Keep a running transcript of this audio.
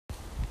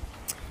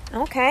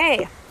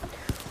Okay.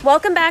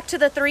 Welcome back to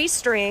the Three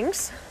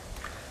Strings.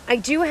 I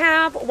do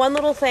have one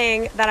little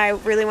thing that I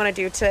really want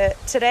to do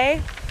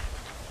today,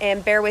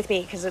 and bear with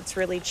me because it's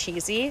really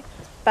cheesy.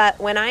 But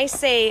when I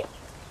say,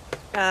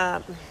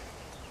 what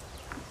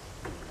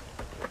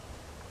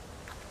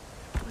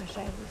should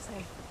I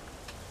say?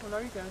 What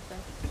are you going to say?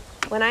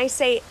 When I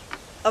say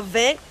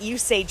event, you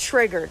say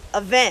triggered.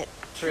 Event.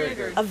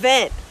 Triggered.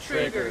 Event.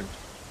 Triggered.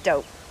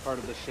 Dope. Part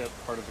of the ship,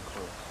 part of the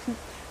crew.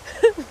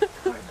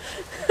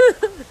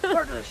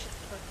 Part of the shit.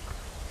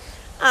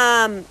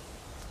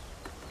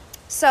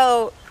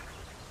 So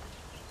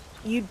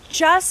you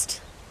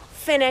just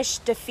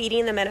finished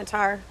defeating the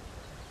Minotaur.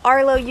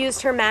 Arlo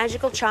used her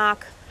magical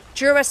chalk,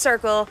 drew a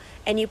circle,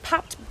 and you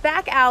popped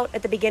back out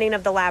at the beginning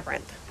of the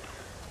labyrinth.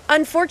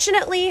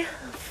 Unfortunately,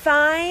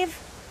 5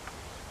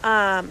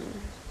 I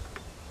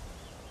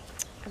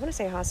want to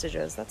say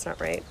hostages, that's not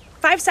right.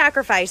 5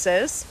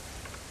 sacrifices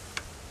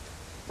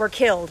were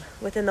killed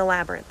within the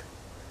labyrinth.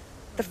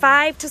 The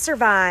 5 to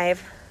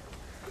survive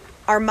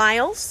are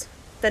Miles,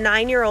 the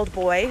 9-year-old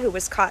boy who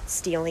was caught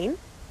stealing,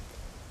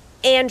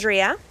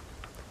 Andrea,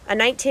 a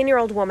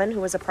 19-year-old woman who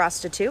was a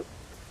prostitute,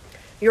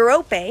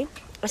 Europe, a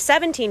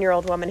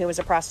 17-year-old woman who was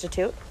a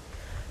prostitute,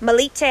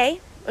 Melite,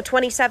 a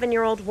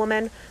 27-year-old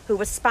woman who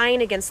was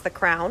spying against the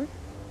crown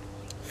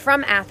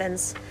from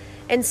Athens,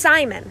 and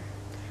Simon,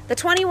 the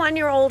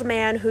 21-year-old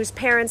man whose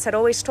parents had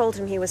always told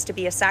him he was to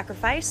be a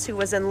sacrifice, who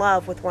was in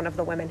love with one of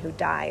the women who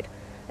died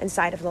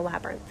inside of the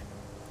labyrinth.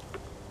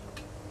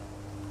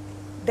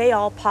 They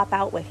all pop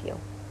out with you.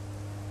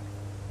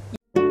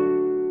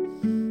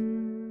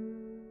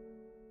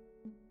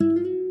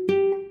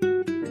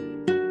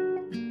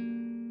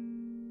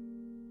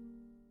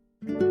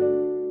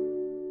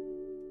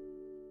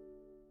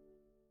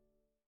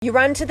 You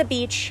run to the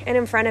beach, and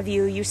in front of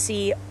you, you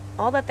see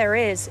all that there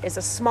is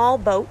a small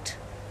boat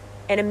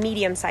and a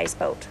medium-sized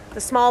boat.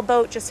 The small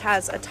boat just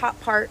has a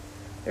top part.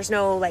 There's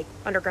no,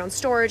 underground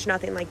storage,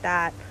 nothing like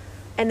that.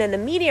 And then the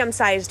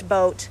medium-sized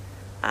boat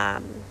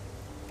can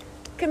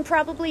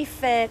probably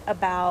fit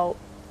about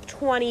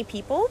 20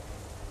 people,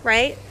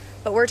 right?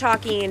 But we're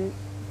talking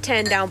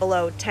 10 down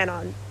below,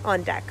 10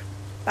 on deck.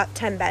 About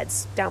 10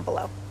 beds down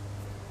below.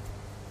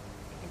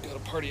 We've got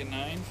a party of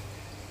 9.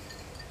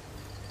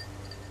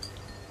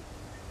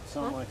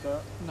 Something like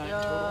that. 9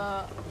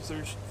 total. Because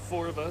there's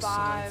 4 of us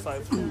 5, and then 5.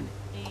 6, 7,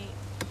 8.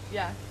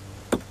 Yeah.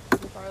 So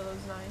far,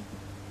 those 9.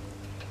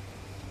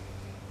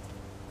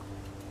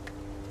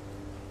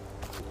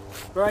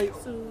 Right.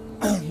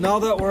 Now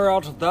that we're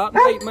out of that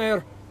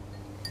nightmare,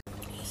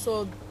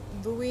 So,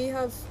 do we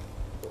have...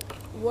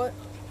 What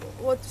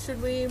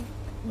should we do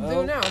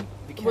now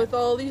we can't- with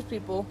all these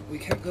people? we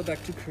can't go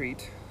back to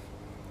Crete.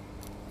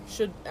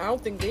 I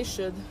don't think they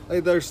should.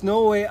 There's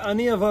no way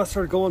any of us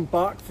are going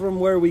back from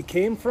where we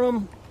came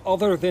from,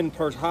 other than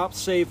perhaps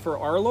save for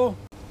Arlo.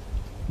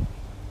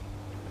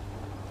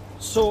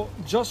 So,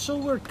 just so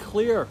we're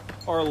clear,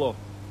 Arlo,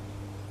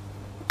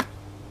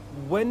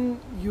 when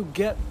you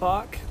get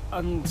back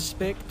and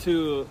speak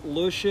to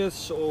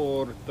Lucius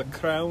or the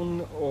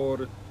Crown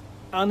or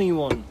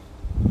anyone,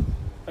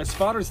 as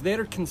far as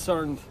they're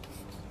concerned,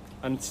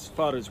 and as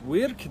far as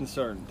we're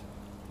concerned,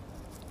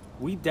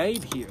 we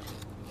died here.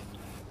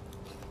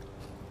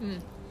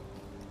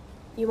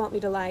 You want me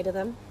to lie to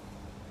them?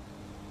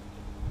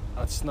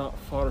 That's not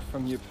far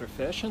from your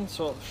profession,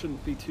 so it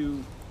shouldn't be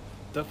too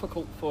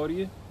difficult for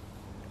you.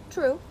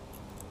 True.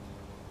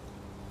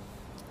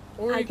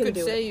 Or I you can could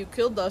do say you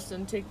killed us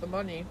and take the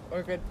money.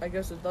 Or I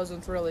guess it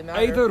doesn't really matter.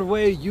 Either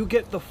way, you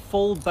get the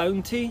full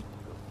bounty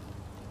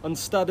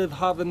instead of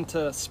having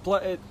to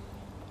split it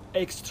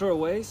extra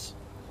ways.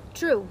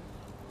 True.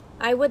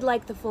 I would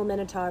like the full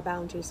Minotaur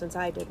bounty since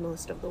I did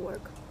most of the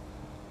work.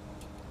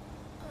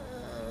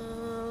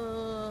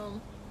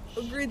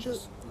 Agreed.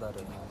 Just let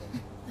it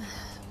happen.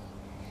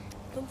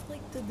 Don't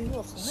like to do a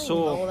line,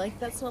 So- though.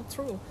 That's not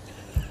true.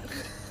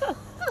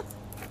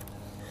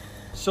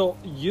 So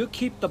you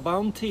keep the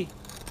bounty.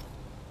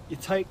 You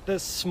take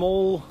this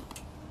small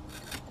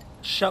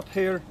ship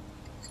here,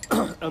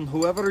 and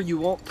whoever you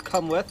want to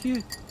come with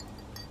you.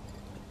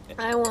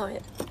 I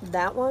want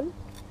that one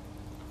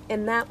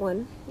and that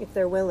one, if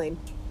they're willing.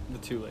 The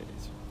 2 ladies.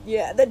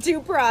 Yeah, the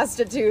 2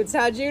 prostitutes.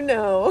 How'd you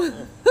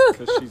know?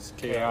 Because she's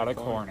Chaotic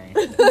horny.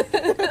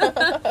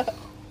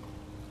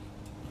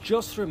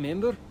 Just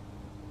remember,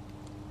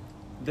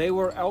 they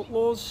were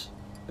outlaws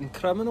and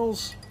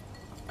criminals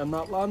in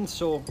that land,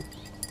 so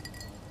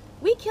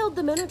We killed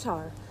the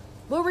Minotaur.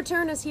 We'll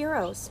return as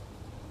heroes.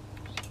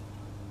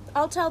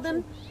 I'll tell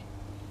them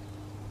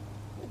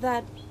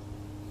that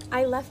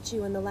I left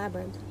you in the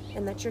labyrinth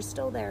and that you're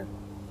still there.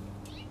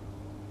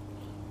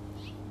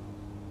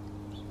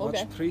 much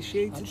Okay.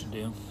 appreciated. That should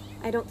do.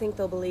 I don't think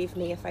they'll believe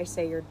me if I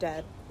say you're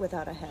dead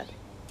without a head.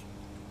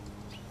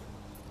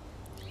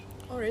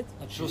 Alright.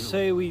 That She'll should do.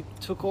 say we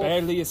took off.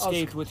 Barely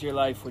escaped with your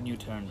life when you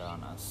turned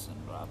on us,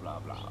 and blah blah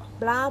blah.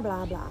 Blah,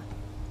 blah, blah.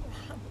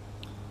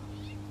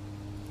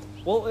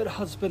 Well, it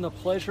has been a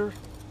pleasure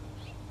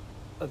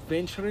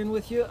adventuring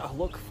with you. I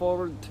look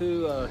forward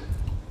to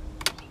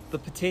the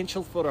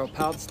potential for our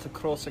paths to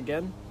cross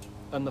again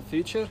in the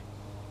future,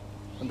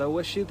 and I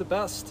wish you the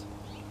best.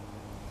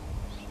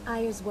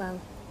 I as well.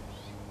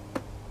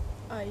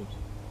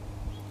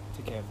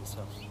 Take care of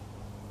yourselves.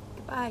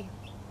 Goodbye.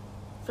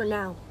 For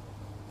now.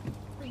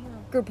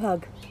 Group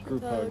hug.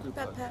 Group hug.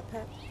 Pat, pat,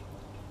 pat.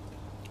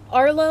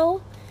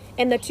 Arlo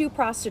and the two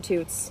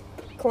prostitutes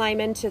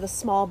climb into the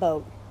small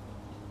boat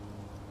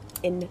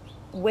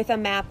with a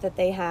map that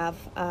they have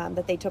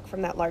that they took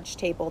from that large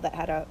table that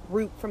had a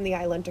route from the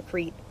island to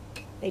Crete.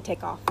 They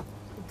take off.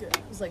 Good.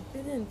 I was like, they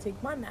didn't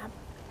take my map,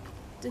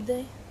 did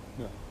they?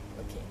 No.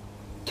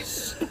 Okay.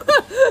 So,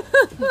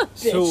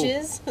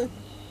 Bitches.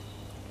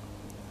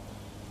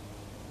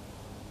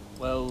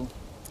 Well,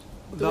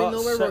 Do we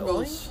know where we're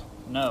going?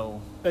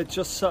 no. It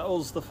just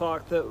settles the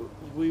fact that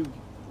we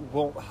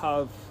won't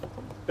have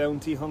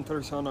bounty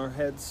hunters on our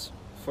heads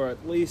for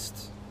at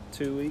least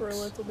 2 weeks For a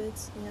little bit,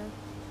 yeah.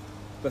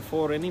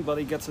 before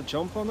anybody gets a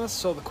jump on us.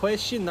 So the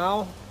question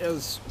now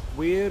is,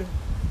 where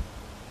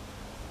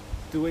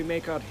do we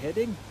make our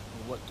heading?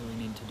 What do we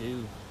need to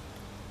do?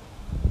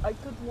 I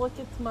could look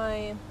at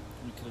my...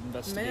 We could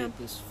investigate Ma'am.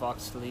 this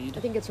fox lead. I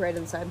think it's right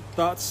inside.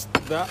 That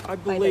I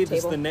believe is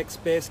table. the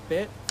next best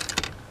bet.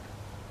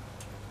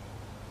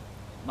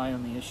 My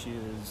only issue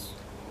is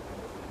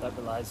that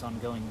relies on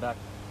going back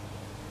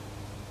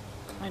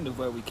kind of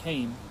where we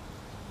came.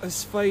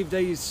 It's 5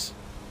 days.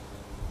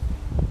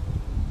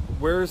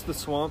 Where is the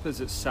swamp?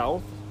 Is it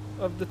south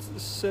of the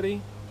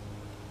city?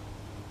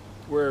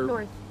 Where?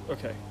 North.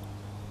 Okay.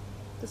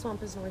 The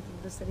swamp is north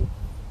of the city.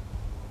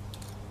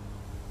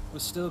 We're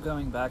still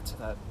going back to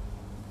that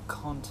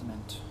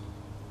continent.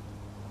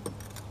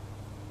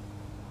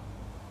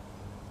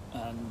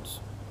 And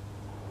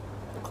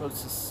the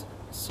closest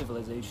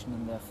civilization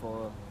and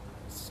therefore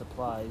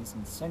supplies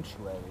and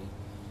sanctuary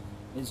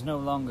is no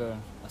longer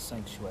a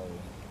sanctuary,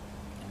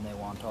 and they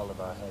want all of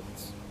our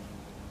heads.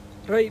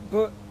 Right,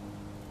 but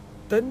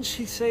didn't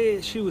she say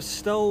she was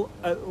still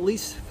at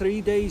least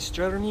 3 days'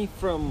 journey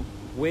from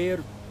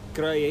where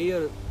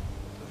Graea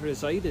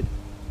resided?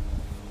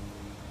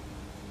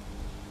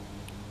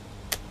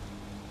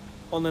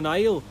 On an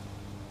isle.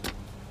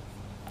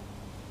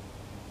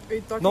 Are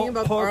you talking Not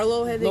about part-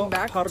 Arlo heading not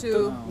back part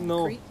to of-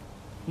 no. Crete?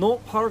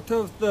 Not part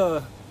of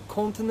the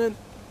continent,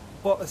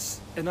 but it's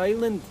an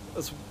island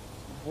is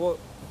what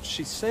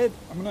she said.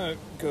 I'm gonna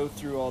go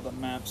through all the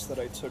maps that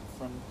I took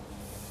from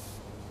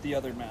the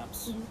other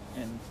maps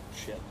and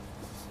shit.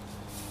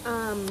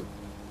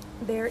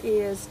 There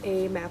is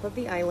a map of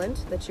the island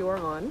that you are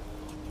on.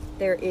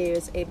 There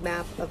is a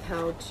map of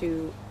how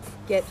to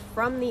get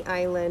from the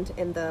island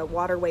and the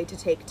waterway to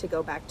take to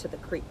go back to the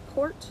Crete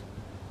port.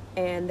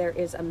 And there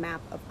is a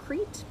map of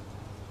Crete.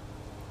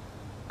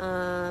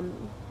 And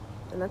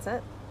that's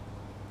it.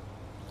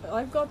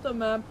 I've got the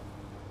map.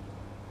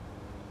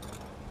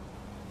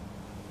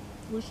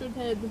 We should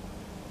head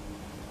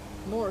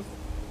north.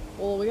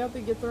 Well, we have to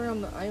get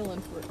around the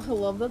island first. I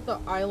love that the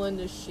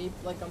island is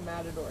shaped like a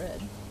matador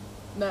head.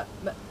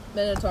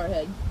 Minotaur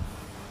head.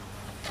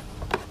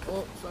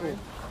 Oh, sorry.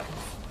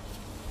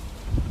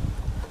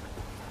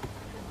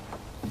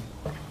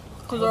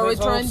 Because Well, are we there's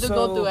trying to go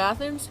also- to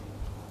Athens?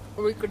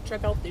 Or we could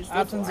check out these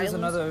little Athens is islands?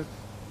 another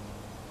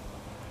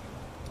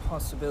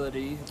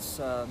possibility. It's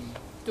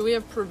Do we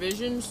have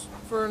provisions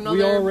for another?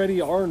 We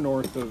already are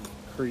north of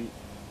Crete.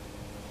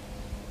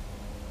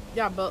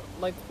 Yeah, but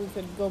like we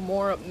could go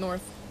more up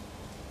north.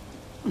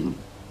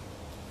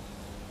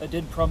 I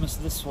did promise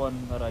this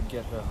one that I'd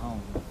get her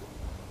home.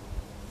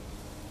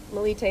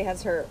 Melite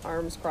has her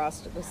arms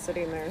crossed, just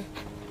sitting there.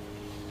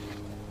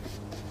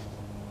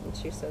 And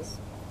she says,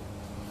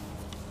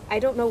 I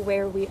don't know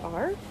where we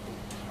are,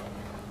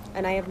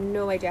 and I have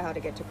no idea how to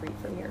get to Crete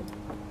from here.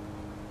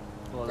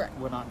 Well, Correct.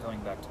 we're not going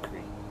back to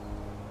Crete.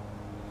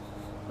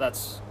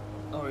 That's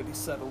already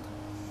settled.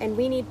 And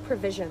we need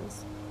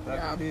provisions. That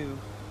Yeah. we do.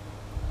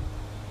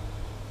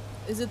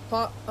 Is it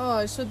Oh,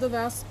 I should have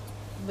asked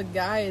the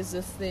guys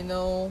if they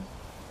know.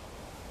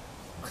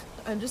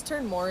 I'm just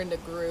turned more into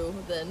Gru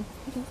than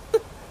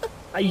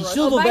I Right. should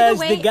Oh, have by the asked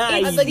way, the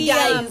guys. it's the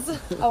guys.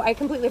 Oh, I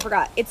completely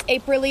forgot. It's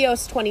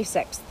Aprilios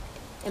 26th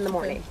in the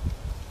morning.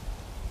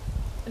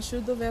 I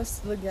should have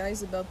asked the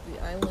guys about the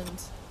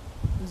island,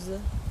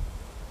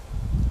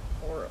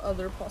 or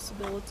other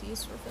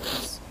possibilities for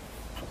things.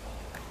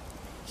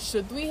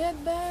 Should we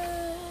head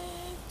back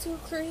to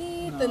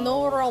Crete? I know No.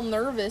 we're all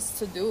nervous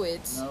to do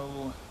it.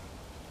 No,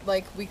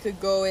 Like we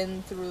could go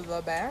in through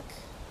the back.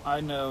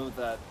 I know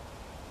that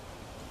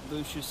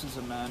Lucius is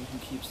a man who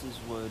keeps his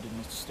word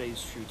and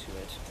stays true to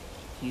it.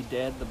 He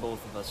dared the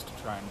both of us to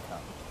try and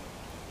come.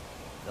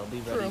 They'll be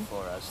ready True.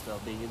 for us. They'll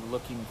be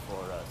looking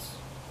for us.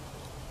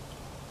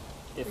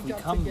 If We we got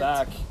to come get-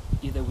 back,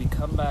 either we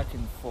come back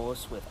in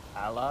force with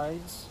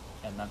allies,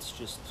 and that's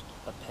just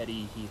a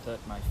petty he hurt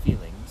my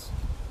feelings,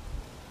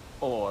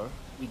 or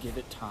we give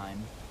it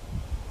time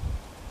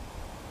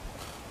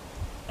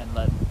and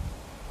let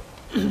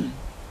To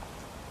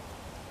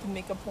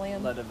make a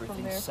plan. let from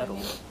everything there for settle.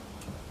 me.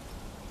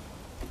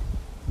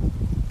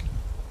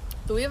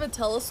 Do we have a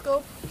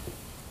telescope?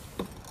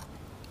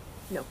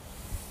 No.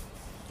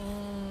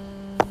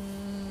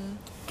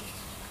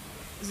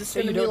 Is this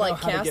So going you to be don't know like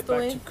how to get back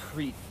Castaway? to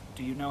Crete.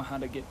 Do you know how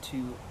to get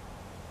to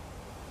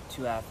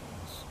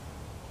Athens?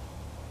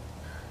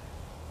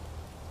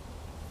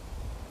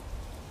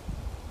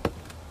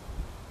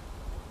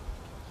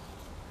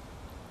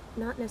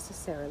 Not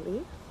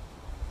necessarily.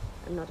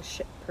 I'm not a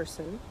ship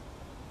person.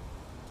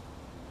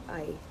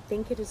 I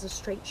think it is a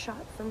straight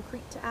shot from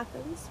Crete to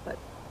Athens, but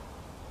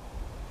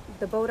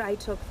the boat I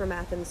took from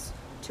Athens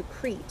to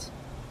Crete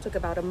took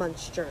about a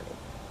month's journey.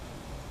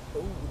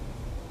 You don't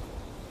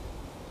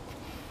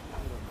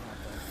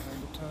have that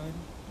kind of time.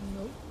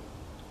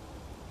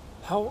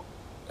 Nope.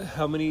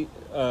 How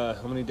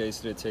many days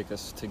did it take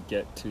us to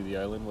get to the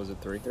island? Was it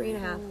 3?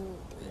 3.5. Ooh,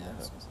 yeah.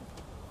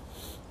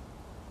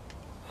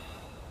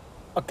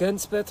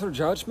 Against better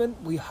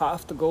judgment, we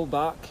have to go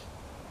back.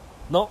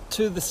 Not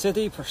to the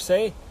city per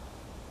se,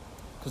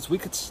 because we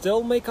could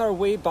still make our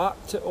way back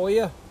to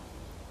Oya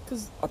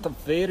Because at the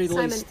very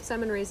least.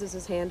 Simon raises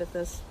his hand at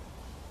this.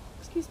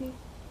 Excuse me.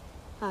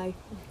 Hi,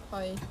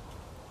 I,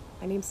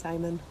 my name's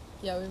Simon.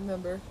 yeah, we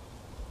remember.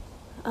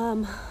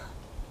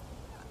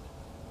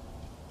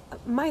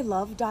 My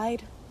love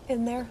died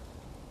in there,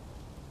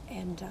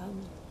 and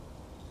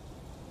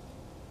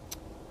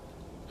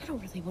I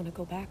don't really want to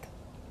go back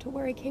to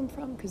where I came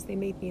from because they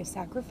made me a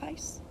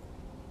sacrifice.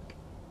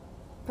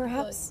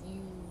 Perhaps. But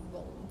you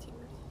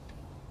volunteered.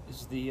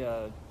 Is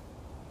the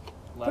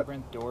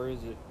labyrinth door,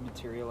 is it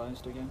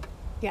materialized again?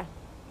 Yeah.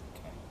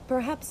 Okay.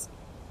 Perhaps.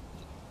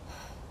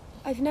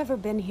 I've never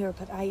been here,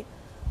 but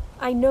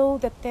I know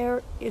that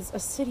there is a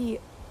city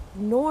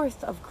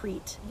north of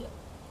Crete, Yeah.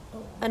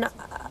 Oh.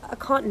 a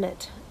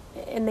continent,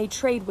 and they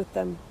trade with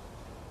them.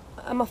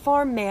 I'm a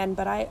farm man,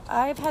 but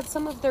I've had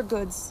some of their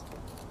goods.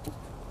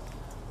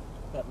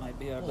 That might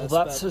be our Well, best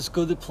that's bet. as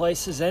good a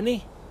place as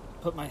any.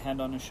 Put my hand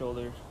on his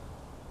shoulder.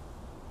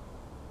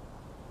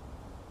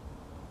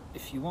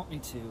 If you want me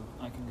to,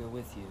 I can go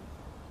with you.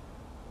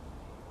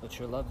 But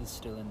your love is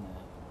still in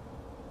there.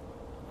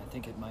 And I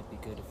think it might be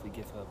good if we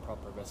give her a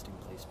proper resting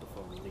place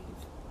before we leave.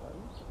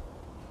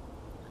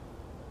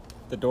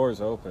 The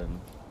door's open,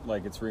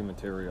 like it's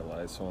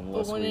rematerialized. So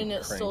unless But we wouldn't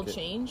it crank still it,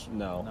 change?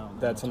 No, No,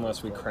 that's no,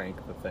 unless we it's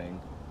crank the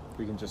thing.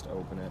 We can just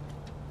open it.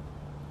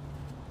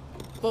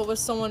 But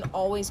was someone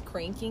always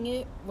cranking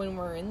it when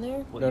we're in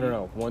there? Well,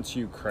 No. Once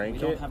you We crank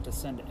don't it, have to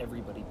send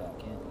everybody back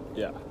in.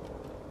 yeah,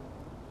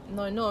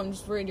 No, I know. I'm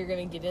just worried you're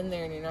gonna get in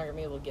there and you're not gonna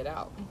be able to get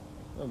out.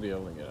 I'll be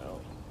able to get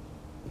out.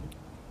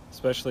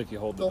 Especially if you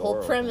hold the The door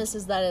whole premise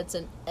is that it's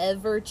an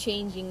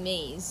ever-changing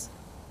maze.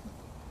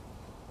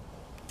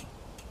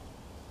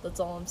 That's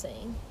all I'm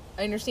saying.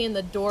 I understand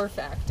the door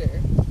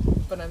factor,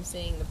 but I'm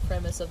saying the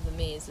premise of the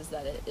maze is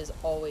that it is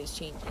always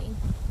changing.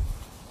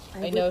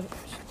 I know.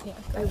 Yeah.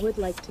 I would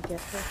like to get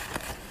her.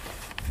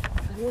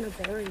 I want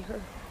to bury her.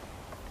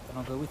 Then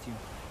I'll go with you.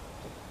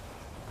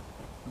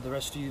 Would the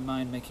rest of you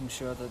mind making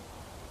sure that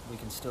we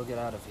can still get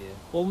out of here?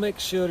 We'll make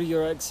sure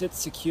your exit's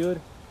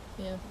secure.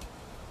 Yeah.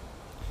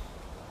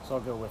 So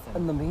I'll go with him.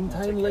 In the We'll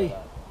meantime, take care of Lee.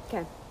 that.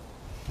 Okay.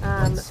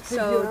 Let's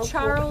figure out So what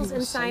Charles he and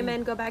was saying.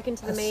 Simon go back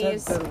into the I said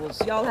maze. there was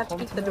Y'all a have to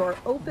keep the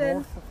continent door open.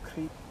 north of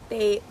Crete.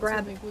 They So I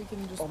grab think we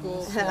can just on go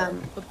this over there,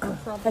 Um, but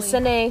probably.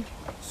 Hasane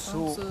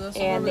So, so that's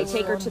and where they we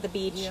take were her to on. the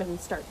beach Yeah. and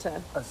start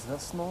to. is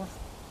this north?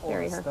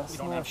 Bury is her. this We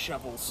don't north? have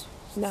shovels.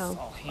 No. It's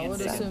all I would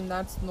hand assume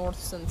that's north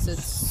since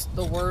it's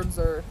the words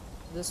are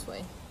this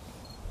way.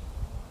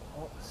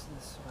 What is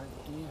this right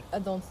here? I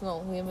don't know.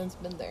 We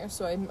haven't been there,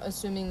 so I'm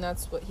assuming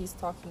that's what he's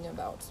talking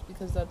about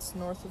because that's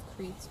north of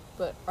Crete.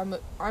 But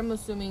I'm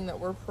assuming that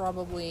we're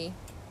probably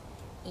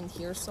in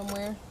here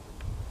somewhere,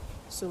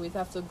 so we'd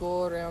have to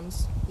go around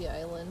the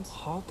island.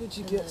 How did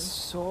you And get then-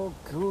 so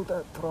good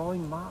at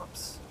drawing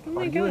maps? Oh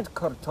my Are you a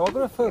God.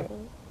 cartographer?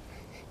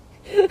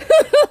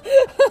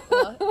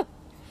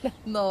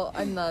 No,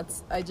 I'm not.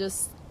 I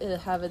just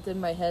have it in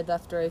my head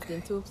after I've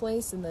been to a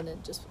place, and then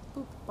it just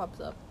boop, pops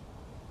up.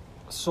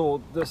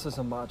 So this is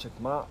a magic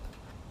map.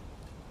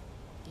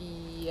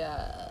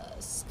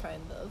 Yes,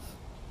 kind of.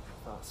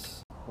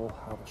 That's. We'll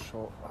have a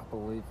shot. I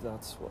believe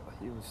that's what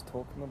he was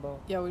talking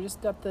about. Yeah, we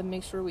just have to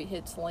make sure we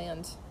hit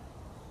land,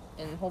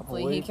 and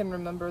hopefully he believe- can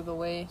remember the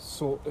way.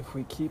 So if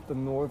we keep the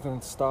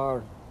northern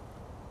star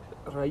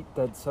right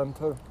dead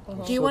center.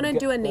 Uh-huh. Do you want to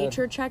do a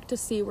nature check to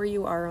see where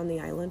you are on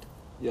the island?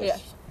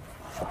 Yes.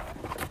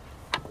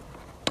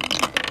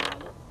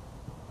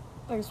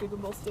 I guess we can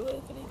both do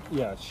it if any.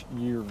 Yeah,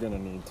 you're gonna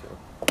need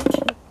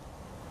to.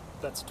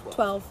 That's 12.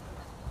 12.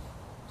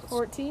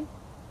 14?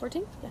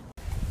 14? Yeah.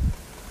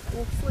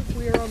 Looks like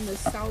we are on the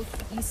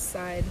southeast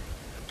side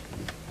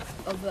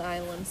of the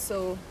island,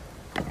 so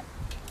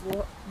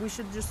we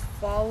should just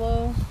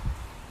follow.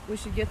 We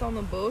should get on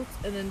the boat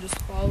and then just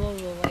follow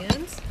the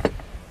land,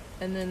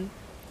 and then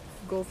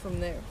go from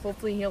there.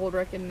 Hopefully, he'll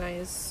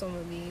recognize some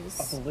of I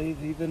these.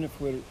 believe even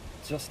if we're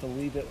just a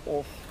wee bit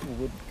off,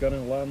 we're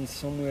gonna land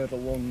somewhere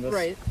along this.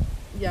 Right?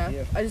 Yeah.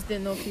 Yeah. I just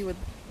didn't know if he would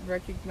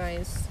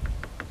recognize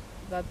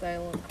that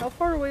island. How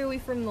far away are we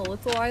from the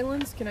little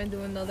islands? Can I do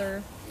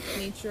another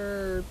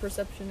nature or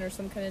perception or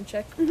some kind of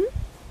check?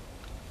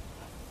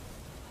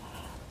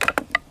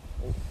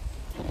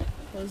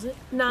 What is it?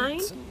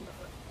 9.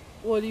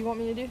 What do you want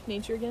me to do?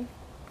 Nature again?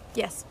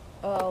 Yes.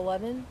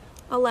 11.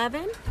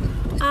 11.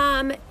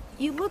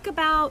 You look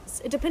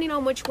about, depending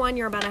on which one,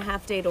 you're about a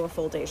half day to a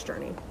full day's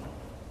journey.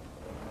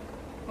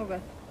 Okay.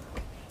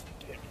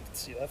 Damn, you can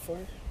see that far?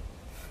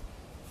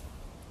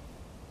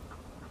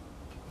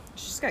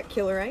 She's got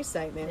killer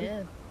eyesight, man.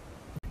 Yeah.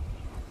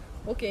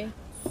 Okay,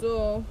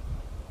 so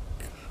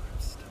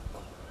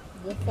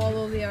we'll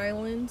follow the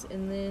island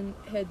and then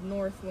head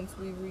north once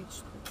we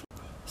reach.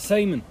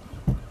 Simon,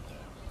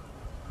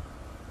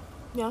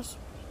 Yes.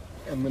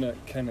 I'm gonna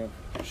kind of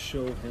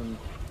show him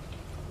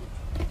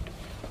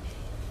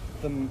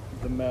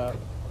the map.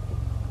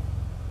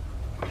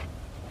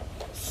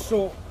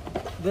 So,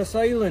 this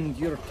island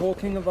you're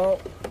talking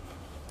about,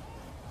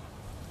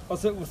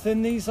 is it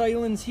within these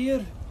islands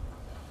here?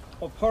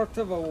 Or part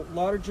of a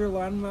larger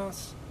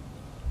landmass?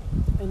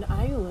 An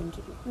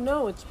island?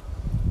 No, it's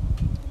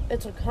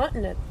a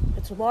continent.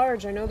 It's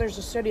large. I know there's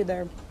a city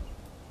there.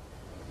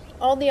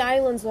 All the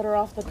islands that are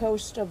off the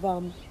coast of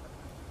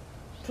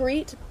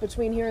Crete,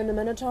 between here and the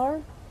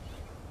Minotaur,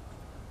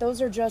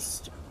 those are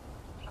just,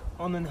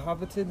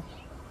 Uninhabited?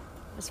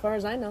 as far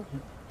as I know.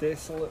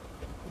 Desolate?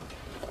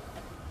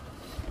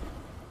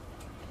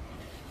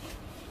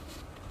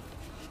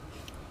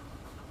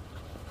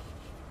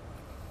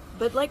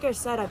 But like I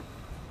said,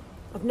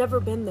 I've never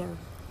been there.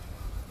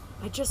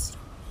 I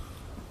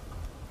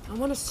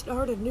want to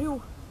start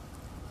anew.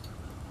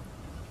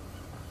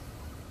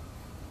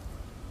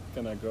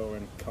 Gonna go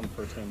and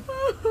comfort him.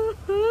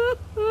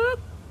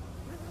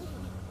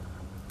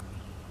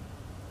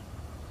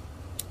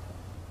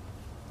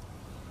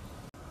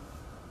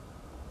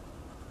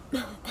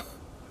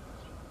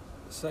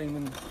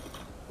 Simon,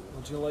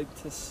 would you like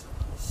to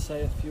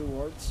say a few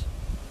words?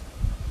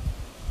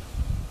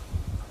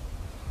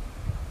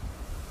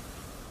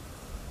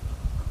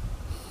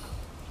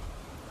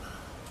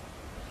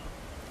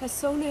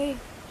 Hasone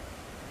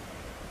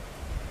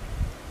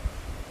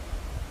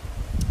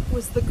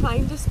was the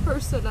kindest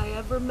person I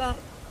ever met.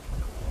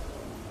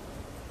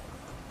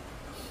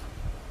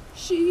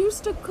 She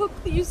used to cook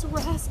these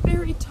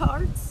raspberry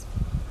tarts.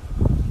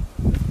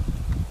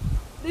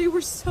 They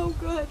were so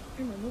good.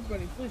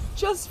 Nobody, please.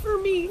 Just for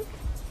me.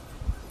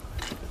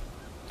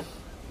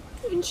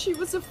 And she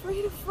was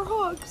afraid of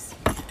frogs.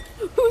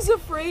 Who's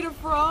afraid of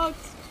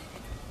frogs?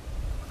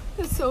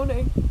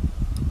 Hasone.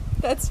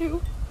 That's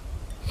who.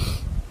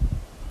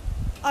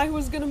 I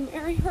was gonna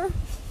marry her.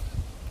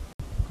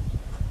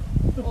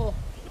 Oh.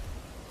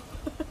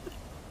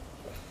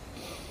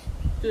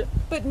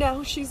 But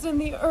now she's in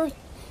the earth.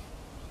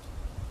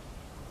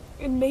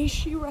 And may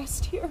she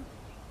rest here.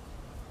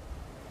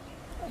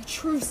 A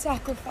true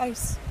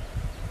sacrifice.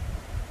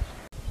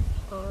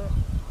 I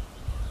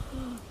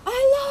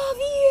love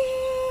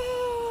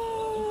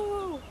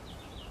you!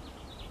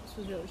 This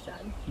was really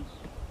sad.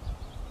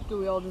 Do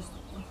we all just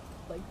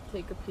like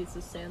take a piece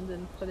of sand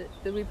and put it?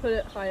 Did we put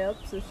it high up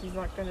so she's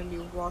not gonna be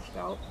washed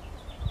out?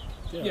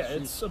 Yeah,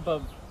 it's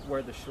above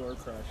where the shore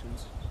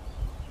crashes.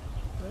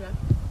 Okay.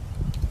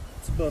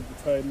 It's above the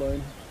tide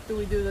line. Do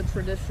we do the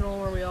traditional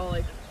where we all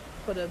like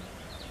put a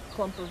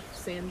clump of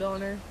sand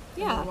on her?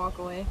 Yeah. And then walk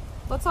away.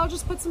 Let's all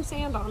just put some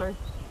sand on her.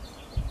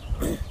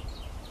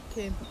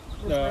 Okay.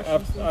 No,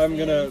 I'm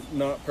gonna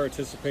not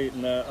participate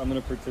in that. I'm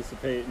gonna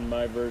participate in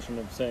my version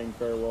of saying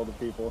farewell to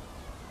people.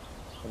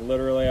 And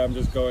literally, I'm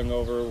just going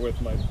over with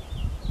the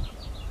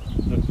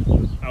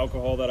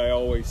alcohol that I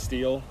always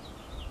steal.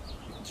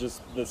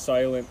 Just the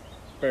silent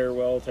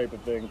farewell type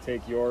of thing.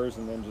 Take yours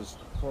and then just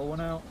Pour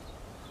one out.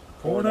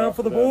 pour it out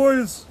for the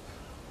boys.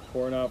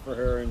 Pouring out for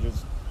her and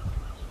just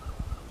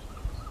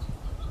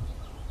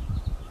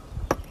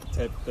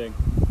type of thing.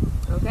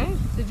 Okay.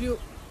 Did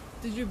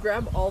you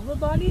grab all the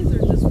bodies or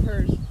just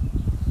hers?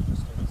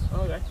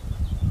 Okay.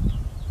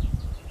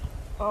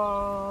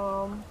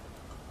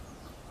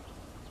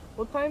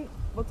 What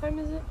time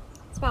is it?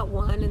 It's about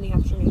 1 in the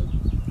afternoon.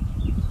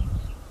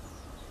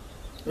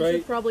 We Right.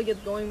 should probably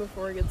get going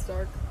before it gets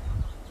dark.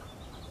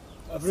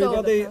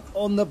 Everybody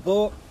on the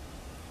boat,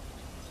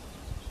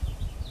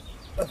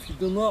 if you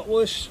do not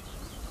wish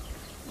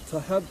to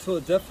head to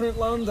a different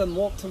land and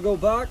want to go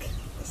back,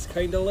 it's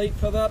kind of late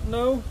for that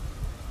now.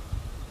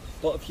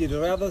 But if you'd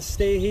rather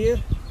stay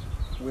here,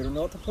 we're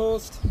not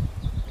opposed.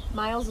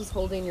 Miles is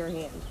holding your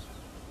hand.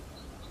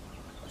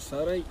 That's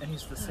alright. And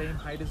he's the same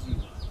height as you.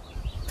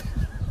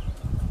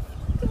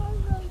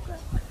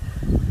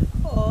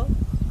 Aw.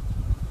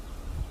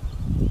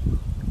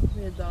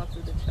 We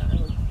adopted a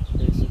child.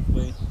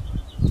 Basically.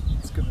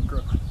 It's gonna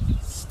grow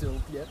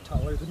still yet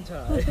taller than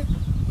Ty.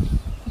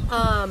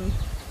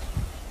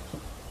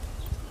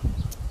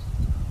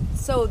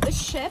 So the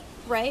ship,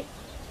 right?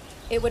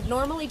 It would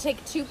normally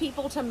take 2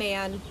 people to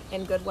man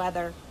in good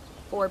weather,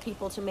 4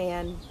 people to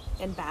man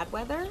in bad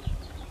weather,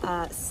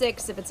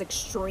 6 if it's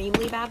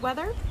extremely bad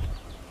weather.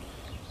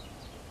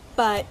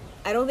 But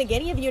I don't think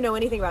any of you know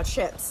anything about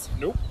ships.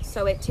 Nope.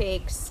 So it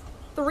takes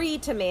 3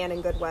 to man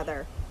in good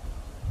weather,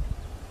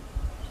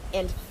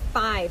 and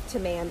 5 to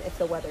man if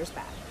the weather's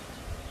bad.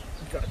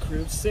 Got a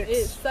crew of 6.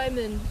 Hey,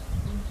 Simon,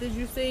 Did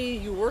you say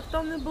you worked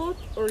on the boat,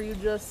 or you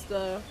just,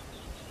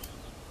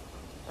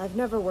 I've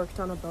never worked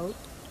on a boat.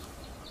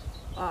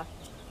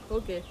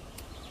 Okay.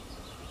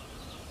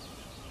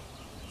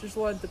 Just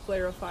wanted to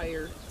clarify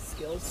your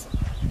skills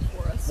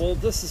for us. Well,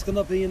 this is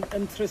gonna be an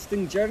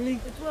interesting journey.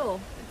 It will.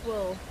 It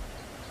will.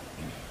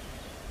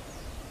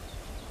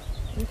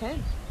 Okay.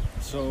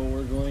 So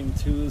we're going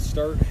to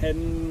start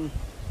heading.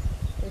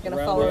 You're gonna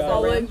Around follow the the island.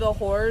 Following rim. the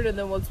horde, and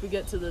then once we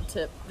get to the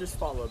tip, just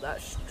follow that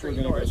We're straight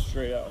gonna go north.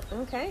 straight out.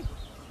 Okay.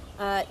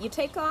 You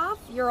take off.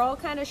 You're all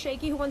kind of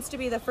shaky. Who wants to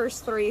be the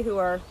first three who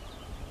are...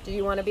 Do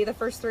you want to be the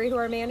first three who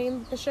are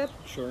manning the ship?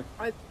 Sure.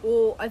 I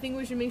think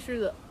we should make sure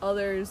that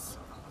others,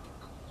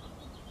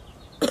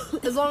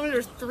 as long as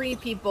there's 3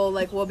 people,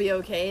 like, we'll be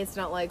okay. It's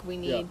not like we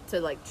need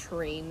to like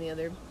train the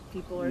other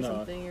people or No.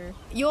 something. Or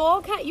You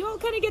all kind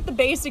of get the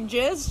basic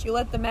gist. You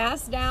let the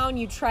mast down.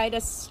 You try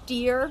to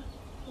steer,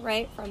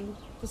 right, from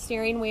the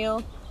steering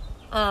wheel.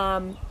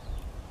 None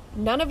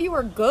of you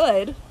are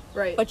good,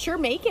 right, but you're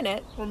making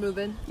it. we're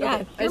moving. Yeah,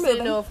 Okay. I you're just didn't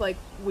moving. know if like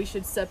we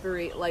should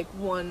separate like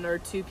 1 or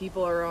 2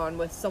 people are on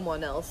with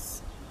someone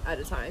else at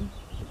a time,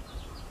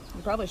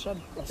 You probably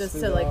should. just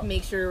do to like that.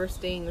 make sure we're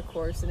staying the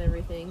course and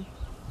everything.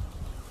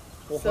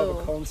 We'll have So-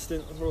 a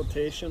constant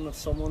rotation of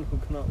someone who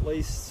can at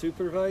least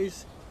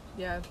supervise.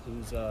 Yeah.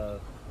 Who's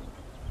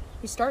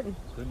Who's starting?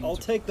 who needs I'll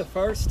take the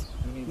first.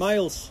 who needs-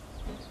 Miles,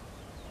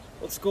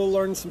 let's go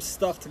learn some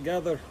stuff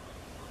together.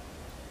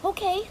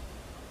 Okay.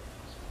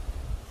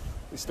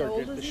 We start How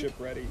old getting the is he? ship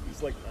ready.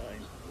 He's like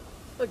 9.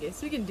 Okay,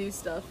 so we can do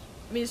stuff.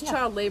 I mean, it's Yeah.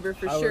 child labor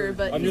for Howard, sure,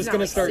 but I'm he's just not,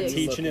 gonna like, start 6.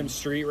 teaching him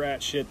street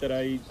rat shit that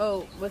I,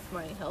 Oh, with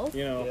my help?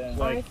 you know, Yeah. I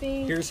like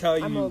think here's how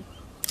I'm you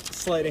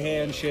sleight of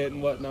hand shit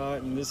and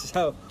whatnot, and this is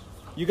how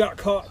you got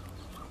caught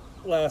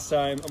last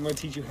time. I'm gonna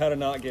teach you how to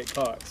not get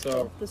caught.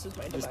 So this is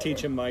my just divider.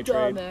 teach him my Duh,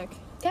 trade Mac.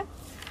 Okay.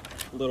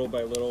 little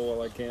by little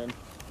while I can,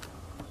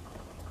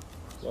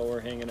 while we're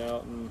hanging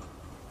out and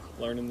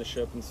learning the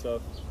ship and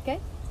stuff. Okay.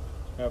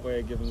 That way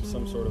I give him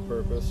some sort of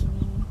purpose.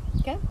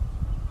 Okay.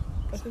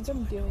 I think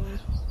I'm doing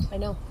I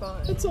know.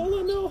 fine. That's all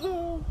I know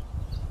how.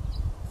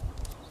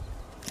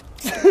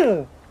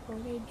 Okay,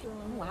 draw.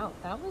 Wow,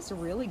 that was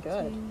really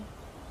good.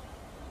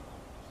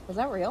 Was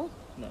that real?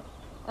 No.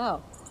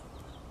 Oh.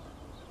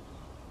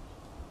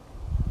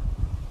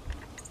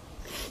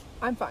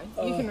 I'm fine.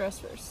 You can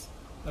rest first.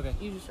 Okay.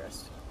 You just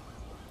rest.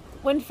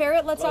 When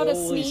Ferret lets out a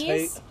Always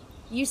sneeze, hate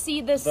you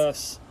see this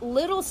Thus,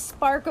 little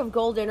spark of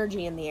gold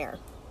energy in the air.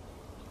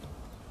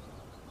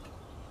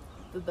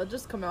 Did that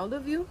just come out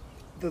of you?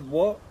 did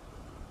what?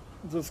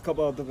 Just come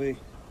out to me.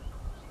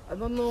 I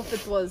don't know if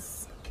it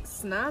was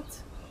snot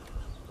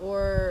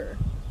or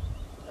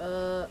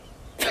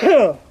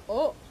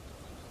oh,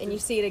 And you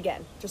see it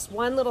again. Just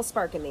one little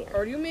spark in the air.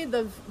 are you made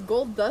of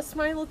gold dust,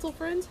 my little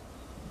friend?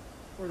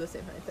 We're the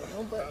same height, I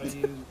know, Are but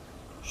you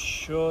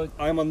sure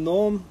I'm a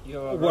gnome.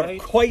 you're We're alright?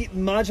 quite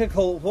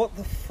magical. What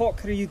the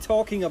fuck are you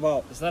talking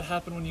about? Does that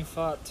happen when you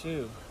fart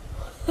too?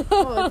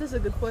 oh, this is a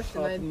good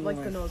question. I'd Fucking like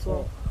to my know as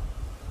well.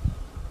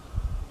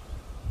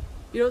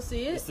 You don't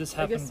see it? Has this I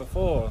happened guess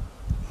before?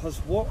 Has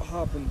what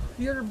happened?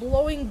 You're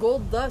blowing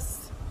gold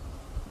dust.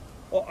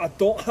 Oh, I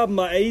don't have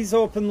my eyes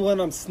open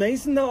when I'm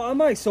sneezing now,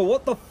 am I? So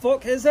what the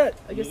fuck is it?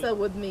 I guess that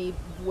would be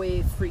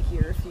way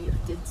freakier if you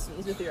did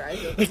sneeze with your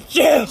eyes open.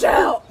 Yeah.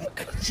 Ciao!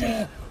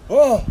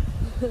 Oh.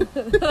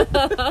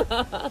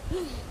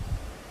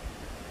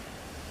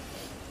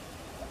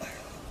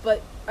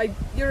 But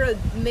you're a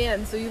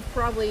man, so you've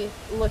probably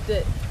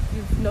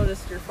you've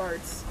noticed your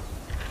farts.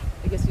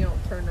 I guess you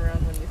don't turn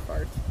around when you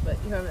fart, but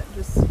you haven't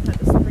just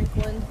had a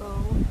sprinkling.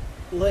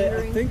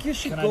 I think you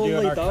should Can I go do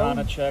an lay Arcana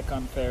down. check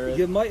on Ferret?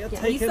 You might have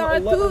Yeah. He taken saw a it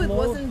too, little it more.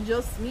 wasn't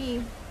just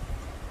me.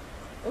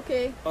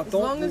 Okay, I as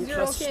don't long as think you're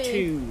Plus okay.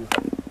 2.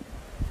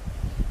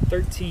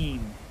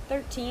 13.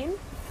 13.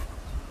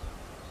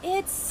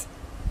 It's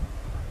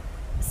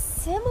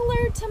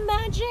similar to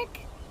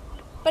magic,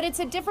 but it's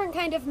a different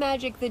kind of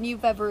magic than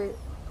you've ever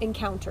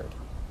encountered.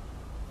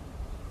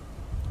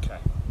 Okay.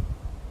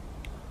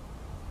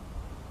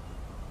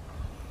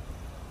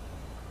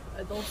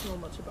 I don't know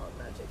much about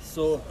magic.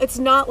 So It's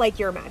not like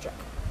your magic.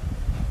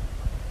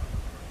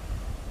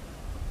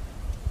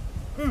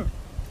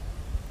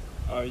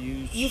 Are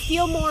you You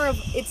feel more of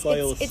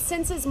Silas. it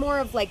senses more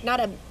of like not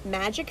a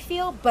magic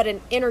feel, but an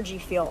energy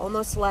feel,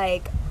 almost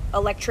like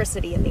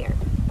electricity in the air.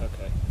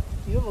 Okay.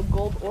 You have a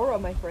gold aura,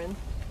 my friend.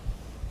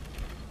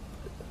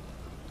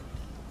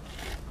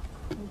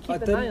 Keep I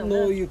an eye didn't on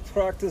know that. you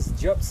practiced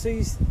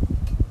gypsies.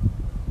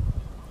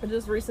 I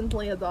just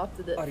recently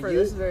adopted it Are for you-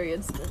 this very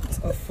instant.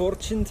 A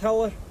fortune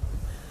teller.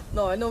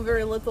 No, I know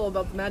very little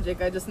about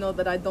magic. I just know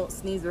that I don't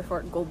sneeze or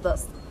fart gold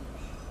dust.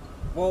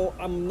 Well,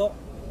 I'm not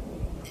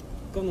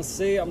gonna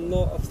say I'm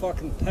not a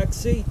fucking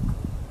pixie,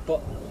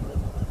 but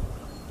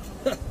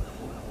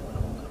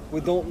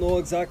we don't know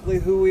exactly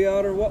who we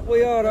are or what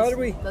we are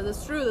we? That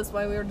is true. That's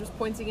why we were just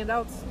pointing it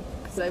out.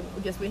 Because I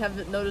guess we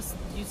haven't noticed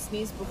you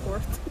sneeze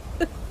before.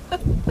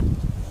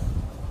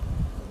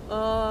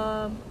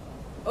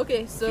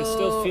 Okay, so If you're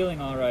still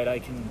feeling alright, I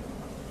can.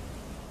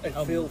 I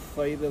feel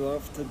fine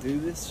enough to do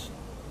this.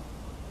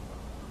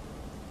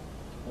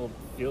 Well,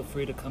 feel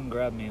free to come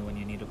grab me when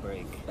you need a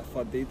break. If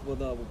I did, well,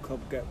 I will come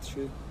get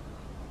you.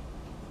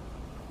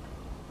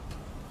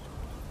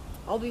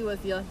 I'll be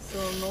with you, so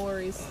no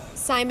worries.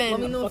 Simon, Let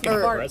me know if Fucking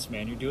you fart. impressed,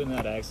 man. You're doing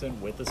that accent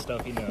with the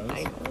stuffy nose.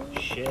 I know.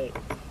 Shit.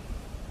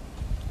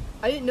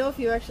 I didn't know if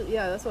you actually.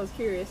 Yeah, that's what I was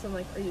curious. I'm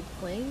like, are you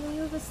playing when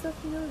you have a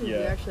stuffy nose, or do you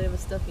Yeah. actually have a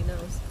stuffy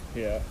nose?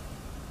 Yeah,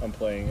 I'm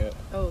playing it.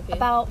 Oh, okay.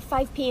 about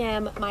 5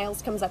 p.m.,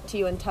 Miles comes up to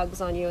you and tugs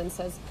on you and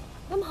says,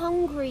 "I'm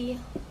hungry."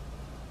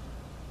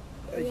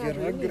 Oh, yeah, You're do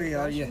we have any hungry,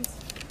 are you? rations?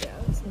 Yeah.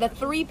 That's The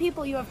 3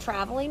 people you have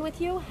traveling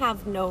with you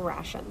have no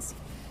rations.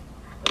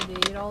 Oh, did you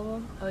eat all of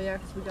them? Oh yeah,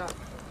 because we got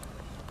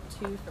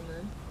 2 from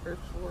them, or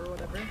 4, or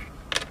whatever.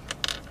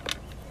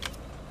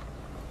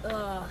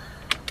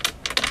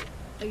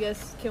 I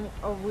guess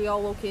are we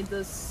all okay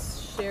to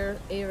share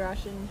a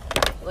ration?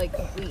 Like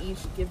we each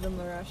give them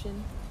a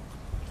ration.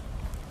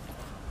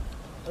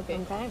 Okay.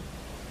 Okay.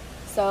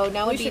 So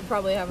now We it'd be should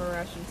probably have a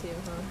ration too,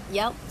 huh?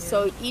 Yep.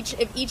 So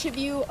if each of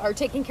you are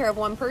taking care of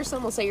one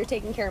person, we'll say you're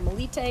taking care of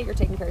Melite, you're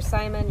taking care of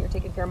Simon, you're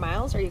taking care of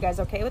Miles. Are you guys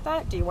okay with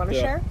that? Do you want to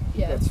Yeah. share?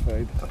 Yeah. That's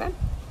fine. Okay.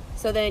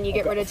 So then you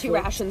get rid of 2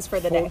 rations for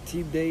the day.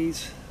 40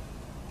 days.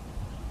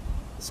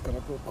 It's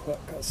gonna go quick.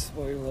 That's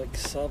why like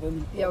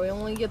 7. Yeah, we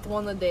only get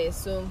 1 a day,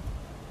 so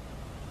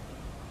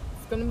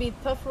it's gonna be a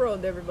tough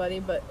road, everybody,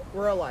 but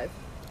we're alive.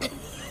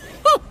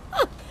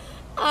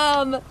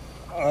 Can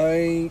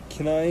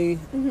I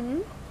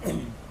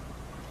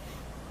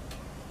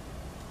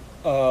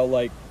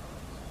like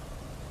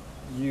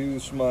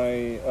use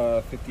my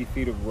 50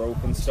 feet of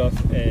rope and stuff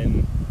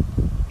and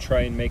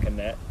try and make a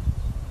net?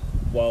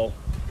 Well,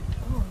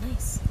 Oh,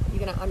 nice. You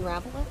gonna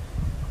unravel it?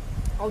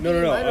 I'll no.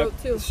 give you my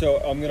rope too. So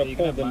I'm gonna You can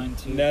pull have the mine,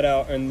 too. net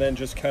out and then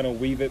just kind of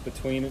weave it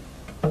between,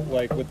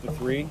 like with the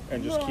 3,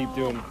 and just keep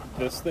doing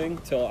this thing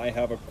till I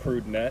have a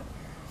crude net.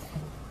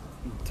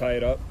 Tie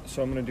it up.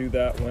 So I'm gonna do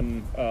that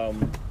when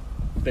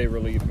they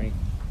relieve me.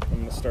 I'm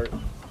gonna start.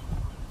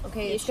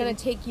 Okay, it's gonna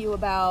take you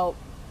about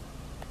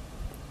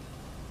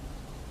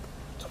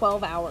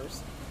 12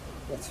 hours.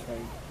 That's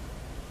fine.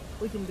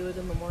 We can do it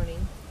in the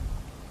morning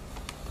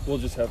We'll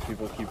just have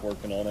people keep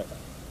working on it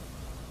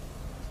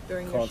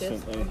during your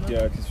shift. constantly.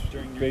 Yeah, because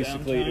During your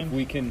basically,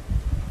 downtime?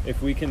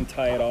 if we can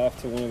tie it off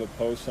to one of the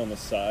posts on the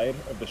side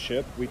of the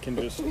ship, we can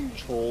just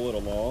troll it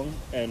along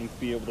and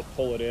be able to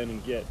pull it in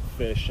and get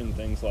fish and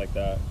things like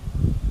that.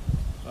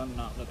 I'm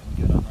not looking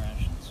good on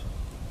rations.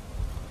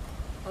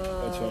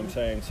 That's what I'm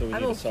saying. So we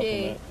I'm need a okay.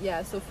 supplement.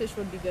 Yeah, so fish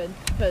would be good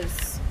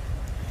because,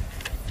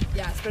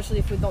 yeah, especially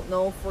if we don't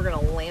know if we're gonna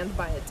land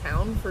by a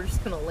town. If we're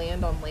just gonna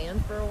land on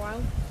land for a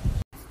while.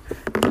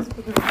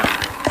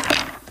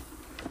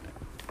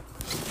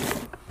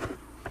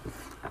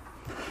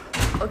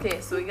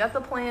 Okay, so we got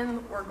the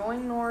plan. We're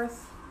going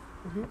north.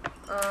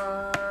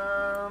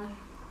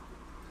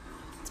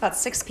 It's about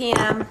 6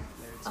 p.m.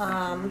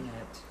 Fair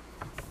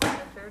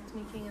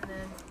sneaking, and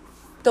then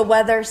The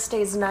weather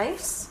stays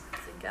nice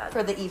thank God.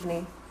 for the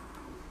evening.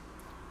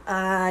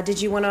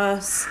 Did you want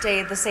to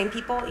stay the same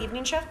people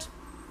evening shift?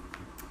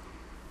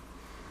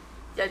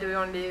 Yeah, do we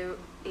want to do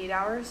 8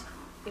 hours?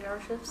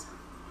 8-hour shifts?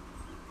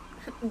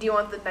 Do you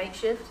want the night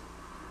shift?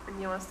 Or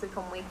do you want us to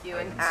come wake you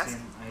and ask?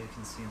 I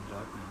can see in the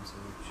dark now, so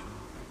sure.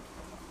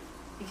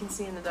 You can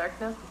see in the dark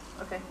now?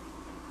 Okay.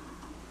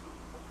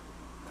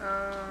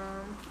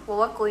 Well,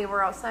 luckily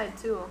we're outside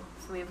too,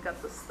 so we've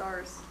got the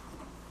stars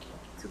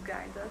to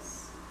guide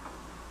us.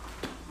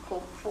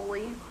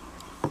 Hopefully.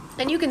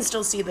 And you can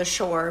still see the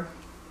shore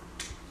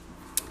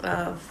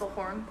of The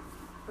horn.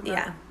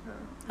 Yeah.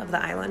 of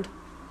the island.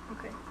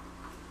 Okay.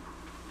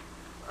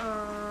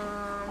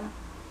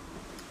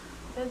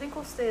 I think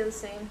we'll stay the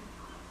same.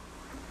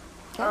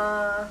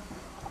 Okay.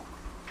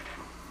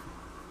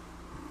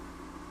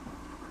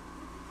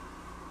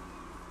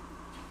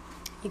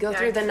 You go Yeah,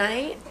 through the I-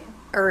 night,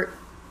 or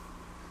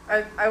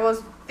I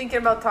was thinking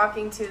about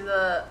talking to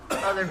the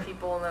other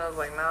people, and then I was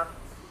like, nah.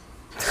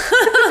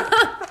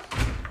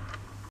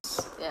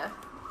 Yeah.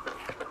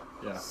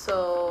 Yeah.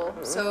 So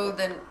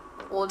then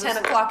we'll 10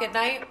 just o'clock at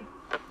night,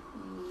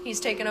 he's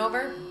taking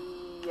over.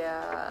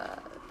 Yeah.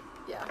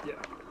 Yeah. Yeah.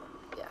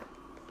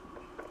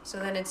 So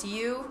then it's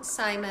you,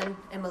 Simon,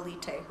 and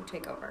Melite who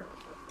take over.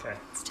 Okay.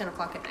 It's 10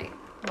 o'clock at night.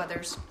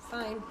 Weather's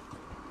fine.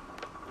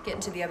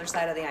 Getting to the other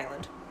side of the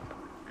island.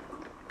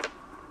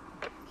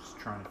 Just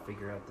trying to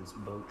figure out this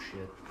boat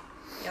shit.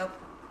 Yep.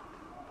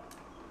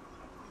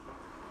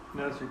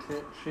 Now's your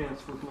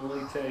chance with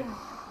Melite.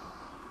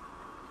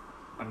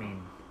 I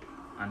mean,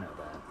 I know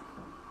that.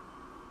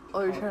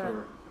 Oh, you're trying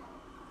to.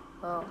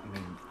 Oh, I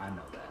mean, I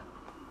know that.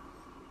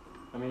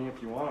 I mean,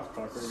 if you want to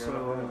fuck her, So-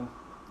 go ahead.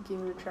 give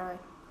it a try.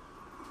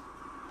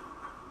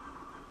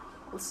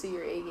 Let's see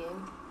your A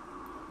game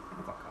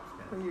Fuck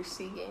off, or guys. your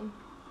C game.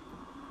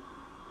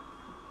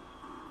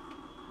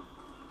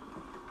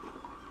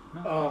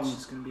 No, it's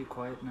just gonna be a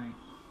quiet night.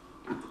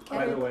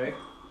 By the way,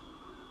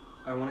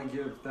 I want to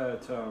give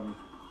that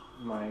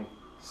my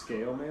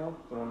scale mail,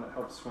 the one that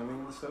helps swimming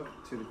and stuff,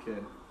 to the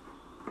kid.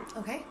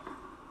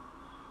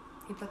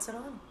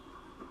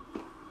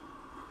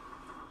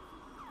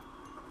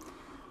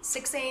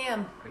 6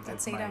 a.m. I give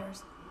That's 8 my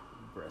hours.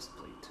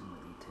 breastplate to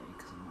Melite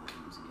because I'm not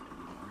using it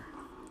anymore.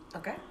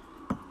 Okay.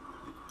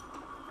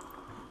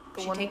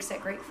 The She one- takes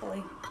it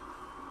gratefully.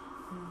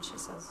 And she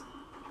says,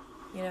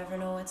 "You never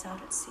know what's out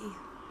at sea."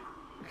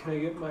 Can I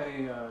get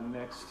my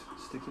next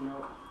sticky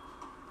note?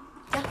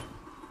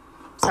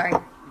 Sorry.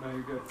 No,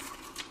 you're good.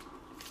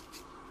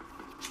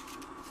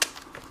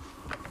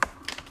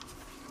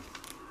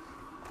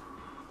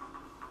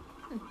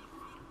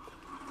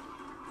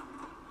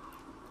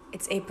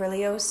 It's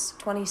Aprilios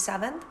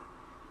 27th,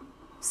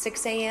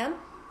 6 a.m.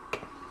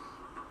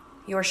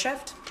 Your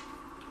shift.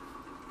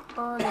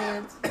 On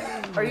it.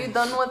 Are you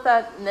done with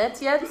that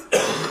net yet?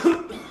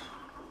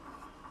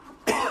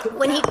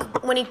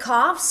 When he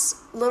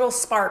coughs, little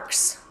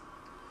sparks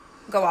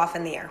go off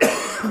in the air.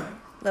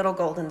 Little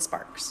golden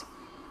sparks.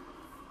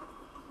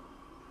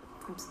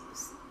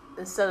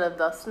 Instead of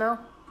dust now?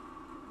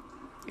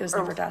 It was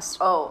never dust.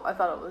 Oh, I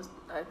thought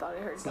I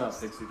heard It's not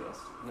dust. pixie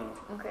dust. No.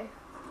 Okay.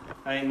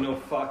 I ain't no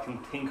fucking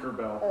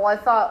Tinkerbell. Well, I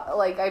thought,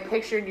 like, I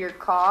pictured your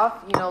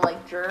cough, you know,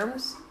 like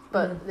germs,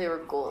 but they were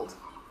gold.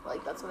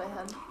 Like, that's what I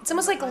had. It's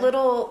almost like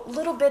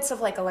little bits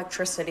of like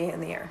electricity in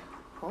the air.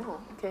 Oh,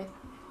 okay.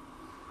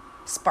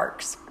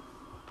 Sparks.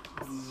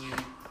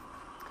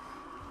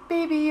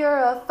 Baby, you're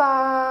a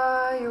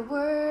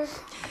firework.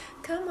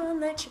 Come on,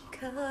 let you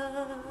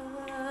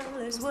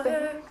colors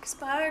work.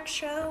 Spark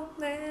show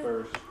man.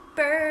 First.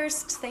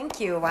 Burst. Thank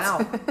you. Wow.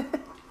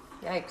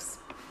 Yikes.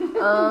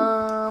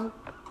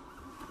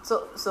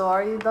 So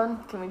are you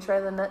done? Can we try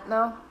the net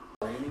now?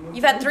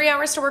 You've had 3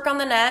 hours to work on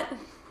the net.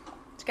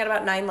 It's got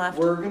about 9 left.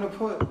 We're gonna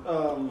put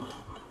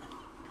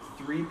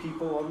 3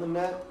 people on the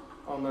net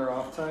on their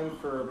off time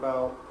for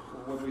about,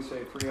 what did we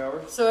say, 3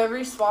 hours? So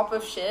every swap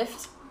of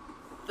shift,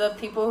 the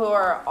people who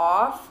are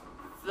off,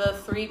 the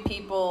 3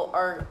 people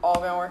are all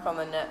gonna work on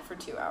the net for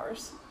 2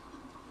 hours.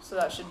 So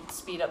that should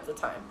speed up the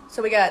time.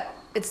 So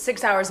it's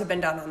 6 hours have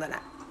been done on the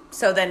net.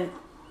 So then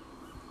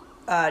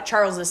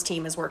Charles's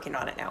team is working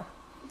on it now.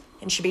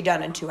 And should be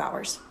done in 2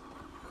 hours.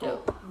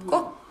 Yep.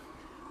 Cool.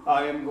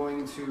 I am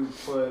going to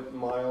put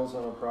Miles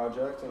on a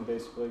project and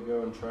basically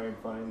go and try and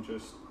find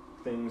just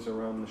things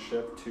around the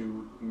ship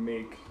to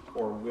make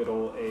or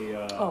whittle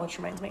a Which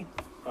reminds me.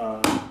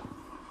 uh,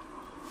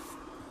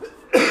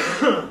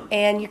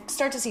 And you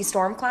start to see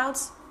storm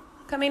clouds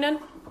coming in.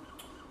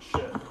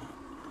 shit.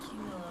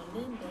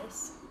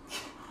 Cumulonimbus.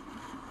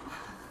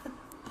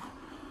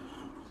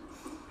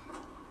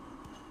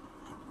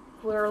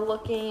 We're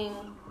looking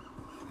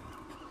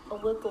a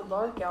little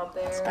dark out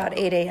there. It's about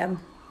 8 a.m.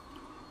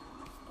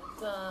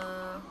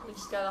 But, we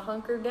just gotta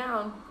hunker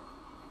down.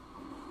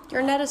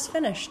 Your net is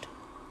finished.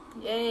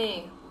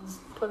 Yay. Let's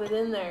put it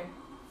in there.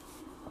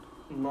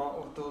 Not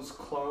with those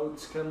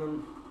clouds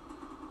coming.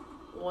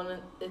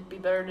 Wouldn't it be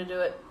better to do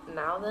it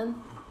now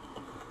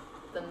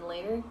than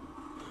later?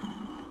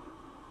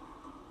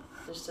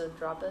 Just to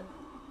drop it?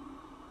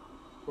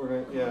 We're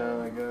gonna,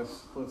 yeah, I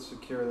guess. Let's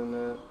secure the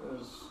net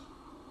as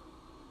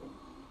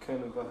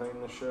kind of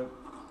behind the ship.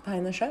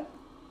 Behind the ship.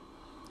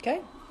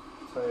 Okay.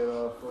 Tie it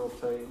off real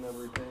tight and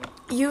everything.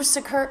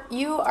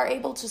 You are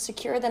able to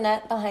secure the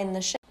net behind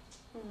the ship.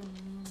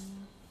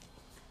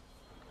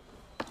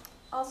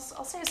 I'll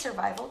say a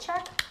survival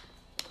check.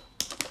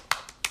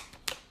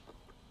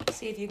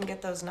 See if you can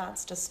get those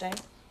knots to stay.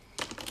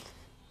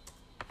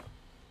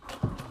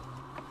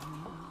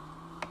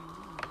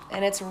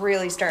 And it's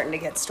really starting to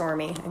get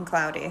stormy and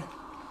cloudy.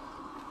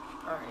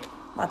 Alright.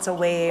 Lots of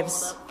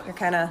waves. You're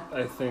kind of...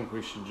 I think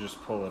we should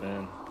just pull it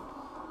in.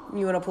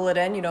 You want to pull it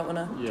in? You don't want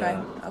to Yeah.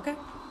 try? Okay.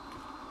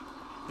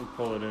 We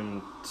pull it in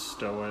and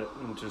stow it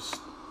and just...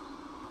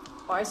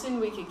 Well, I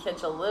assumed we could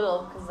catch a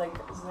little, because, like,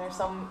 isn't there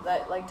some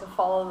that like to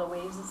follow the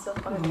waves and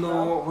stuff?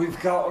 No, we've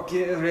got to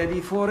get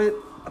ready for it.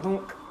 I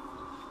don't...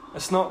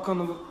 It's not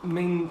going to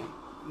mean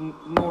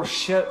more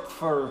shit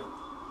for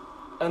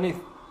any...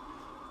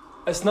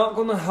 It's not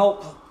going to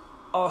help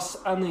us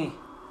any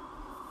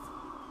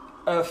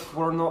if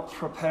we're not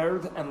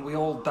prepared and we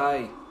all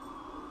die.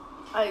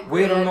 I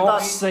agree. We're I not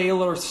thought-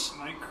 sailors.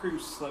 My crew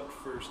slept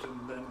first and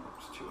then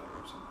worked 2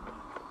 hours on the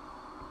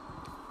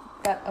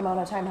net. That amount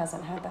of time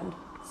hasn't happened.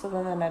 So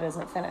then the net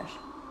isn't finished.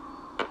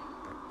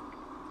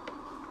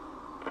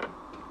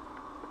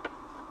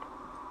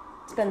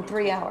 It's been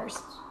 3 hours.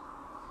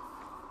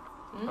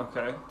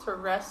 Okay. To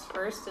rest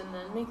first and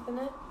then make the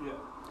net? Yeah,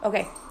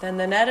 Okay, then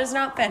the net is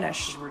not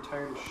finished. because we're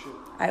tired as shit.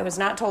 I was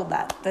not told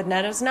that. The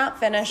net is not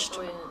finished.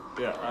 Wait,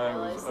 Yeah, I was...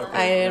 realize that. Okay,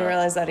 I didn't yeah.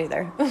 realize that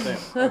either. Same.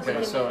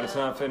 Okay, so it's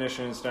not finished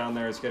and it's down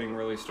there. It's getting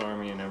really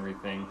stormy and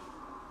everything.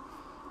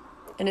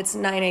 And it's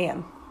 9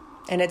 a.m.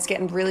 And it's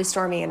getting really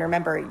stormy. And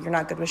remember, you're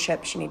not good with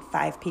ships. You need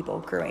 5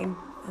 people crewing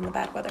in the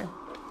bad weather.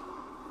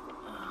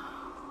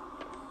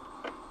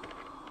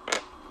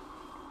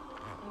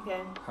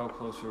 Okay. How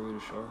close are we to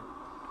shore?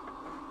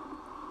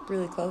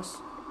 Really close.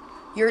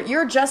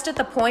 You're just at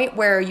the point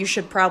where you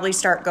should probably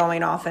start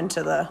going off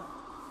into the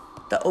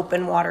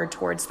open water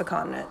towards the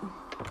continent.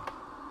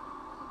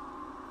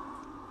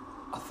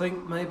 I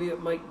think maybe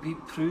it might be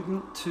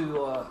prudent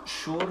to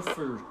shore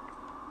for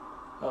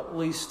at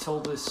least till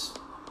this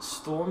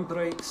storm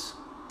breaks,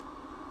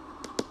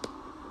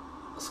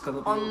 it's gonna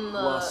be On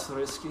the- less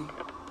risky.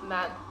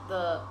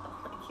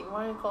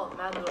 Why do you call it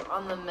Matador?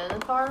 On the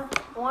Minotaur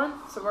one?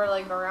 So we're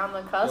like around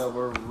the cusp? Yeah,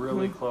 we're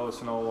really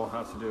close, and all we'll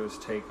have to do is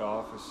take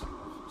off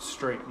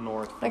straight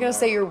north. I gotta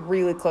say you're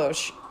really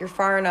close. You're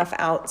far enough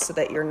out so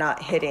that you're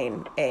not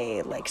hitting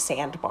a like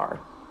sandbar.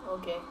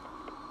 Okay.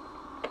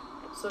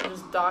 So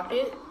just dock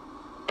it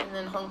and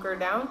then hunker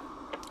down?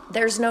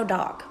 There's no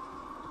dock.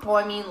 Well,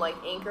 I mean like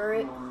anchor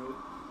it.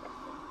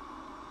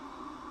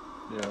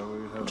 Yeah,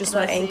 we would have. Just Is that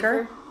want to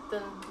anchor? safer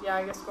than, yeah,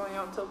 I guess going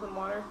out into open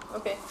water.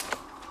 Okay.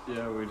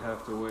 Yeah, we'd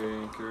have to weigh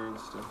anchor and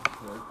stuff.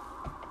 Yeah.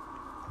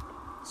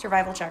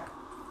 Survival check.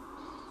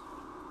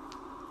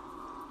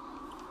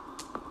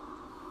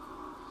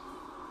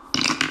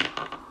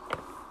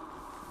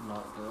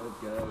 Not good,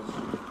 guys.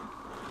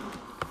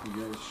 You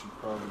guys should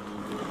probably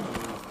do it.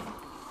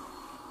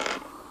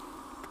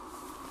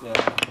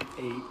 Yeah,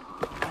 8.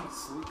 I'm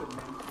sleeping,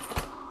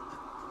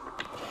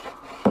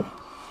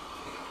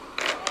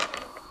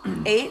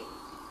 man. 8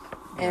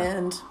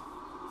 and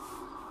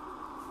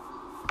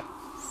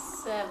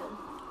 7.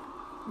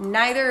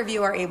 neither of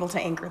you are able to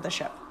anchor the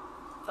ship.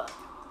 Fuck.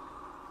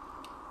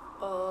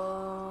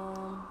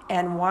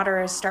 And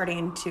water is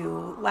starting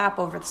to lap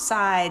over the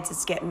sides.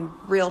 It's getting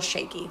real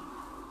shaky.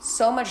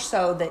 So much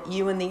so that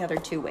you and the other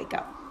two wake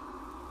up.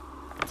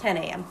 10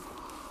 a.m.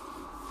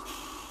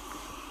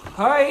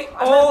 Hi,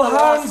 I'm all at the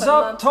lost hands and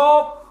up then-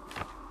 top.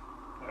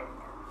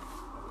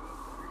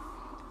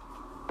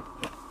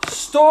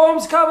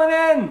 Storm's coming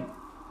in.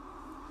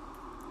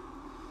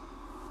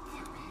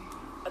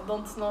 I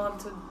don't know how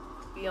to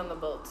be on the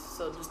boat,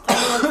 so just tell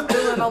me what to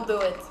do and I'll do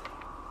it.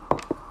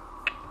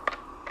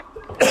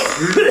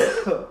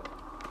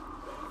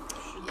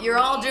 You're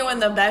all doing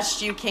the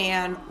best you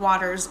can.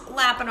 Water's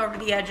lapping over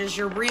the edges.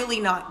 You're really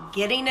not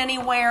getting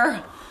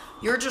anywhere.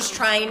 You're just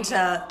trying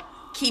to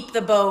keep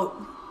the boat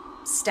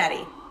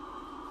steady.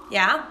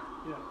 Yeah?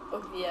 Yeah.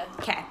 Okay, yeah.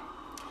 Okay.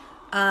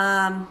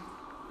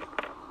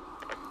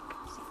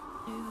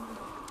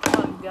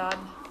 Oh god.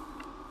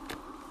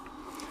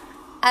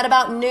 At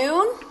about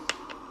noon,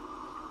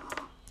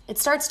 it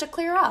starts to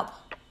clear up.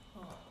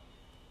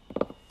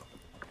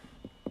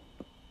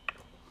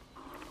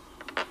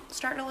 It's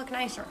starting to look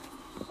nicer.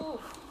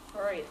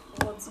 Alright,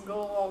 let's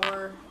go while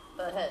we're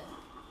ahead.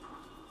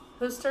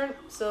 Whose turn?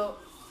 So,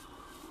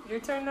 your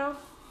turn now?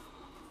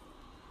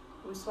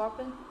 We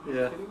swapping?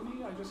 Yeah. Kidding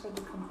me? I just had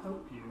to come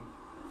help you.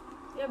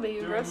 Yeah, but you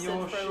During rested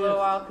your for a shift. little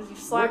while because you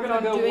slacked gonna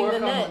on go doing work the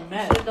on net. the You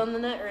net. should have done the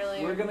net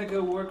earlier. We're gonna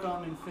go work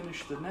on and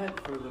finish the net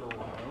for a little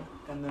while,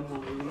 and then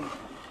we'll leave.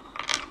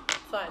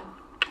 Fine.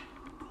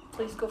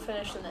 Please go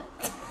finish the net.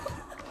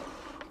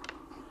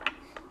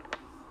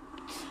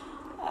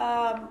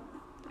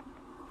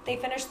 They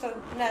finish the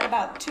net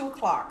about 2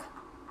 o'clock.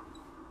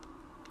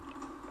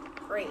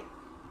 Great.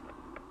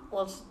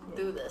 Let's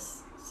do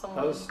this.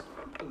 Someone. How's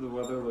the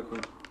weather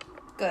looking?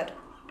 Good.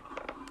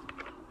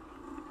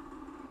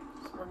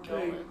 We're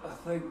Okay, going. I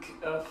think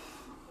if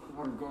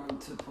we're going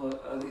to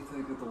put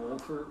anything at the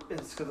water,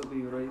 it's gonna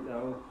be right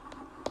now.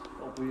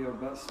 It'll be our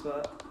best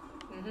bet.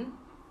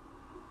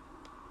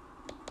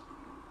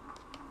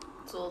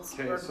 So let's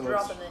Okay, we're so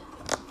dropping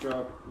let's- it.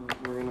 Drop.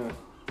 We're gonna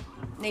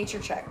Nature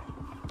check.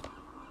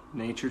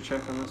 nature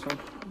check on this one.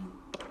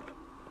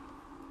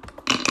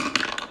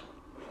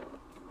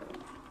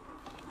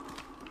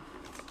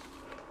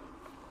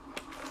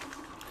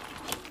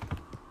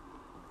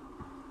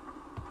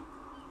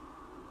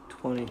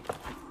 $20.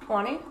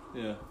 20.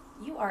 Yeah.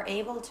 You are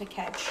able to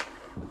catch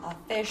a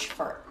fish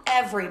for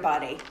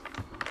everybody.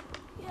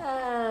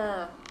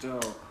 Yeah.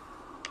 Dope.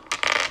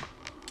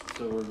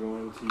 So we're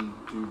going to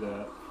do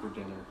that for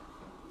dinner.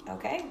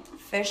 Okay.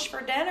 Fish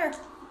for dinner.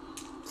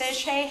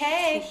 Fish, hey,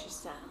 hey. Fish is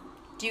down.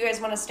 Do you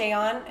guys want to stay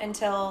on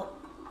until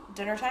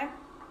dinner time?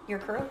 Your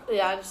crew?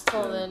 Yeah, just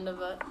till the Yeah. end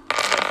of it.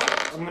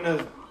 I'm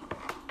gonna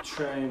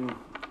try and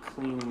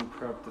clean and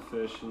prep the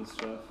fish and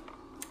stuff.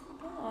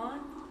 Aw.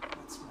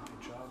 That's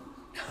my job.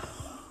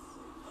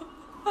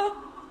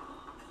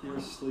 You're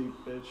asleep,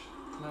 bitch.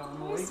 No, I'm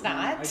No, awake. it's man.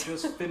 not. I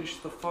just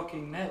finished the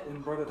fucking net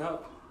and brought it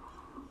up.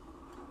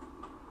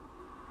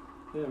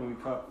 Yeah, we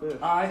caught fish.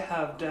 I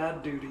have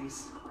dad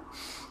duties.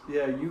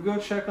 Yeah, you go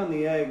check on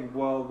the egg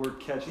while we're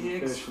catching The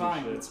egg's fish fine.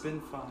 and shit. It's been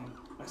fine.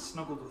 I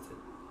snuggled with it.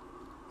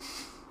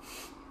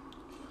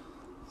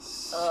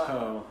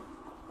 So,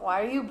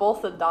 Why are you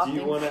both do adopting?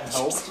 you want to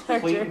help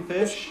fish clean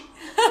fish?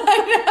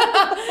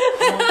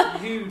 I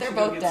want you They're to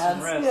both go get dads.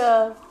 some rest,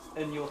 Yeah.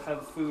 and you'll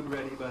have food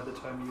ready by the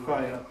time you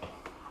Fine. wake up.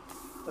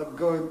 I'm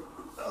going.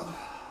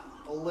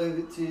 I'll leave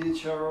it to you,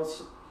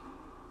 Charles.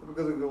 I'm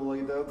gonna go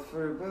lay down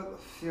for a bit. I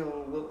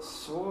feel a little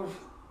sore.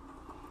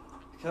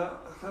 I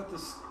got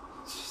this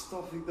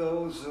stuffy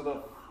nose and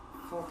a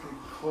fucking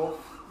cough.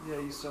 Yeah,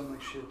 you sound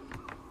like shit.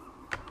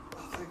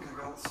 I think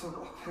I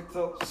picked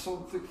up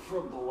something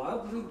from the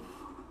labyrinth.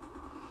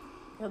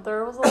 Yeah,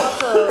 there was a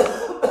lot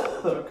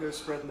of Don't go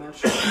spreading that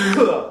shit.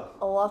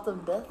 a lot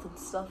of death and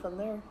stuff in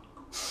there.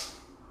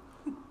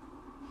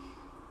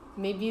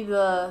 Maybe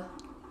the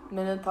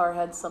Minotaur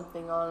had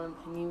something on him,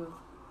 and you.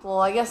 Well,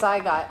 I guess I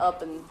got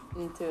up and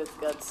into its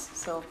guts,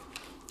 so.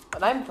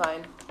 But I'm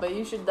fine. But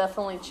you should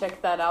definitely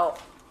check that out,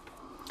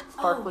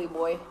 Sparkly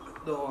Boy.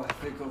 No, I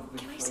think I'll be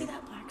Can I fine. see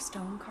that black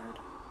stone card?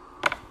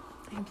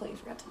 I completely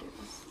forgot to do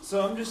this.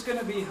 So I'm just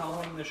gonna be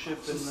helming the ship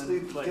and Just then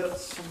need to like get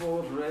some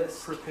more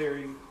rest.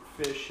 preparing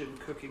fish and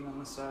cooking on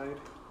the side.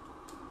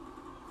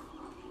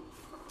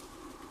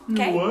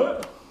 Okay.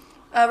 What?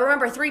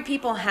 Remember, 3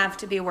 people have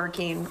to be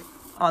working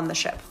on the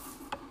ship.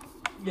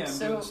 Yeah, I'm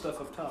So- doing stuff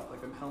up top,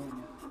 like I'm helming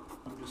it.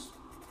 I'm just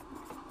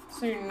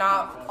So you're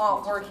not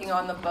working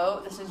on the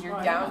boat. This is your Oh,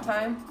 I am.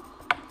 downtime.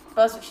 But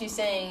that's what she's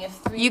saying. If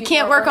 3 You people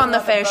can't are work on working the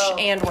fish boat,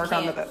 and you work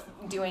on the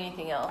can't do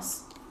anything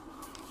else.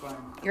 fine.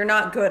 You're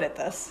not good at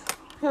this.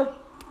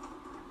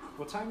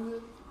 What time is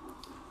it?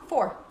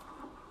 4.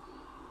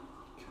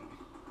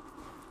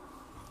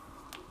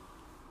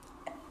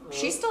 Okay.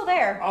 She's still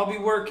there. I'll be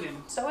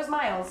working. So is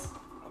Miles.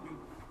 I'll be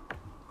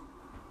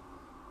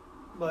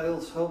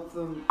Miles, help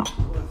them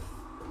with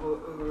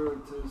whatever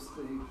it is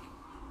they.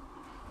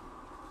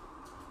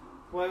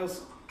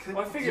 Miles, Well,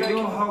 I do figured you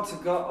I know can how to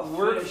gut a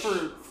work fish? for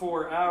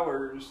 4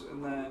 hours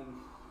and then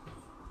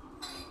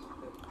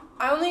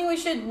I don't think we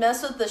should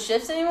mess with the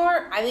shifts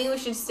anymore. I think we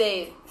should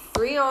stay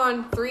 3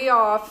 on, 3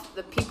 off.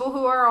 The people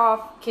who are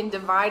off can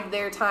divide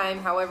their time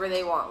however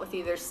they want, with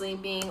either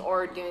sleeping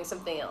or doing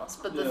something else.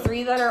 But the Yeah.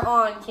 3 that are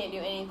on can't do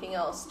anything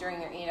else during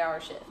their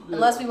 8-hour shift. Yeah.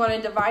 Unless we want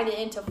to divide it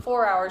into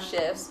 4-hour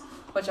shifts,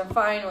 which I'm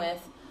fine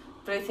with.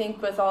 But I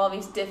think with all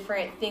these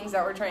different things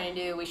that we're trying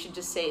to do, we should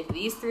just say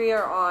these 3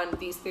 are on,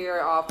 these 3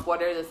 are off.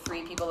 What are the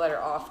 3 people that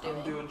are off doing?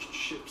 I'm doing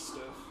ship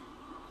stuff.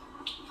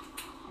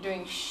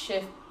 Doing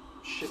shift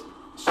Ship,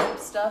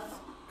 stuff.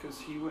 because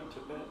he went to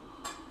bed.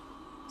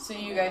 So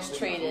you guys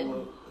traded.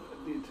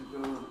 I need to go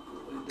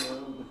lay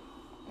down.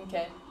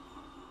 Okay.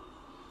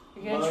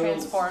 You're gonna Miles,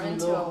 transform do you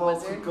into know a how to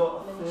wizard,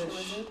 gut a miniature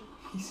fish?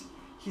 wizard.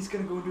 He's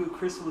gonna go into a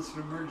chrysalis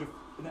and emerge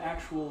an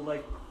actual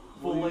like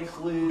Will full you length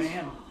please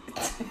man.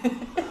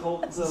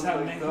 help This is them how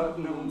like man that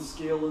and knows.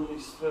 scaling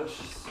these fish?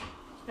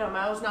 No,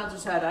 Miles nods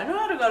his head. I know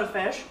how to go to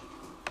fish.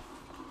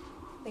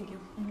 Thank you.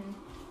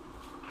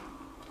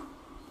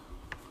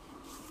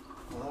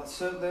 Well,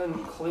 that's it then.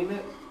 Clean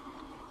it.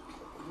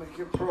 Make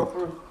it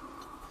proper.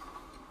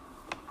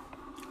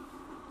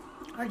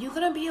 Are you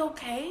gonna be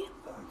okay?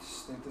 I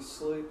just need to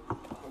sleep.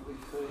 I'll be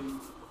fine.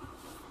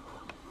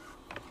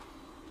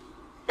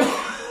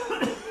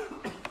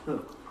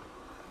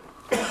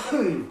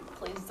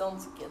 Please don't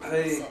get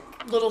Hey. sick.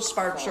 Little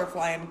sparks are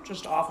flying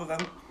just off of him.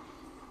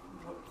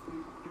 What do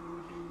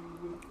we do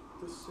with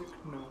the sick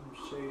gnome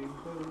sailor?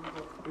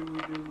 What do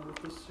we do with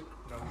the sick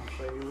gnome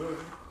sailor?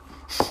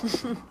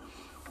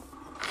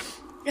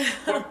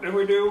 What do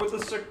we do with the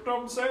sick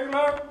gnome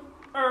sailor?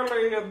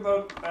 Early in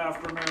the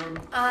afternoon.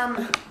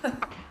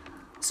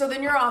 So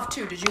then you're off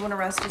too. Did you want to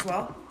rest as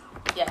well?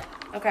 Yeah.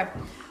 Okay.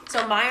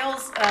 So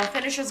Miles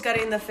finishes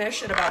gutting the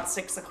fish at about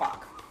 6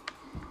 o'clock.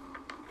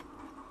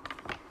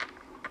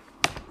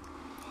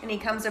 And he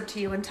comes up to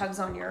you and tugs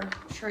on your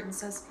shirt and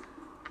says,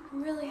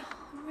 I'm really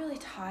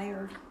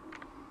tired.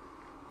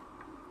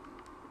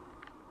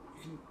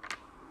 You can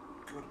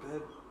go to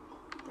bed.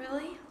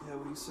 Really? Yeah,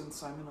 will you send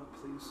Simon up,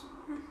 please?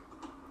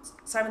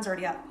 Simon's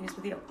already up. He's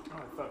with you. Oh,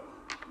 I thought.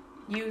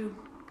 You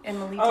and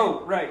Malika.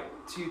 Oh, right.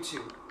 It's you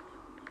two.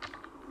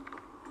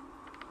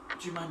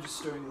 Do you mind just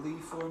stirring Lee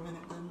for a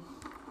minute then?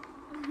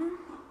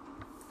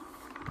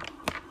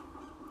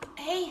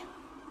 Hey.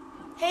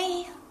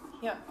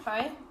 Yeah.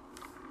 Hi.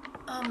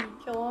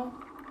 Hello.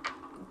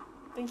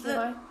 Thank you.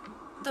 Hi.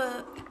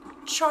 The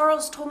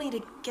Charles told me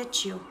to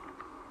get you.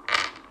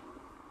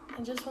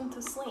 I just went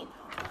to sleep.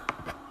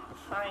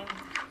 Fine.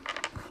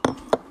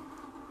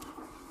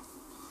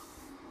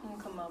 I'll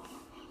come up.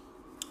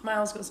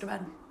 Miles goes to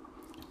bed.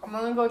 I'm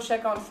gonna go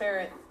check on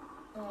Ferret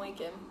and wake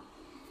him.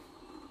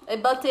 Hey,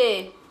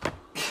 Buddy.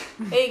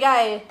 Hey,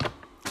 guy.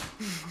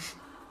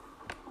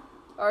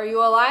 Are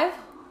you alive?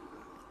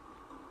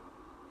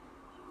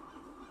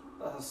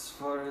 As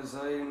far as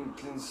I am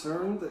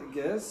concerned, I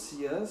guess,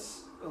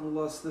 yes.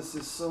 Unless this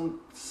is some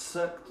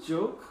sick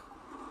joke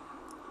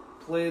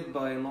played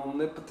by an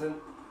omnipotent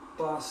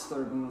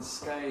bastard in the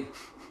sky.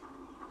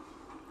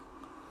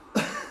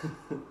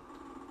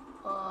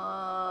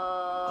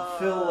 I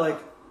feel like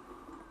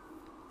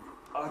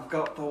I've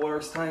got the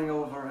worst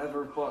hangover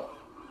ever, but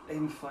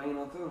I'm fine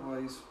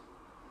otherwise.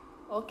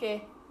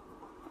 Okay.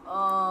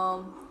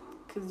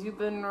 'Cause you've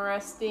been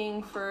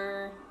resting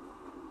for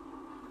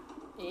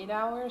 8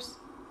 hours?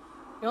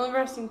 You're only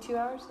resting 2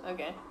 hours?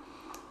 Okay.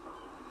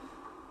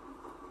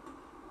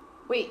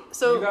 Wait, You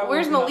so got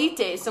where's woken up.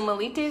 Melite? So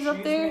Melite's up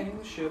She's there? manning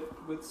the ship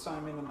with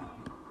Simon and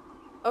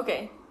I.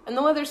 Okay. And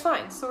the weather's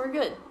fine, so we're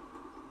good.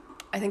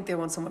 I think they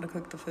want someone to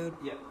cook the food.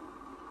 Yeah.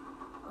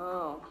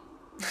 Oh.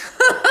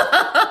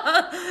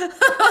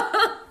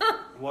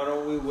 Why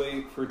don't we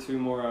wait for 2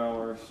 more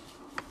hours?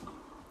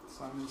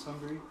 Simon's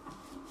hungry.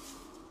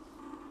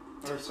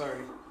 Or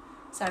sorry.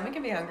 Simon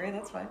can be hungry,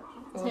 that's fine.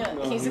 Yeah,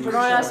 No, he's he a was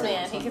grown-ass sorry,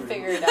 man. I'm He can hungry.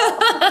 figure it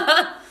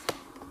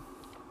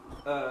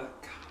out.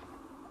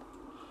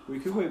 We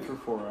could wait for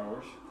 4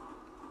 hours.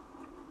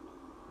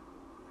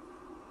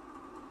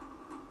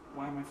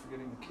 Why am I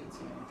forgetting the kid's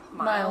name?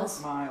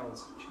 Miles.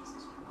 Miles. Jesus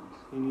Christ.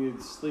 He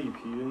needed sleep.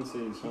 He didn't say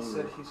he's He hungry.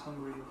 said he's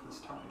hungry and he's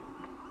tired.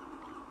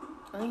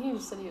 I think he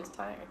just said he was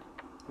tired.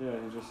 Yeah,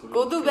 he just said he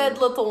Go was to tired.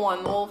 bed, little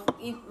one. We'll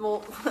eat.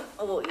 We'll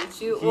eat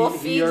you. He- We'll he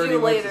feed already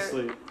you went later. to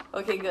sleep.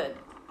 Okay, good.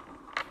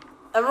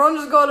 Everyone,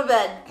 just go to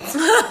bed.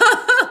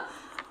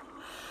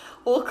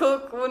 We'll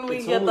cook when we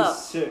It's get only up.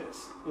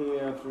 6 in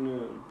the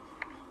afternoon.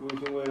 We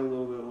can wait a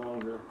little bit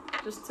longer.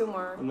 Just 2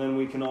 more. And then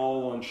we can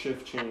all on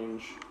shift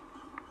change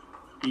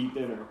eat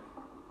dinner.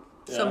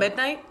 So Yeah?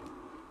 midnight?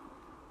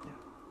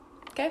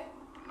 Okay.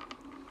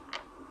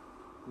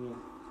 Yeah.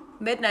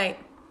 Midnight.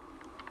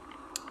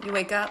 You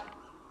wake up.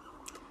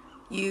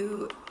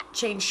 You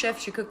change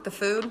shifts. You cook the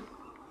food.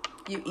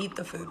 You eat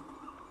the food.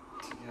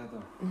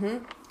 Together.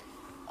 Mm-hmm.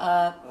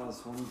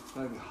 As one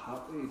big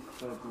happy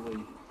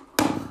family.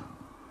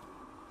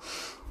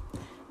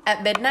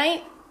 At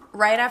midnight,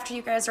 right after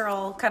you guys are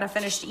all kind of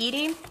finished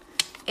eating,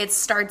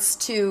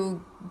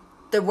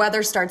 the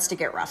weather starts to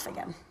get rough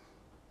again.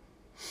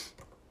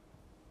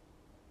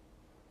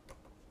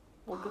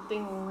 Well, good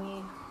thing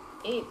we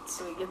ate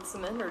so we get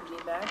some energy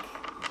back.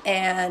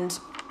 And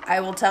I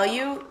will tell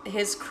you,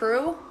 his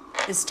crew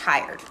is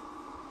tired.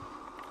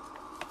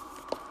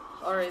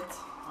 All right.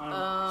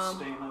 I'm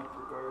staying up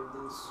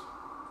regardless.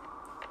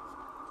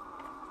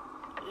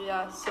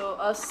 Yeah. So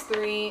us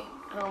 3.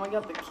 Oh, I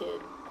got the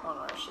kid on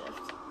our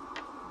shift.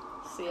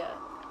 So yeah,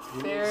 He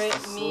needs Ferret,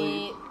 to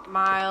me,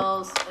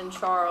 Miles, and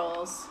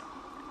Charles.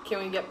 Can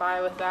we get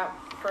by with that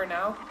for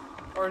now,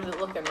 or is it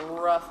looking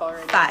rough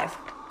already? 5.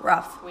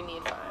 Rough. We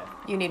need 5.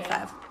 You need Okay.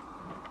 5.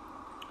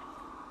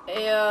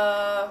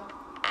 Hey,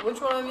 which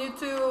one of you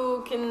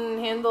two can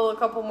handle a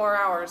couple more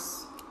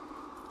hours?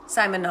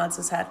 Simon nods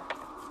his head.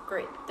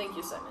 Great. Thank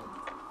you, Simon.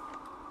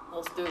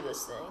 Let's do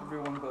this thing.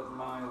 Everyone but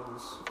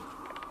Miles.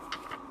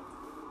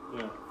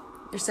 Yeah.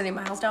 You're sending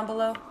Miles down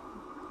below?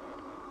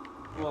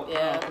 Well,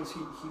 Yeah. because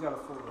he got a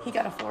full rest. He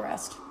got a full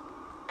rest.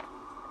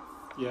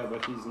 Yeah,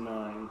 but he's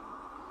 9.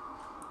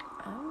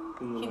 Oh.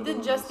 In the He middle did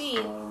of just the eat.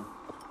 storm.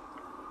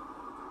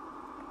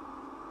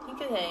 He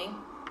could hang.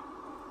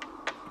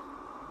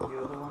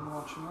 You're the one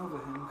watching over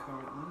him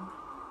currently.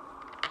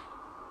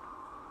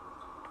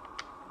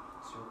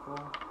 It's your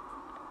call.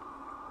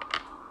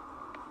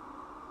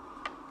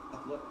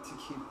 I'd like to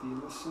keep the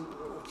innocent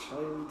little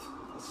child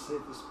as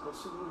safe as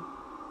possible.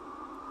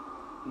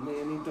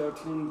 May any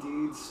dirty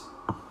deeds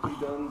be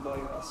done by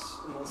us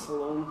and us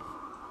alone.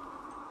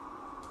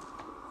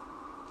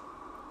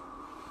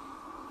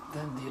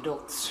 Then the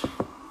adults.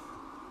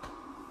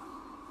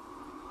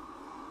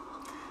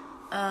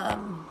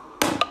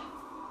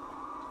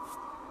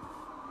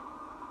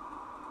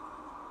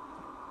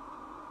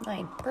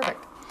 9.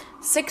 Perfect.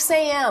 6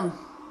 a.m.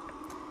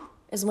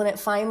 is when it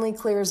finally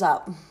clears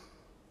up.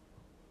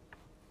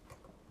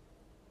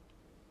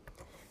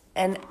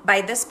 And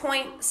by this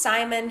point,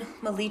 Simon,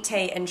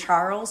 Melite, and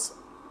Charles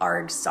are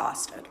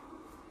exhausted.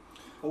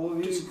 All of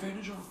you,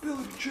 Disadvantage on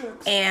ability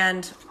checks.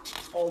 And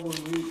all of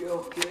you,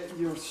 go get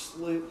your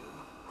sleep.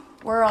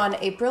 we're on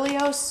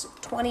Aprilios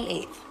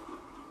 28th.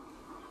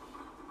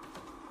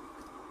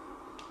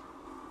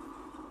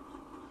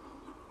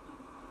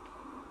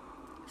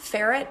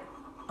 Ferret,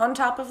 on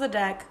top of the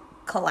deck,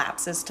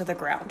 collapses to the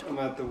ground. I'm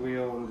at the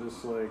wheel and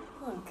just like,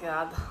 Oh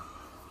God.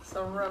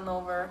 So run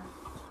over.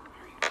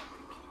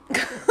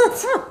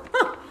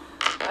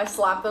 I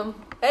slap him.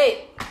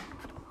 Hey.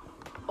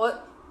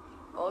 What?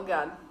 Oh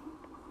God.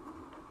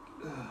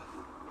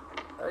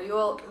 Are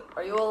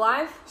you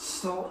alive?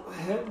 stop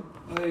hitting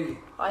me.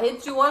 I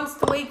hit you once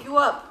to wake you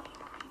up.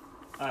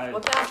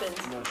 What happened?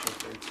 Not shit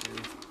there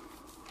too.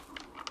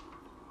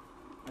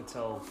 I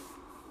tell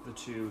the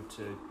 2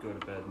 to go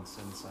to bed and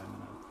send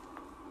Simon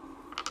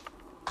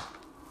up.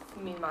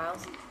 You mean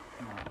Miles?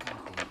 No,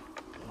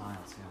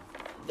 Miles,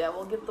 yeah. Yeah,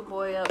 we'll get the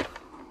boy up.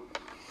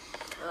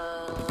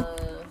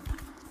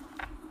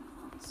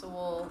 So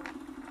we'll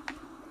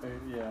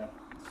Yeah.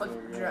 put.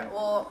 So, yeah.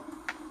 Well,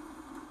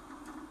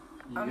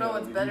 You I don't know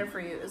gotta- what's better for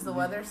you. Is the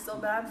weather still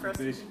bad for us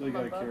to Basically, keep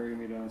him gotta above? carry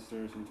me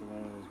downstairs into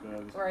one of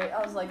those beds. Right,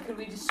 I was like, could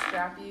we just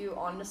strap you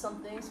onto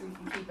something so we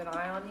can keep an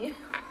eye on you?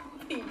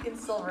 You can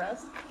still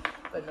rest.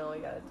 But no, we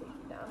gotta take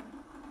you down.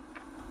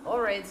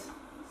 Alright,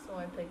 so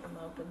I pick him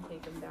up and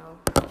take him down.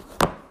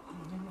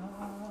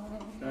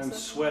 I'm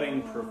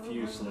sweating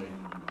profusely.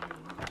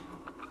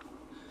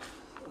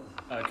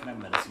 Can I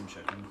medicine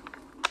check him?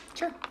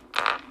 Sure.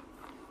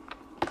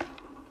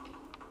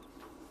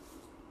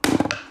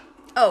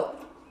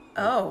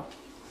 Oh.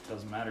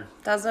 Doesn't matter.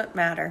 Doesn't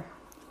matter.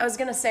 I was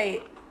gonna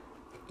say,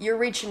 you're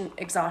reaching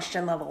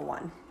exhaustion level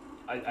 1.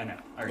 I know.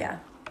 I already- Yeah.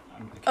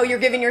 I'm Oh, you're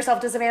giving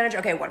yourself disadvantage?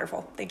 Okay,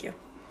 wonderful. Thank you.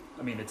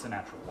 I mean, it's a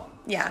natural 1.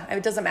 Yeah,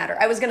 it doesn't matter.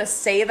 I was gonna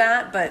say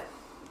that, but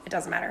it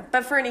doesn't matter.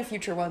 But for any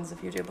future ones,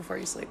 if you do before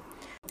you sleep.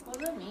 What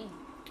does that mean?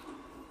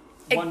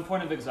 1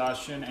 point of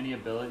exhaustion, any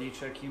ability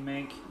check you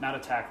make, not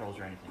attack rolls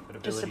or anything,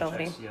 but Just ability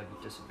ability. checks, you have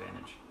a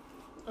disadvantage.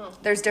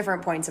 There's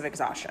different points of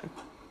exhaustion.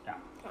 Yeah.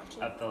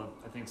 At the,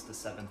 I think it's the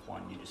 7th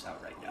one, you just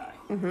outright die.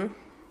 Mm-hmm.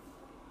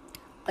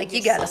 Like,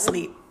 you gotta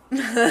sleep.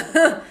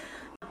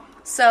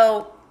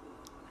 So,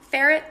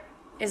 Ferret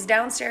is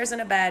downstairs in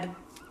a bed,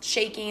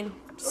 shaking,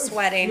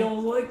 sweating. I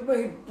feel like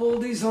my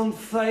body's on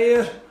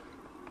fire.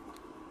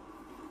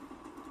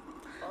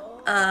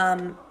 I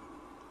don't know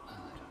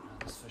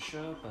this for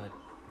sure, but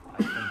I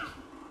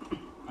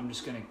think I'm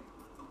just gonna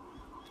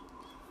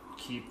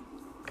keep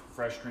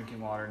fresh drinking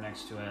water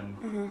next to him,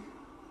 and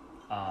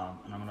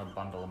I'm gonna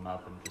bundle him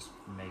up and just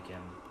make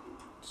him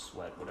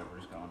sweat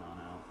whatever's going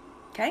on out.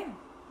 Okay.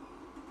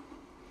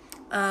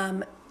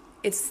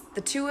 It's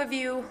the two of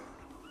you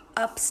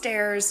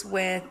upstairs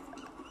with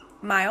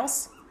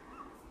Miles,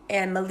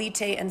 and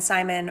Melite and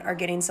Simon are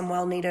getting some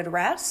well-needed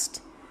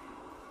rest.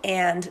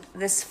 And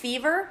this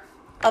fever,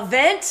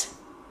 event,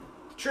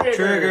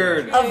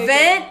 Triggered.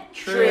 event,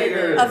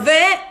 Triggered.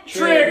 event,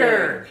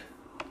 Triggered.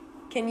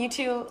 Can you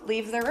two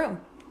leave the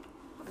room?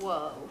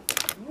 Whoa.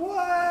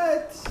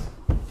 What?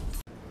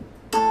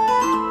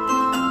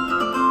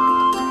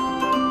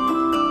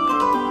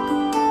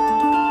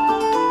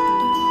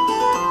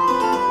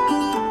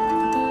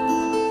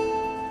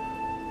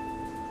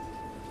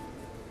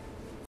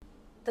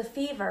 The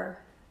fever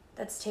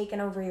that's taken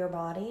over your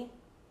body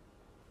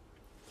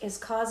is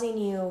causing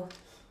you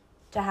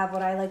to have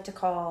what I like to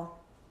call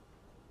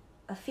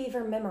a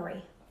fever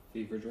memory,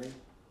 Fever dream.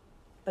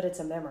 but it's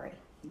a memory.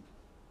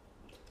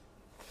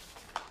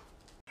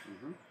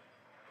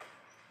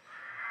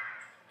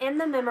 In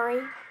the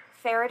memory,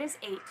 Ferret is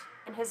 8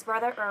 and his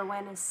brother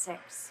Erwin is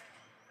 6.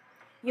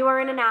 You are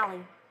in an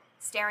alley,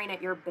 staring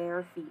at your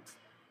bare feet.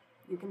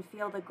 You can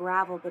feel the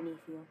gravel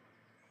beneath you.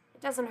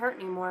 It doesn't hurt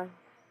anymore.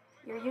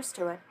 You're used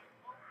to it.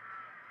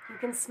 You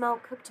can smell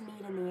cooked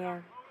meat in the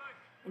air,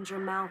 and your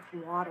mouth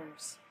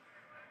waters.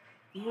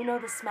 You know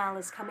the smell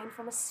is coming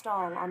from a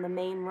stall on the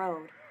main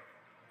road.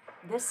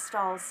 This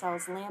stall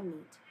sells lamb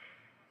meat.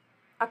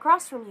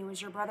 Across from you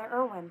is your brother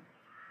Erwin.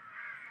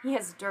 He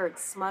has dirt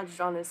smudged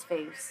on his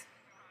face.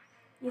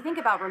 You think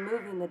about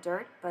removing the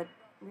dirt, but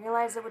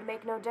realize it would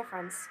make no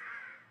difference.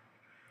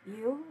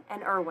 You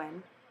and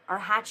Erwin are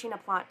hatching a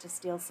plot to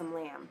steal some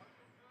lamb.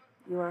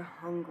 You are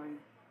hungry.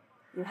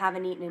 You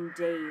haven't eaten in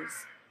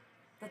days.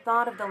 The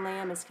thought of the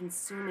lamb is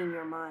consuming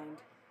your mind.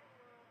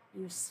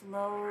 You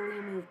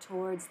slowly move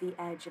towards the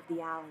edge of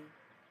the alley.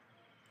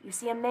 You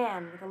see a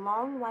man with a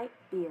long white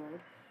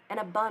beard and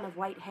a bun of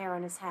white hair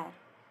on his head.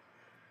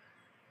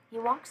 He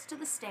walks to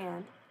the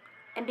stand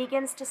and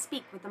begins to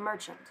speak with the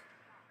merchant.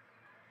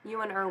 You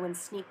and Erwin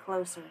sneak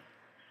closer,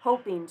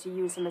 hoping to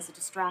use him as a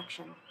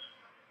distraction.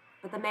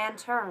 But the man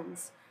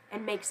turns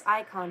and makes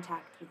eye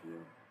contact with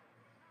you.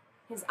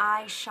 His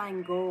eyes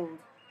shine gold.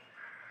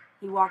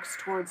 He walks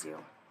towards you.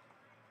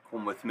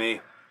 Come with me.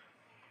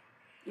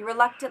 You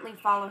reluctantly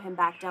follow him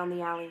back down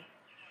the alley.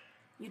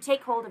 You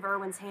take hold of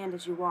Erwin's hand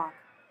as you walk.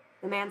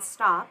 The man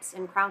stops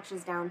and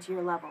crouches down to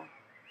your level.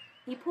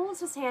 He pulls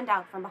his hand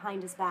out from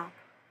behind his back.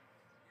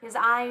 His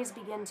eyes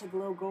begin to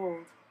glow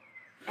gold,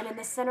 and in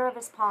the center of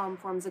his palm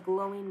forms a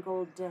glowing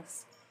gold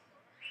disc.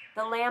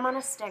 The lamb on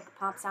a stick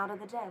pops out of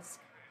the disc,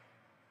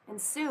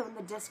 and soon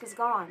the disc is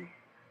gone,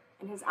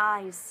 and his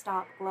eyes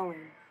stop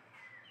glowing.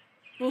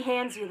 He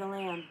hands you the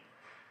lamb.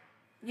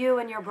 You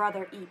and your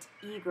brother eat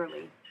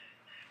eagerly.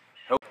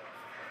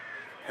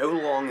 How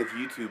long have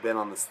you two been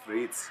on the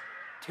streets?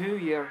 2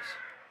 years.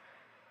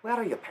 Where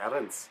are your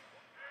parents?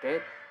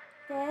 Dead.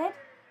 Dead?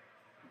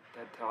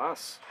 Dead to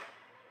us.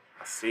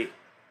 I see.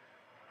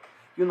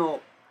 You know,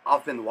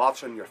 I've been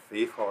watching your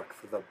faith work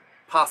for the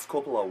past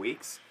couple of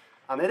weeks,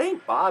 and it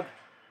ain't bad.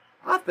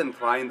 I've been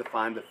trying to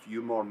find a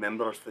few more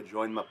members to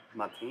join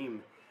my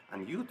team,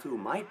 and you two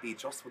might be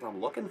just what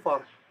I'm looking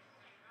for.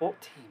 What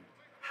team?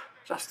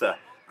 Just a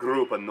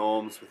group of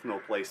gnomes with no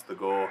place to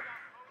go.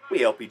 We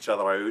help each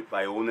other out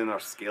by owning our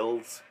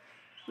skills.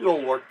 We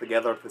all work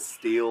together to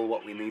steal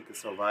what we need to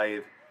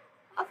survive.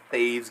 A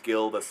thieves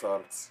guild of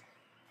sorts.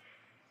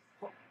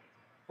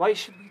 Why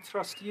should we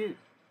trust you?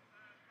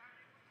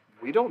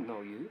 We don't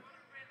know you.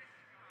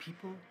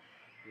 People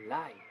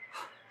lie.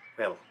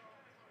 Well,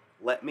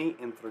 let me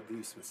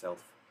introduce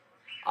myself.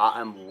 I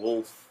am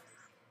Wolf.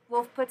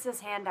 Wolf puts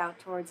his hand out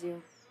towards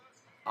you.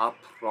 I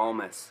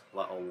promise,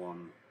 little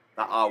one,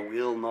 that I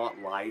will not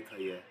lie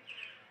to you.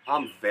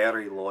 I'm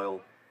very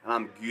loyal, and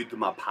I'm good to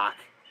my pack.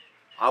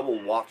 I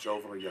will watch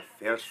over you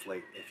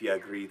fiercely if you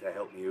agree to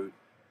help me out.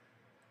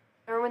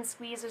 Erwin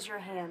squeezes your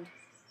hand.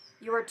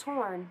 You are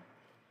torn.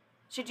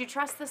 Should you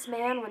trust this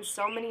man when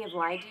so many have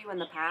lied to you in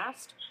the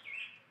past?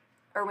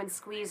 Erwin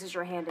squeezes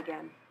your hand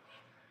again.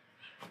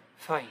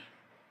 Fine.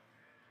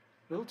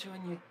 We'll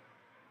join you.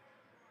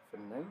 For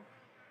now.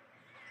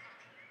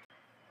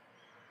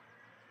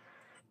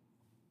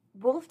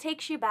 Wolf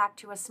takes you back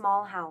to a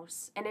small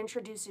house and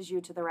introduces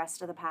you to the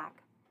rest of the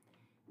pack.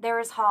 There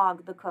is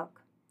Hog, the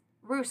cook,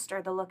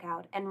 Rooster, the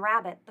lookout, and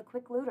Rabbit, the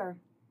quick looter.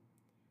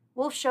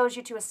 Wolf shows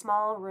you to a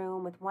small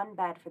room with one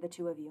bed for the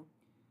two of you.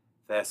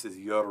 This is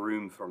your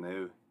room for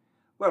now.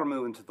 We're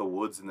moving to the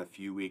woods in a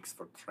few weeks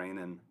for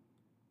training.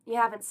 You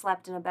haven't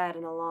slept in a bed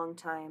in a long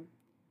time.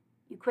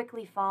 You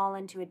quickly fall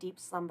into a deep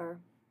slumber.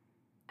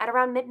 At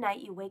around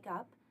midnight, you wake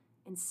up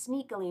and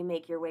sneakily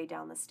make your way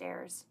down the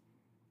stairs.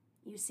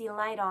 You see a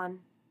light on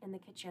in the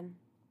kitchen.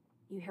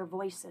 You hear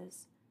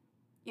voices.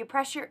 You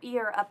press your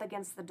ear up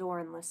against the door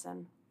and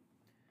listen.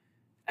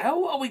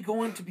 How are we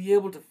going to be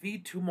able to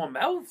feed 2 more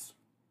mouths?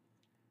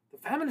 The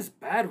famine is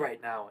bad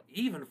right now,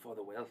 even for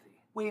the wealthy.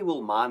 We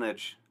will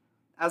manage,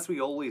 as we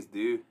always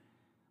do.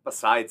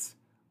 Besides,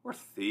 we're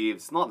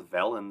thieves, not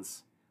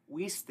villains.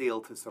 We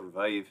steal to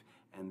survive,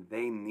 and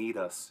they need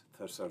us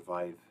to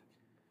survive.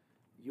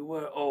 You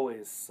were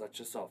always such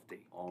a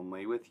softie.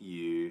 Only with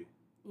you.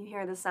 You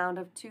hear the sound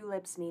of 2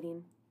 lips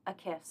meeting. A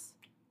kiss.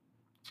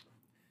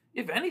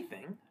 If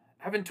anything,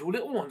 having 2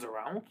 little ones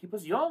around will keep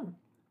us young.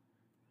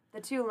 The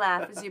 2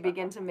 laugh as you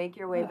begin to make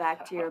your way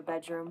back to your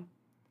bedroom.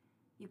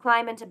 You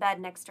climb into bed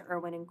next to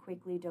Erwin and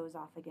quickly doze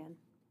off again.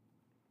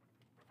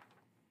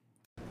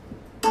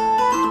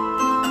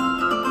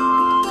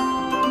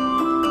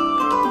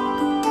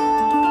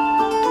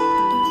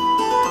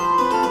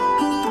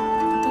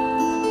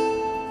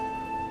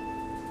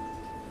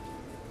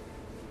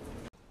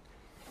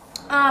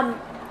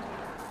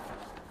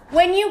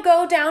 When you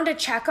go down to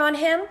check on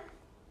him,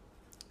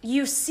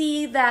 you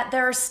see that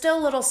there are still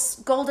little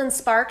golden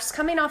sparks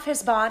coming off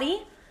his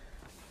body,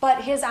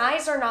 but his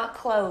eyes are not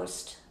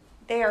closed.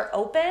 They are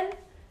open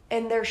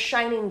and they're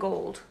shining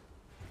gold.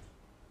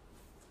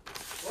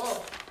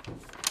 Whoa.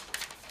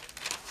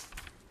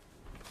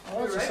 Oh,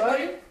 You right,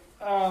 society?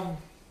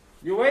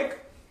 You awake?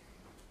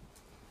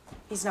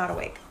 He's not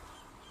awake.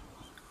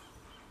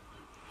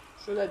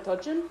 Should I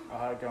touch him?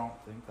 I don't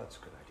think that's a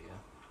good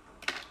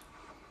idea.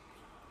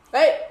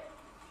 Hey!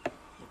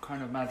 What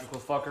kind of magical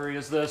fuckery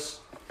is this?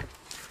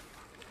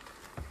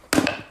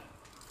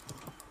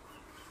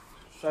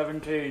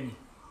 17.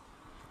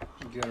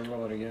 You gotta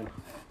roll it again.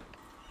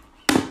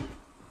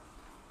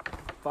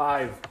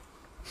 5.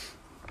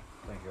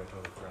 Thank you, I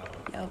totally forgot.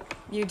 Yep.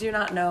 You do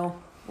not know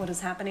what is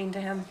happening to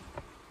him.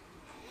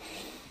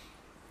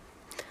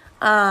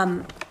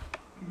 I'm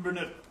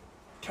gonna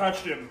touch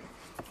him.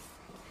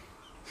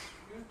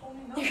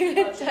 You're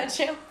gonna touch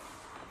him.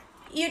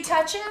 You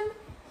touch him,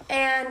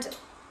 and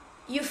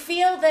you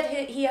feel that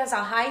he has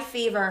a high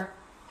fever.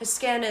 His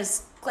skin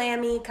is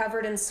clammy,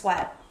 covered in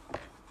sweat.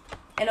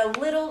 And a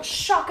little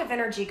shock of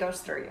energy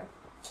goes through you.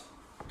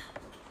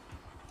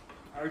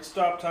 Alright,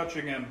 stop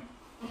touching him.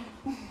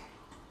 Are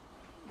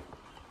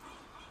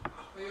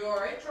you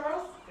alright,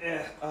 Charles?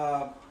 Yeah,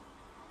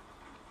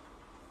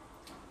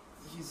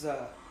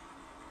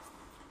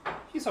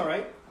 he's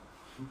alright.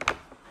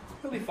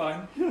 He'll be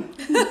fine.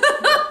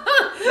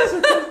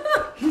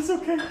 He's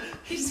okay.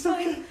 He's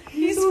fine.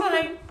 He's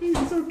fine.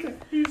 He's okay.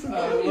 He's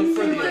okay. You Look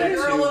for seem the like other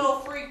you're a two. little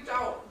freaked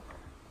out.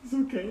 It's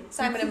okay.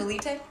 Simon and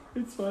Melite?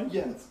 It's fine.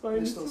 Yeah, It's fine.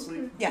 they're It's still okay.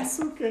 asleep. Yes.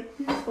 It's okay.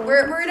 He's fine.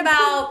 We're at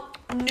about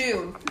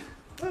noon.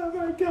 Oh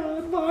my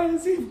god, why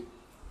is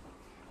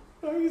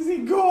he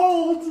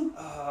gold?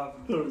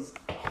 Those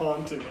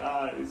haunting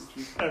eyes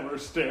just ever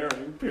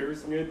staring,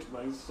 piercing into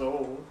my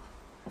soul.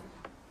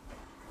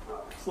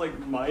 It's like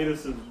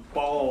Midas's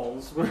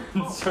balls were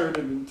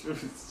inserted into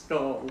his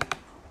skull.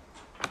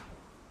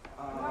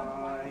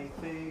 I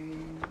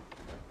think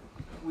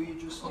we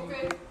just need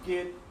Okay. to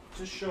get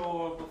to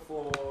shore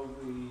before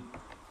we.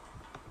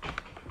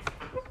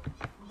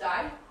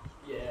 Die?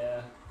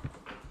 Yeah.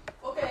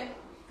 Okay.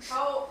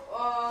 How,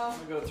 I'm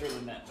gonna go through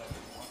the net back in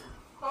the water.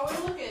 how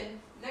are we looking?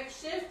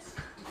 Next shift?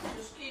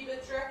 Just keep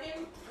it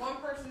trekking? One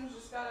person's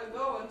just gotta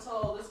go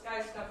until this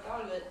guy steps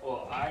out of it.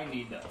 Well, I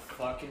need to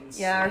fucking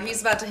Yeah, or sleep.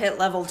 he's about to hit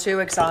level 2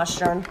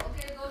 exhaustion.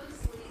 Okay, go to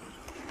sleep.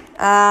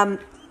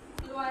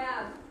 Who do I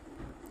have?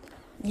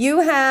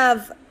 You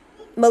have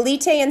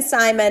Melite and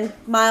Simon.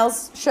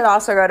 Miles should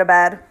also go to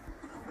bed.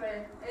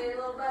 Okay. Hey,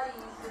 little buddy,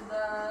 you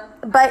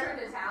should, But- turn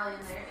Italian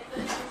there.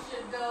 You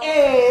should go.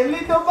 Hey,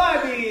 little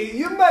buddy,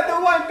 you might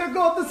want to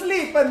go to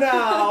sleep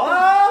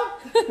now,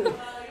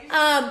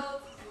 huh?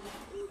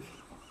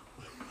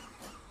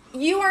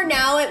 You are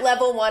now at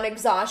level 1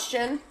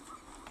 exhaustion,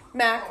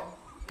 Mac,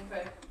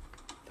 Okay.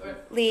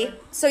 Lee.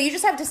 So you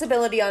just have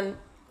disability on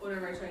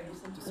Whatever I try to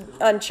do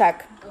something.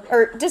 check.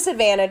 Or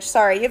disadvantage,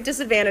 sorry. You have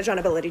disadvantage on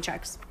ability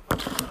checks.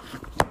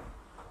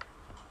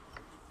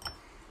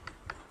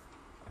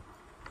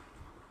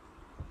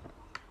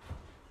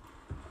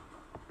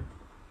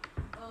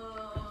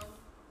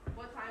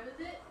 What time is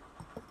it?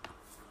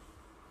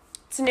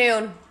 It's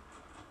noon.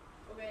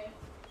 Okay.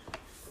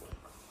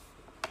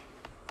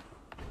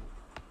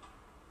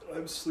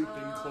 I'm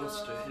sleeping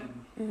close to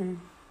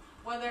him.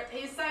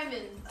 Hey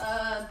Simon,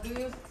 do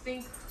you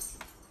think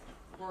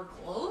we're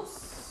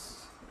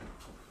close?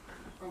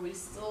 Are we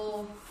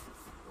still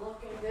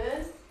looking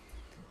good?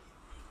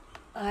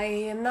 I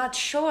am not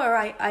sure.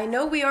 I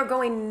know we are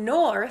going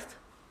north,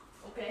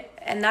 Okay.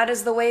 and that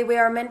is the way we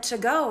are meant to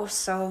go,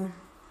 so...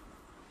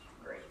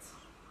 Great.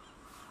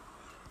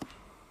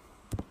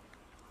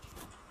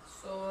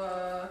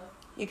 So,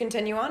 You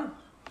continue on.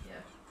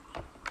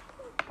 yeah.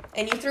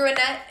 And you threw a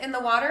net in the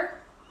water?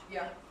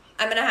 Yeah.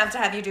 I'm gonna have to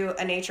have you do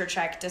a nature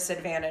check,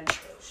 disadvantage.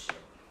 Oh shit.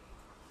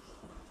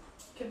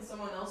 Can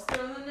someone else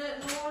throw the net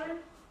in the water?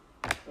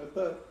 I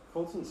thought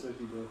Colton said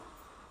he did.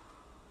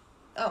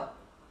 Oh.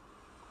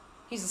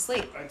 He's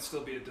asleep. I'd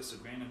still be at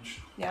disadvantage.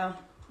 Yeah.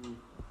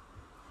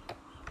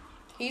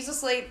 He's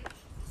asleep.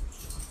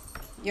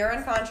 You're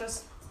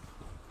unconscious.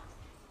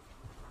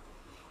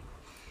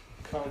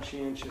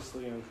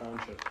 Conscientiously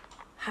unconscious.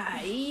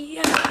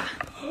 Hi.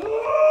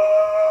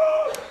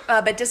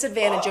 But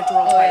disadvantage, you have to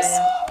roll twice.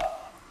 Yeah.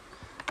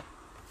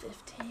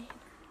 15.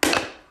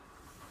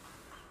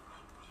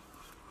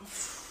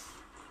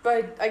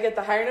 But I get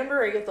the higher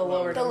number or I get the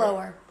lower The number?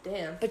 lower.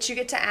 Damn. But you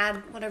get to add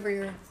whatever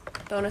your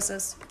bonus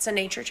is. It's a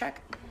nature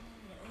check.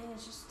 Yeah,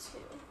 it's just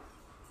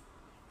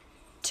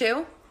 2.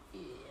 2?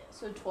 Yeah,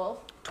 so 12.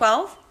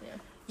 12? Yeah.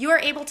 You are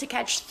able to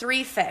catch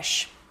 3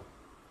 fish.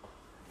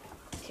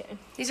 Okay.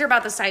 These are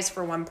about the size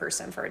for one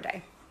person for a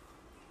day.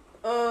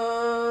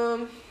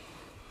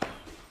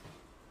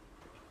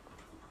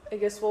 I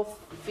guess we'll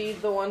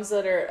feed the ones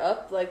that are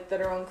up, like that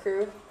are on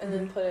crew, and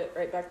then put it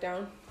right back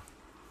down.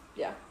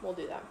 Yeah, we'll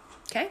do that.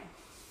 Okay.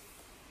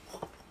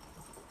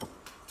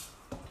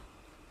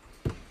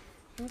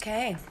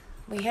 Okay.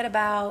 We hit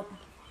about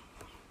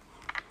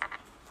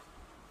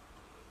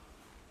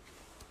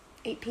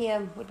 8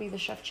 p.m. would be the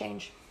shift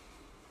change.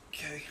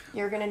 Okay.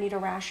 You're going to need a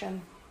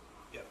ration.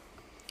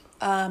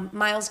 Yep.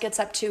 Miles gets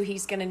up too.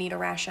 He's going to need a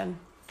ration.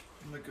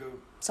 I'm gonna go.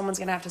 Someone's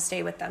going to have to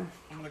stay with them.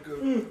 I'm gonna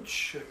go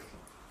check.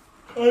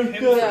 I've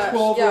got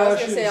 12 I was rations.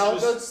 gonna say I'll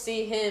just- go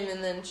see him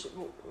and then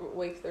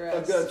wake the rest.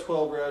 I've got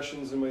 12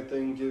 rations in my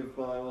thing. Give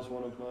Miles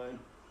one of mine.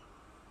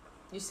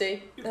 You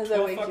say You have as I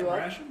 12 wake fucking you up.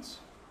 rations?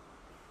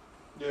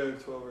 Yeah, I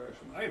have 12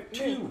 rations. I have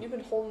Man, 2. you've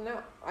been holding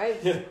out. I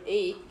have Yeah.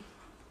 8.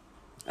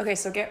 Okay,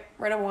 so get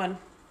rid of 1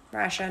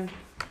 ration.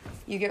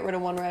 You get rid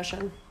of 1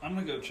 ration. I'm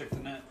gonna go check the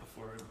net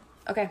before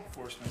I Okay,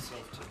 force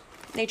myself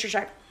to. nature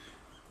check.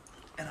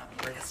 And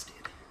I'm rested.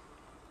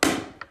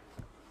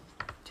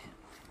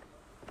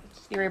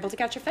 You're able to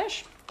catch a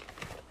fish.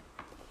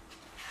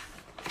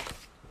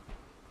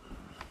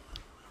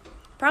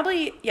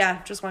 Probably,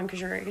 yeah, just 1 because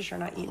you're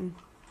not eating.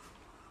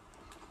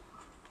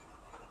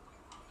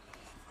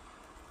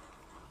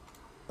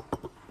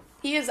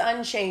 He is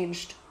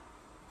unchanged.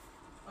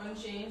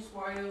 Unchanged,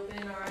 wide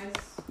open eyes.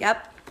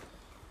 Yep.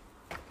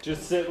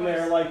 Just sitting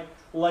there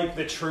like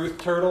the truth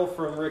turtle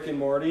from Rick and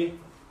Morty.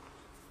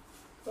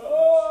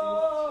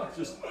 Oh,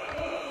 just Is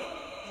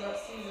that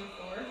season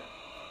 4?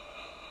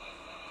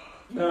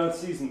 no, it's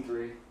season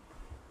 3.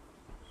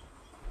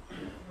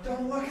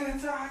 Don't look at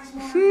its eyes,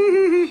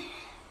 Marty.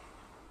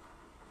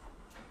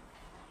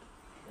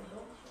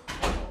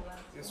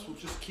 Guess we'll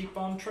just keep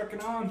on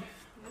trucking on.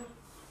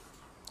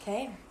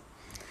 Okay.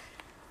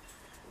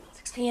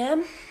 6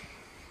 p.m.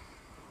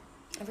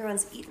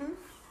 Everyone's eaten.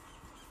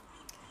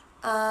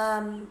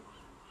 At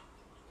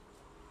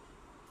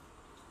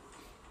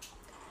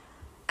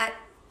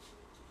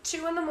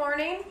 2 in the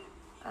morning,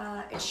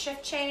 it's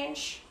shift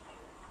change.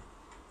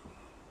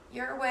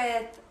 You're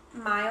with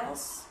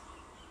Miles.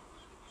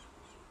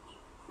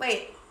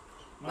 Wait,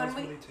 Miles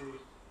When we- Milite.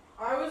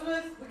 I was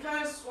with, we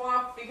kind of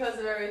swapped because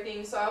of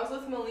everything. So I was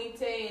with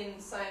Melite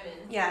and Simon.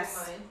 Yes.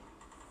 with mine.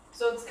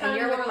 So it's kind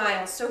and of you're more with like,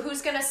 Miles. So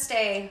who's gonna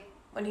stay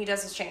when he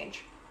does his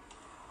change?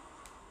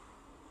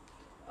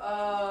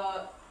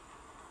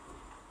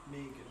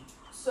 Megan.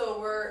 So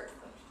we're.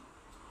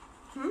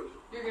 Hmm?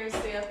 You're gonna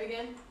stay up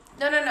again?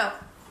 No.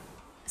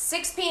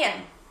 6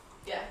 p.m.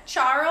 Yeah.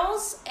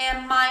 Charles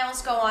and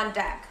Miles go on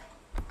deck,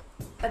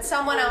 but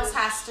someone else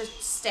has to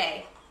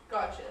stay.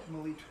 Gotcha.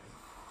 Milite.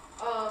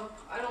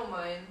 I don't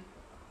mind.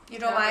 You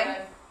don't Now that mind?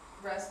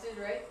 I've rested,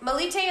 right?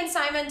 Melite and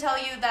Simon tell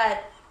you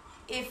that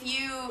if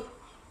you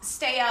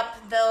stay up,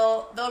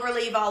 they'll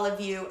relieve all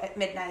of you at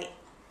midnight.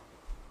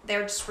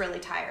 They're just really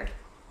tired.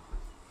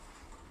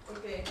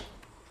 Okay.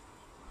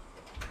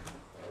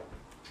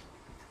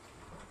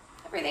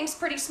 Everything's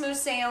pretty smooth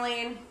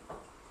sailing.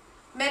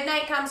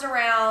 Midnight comes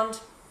around.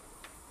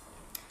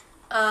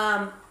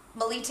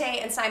 Melite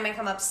and Simon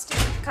come up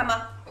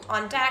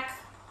on deck.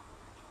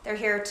 They're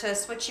here to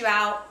switch you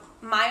out.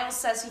 Miles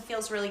says he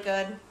feels really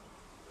good.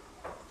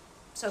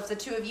 So if the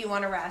two of you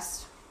want to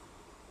rest.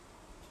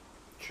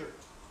 Sure.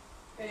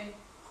 Okay.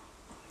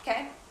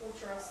 Okay? We'll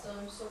trust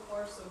them. So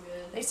far, so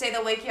good. They say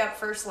they'll wake you up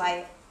first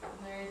light. And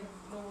there's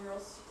nowhere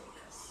else to take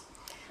us.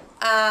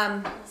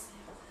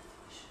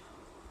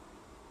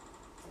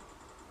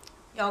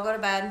 Y'all go to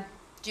bed.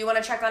 Do you want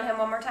to check on him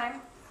one more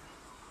time?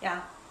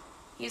 Yeah.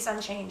 He's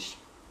unchanged.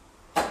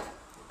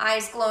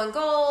 Eyes glowing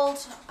gold.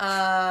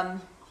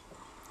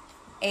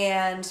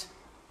 And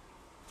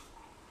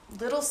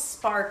little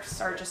sparks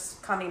are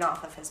just coming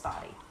off of his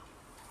body.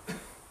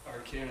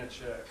 Arcana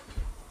check.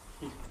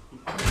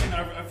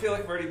 I feel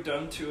like I've already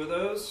done 2 of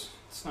those.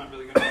 It's not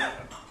really gonna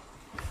happen.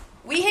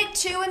 We hit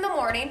 2 in the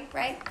morning,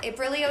 right?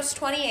 Aprilio's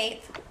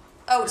 28th.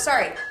 Oh,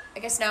 sorry. I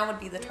guess now would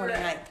be the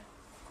 29th.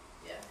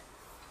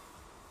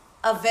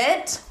 Yeah.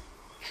 Event?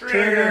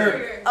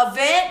 Trigger.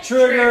 Event?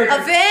 Trigger.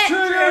 Event?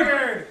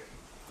 Trigger.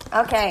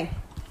 Okay.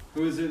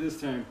 Who is it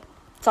this time?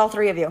 It's all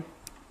 3 of you.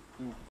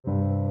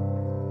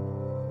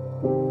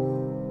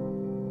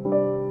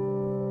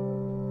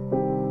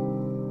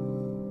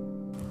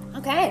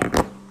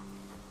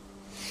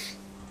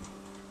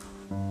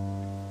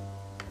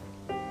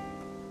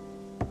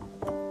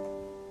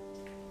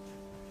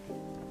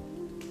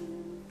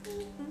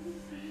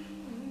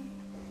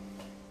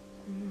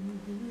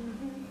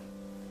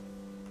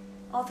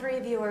 All three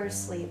of you are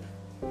asleep.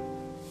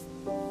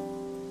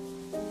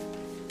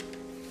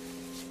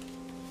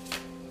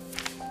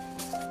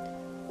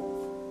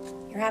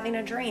 You're having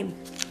a dream.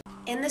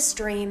 In this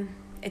dream,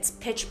 it's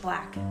pitch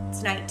black.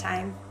 It's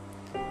nighttime.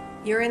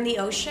 You're in the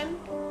ocean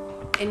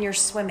and you're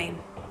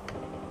swimming.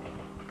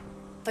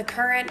 The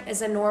current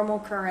is a normal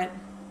current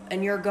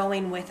and you're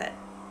going with it.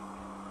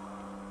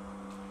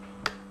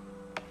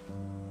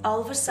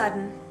 All of a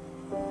sudden,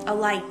 a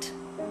light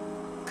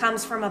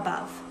comes from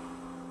above.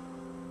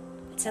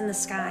 It's in the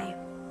sky.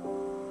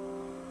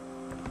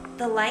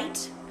 The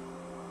light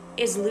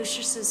is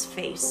Lucius's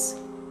face.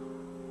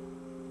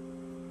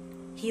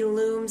 He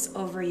looms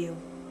over you.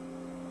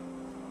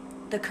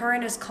 The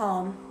current is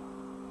calm,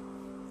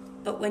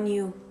 but when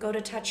you go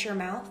to touch your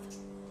mouth,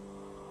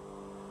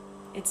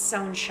 it's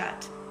sewn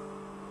shut.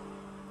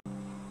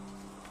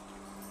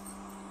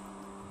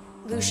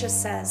 Lucius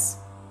says,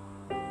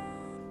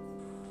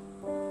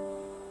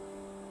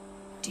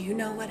 "Do you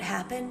know what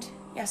happened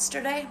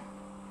yesterday?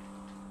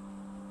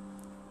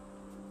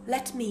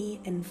 Let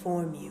me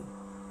inform you.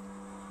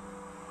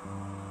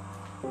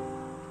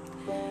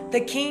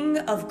 The king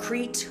of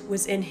Crete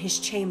was in his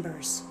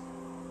chambers,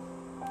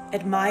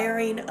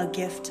 admiring a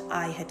gift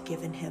I had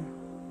given him.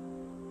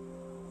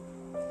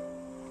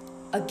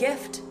 A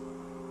gift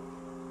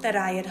that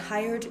I had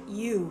hired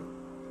you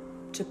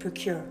to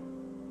procure.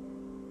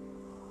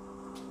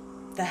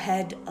 The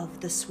head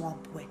of the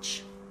swamp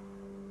witch,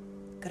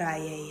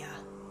 Graeia.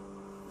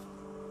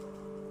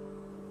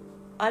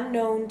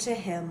 Unknown to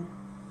him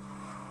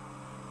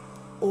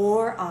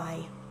or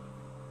I,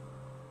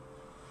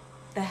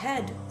 the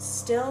head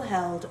still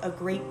held a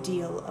great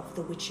deal of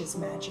the witch's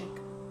magic.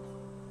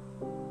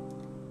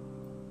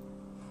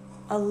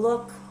 A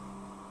look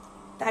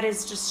that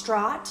is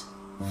distraught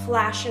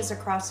flashes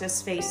across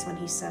his face when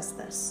he says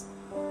this.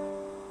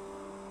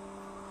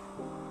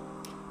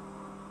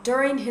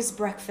 During his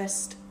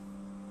breakfast,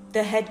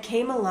 the head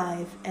came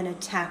alive and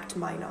attacked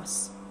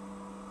Minos.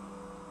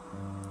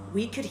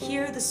 We could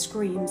hear the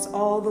screams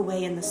all the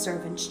way in the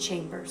servants'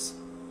 chambers.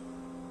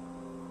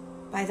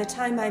 By the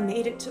time I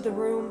made it to the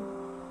room,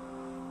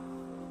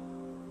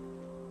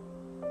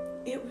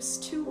 it was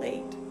too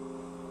late."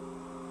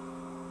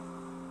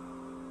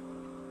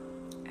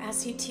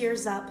 As he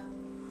tears up,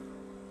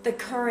 the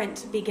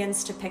current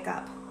begins to pick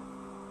up,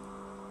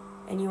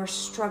 and you are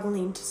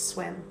struggling to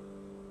swim.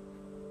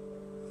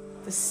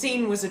 The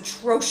scene was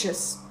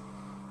atrocious.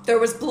 There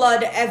was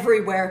blood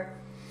everywhere,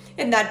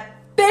 and that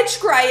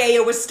bitch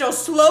Graeia was still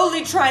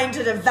slowly trying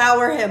to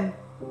devour him.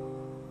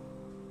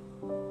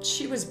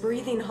 She was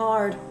breathing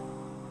hard,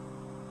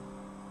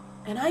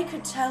 and I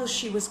could tell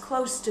she was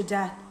close to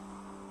death,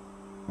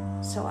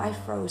 so I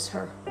froze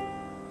her.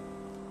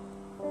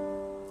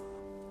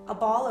 A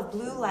ball of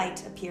blue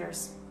light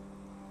appears.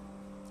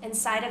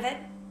 Inside of it,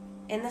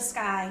 in the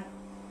sky,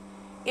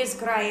 is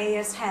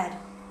Graeia's head.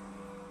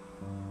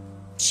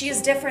 She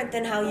is different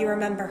than how you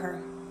remember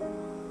her.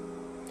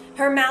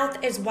 Her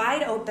mouth is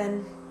wide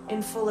open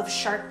and full of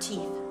sharp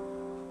teeth.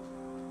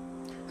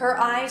 Her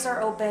eyes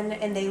are open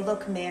and they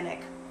look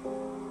manic.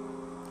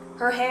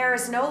 Her hair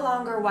is no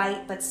longer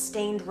white but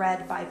stained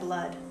red by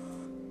blood.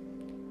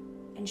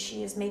 And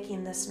she is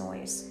making this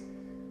noise.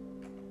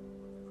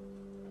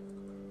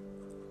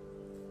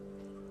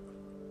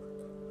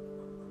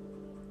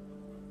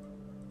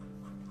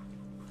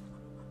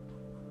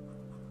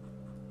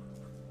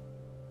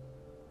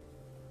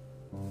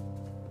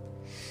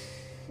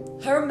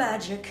 Her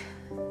magic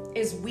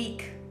is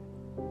weak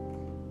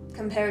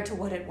compared to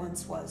what it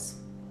once was.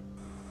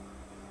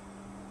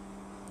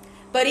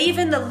 But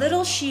even the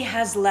little she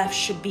has left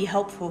should be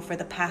helpful for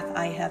the path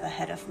I have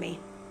ahead of me.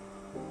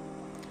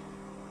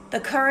 The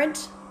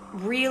current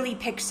really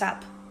picks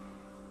up,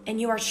 and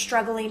you are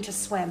struggling to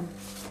swim,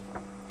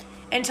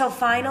 until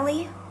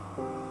finally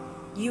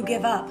you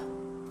give up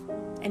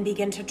and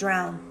begin to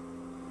drown.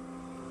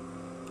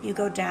 You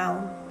go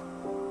down,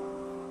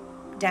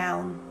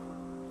 down,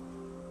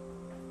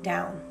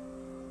 down,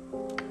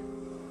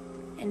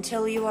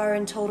 until you are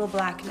in total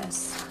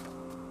blackness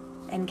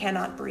and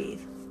cannot breathe.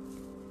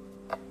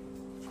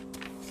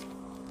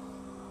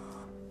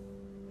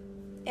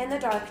 In the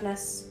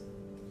darkness,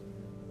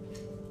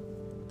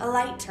 a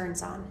light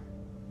turns on.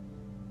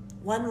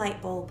 One light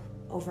bulb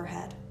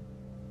overhead.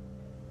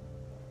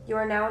 You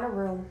are now in a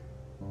room,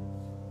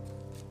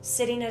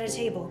 sitting at a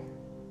table.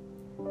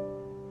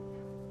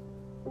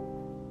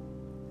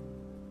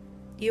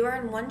 You are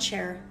in one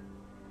chair,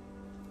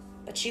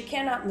 but you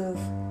cannot move.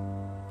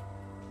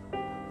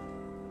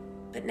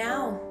 But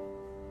now,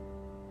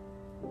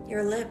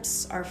 your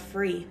lips are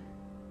free.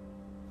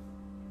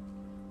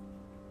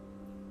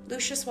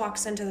 Lucius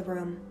walks into the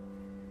room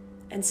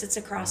and sits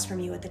across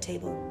from you at the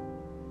table.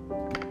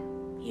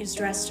 He is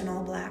dressed in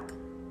all black.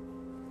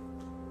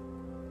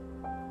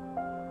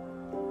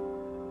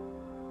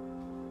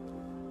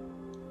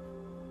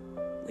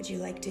 Would you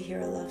like to hear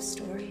a love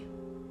story?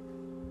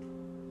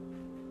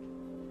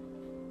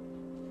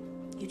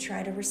 You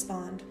try to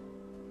respond,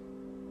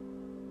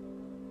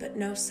 but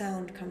no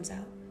sound comes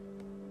out.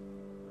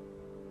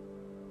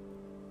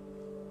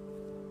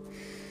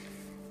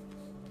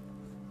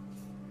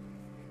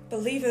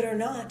 Believe it or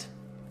not,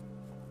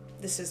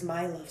 this is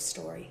my love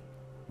story.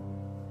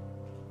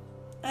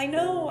 I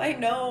know.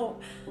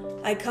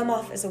 I come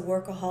off as a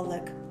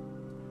workaholic.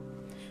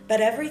 But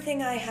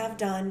everything I have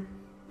done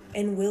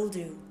and will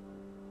do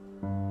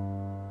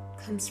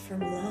comes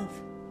from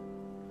love.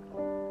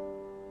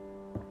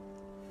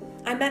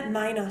 I met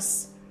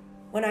Minos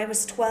when I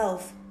was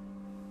 12.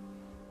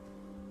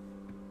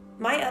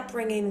 My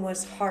upbringing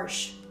was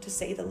harsh, to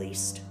say the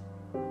least.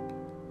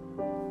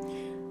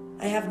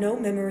 I have no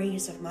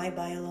memories of my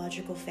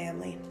biological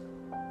family.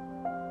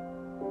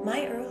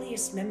 My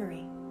earliest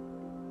memory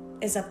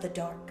is of the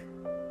dark.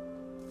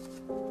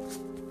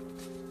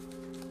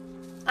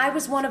 I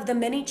was one of the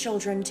many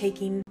children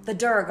taking the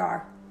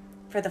Duergar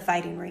for the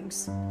fighting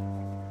rings.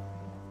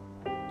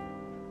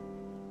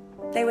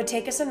 They would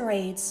take us in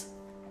raids,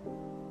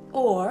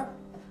 or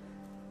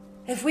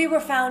if we were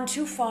found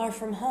too far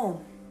from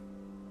home.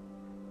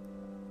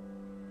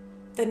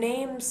 The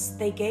names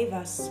they gave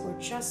us were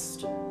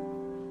just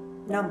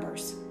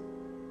numbers.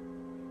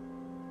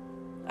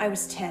 I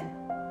was 10.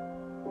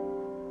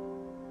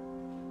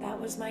 That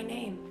was my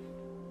name.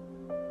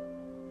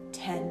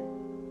 10.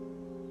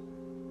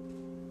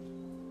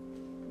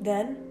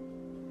 Then,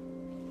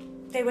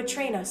 they would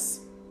train us.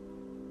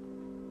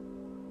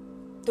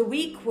 The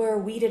weak were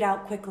weeded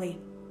out quickly.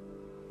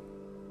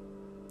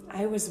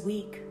 I was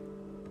weak,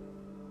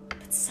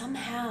 but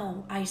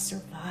somehow I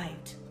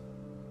survived.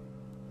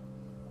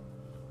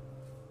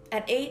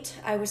 At 8,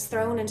 I was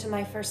thrown into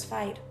my first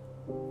fight.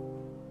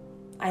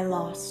 I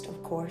lost,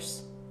 of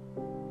course.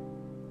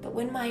 But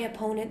when my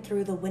opponent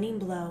threw the winning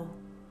blow,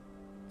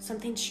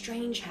 something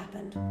strange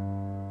happened.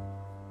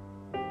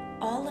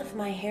 All of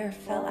my hair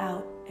fell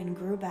out and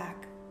grew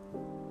back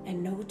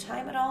in no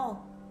time at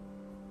all.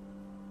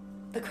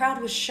 The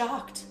crowd was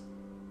shocked.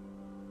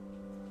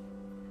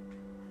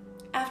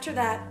 After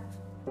that,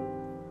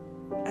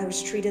 I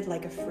was treated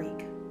like a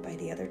freak by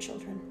the other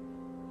children.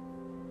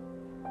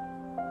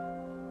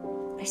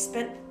 I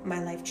spent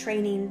my life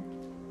training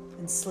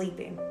and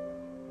sleeping.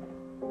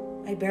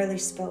 I barely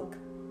spoke.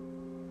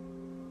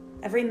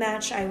 Every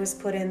match I was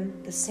put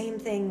in, the same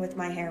thing with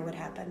my hair would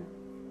happen.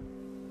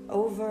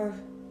 Over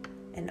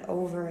and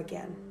over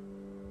again.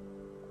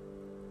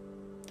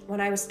 When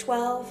I was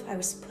 12, I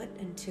was put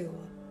into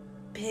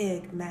a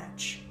big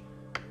match.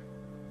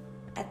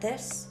 At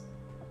this,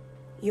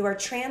 you are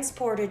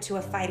transported to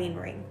a fighting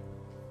ring.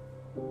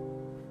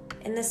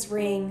 In this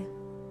ring,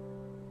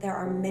 there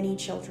are many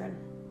children.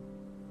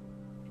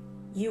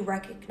 You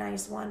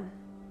recognize one.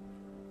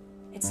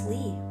 It's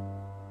Lee.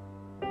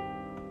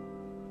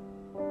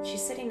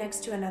 She's sitting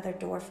next to another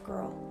dwarf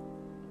girl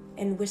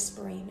and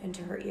whispering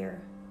into her ear.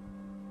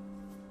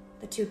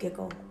 The two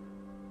giggle.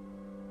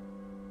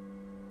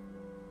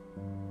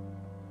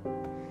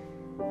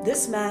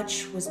 This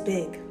match was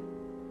big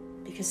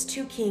because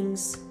 2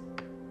 kings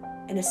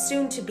and a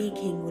soon-to-be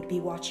king would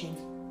be watching.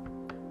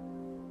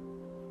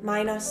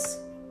 Minos,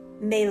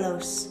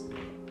 Melos,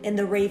 and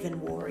the Raven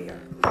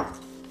Warrior.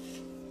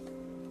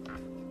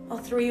 All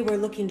 3 were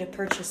looking to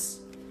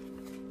purchase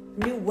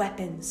new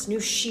weapons,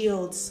 new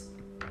shields,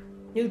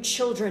 new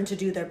children to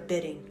do their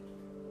bidding.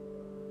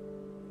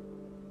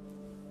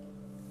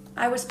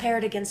 I was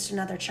paired against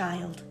another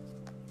child.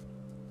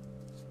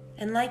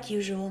 And like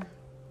usual,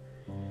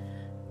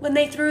 when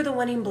they threw the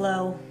winning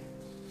blow,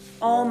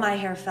 all my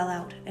hair fell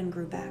out and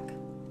grew back.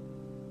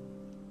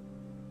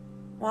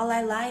 While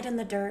I lied in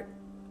the dirt,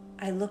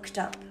 I looked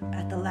up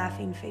at the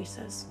laughing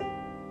faces.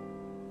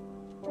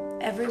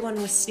 Everyone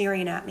was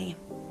sneering at me,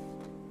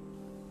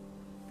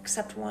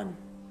 except one.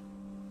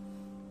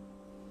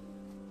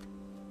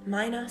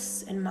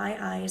 Minos and my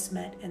eyes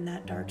met in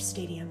that dark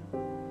stadium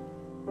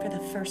for the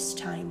first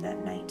time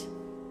that night.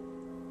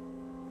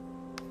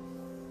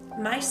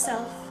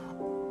 Myself,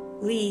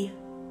 Lee,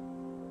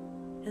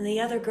 and the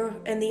other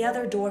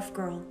dwarf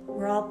girl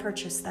were all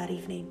purchased that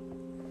evening.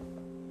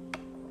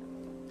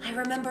 I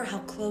remember how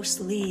close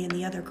Lee and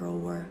the other girl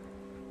were.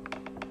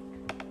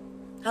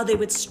 How they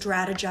would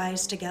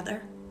strategize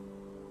together.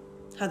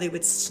 How they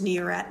would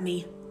sneer at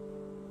me.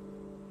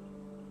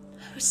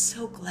 I was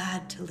so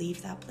glad to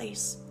leave that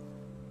place,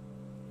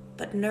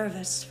 but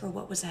nervous for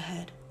what was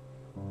ahead.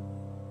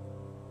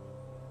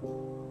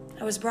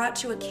 I was brought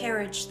to a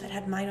carriage that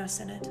had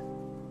Minos in it.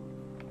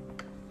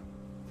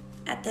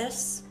 At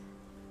this,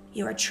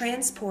 you are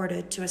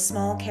transported to a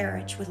small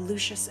carriage with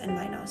Lucius and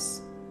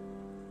Minos.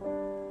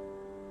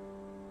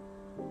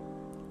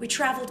 We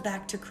traveled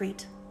back to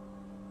Crete.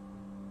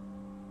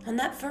 On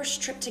that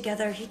first trip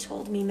together, he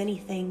told me many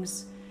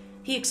things.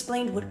 He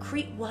explained what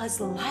Crete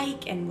was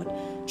like and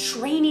what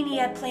training he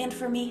had planned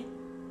for me.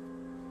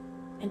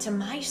 And to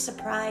my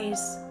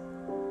surprise,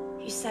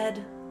 he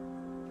said,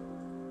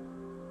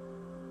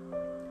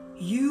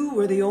 "You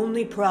were the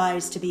only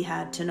prize to be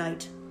had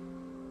tonight.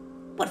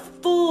 What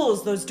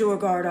fools those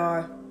Duergar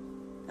are.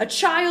 A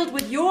child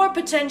with your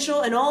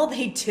potential, and all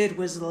they did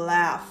was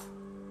laugh."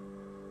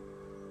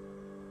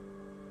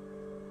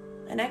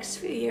 The next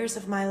few years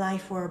of my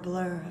life were a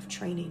blur of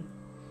training.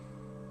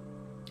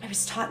 I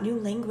was taught new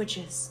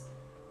languages,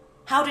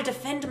 how to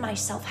defend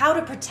myself, how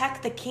to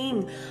protect the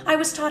king. I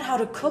was taught how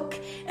to cook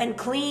and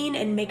clean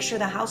and make sure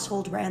the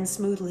household ran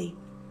smoothly.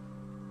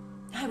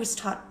 I was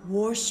taught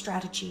war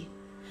strategy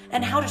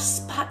and how to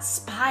spot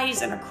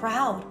spies in a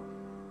crowd.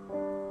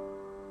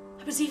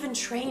 I was even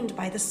trained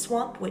by the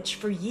Swamp Witch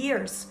for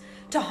years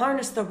to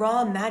harness the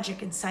raw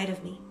magic inside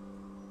of me.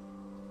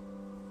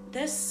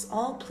 This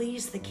all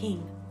pleased the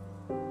king.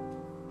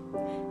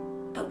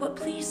 But what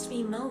pleased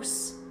me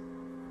most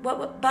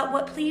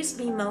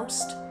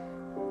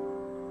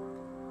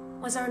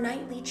was our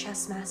nightly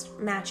chess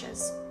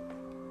matches.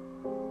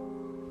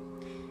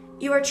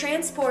 You are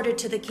transported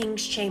to the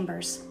king's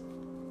chambers.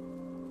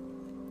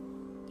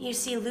 You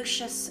see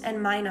Lucius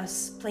and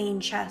Minos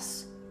playing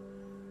chess.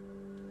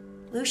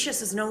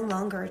 Lucius is no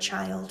longer a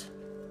child.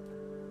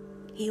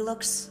 He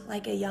looks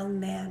like a young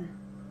man.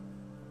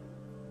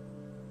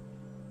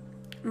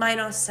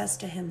 Minos says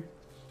to him,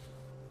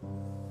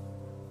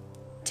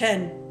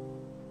 "10.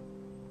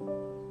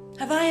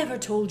 Have I ever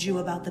told you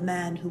about the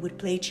man who would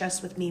play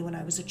chess with me when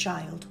I was a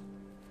child?"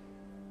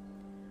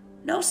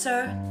 "No,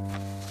 sir,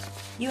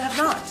 you have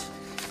not."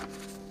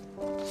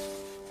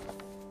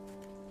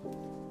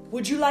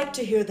 "Would you like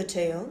to hear the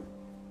tale?"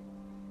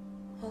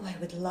 "Oh, I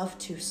would love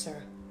to,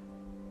 sir."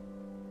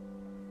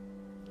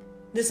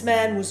 "This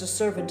man was a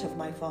servant of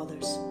my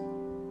father's,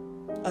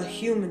 a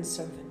human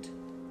servant.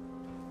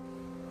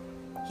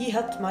 He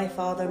helped my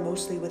father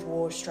mostly with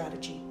war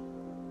strategy.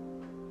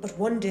 But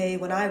one day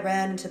when I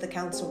ran into the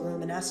council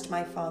room and asked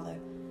my father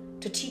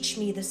to teach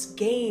me this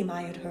game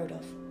I had heard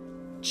of,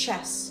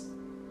 chess,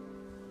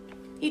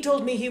 he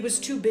told me he was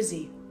too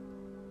busy.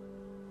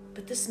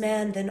 But this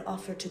man then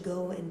offered to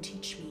go and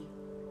teach me.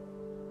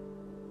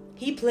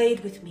 He played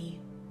with me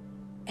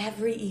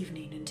every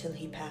evening until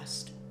he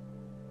passed.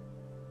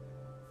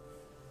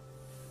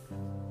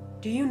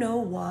 Do you know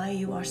why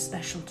you are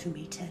special to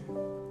me, 10?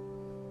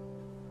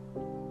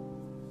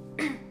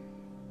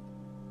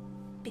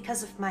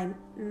 Because of my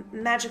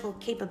magical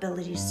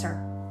capabilities, sir.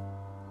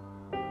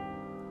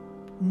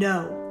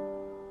 No.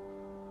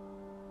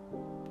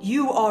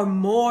 You are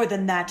more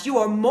than that. You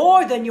are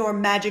more than your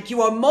magic.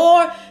 You are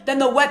more than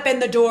the weapon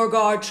the door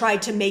guard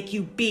tried to make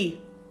you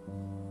be.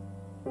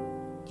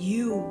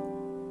 You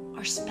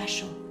are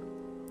special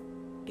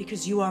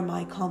because you are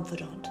my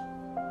confidant,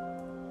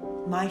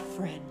 my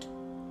friend,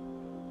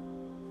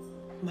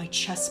 my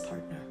chess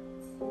partner.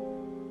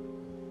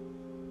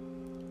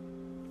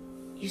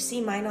 You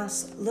see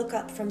Minos look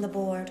up from the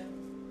board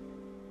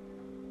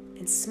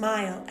and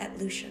smile at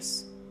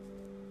Lucius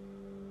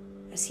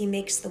as he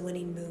makes the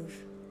winning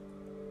move.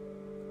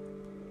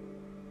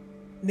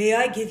 May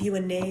I give you a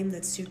name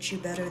that suits you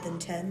better than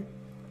 10?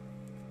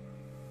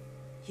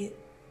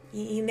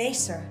 You may,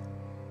 sir.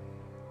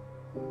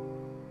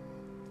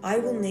 I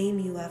will name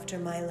you after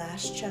my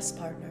last chess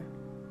partner,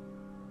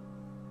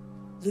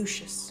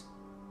 Lucius.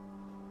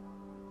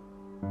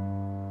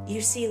 You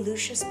see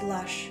Lucius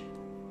blush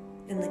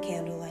in the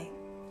candlelight.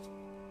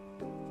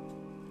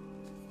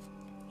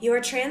 You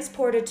are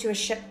transported to a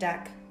ship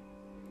deck.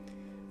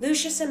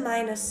 Lucius and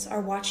Minos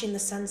are watching the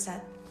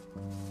sunset.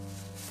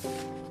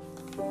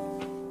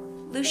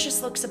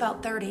 Lucius looks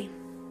about 30.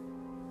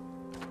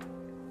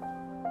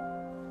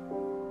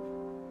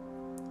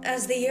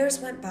 As the years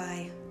went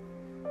by,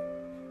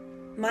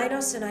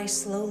 Minos and I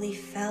slowly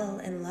fell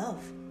in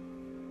love.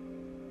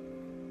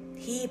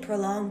 He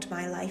prolonged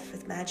my life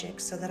with magic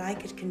so that I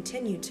could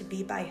continue to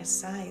be by his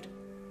side.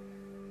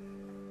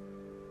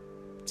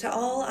 To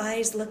all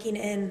eyes looking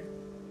in,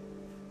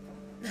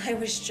 I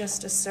was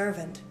just a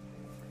servant.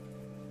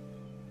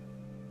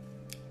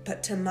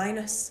 But to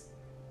Minos,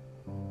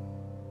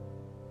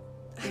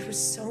 I was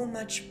so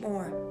much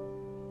more.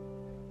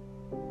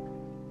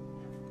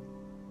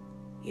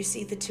 You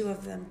see the two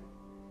of them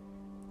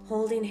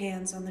holding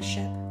hands on the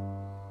ship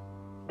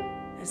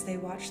as they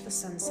watch the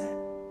sunset.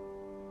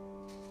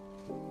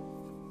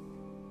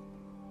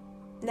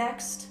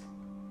 Next,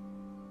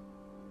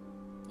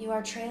 you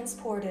are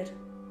transported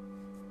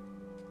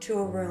to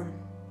a room,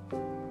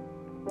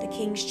 the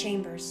king's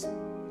chambers.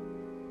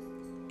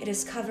 It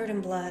is covered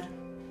in blood.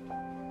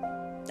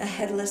 A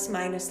headless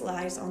Minos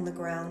lies on the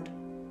ground.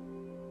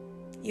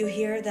 You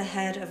hear the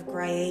head of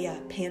Graia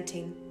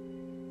panting.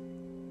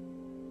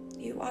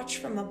 You watch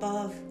from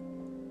above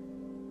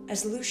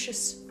as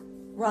Lucius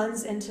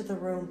runs into the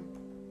room.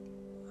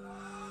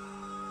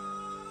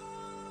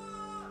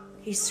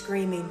 He's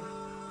screaming.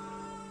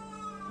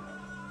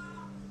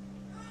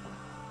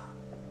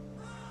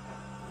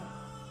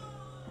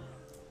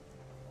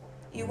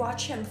 You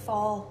watch him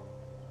fall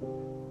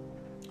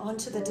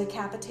onto the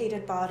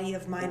decapitated body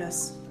of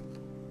Minos.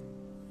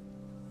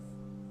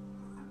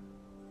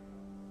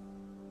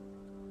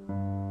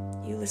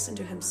 You listen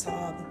to him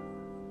sob.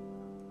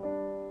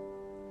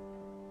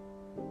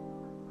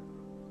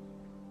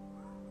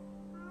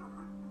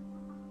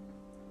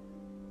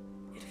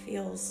 It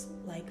feels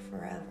like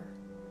forever.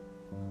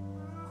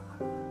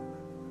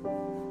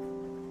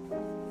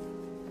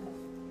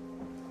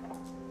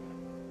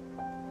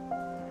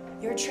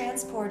 You're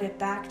transported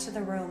back to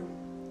the room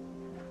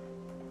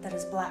that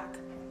is black.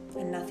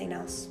 and nothing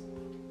else.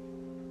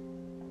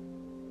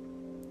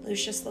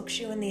 Lucius looks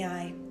you in the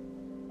eye,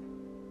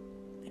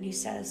 and he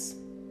says,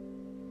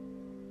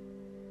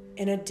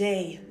 "In a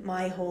day,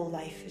 my whole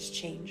life is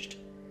changed.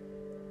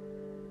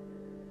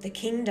 The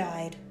king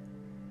died,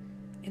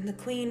 and the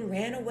queen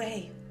ran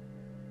away.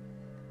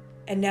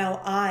 And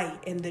now I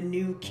am the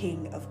new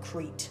king of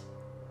Crete.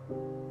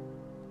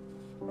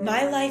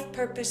 My life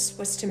purpose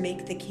was to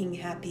make the king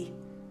happy.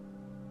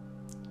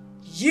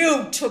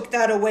 You took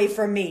that away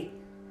from me.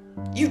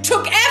 You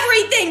took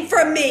everything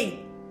from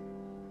me.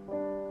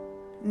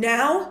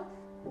 Now,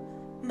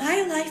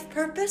 my life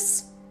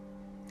purpose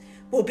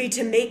will be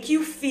to make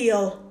you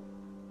feel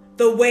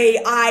the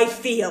way I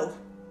feel."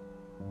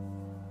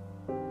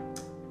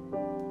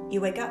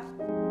 You wake up.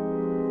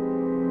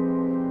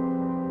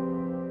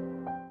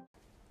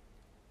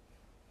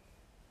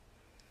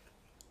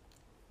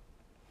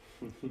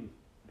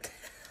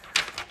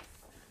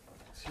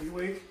 So you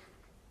wake?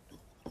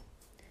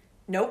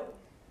 Nope.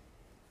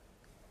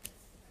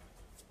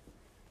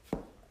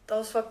 That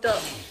was fucked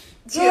up.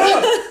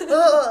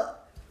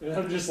 And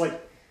I'm just like...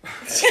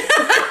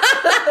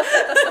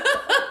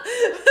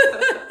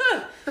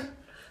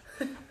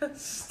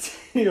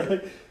 You're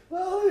like,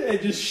 oh, yeah,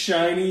 just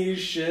shiny as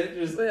shit,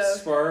 just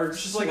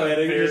sparks, Just like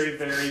sweating, a very,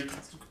 very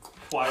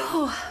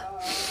quiet.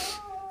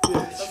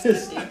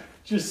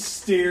 just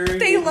staring.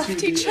 They into loved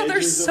the each other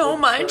edges of so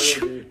much.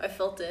 eternity. I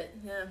felt it,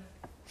 yeah.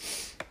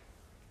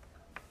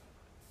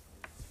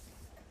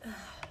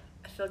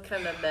 I feel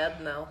kind of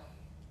bad now.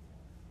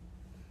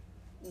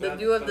 Did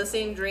you have the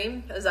same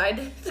dream as I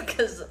did?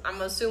 Because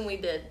I'm assuming we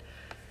did.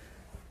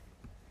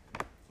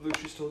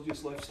 Lucius told you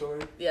his life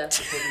story. Yeah.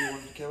 He told you he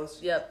wanted to kill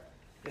us. Yep.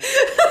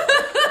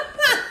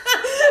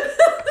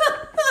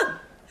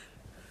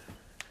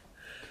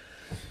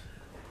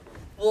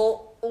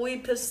 Well,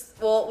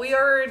 we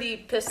already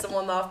pissed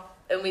someone off,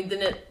 and we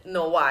didn't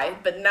know why,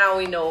 but now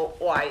we know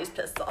why he's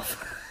pissed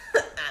off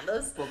at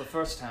us. Well, the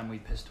first time we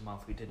pissed him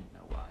off, we didn't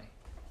know why.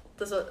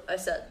 That's what I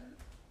said.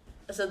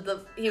 I said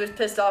he was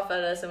pissed off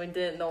at us, and we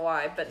didn't know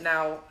why, but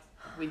now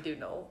we do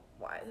know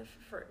why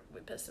we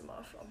pissed him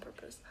off on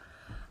purpose.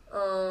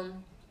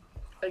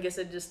 I guess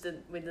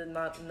we did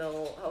not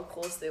know how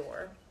close they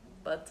were,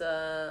 but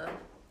I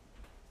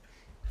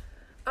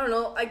don't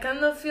know. I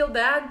kind of feel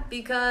bad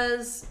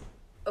because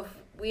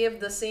we have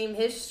the same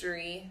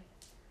history,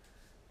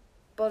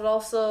 but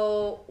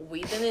also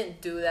we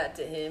didn't do that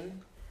to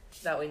him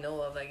that we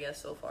know of, I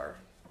guess, so far.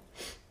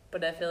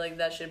 But I feel like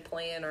that should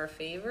play in our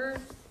favor.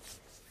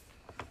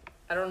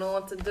 I don't know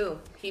what to do.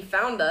 He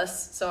found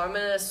us, so I'm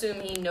gonna assume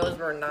he knows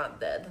we're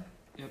not dead.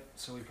 Yep,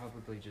 so we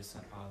probably just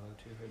sent Paolo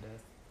to her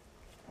death.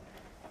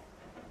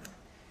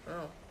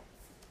 Oh.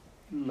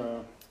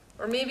 No.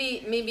 Or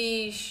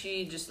maybe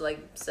she just like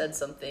said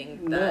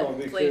something No,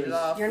 that played it because-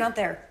 off You're not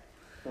there.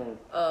 Oh,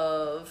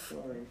 of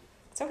sorry.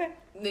 It's okay.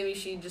 maybe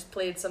she just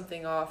played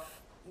something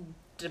off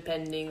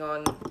depending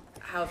on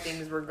how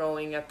things were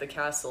going at the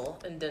castle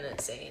and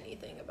didn't say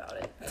anything about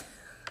it.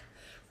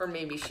 Or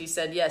maybe she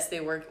said yes, they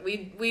were.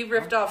 We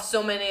ripped off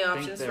so many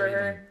options for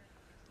her.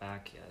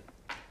 Back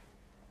yet?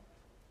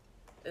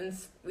 And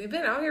we've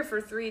been out here for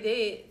 4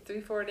 days.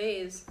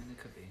 And it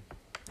could be.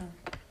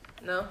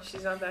 No,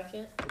 she's not back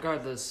yet.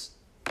 Regardless,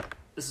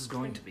 this is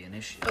going to be an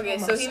issue. Okay,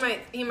 so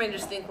he might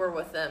just think we're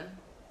with them.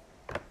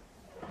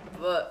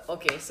 But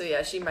okay, so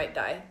yeah, she might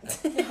die.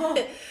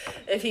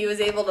 If he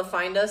was able to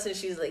find us and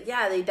she's like,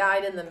 yeah, they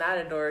died in the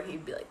Matador,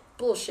 he'd be like,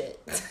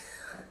 bullshit.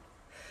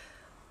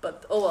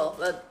 But oh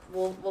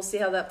well, we'll see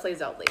how that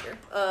plays out later.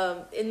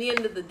 In the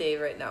end of the day,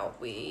 right now,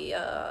 we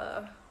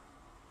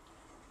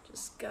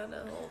just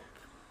gotta hope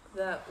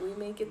that we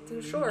make it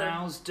through shore.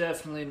 Now's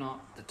definitely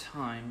not the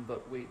time,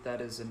 but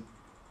that is an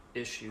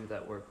issue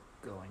that we're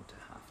going to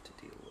have to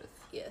deal with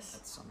Yes.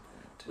 at some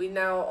point. We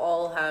now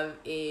all have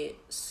a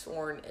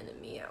sworn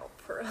enemy out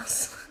for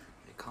us.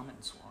 A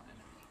common sworn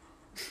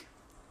enemy.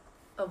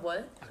 A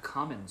what? A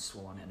common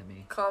sworn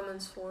enemy. Common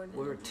sworn enemy.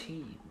 We're a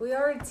team. We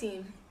are a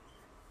team.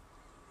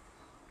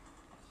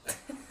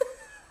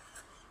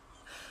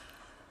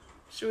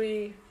 Should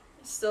we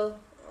still...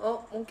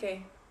 Oh,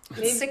 okay.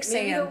 Maybe, 6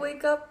 maybe he'll a.m.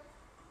 wake up.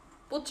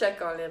 We'll check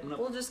on him. No.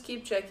 We'll just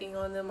keep checking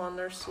on him on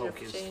their Poke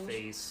shift his change.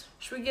 face.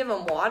 Should we give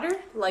him water?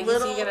 Like,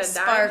 Little is he gonna die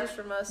spark just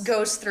from us?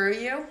 Goes through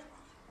you.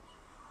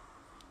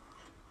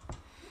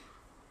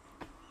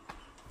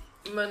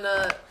 I'm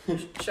gonna...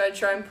 Should I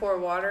try and pour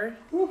water?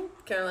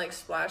 Can I, like,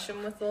 splash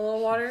him with a little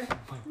water?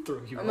 Might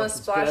throw you I'm gonna off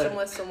his splash bed. him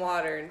with some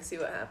water and see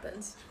what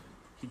happens.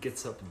 He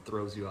gets up and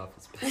throws you off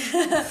his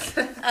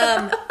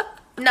bed.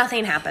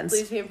 Nothing happens.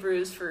 Leaves me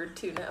bruised for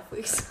 2.5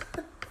 weeks.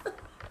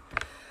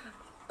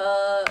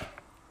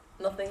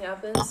 Nothing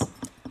happens.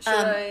 Should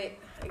I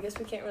guess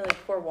we can't really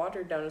pour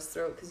water down his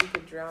throat because he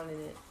could drown in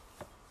it.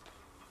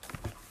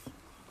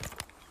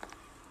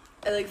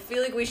 I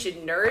feel like we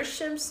should nourish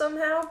him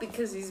somehow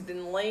because he's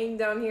been laying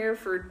down here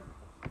for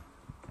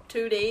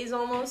 2 days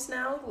almost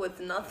now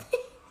with nothing.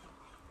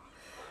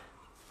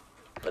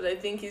 But I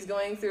think he's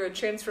going through a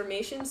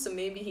transformation, so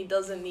maybe he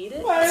doesn't need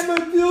it. I'm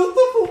a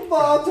beautiful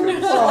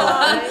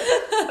butterfly.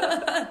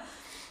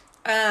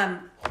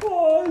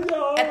 Oh,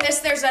 yeah. At this,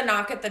 there's a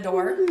knock at the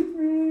door.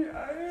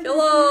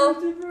 Hello.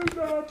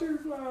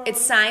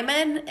 It's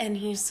Simon, and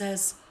he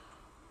says,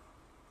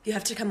 "You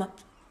have to come up.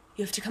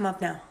 You have to come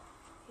up now.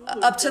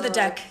 Up to the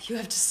deck. You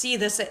have to see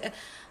this."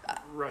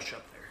 Rush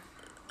up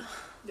there.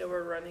 Yeah,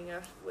 we're running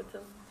after with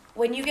him.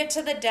 When you get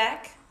to the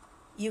deck,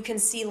 you can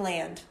see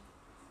land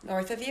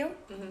north of you.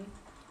 Mm-hmm.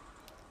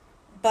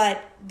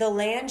 But the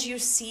land you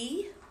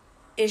see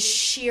is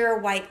sheer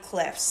white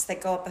cliffs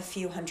that go up a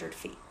few hundred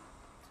feet.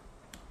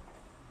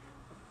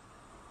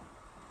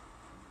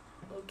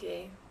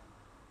 Okay.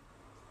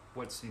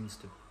 What seems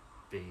to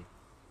be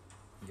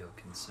your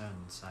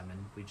concern,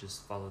 Simon? We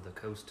just follow the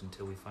coast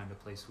until we find a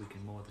place we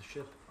can moor the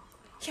ship.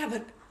 Yeah,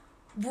 but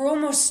we're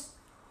almost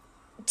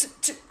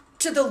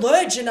to the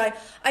ledge, and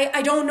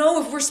I don't know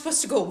if we're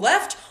supposed to go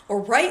left or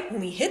right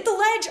when we hit the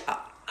ledge.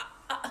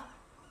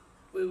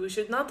 We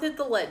should not hit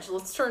the ledge.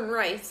 Let's turn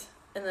right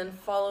and then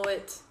follow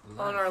it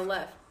on our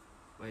left.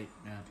 Wait,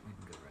 no, we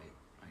can go right.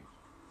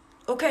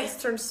 Okay.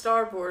 Let's turn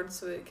starboard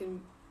so it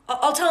can...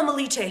 I'll tell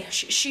Melite.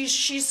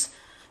 She's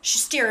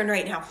steering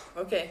right now.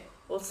 Okay.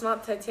 Well, let's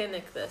not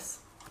Titanic this.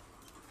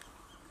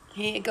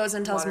 He goes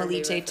and tells Modern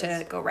day Melite to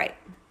reference. go right.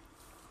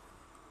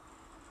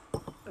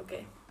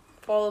 Okay.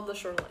 Follow the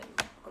shoreline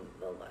on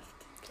the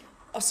left. Okay.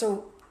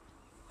 Also,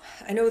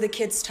 I know the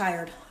kid's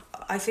tired.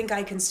 I think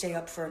I can stay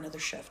up for another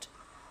shift.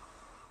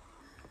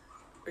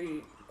 Are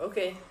you...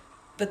 Okay.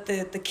 But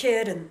the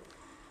kid and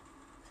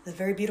the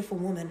very beautiful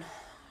woman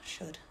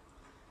should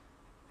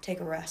take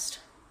a rest.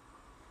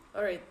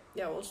 All right.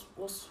 Yeah,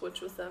 we'll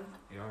switch with them.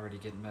 You're already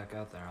getting back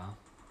out there, huh?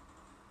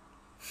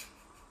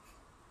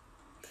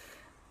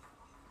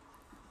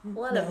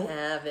 Let him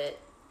have it.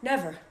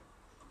 Never.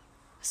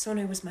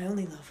 Sone was my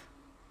only love.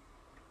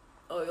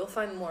 Oh, you'll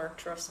find more.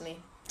 Trust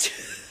me.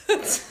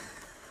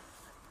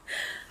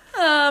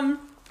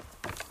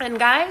 And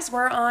guys,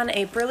 we're on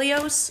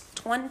Aprilio's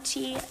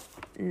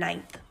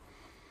 29th.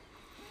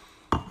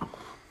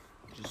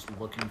 Just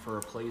looking for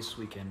a place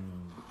we can...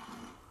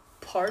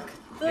 Park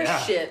the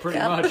ship. pretty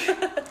much.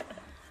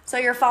 So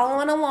you're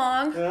following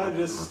along. Yeah,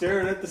 just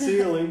staring at the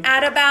ceiling.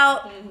 At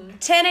about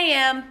 10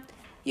 a.m.,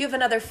 you have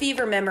another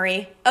fever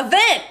memory.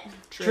 Event!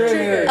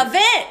 Trigger.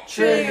 Event!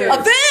 Trigger.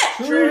 Event!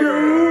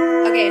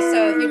 Trigger. Okay,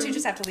 so you two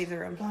just have to leave the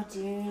room.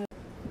 Goddamn.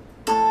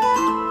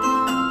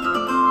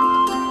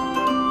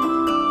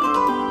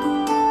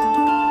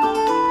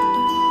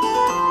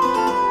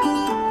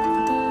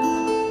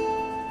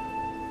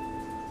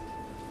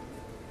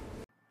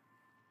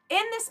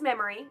 In this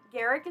memory,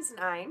 Garrick is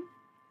 9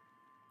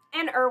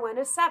 and Erwin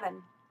is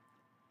 7.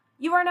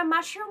 You are in a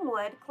mushroom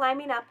wood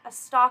climbing up a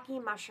stocky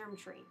mushroom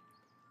tree.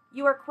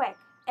 You are quick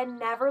and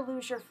never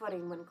lose your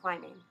footing when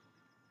climbing.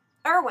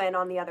 Erwin,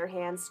 on the other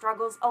hand,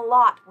 struggles a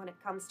lot when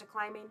it comes to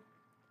climbing.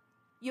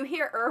 You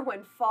hear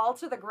Erwin fall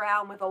to the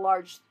ground with a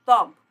large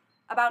thump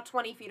about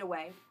 20 feet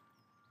away.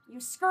 You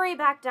scurry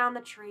back down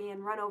the tree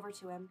and run over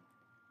to him.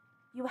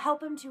 You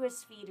help him to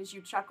his feet as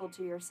you chuckle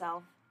to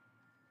yourself.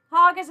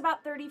 Hog is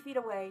about 30 feet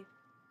away.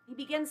 He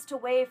begins to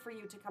wave for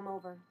you to come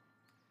over.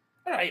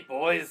 All right,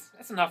 boys.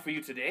 That's enough for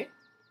you today.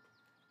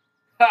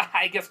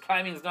 I guess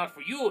climbing's not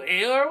for you,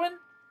 eh, Erwin?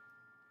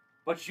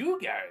 But you,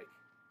 Garrick,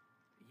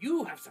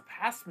 you have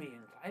surpassed me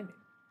in climbing.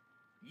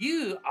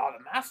 You are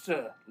the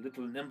master,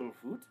 little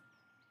Nimblefoot.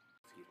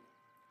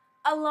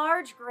 A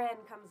large grin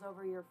comes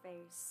over your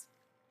face.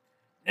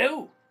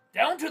 No,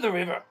 down to the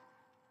river.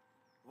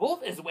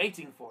 Wolf is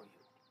waiting for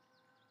you.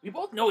 We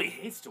both know he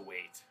hates to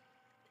wait.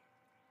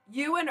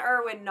 You and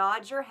Erwin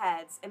nod your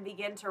heads and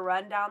begin to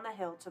run down the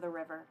hill to the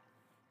river.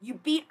 You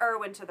beat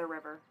Erwin to the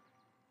river.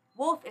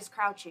 Wolf is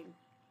crouching.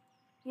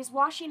 He's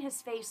washing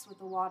his face with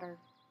the water.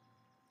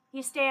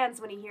 He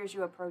stands when he hears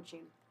you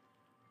approaching.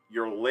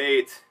 You're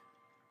late.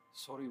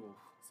 Sorry, Wolf.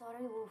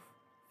 Sorry, Wolf.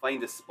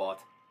 Find a spot.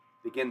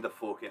 Begin to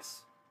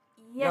focus.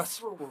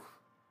 Yes, Wolf.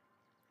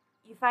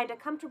 You find a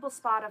comfortable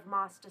spot of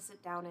moss to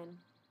sit down in.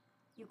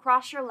 You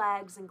cross your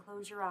legs and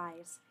close your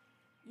eyes.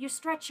 You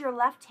stretch your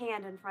left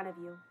hand in front of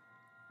you.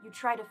 You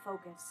try to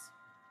focus.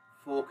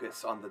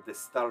 Focus on the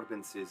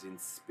disturbances in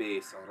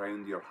space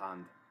around your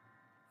hand.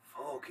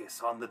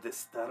 Focus on the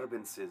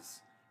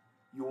disturbances.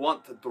 You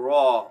want to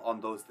draw on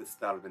those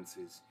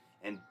disturbances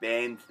and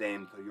bend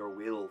them to your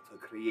will to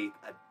create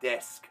a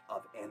disk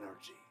of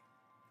energy.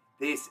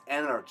 This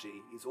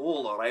energy is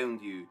all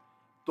around you.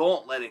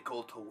 Don't let it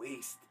go to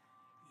waste.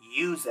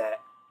 Use it.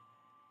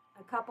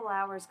 A couple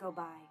hours go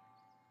by,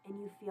 and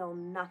you feel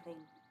nothing.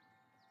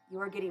 You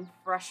are getting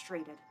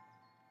frustrated.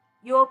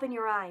 You open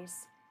your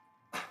eyes.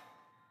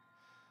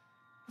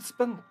 It's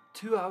been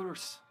 2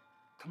 hours.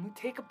 Can we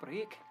take a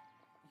break?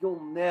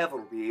 You'll never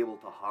be able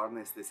to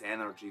harness this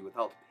energy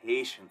without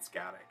patience,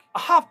 Garrick.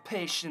 I have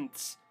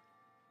patience.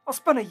 It's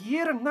been a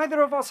year and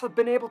neither of us have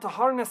been able to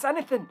harness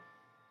anything.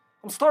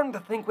 I'm starting to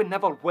think we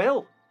never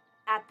will.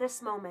 At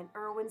this moment,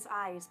 Erwin's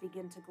eyes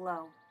begin to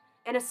glow,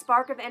 and a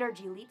spark of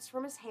energy leaps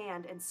from his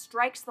hand and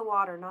strikes the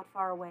water not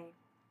far away.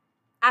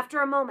 After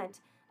a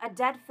moment, a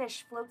dead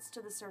fish floats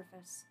to the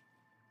surface.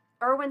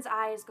 Erwin's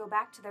eyes go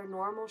back to their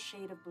normal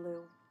shade of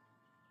blue.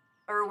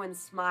 Erwin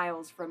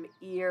smiles from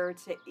ear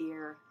to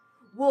ear.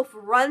 Wolf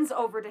runs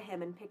over to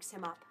him and picks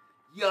him up.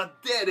 You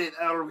did it,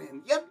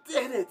 Erwin. You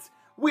did it.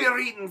 We're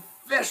eating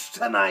fish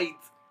tonight.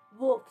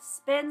 Wolf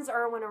spins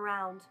Erwin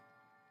around.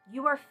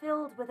 You are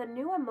filled with a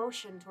new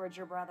emotion towards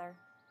your brother.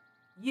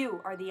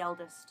 You are the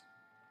eldest.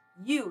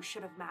 You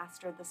should have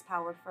mastered this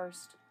power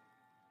first.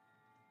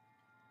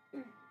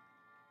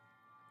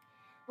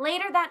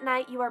 Later that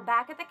night, you are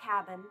back at the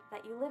cabin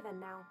that you live in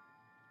now.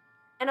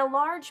 And a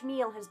large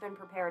meal has been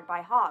prepared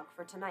by Hog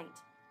for tonight.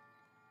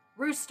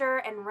 Rooster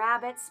and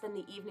Rabbit spend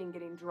the evening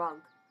getting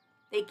drunk.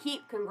 They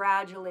keep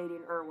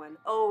congratulating Erwin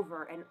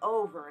over and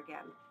over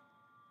again.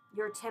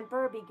 Your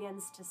temper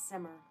begins to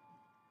simmer.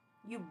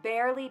 You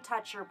barely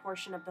touch your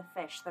portion of the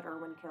fish that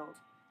Erwin killed.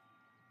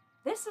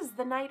 This is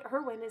the night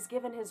Erwin is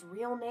given his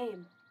real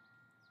name.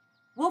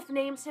 Wolf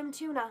names him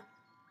Tuna.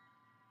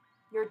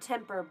 Your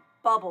temper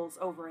bubbles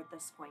over at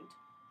this point.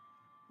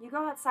 You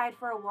go outside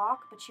for a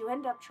walk, but you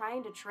end up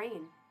trying to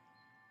train.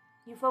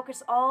 You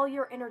focus all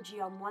your energy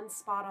on one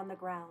spot on the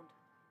ground.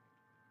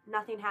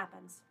 Nothing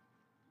happens.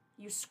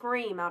 You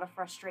scream out of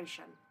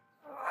frustration.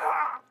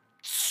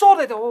 Sod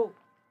it all!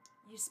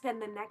 You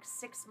spend the next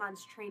 6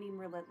 months training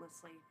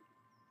relentlessly.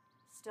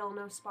 Still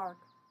no spark.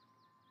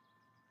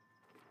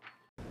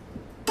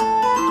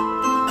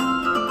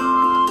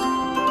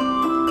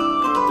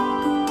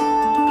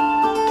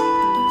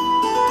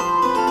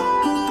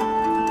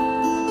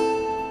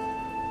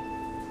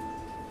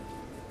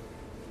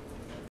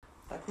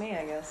 Fuck me,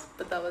 I guess.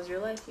 But that was your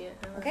life, yeah.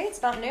 Okay, it's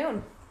about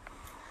noon.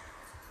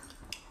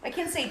 I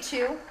can say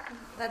 2.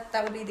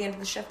 That would be the end of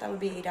the shift. That would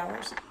be 8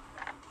 hours.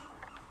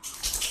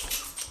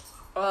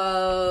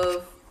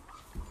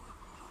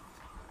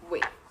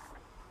 Wait.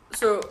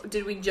 So,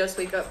 did we just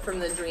wake up from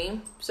the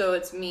dream? So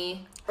it's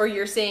me, or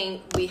you're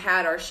saying we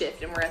had our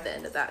shift and we're at the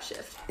end of that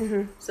shift.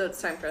 Mm-hmm. So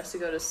it's time for us to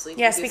go to sleep.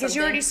 Yes, and do because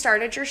you something? already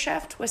started your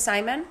shift with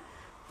Simon.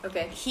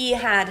 Okay. He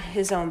had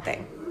his own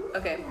thing.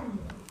 Okay.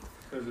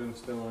 Because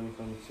still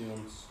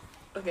unconscious.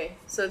 Okay.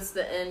 So it's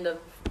the end of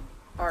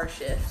our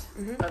shift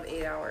of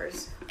 8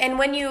 hours. And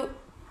when you,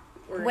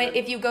 We're gonna-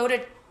 if you go to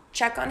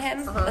check on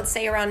him, Uh-huh. let's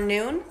say around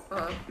noon,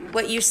 Uh-huh.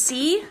 what you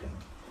see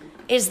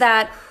is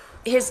that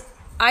his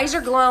eyes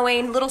are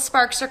glowing, little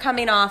sparks are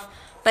coming off,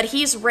 but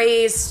he's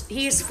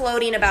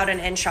floating about an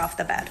inch off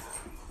the bed.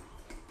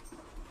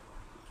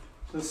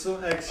 There's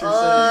some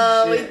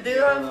exercise we shit do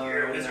going have- on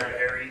You're a right wizard, now.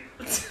 Harry.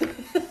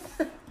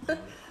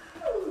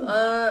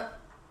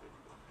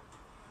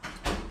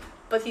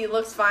 But he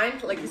looks fine.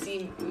 Like, is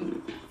he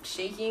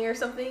shaking or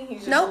something? He's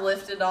just Nope.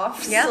 lifted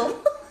off. Yeah.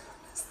 still?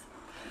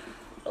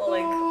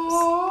 Like,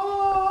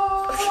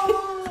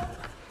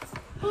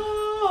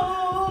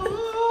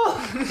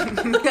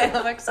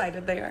 How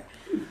excited they are.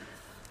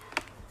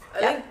 I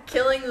think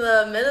killing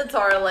the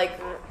Minotaur, like,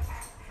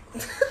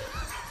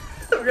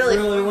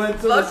 really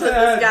went to fucked the with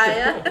this guy,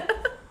 head. yeah.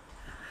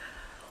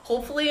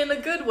 Hopefully in a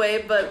good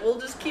way, but we'll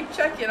just keep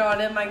checking on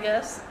him, I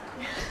guess.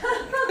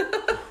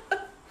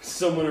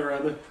 Someone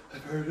around there,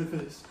 I've heard of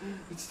this.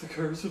 It's the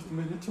curse of the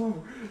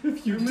Minotaur.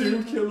 If you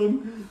do kill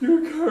him,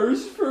 you're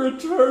cursed for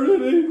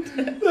eternity.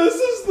 This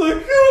is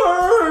the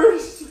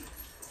curse!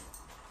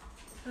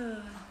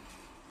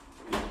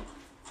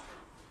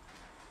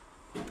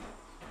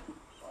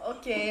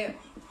 Okay.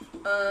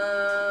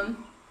 Oh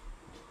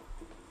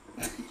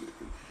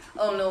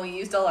no, we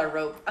used all our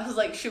rope. I was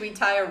like, should we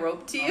tie a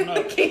rope to you I'm not-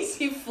 in case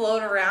you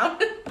float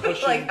around?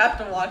 Pushing. Like, have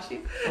to watch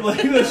you.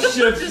 Like the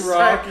ship's Just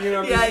start- rocking,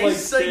 I'm yeah, just you like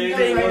just, like, staying in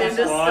banging one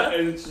into spot stuff.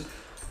 and it's just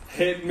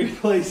hitting me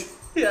place.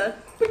 Yeah.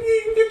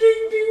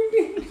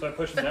 So I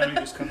push him down, he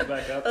just comes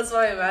back up. That's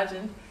what I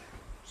imagined.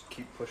 Just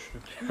keep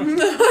pushing him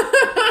down.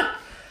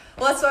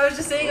 Well, that's what I was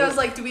just saying. I was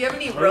like, do we have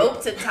any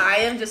rope to tie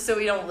him just so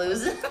we don't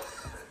lose him?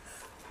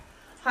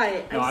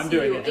 Hi, No, I'm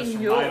doing it just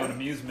for my own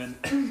amusement.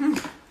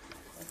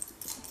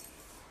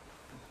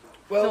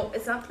 Well, No,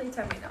 it's not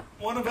playtime right now.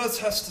 one of us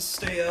has to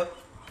stay up.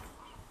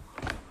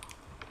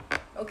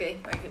 Okay,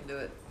 I can do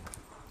it.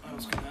 I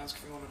was going to ask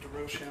if you wanted to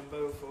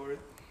Rochambeau for it.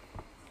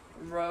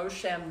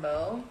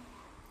 Rochambeau.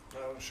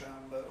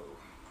 Rochambeau.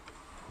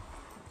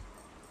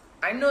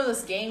 I know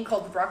this game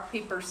called Rock,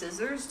 Paper,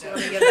 Scissors. Do you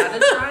want to give that a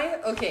try?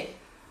 Okay.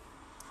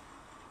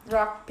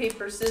 Rock,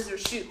 paper,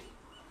 scissors, shoot.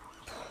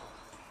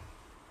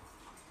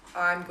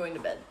 I'm going to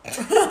bed.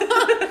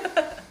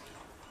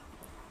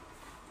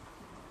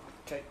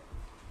 Okay.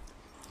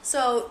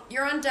 So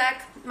you're on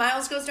deck.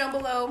 Miles goes down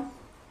below.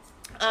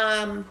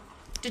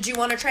 Did you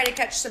want to try to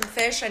catch some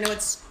fish? I know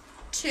it's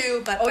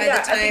 2, but Oh by yeah,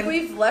 the time I think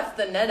we've left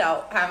the net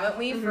out, haven't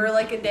we, for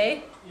like a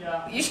day?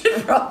 Yeah. You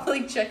should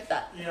probably check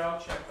that. Yeah,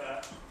 I'll check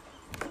that.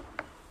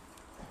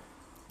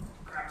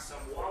 Grab some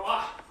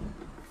wawa.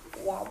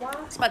 Wawa.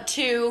 it's about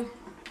 2.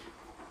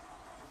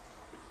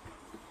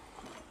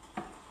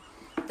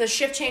 The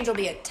shift change will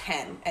be at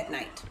 10 at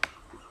night.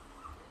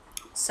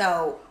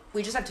 So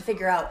we just have to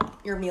figure out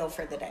your meal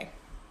for the day.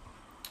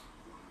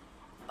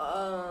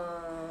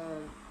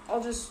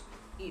 I'll just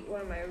eat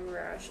one of my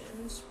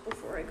rations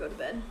before I go to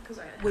bed because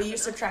I. Will you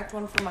subtract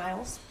 1 for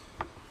Miles?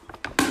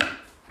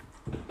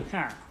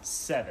 Ha,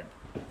 7.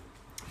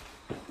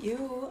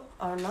 You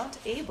are not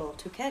able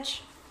to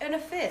catch a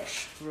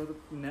fish. Throw the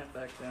net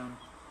back down.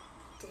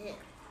 Damn.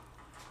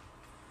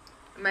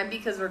 It might be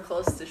because we're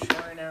close to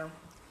shore now.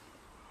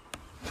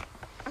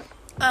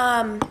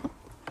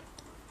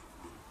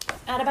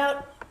 At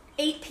about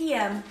 8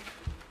 p.m.,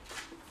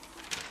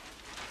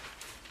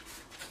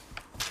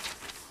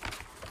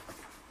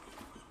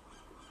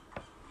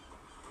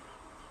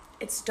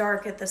 it's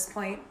dark at this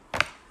point.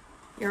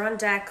 You're on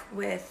deck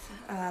with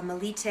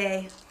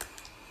Melite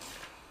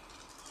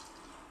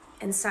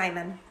and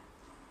Simon.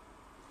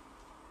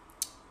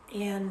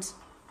 And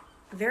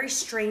very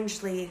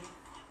strangely,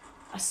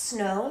 a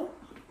snow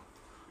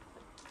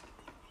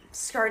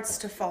starts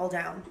to fall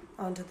down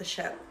onto the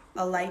ship,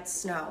 a light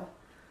snow.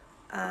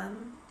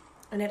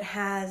 And it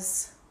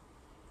has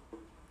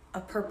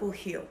a purple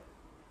hue.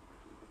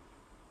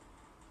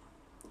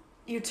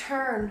 You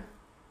turn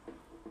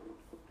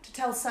to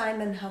tell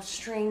Simon how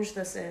strange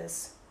this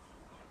is,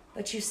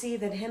 but you see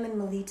that him and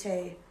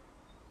Melite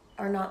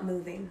are not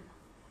moving.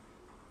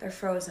 They're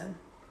frozen.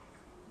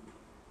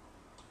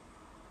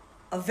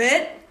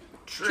 Avit?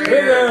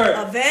 Trigger!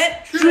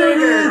 Avit?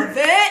 Trigger!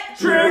 Avit?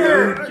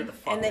 Trigger!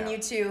 And then you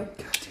two,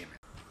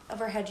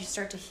 overhead, you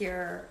start to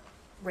hear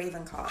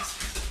raven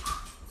calls.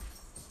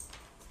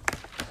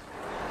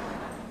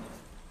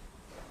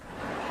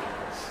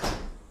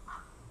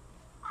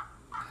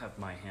 I have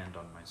my hand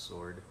on my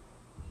sword,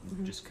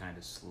 just kind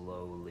of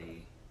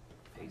slowly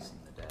pacing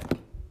the deck.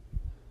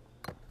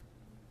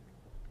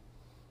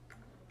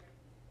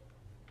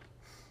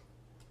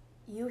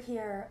 You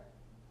hear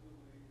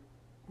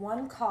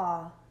one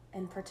caw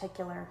in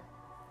particular.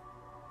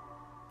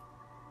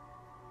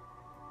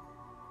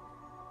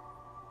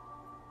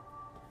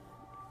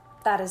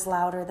 That is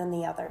louder than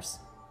the others.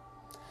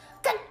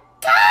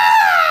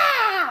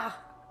 Ka-ka!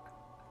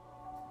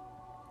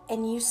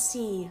 And you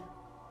see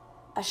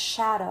a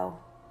shadow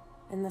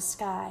in the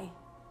sky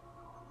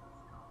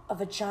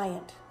of a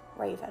giant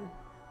raven,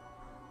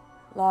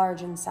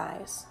 large in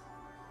size,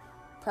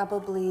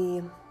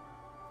 probably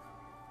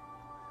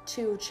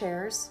 2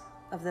 chairs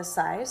of this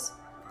size,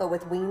 but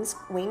with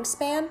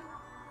wingspan,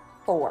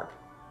 4.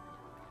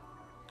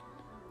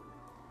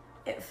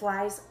 It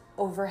flies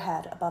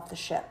overhead above the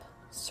ship,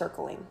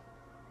 circling.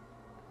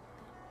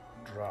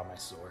 Draw my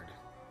sword.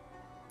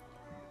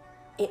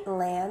 It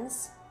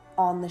lands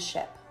on the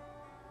ship.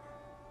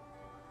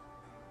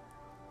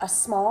 A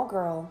small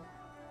girl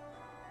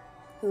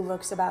who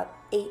looks about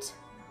 8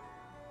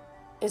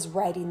 is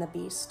riding the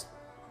beast.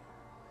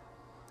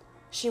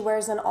 She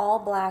wears an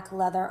all-black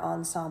leather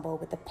ensemble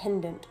with a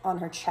pendant on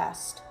her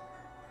chest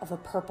of a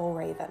purple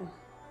raven.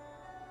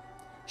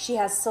 She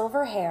has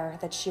silver hair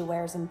that she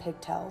wears in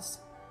pigtails,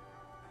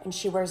 and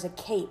she wears a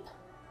cape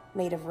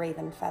made of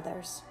raven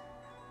feathers.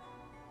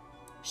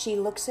 She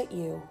looks at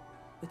you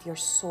with your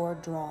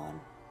sword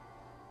drawn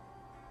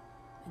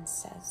and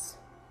says,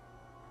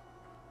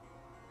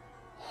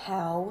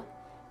 "How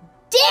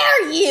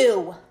dare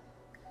you!"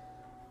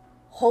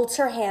 Holds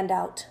her hand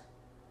out,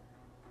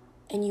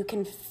 and you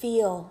can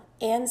feel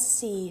and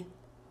see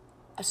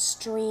a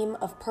stream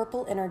of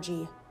purple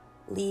energy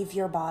leave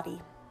your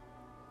body.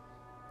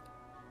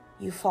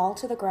 You fall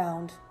to the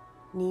ground,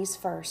 knees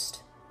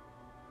first.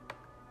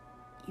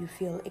 You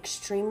feel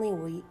extremely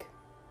weak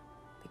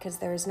because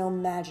there is no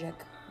magic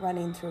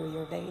running through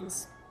your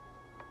veins.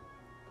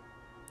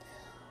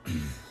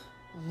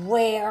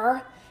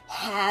 Where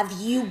have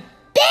you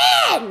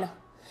been? Have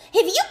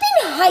you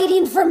been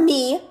hiding from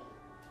me?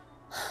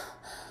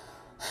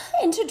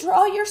 And to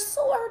draw your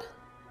sword,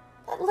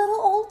 that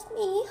little old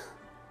me.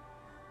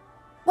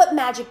 What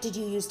magic did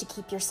you use to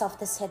keep yourself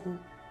this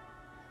hidden?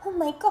 Oh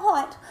my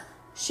God.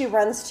 She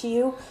runs to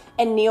you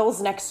and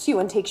kneels next to you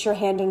and takes your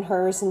hand in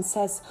hers and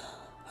says,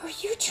 "Are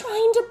you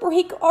trying to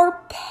break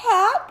our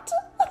pact?"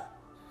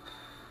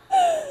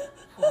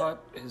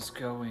 What is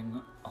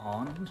going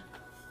on?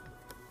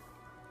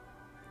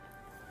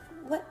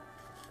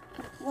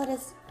 What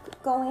is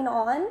going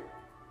on?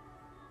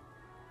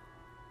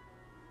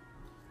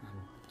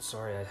 I'm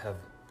sorry, I have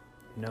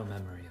no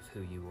memory of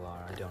who you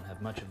are. I don't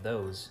have much of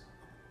those.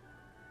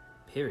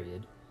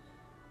 Period.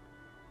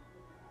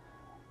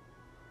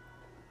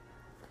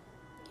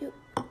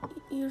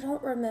 You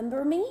don't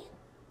remember me?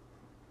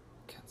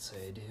 Can't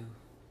say I do.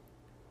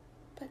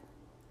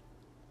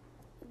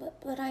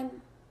 But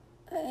I'm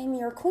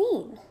your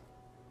queen.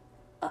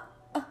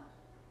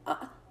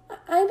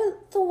 I'm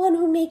the one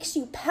who makes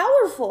you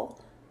powerful.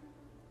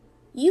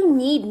 You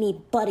need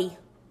me, buddy.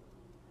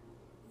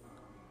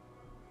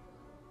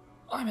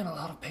 I'm in a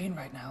lot of pain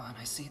right now, and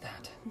I see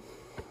that.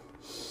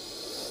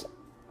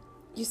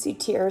 You see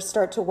tears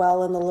start to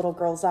well in the little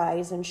girl's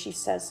eyes, and she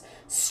says,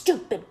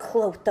 "Stupid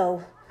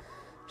Clotho.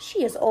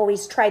 She has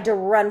always tried to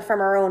run from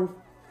her own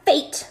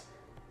fate.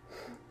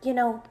 You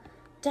know,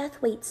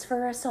 death waits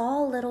for us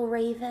all, little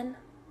raven."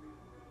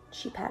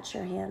 She pats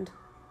your hand.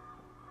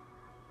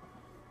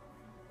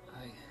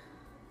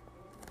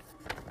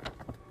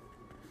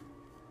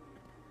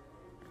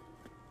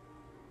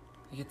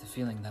 get the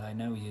feeling that I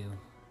know you,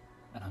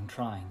 and I'm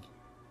trying.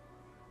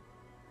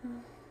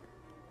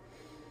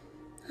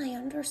 I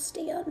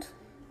understand.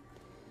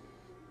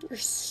 Your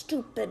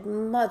stupid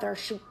mother,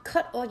 she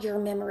cut all your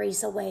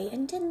memories away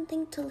and didn't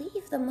think to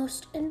leave the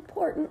most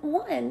important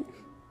one.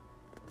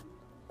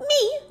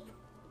 Me!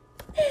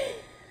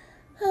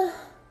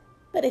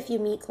 But if you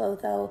meet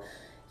Clotho,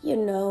 you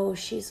know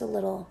she's a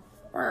little...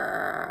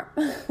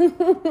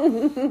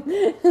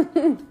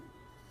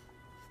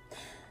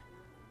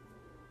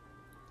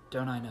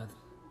 Don't I know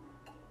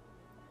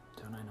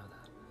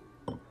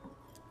that?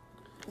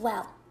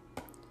 Well,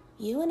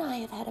 you and I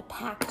have had a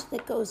pact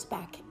that goes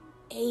back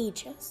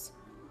ages.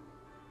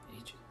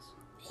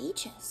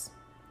 Ages.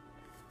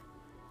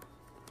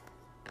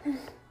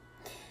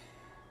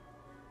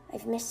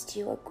 I've missed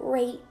you a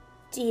great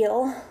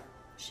deal.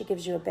 She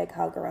gives you a big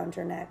hug around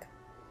your neck.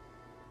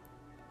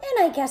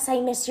 And I guess I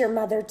miss your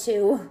mother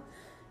too.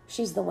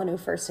 She's the one who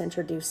first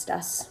introduced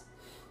us.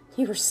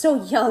 You were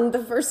so young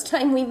the first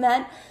time we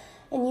met,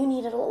 and you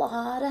needed a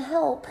lot of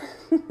help.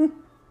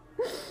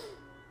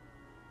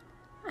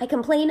 I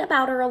complain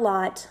about her a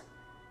lot,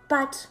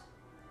 but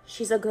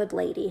she's a good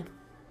lady.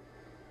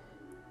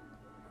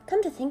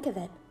 Come to think of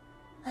it,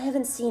 I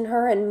haven't seen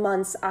her in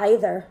months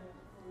either.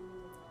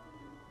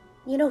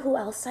 You know who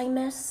else I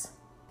miss?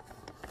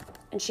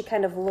 And she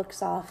kind of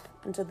looks off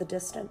into the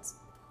distance.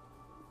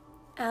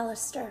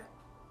 Alistair.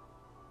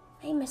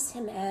 I miss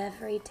him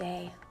every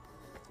day.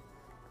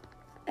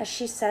 As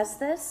she says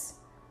this,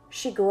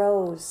 she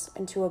grows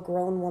into a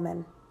grown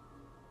woman.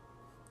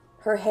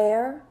 Her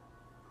hair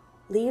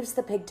leaves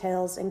the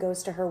pigtails and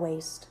goes to her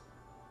waist.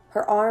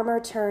 Her armor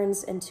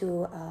turns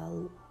into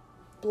a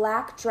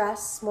black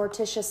dress,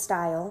 Morticia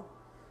style.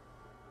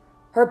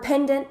 Her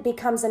pendant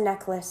becomes a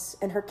necklace,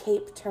 and her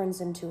cape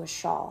turns into a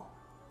shawl.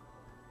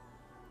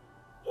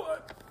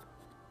 What?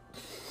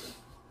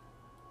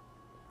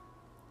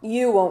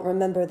 You won't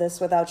remember this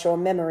without your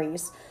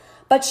memories,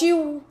 but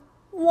you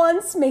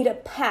once made a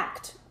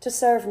pact to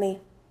serve me.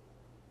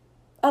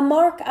 A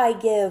mark I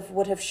give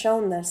would have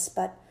shown this,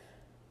 but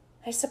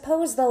I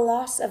suppose the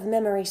loss of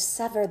memory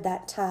severed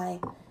that tie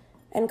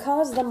and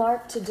caused the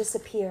mark to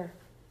disappear.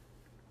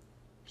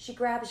 She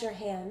grabs your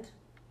hand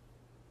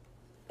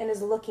and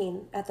is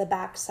looking at the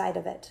back side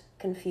of it,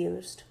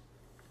 confused.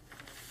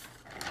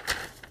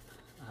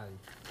 I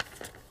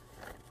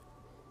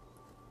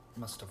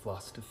must have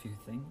lost a few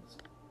things.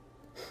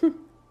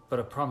 But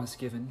a promise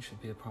given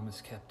should be a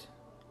promise kept.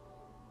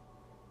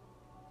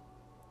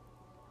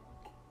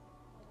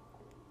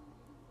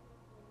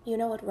 You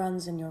know it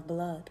runs in your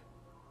blood.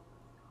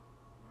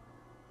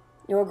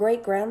 Your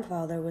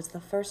great-grandfather was the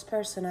first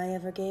person I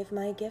ever gave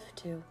my gift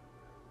to.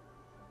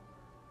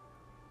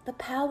 The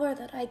power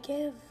that I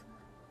give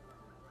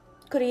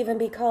could even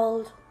be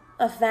called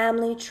a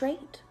family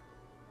trait.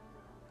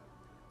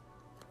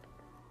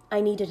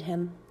 I needed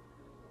him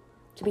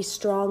to be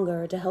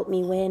stronger to help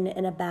me win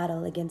in a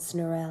battle against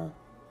Norel.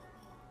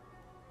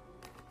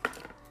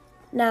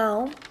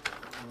 Now,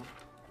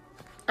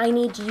 I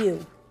need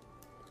you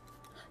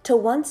to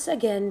once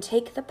again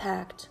take the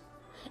pact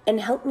and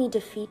help me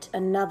defeat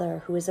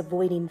another who is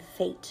avoiding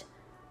fate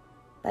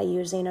by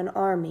using an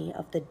army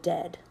of the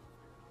dead.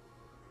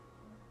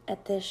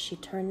 At this, she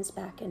turns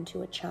back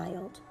into a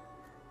child,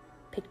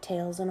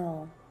 pigtails and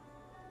all.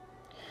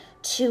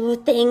 Two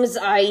things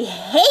I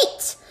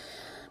hate!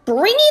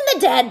 Bringing the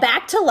dead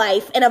back to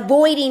life and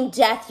avoiding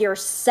death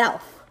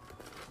yourself.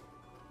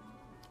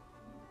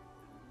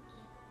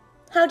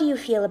 How do you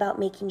feel about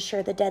making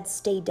sure the dead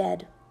stay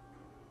dead?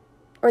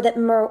 Or that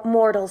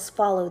mortals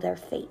follow their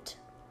fate?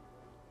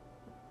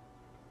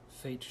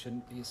 Fate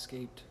shouldn't be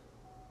escaped.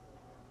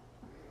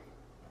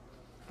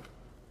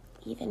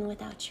 Even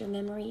without your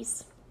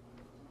memories,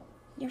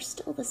 you're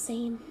still the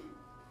same.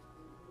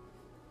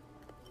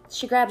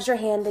 She grabs your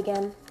hand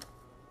again.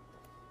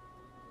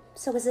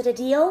 So is it a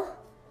deal?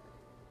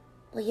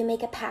 Will you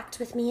make a pact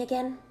with me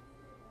again?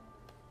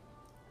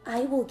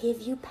 I will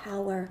give you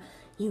power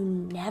you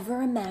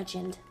never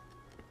imagined.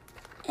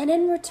 And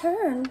in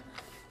return,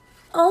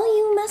 all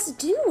you must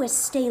do is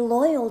stay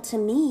loyal to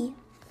me.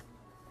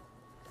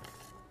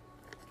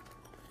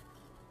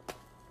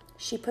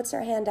 She puts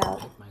her hand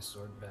out. Pick my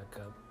sword back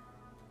up.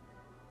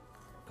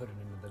 Put it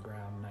into the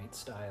ground, knight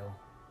style.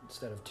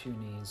 Instead of 2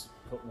 knees,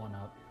 put one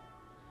up.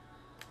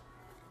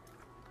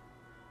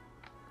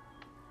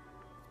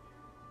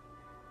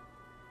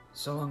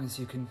 So long as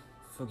you can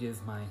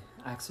forgive my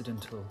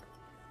accidental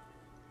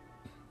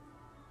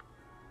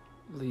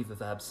leave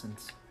of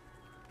absence.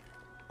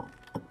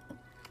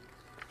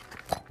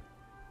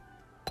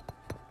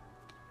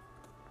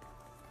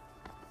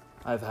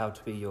 I vow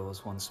to be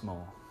yours once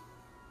more.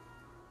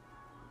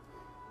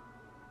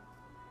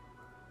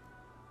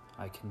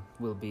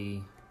 Will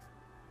be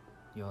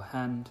your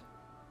hand,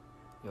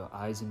 your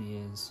eyes and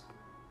ears,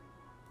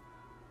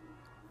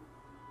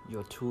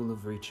 your tool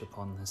of reach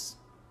upon this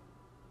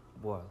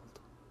world.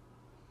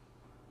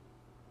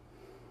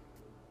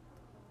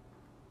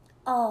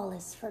 All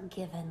is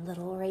forgiven,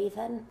 little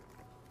raven.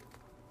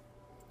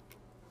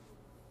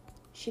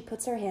 She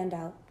puts her hand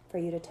out for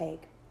you to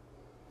take.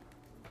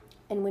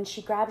 And when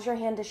she grabs your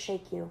hand to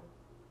shake you,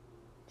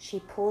 she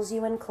pulls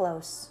you in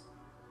close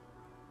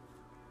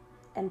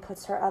and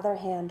puts her other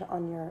hand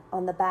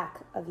on the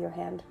back of your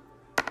hand.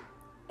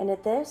 And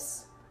at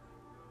this,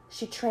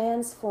 she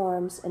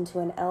transforms into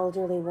an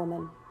elderly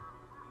woman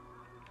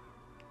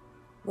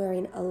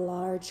wearing a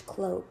large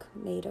cloak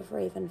made of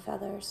raven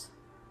feathers.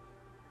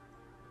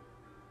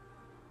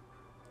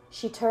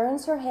 She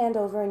turns her hand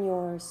over in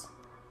yours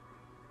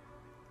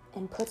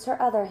and puts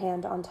her other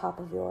hand on top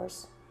of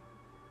yours.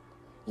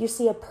 You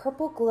see a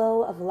purple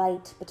glow of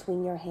light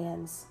between your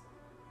hands,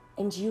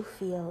 and you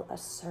feel a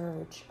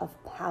surge of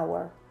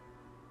power,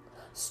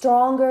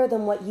 stronger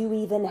than what you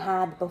even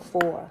had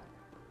before.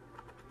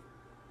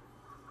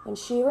 When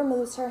she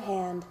removes her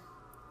hand,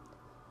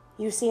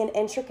 you see an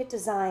intricate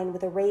design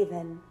with a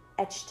raven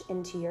etched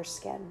into your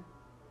skin.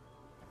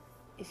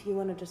 If you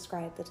want to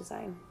describe the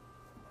design.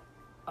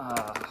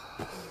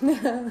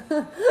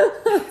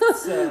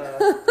 It's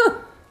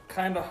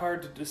kind of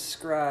hard to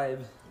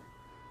describe.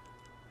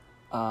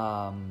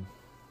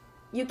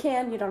 You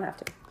can, you don't have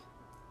to.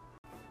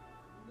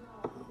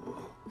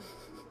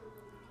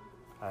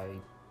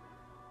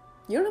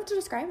 You don't have to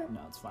describe it. No,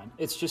 it's fine.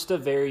 It's just a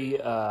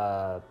very,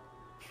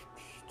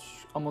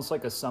 almost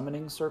like a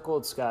summoning circle.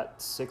 It's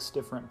got 6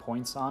 different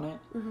points on it.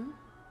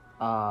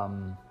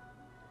 Mm-hmm.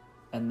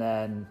 And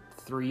then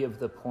 3 of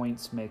the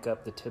points make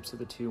up the tips of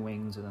the 2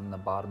 wings and then the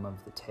bottom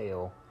of the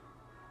tail.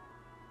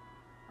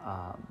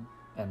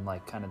 And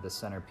like kind of the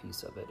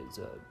centerpiece of it is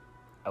a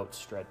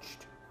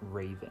outstretched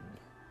raven.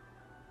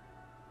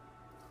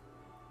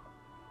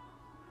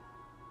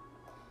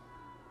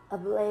 A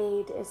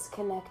blade is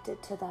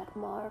connected to that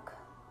mark.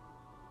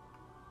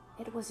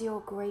 It was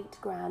your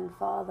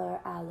great-grandfather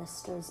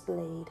Alistair's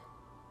blade.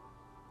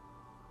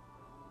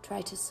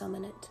 Try to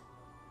summon it.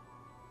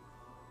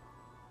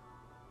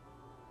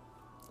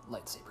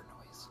 Lightsaber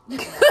noise.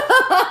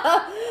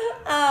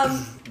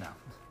 No.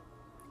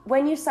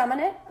 When you summon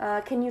it,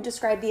 can you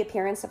describe the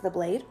appearance of the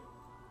blade?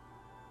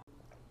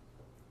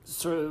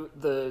 So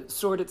the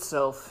sword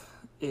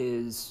itself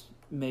is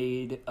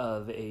made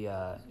of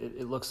a,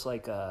 it looks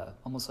like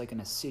almost like an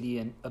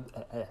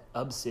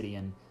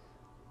obsidian,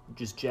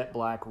 just jet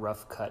black,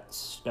 rough cut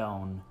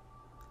stone.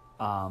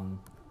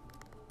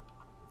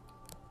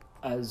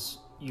 As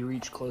you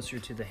reach closer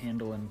to the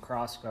handle and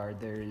crossguard,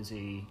 there is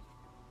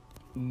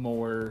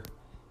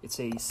it's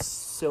a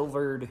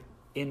silvered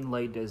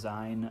inlay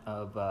design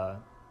of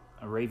a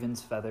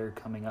raven's feather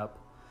coming up,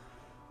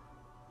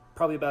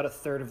 probably about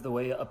 1/3 of the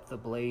way up the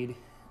blade.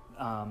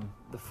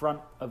 The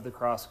front of the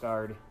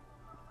crossguard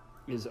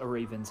is a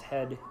raven's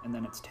head, and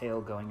then its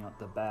tail going out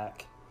the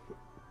back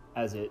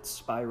as it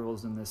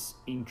spirals in this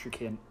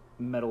intricate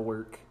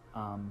metalwork,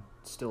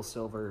 still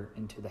silver,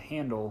 into the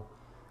handle,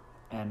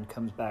 and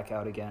comes back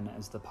out again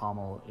as the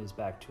pommel is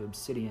back to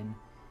obsidian,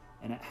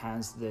 and it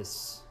has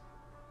this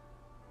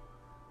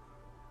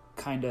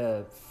kind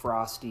of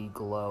frosty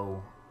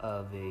glow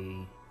of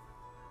a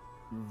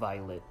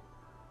violet,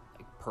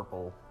 like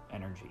purple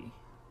energy.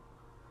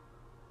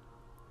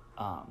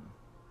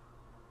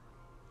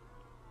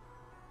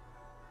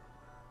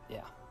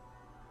 Yeah.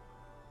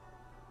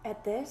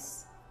 At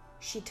this,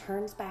 she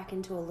turns back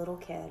into a little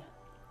kid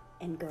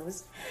and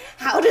goes,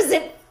 "How does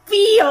it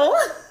feel?"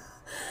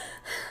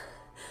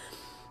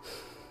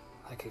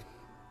 I could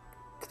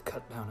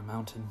cut down a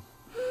mountain.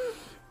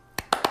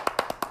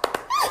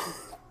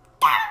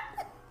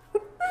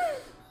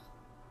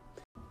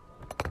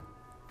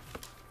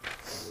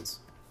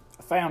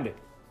 I found it.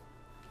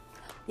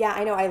 Yeah,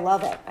 I know. I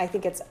love it. I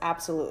think it's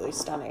absolutely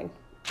stunning.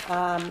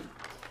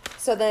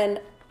 So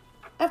then,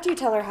 after you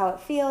tell her how it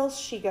feels,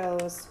 she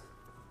goes,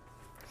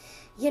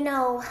 "You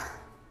know,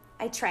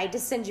 I tried to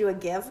send you a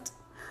gift.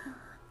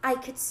 I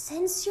could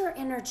sense your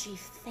energy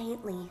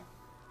faintly.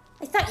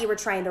 I thought you were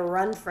trying to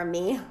run from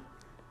me.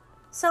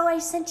 So I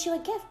sent you a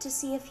gift to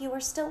see if you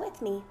were still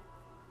with me.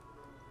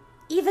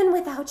 Even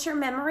without your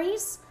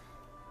memories,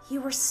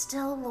 you were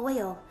still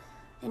loyal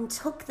and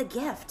took the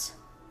gift.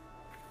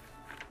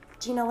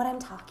 Do you know what I'm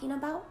talking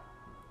about?"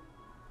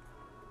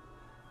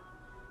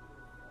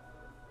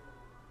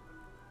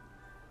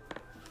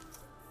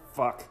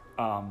 Fuck.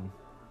 Are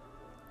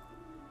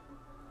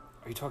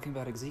you talking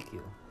about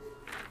Ezekiel?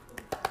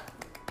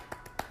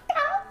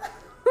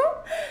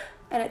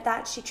 And at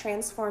that, she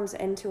transforms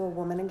into a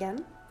woman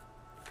again.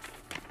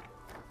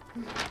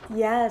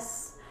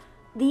 "Yes,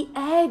 the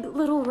egg,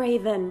 little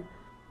raven.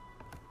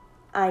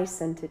 I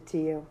sent it to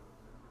you.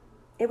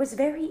 It was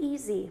very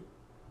easy.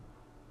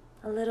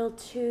 A little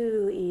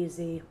too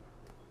easy.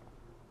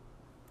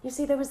 You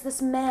see, there was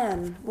this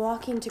man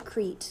walking to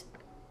Crete.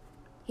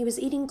 He was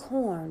eating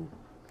corn,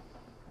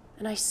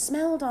 and I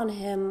smelled on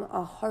him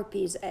a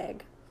harpy's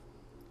egg.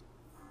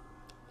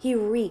 He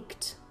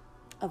reeked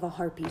of a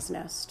harpy's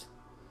nest.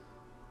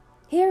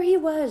 Here he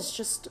was,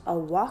 just a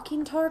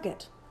walking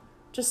target,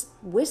 just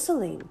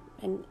whistling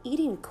and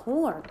eating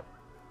corn.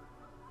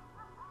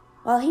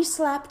 While he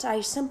slept,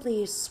 I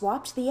simply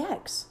swapped the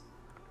eggs.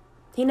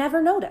 He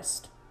never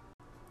noticed.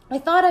 I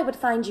thought I would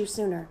find you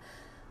sooner,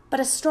 But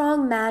a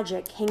strong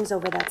magic hangs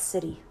over that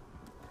city.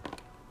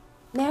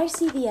 May I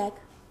see the egg?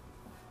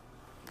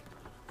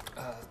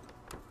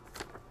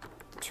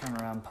 Turn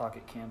around,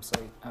 pocket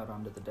campsite, out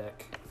onto the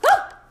deck.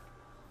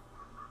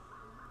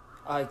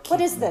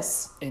 What is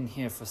this? In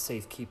here for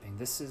safekeeping.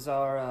 This is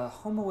our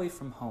home away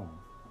from home.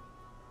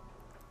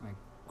 I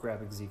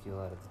grab Ezekiel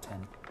out of the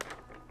tent.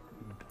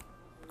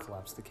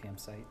 Collapse the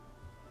campsite.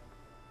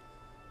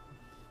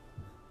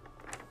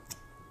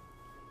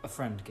 A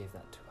friend gave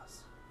that to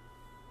us.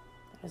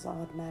 That is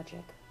odd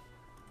magic.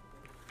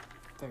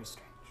 Very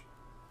strange.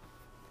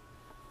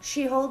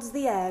 She holds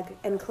the egg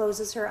and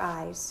closes her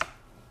eyes,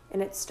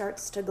 and it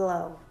starts to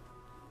glow.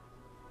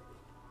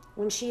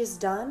 When she is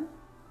done,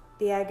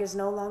 the egg is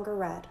no longer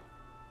red.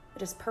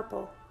 It is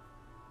purple.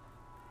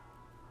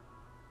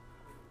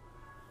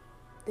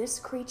 This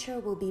creature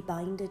will be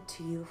binded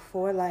to you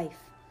for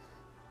life,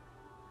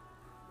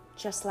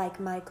 just like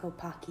my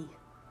Kopaki.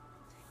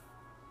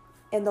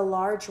 In the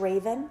large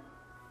raven,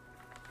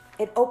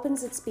 it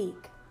opens its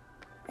beak,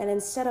 and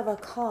instead of a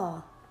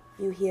caw,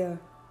 you hear,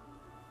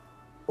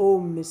 "Oh,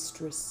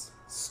 mistress,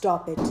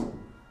 stop it.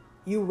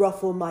 You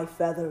ruffle my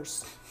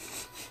feathers."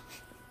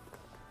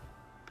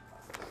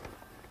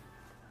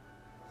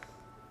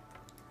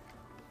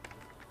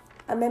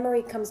 A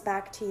memory comes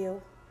back to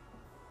you,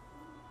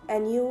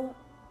 and you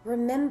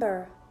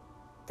remember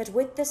that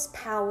with this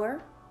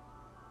power,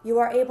 you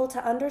are able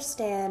to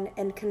understand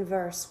and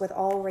converse with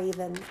all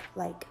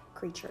raven-like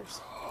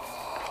creatures.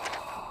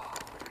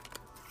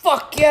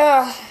 Fuck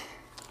yeah!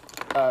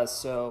 God,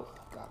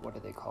 what are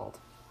they called?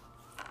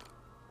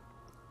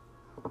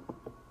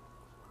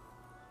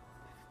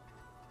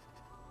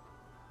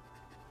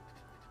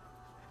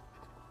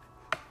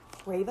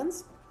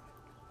 Ravens?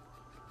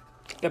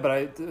 Yeah, but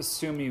I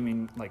assume you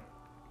mean, like,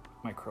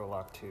 my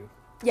Krolok too.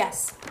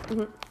 Yes.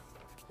 Mm-hmm.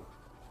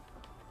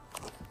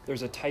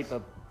 There's a type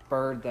of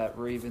bird that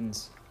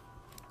ravens,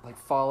 like,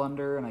 fall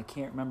under, and I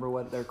can't remember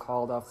what they're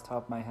called off the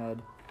top of my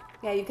head.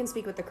 Yeah, you can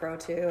speak with the crow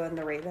too, and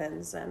the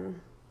ravens,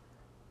 and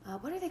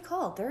what are they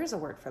called? There is a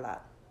word for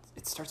that.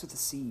 It starts with a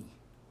C.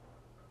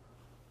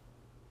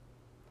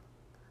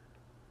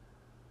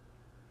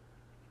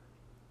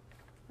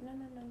 No.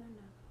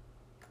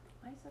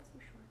 Why is that so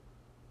short?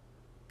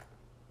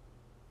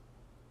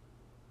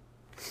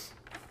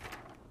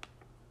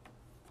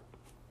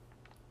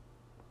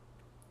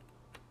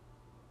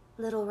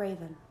 Little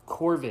raven.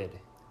 Corvid.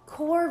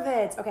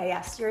 Corvids. Okay,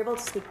 yes, you're able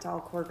to speak to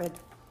all corvid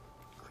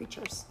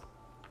creatures.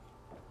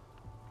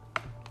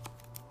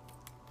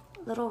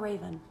 Little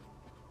raven.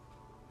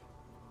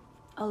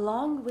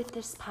 Along with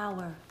this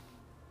power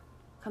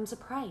comes a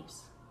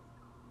price.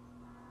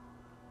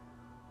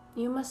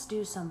 You must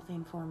do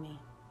something for me.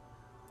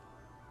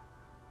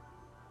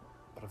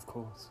 But of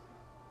course.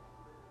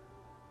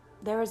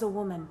 There is a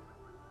woman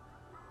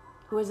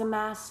who has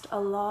amassed a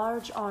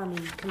large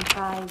army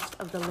comprised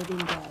of the living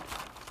dead.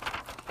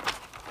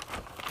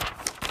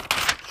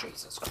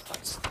 Jesus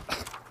Christ.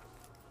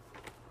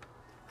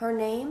 Her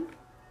name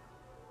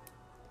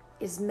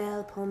is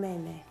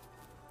Melpomene.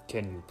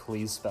 Can you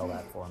please spell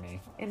that for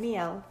me?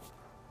 Melpomene.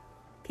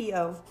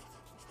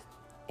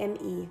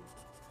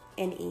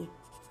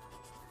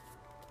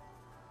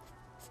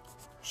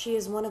 She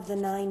is one of the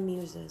 9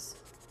 muses.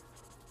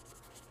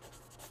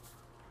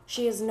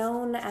 She is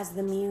known as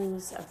the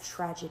Muse of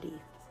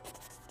Tragedy.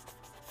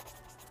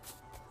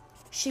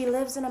 She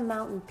lives in a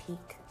mountain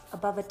peak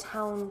above a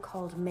town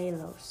called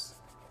Melos.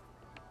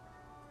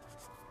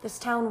 This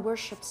town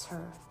worships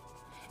her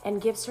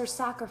and gives her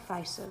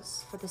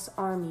sacrifices for this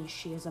army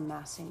she is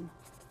amassing.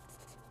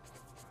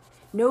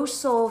 No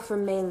soul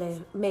from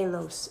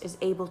Melos is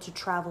able to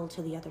travel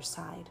to the other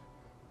side.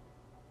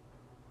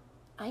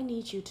 I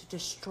need you to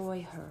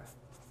destroy her,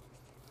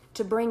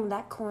 to bring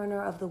that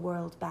corner of the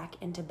world back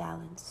into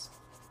balance.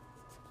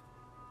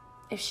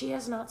 If she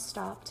has not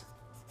stopped,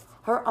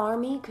 her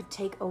army could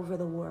take over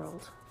the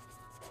world.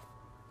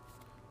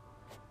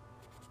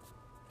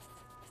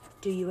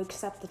 Do you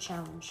accept the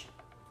challenge?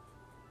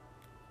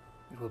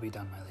 It will be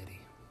done, my lady.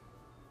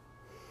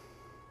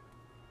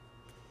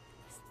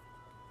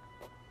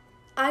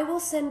 I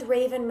will send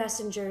raven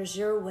messengers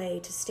your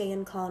way to stay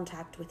in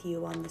contact with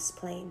you on this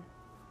plane.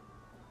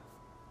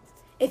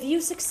 If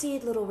you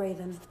succeed, little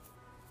raven,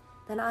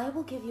 then I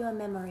will give you a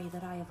memory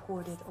that I have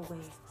hoarded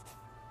away.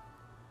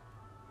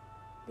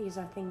 These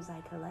are things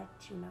I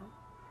collect, you know.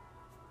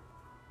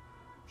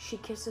 She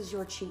kisses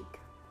your cheek.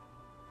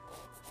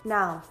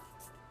 Now,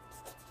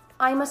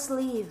 I must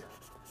leave,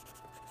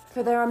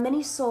 for there are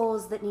many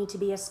souls that need to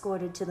be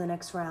escorted to the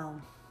next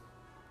realm.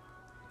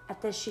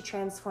 At this, she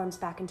transforms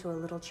back into a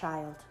little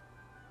child.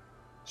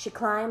 She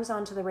climbs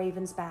onto the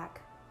raven's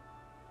back.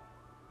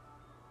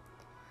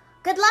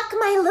 Good luck,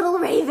 my little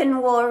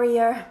raven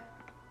warrior.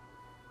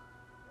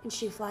 And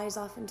she flies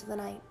off into the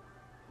night.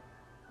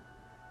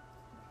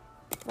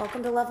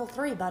 Welcome to level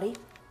 3, buddy.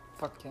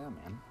 Fuck yeah,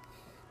 man.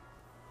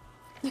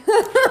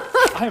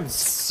 I'm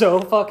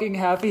so fucking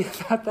happy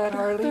about that,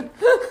 Harley.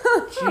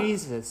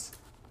 Jesus.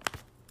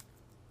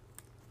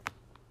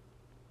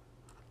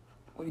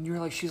 when you were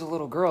like, she's a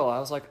little girl, I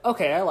was like,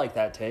 okay, I like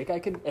that take. I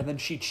can. And then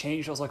she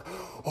changed. I was like,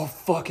 oh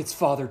fuck, it's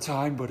Father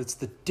Time, but it's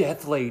the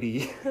Death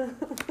Lady.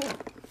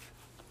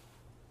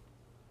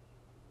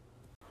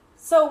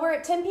 So we're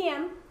at 10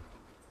 p.m.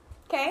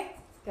 Okay?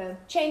 Okay.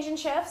 Changing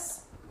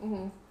shifts.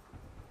 Mm-hmm.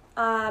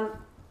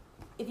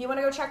 If you want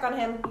to go check on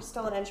him, he's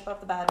still an inch above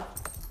the bed.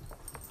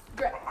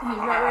 He's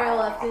right where I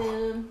left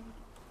him.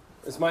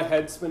 Is my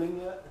head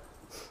spinning yet?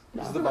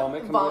 Is the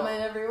vomit coming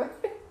Vomit out? everywhere.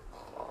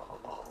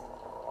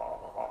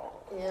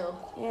 Ew.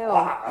 Ew.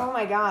 Oh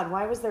my god,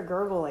 why was there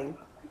gurgling?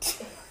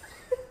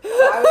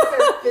 Why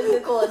was there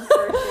physical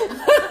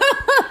insertion?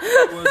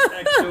 It was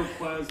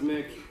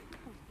ectoplasmic.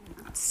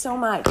 So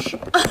much.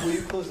 Will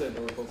you close that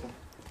door, Coco?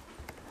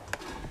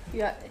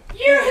 Yeah.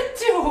 You're a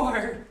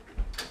door.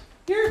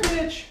 You're a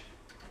bitch.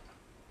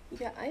 You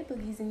got eye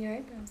boogies in your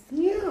eyebrows.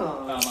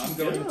 Yeah. I'm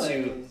going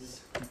to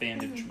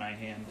bandage my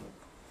hand.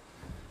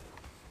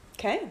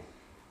 Okay.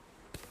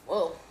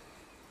 Whoa.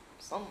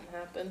 Something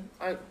happened.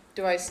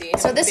 Do I see him?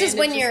 So this is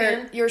when bandage his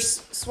hand? you're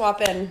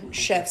swapping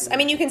shifts. I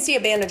mean, you can see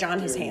a bandage on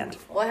his hand.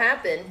 What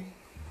happened?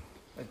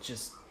 It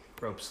just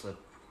rope slip.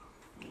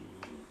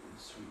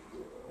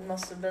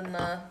 Must have been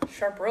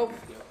sharp rope.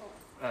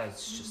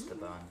 It's just the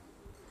bone.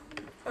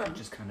 Oh.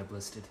 Just kind of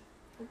blistered.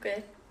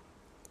 Okay.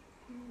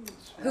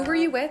 Who were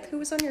you with? Who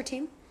was on your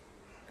team?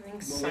 I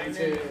think Simon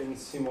Simon. and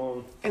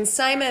Simone. And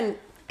Simon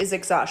is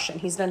exhaustion.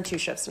 He's done 2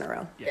 shifts in a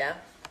row. Yeah.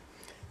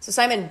 So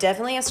Simon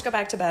definitely has to go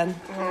back to bed.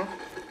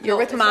 You're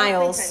with It's not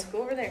Miles. playtime.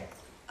 Go over there.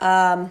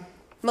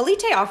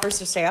 Melite offers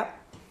to stay up.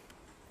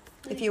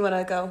 If you want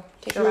to go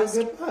take a rest.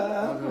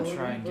 I'll go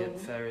try and get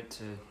Ferret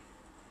to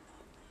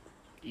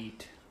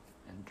eat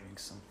and drink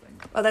something.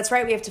 Oh, that's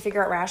right. We have to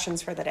figure out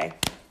rations for the day.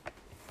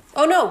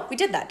 Oh, no. We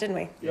did that, didn't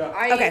we? Yeah.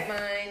 I Okay. ate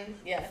mine.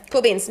 Yeah.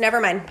 Cool beans.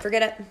 Never mind.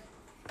 Forget it.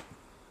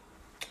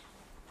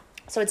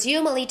 So it's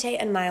you, Melite,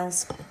 and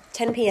Miles.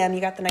 10 p.m.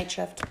 You got the night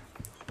shift.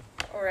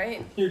 All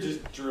right. You're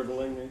just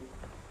dribbling me.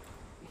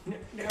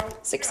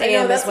 6 I know,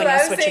 a.m. that's is when what you I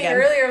was switch saying again.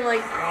 earlier. I'm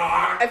like,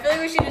 I feel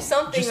like we should do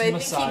something, Just but I think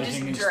massaging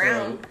he his just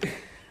drowned. throat.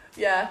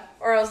 Yeah.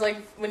 Or I was like,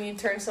 when you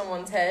turn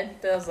someone's head,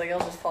 but I was like, I'll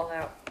just fall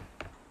out.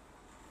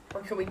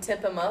 Or could we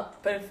tip him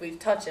up? But if we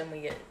touch him, we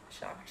get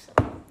shocked or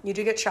something. You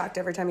do get shocked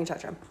every time you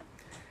touch him.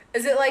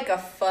 Is it like a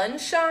fun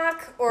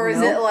shock, or is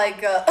it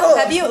like a?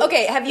 Have you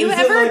Is it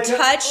ever like a,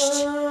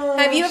 touched?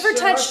 Have you ever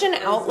touched an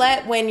shock?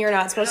 outlet when you're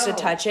not supposed to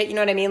touch it? You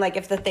know what I mean? Like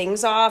if the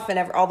thing's off and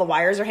all the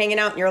wires are hanging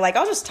out, and you're like,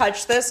 "I'll just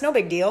touch this, no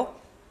big deal."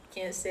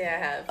 Can't say I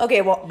have.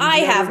 Okay, well,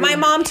 I never have. My been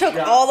mom took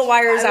shocked. all the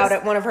wires I was- out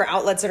at one of her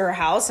outlets at her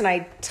house, and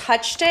I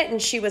touched it,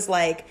 and she was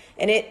like,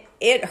 and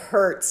it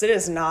hurts. It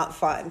is not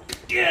fun.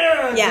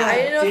 Yeah. Yeah. I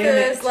didn't know Damn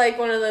if it was it. like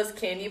one of those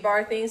candy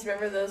bar things.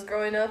 Remember those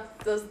growing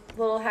up? Those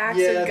little hacks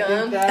Yeah, I of think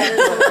gum? that- And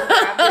then someone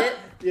grabbed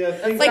it? Yeah, I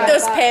think Like what I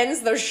those thought.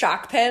 pins, those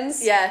shock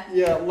pins. Yeah.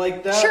 yeah,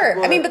 like that.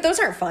 Sure. I mean, but those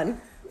aren't fun.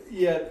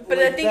 yeah, But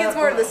like I think that, it's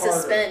more of the but harder.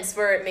 suspense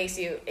where it makes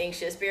you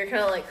anxious. But you're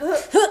kind of like,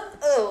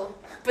 oh.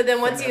 But then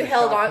once you Another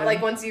held shock on, pen.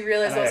 like once you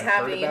realize And I what's had heard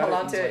happening, you about hold it,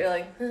 on and to it, he's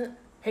you're like,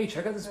 Hey,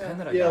 check out this pen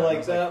that I Yeah, got. like I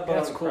was that, Yeah, but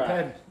it's a on cool crack.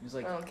 pen. He's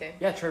like, oh, okay.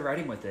 yeah, try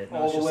writing with it. And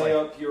I All was the just way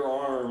like, up your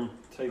arm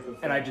type of thing.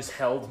 and I just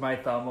held my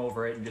thumb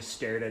over it and just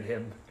stared at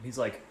him. And he's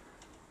like,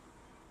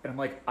 and I'm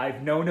like,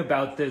 I've known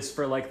about this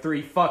for like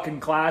 3 fucking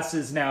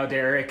classes now,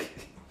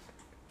 Derek.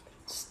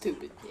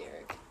 Stupid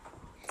Derek.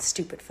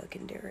 Stupid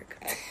fucking Derek.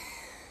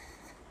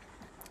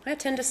 Yeah,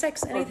 10 to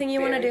 6. Anything you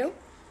want to do?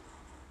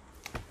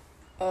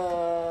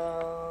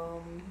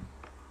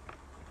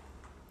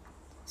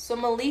 So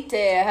Melite,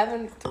 I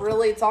haven't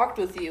really talked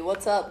with you.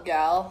 What's up,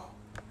 gal?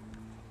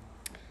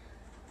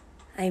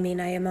 I mean,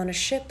 I am on a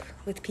ship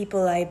with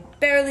people I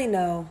barely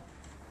know,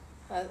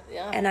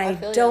 Yeah. and I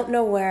feel don't ya.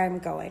 know where I'm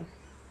going,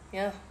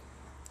 Yeah,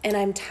 and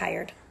I'm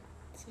tired.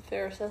 it's a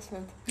fair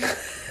assessment.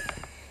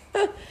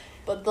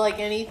 But like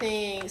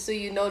anything, so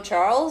you know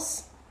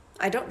Charles?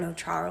 I don't know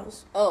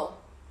Charles. Oh,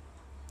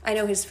 I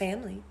know his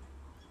family.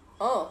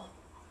 oh,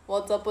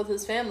 what's up with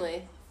his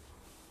family?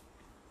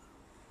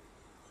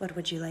 What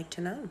would you like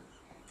to know?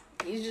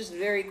 He's just a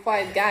very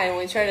quiet guy, and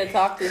when we try to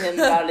talk to him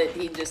about it,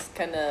 he just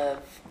kind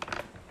of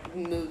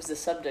moves the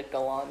subject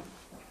along.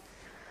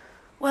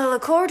 Well,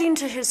 according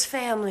to his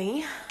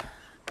family,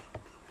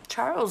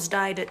 Charles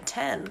died at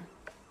 10.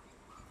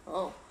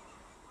 Oh,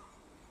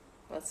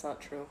 that's not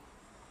true.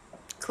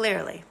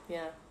 Clearly.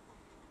 Yeah.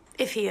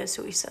 If he is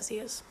who he says he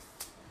is.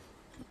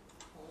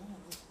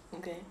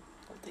 Okay,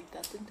 I'll take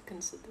that into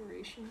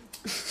consideration.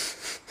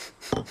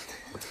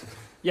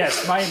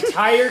 Yes, my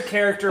entire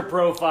character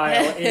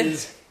profile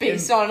is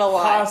Based on a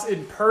lie.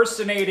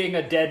 Impersonating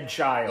a dead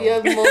child. You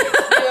have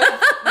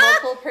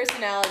multiple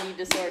personality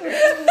disorder.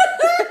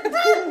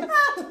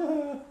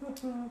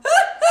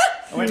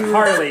 I went,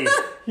 Harley,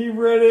 He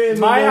read it in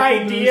the my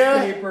local idea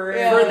newspaper for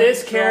and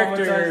this traumatized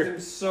character him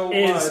so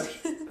is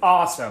much.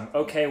 awesome.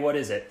 Okay, what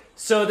is it?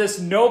 So this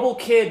noble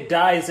kid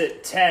dies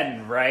at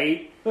 10,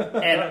 right?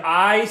 And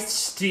I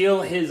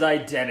steal his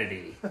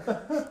identity.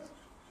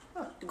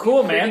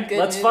 Cool, man. good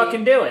Let's movie.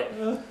 fucking do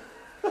it.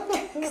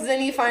 Because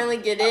then you finally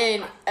get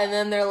in, and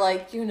then they're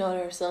like, "You're not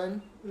our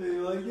son." And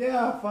you're like,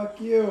 yeah, fuck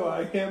you,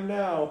 I am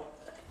now.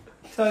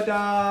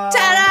 Ta-da!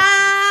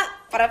 Ta-da!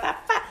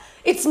 Ba-da-ba-ba.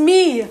 It's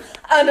me,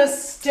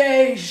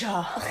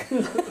 Anastasia.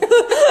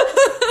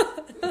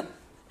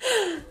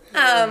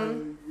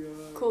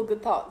 Cool,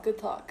 good talk, good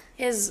talk.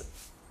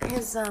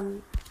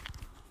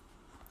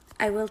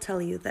 I will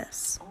tell you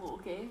this. Oh,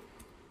 okay.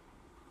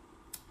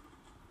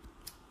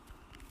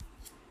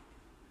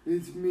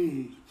 It's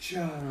me,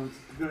 Charles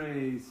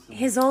Grace.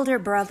 His older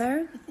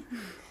brother,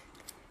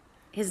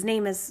 his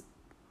name is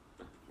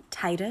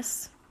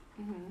Titus.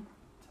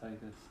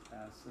 Titus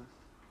Assus.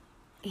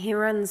 He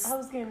runs. I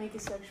was gonna make a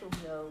sexual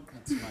joke.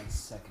 That's my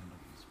second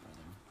oldest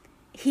brother.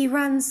 He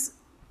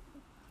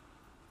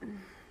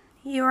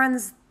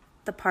runs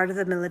the part of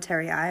the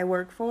military I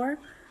work for.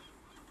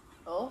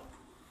 Oh?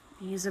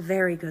 He's a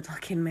very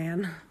good-looking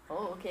man.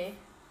 Oh, okay.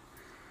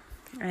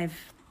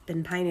 I've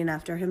been pining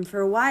after him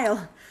for a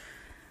while.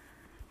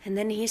 And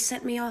then he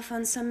sent me off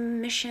on some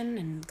mission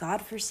in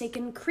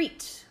godforsaken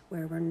Crete,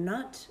 where we're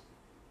not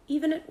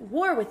even at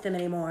war with them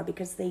anymore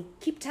because they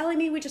keep telling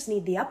me we just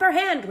need the upper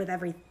hand with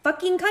every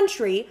fucking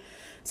country.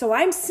 So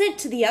I'm sent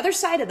to the other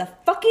side of the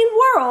fucking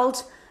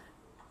world.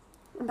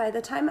 And by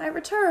the time I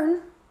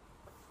return,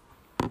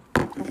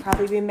 I'll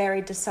probably be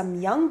married to some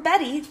young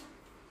Betty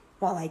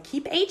while I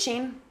keep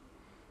aging.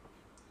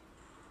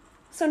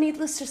 So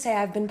needless to say,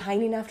 I've been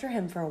pining after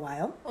him for a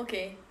while.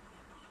 Okay.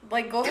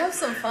 Like, go have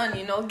some fun,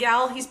 you know?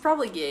 Gal, he's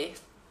probably gay.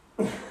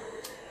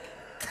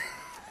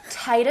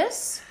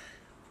 Titus?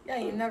 Yeah,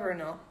 you never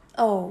know.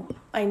 Oh,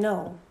 I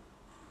know.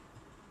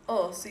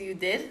 Oh, so you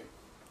did?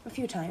 A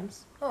few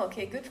times. Oh,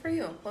 okay, good for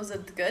you. Was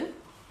it good?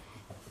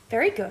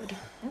 Very good.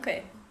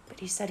 Okay. But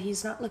he said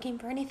he's not looking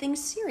for anything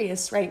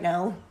serious right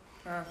now.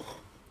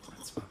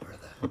 That's my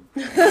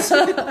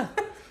brother.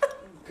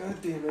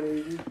 God damn it,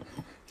 Avery.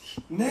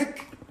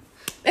 Nick!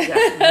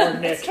 Yeah,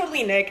 more Nick. It's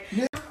totally Nick.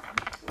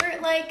 We're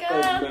at like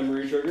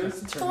Memory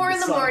triggers. 4 in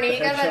the morning. You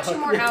got about 2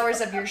 more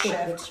hours of your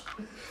shift.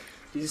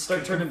 Does he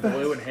start turning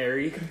blue and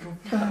hairy? Go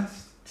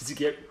fast. Does he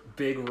get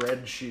big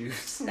red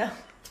shoes? No.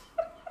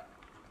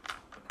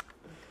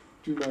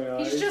 Do my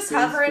eyes He's just stay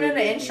hovering an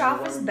stable inch while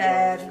off his I'm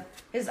bed. driving?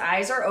 His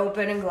eyes are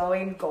open and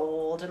glowing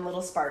gold, and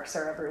little sparks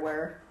are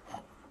everywhere.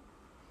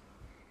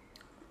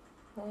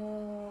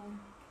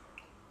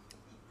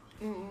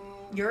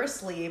 You're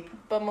asleep.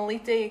 But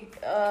Melite,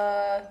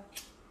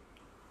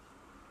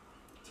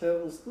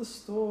 Tells the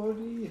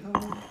story how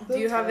Do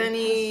you have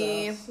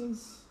any-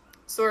 assassins-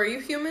 so are you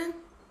human?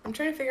 I'm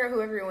trying to figure out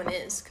who everyone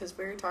is, because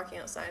we were talking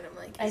outside. I'm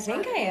like, I is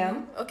think that- I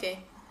am. Okay,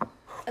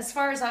 As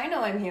far as I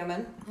know, I'm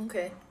human.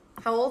 okay.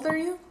 How old are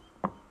you?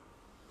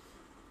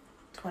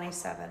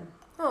 27.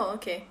 Oh,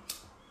 okay.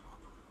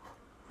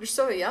 You're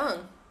so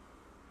young.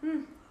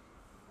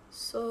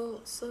 So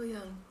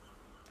young.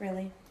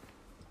 Really?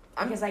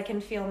 I'm- Because I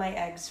can feel my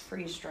eggs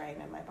freeze drying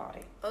in my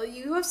body. Oh,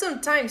 you have some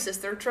time,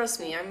 sister. Trust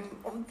me, I'm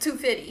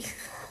 250.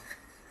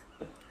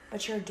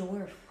 But you're a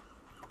dwarf.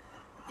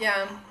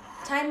 Yeah,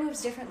 Time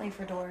moves differently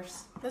for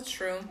dwarfs. that's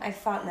true. I've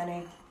fought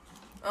many.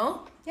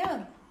 Oh,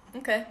 Yeah.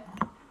 okay.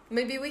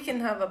 Maybe we can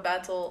have a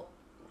battle,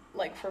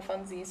 like, for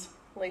funsies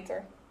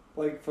later.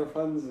 Like for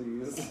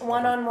funsies.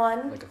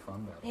 One-on-one, Like a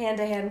fun battle.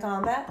 hand-to-hand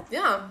combat.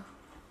 Yeah,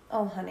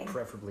 Oh, honey.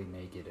 Preferably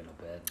naked in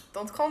a bed.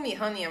 don't call me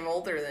honey, I'm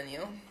older than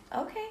you.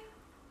 Okay.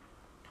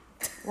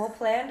 We'll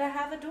plan to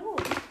have a duel.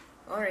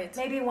 Alright.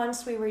 Maybe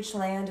once we reach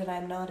land and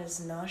I'm not as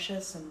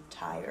nauseous and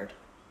tired.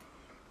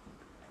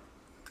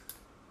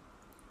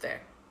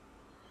 There.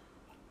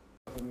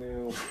 A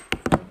new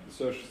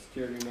social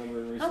security number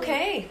and reset.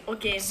 Okay.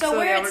 Okay, So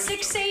we're yeah, at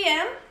 6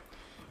 a.m.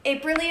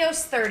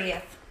 Aprilio's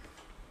 30th.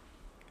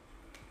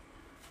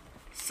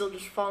 Still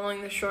just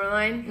following the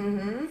shoreline.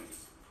 Mm-hmm.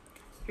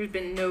 There's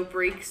been no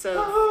breaks of...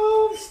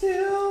 Oh,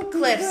 still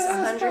Cliffs,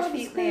 possessed 100 by the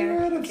feet in the air.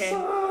 spirit of Okay.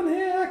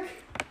 Sonic.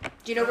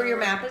 Do you know where your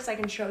map is? I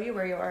can show you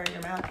where you are in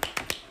your map.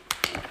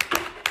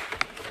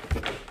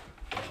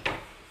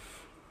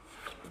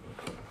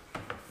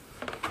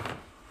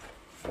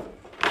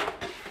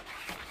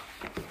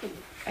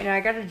 I know, I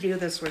gotta do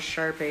this with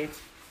Sharpie.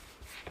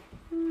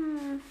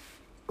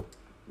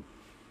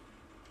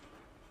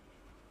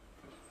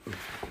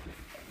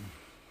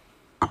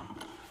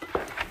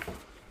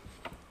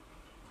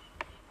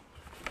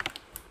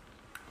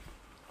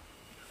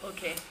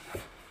 Okay.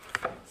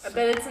 I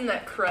bet it's in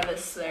that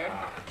crevice there.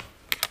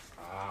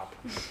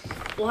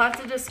 We'll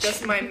have to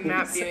discuss my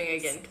map viewing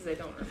again, because I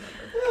don't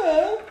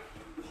remember.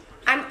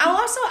 I'll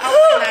also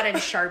outline that in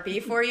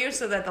Sharpie for you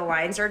so that the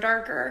lines are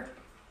darker.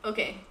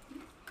 Okay.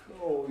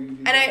 Oh, you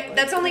And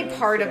that's only that,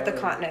 part of the sorry.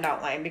 continent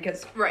outline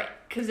because Right,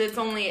 because it's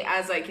only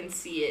as I can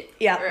see it.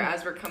 Yeah. Or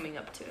as we're coming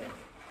up to it.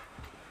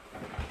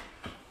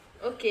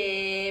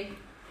 Okay.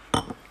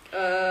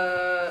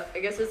 I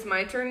guess it's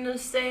my turn to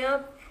stay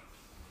up.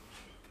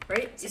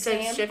 Right? You 6 said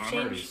a.m.? shift I'm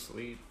already change?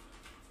 asleep.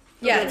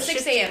 yeah, Okay, it's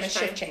 6 shift a.m. change is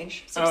time. shift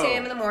change. 6 Oh.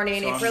 a.m. in the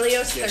morning. So I'm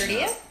Aprilio's getting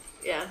 30th. up.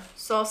 Yeah.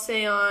 So I'll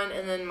stay on,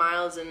 and then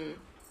Miles and...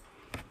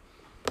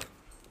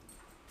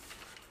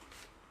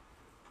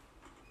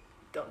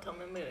 Don't tell me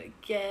I'm gonna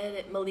get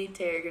it.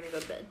 Melite are gonna go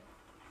to bed.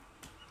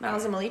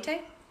 Miles and Melite?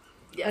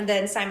 Yeah. And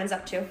then Simon's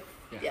up too.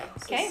 Yeah.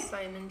 So Okay.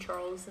 Simon,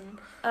 Charles, and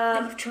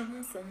Um,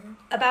 Charles.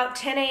 about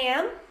 10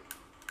 a.m.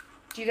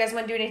 Do you guys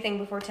want to do anything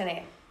before 10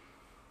 a.m.?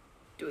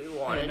 Do we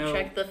want to no,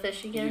 check the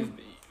fish again?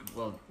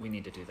 Well, we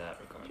need to do that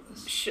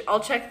regardless. I'll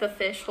check the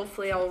fish.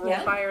 Hopefully, I'll roll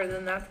Yeah. higher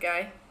than that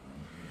guy.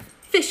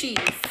 Fishies.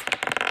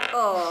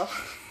 Oh,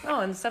 Oh,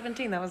 and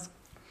 17. That was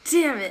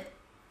damn it.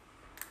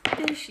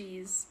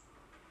 Fishies.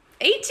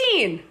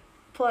 18.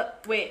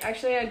 Wait,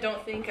 actually, I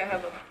don't think I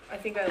have I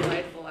think I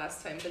lied the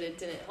last time, but it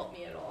didn't help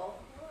me at all.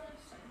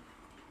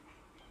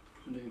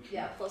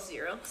 Yeah,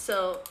 +0.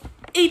 So,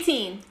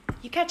 18.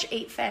 You catch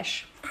 8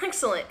 fish.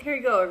 Excellent. Here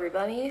you go,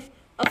 everybody.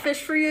 A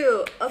fish for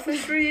you. A fish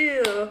for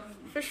you. A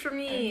fish for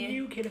me. And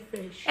you get a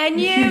fish. And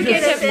you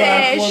get a slapped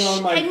fish. one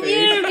on my And face.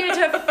 you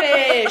get a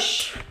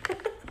fish.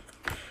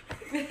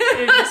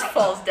 It just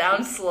falls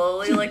down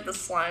slowly like the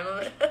slime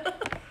of it.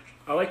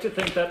 I like to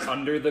think that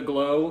under the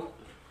glow,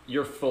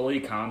 you're fully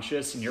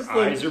conscious and your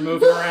eyes are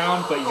moving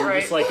around, but you're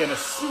just Right. like in a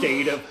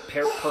state of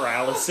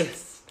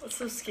paralysis. That's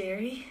so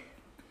scary.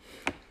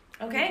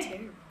 Okay.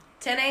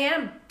 10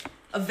 a.m.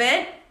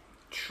 Event.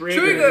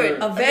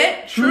 Triggered.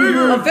 Event.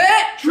 Triggered.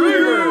 Event.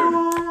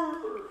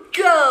 Triggered.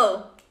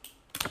 Go.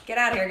 Get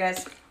out of here,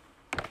 guys.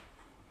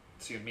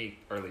 It's you and me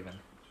early then.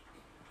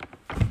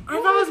 I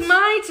thought it was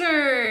my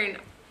turn.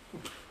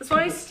 That's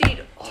why I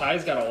stayed.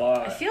 Ty's got a I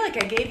lot. feel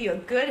like I gave you a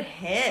good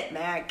hint,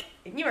 Mac.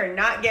 You are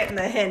not getting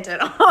the hint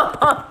at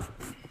all.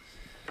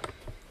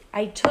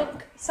 I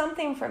took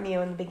something from you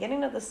in the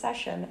beginning of the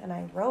session and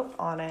I wrote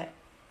on it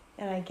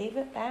and I gave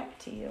it back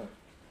to you.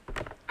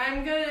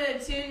 I'm gonna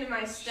attune to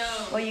my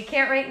stone. Well, you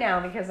can't right now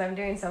because I'm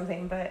doing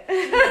something, but...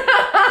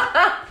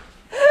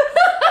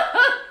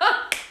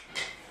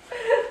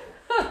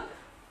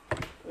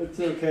 It's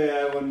okay,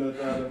 I wouldn't have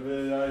thought of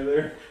it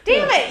either.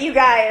 Damn it, you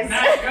guys!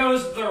 That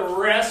goes the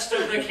rest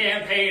of the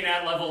campaign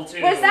at level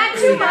 2. Was that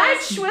too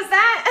much? Was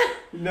that...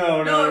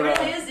 No, No, it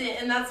really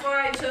isn't, and that's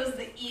why I chose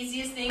the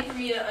easiest thing for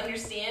me to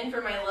understand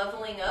for my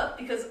leveling up,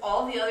 because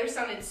all the others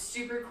sounded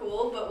super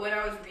cool, but when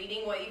I was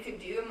reading what you could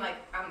do, I'm like,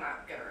 I'm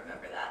not gonna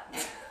remember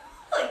that.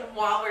 Like,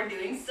 while we're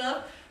doing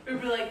stuff, we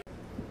were like...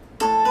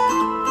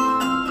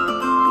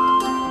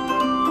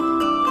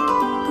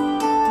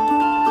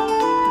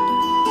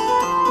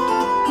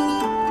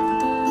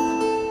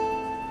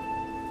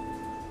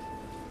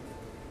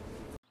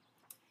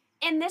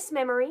 In this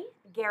memory,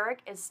 Garrick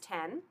is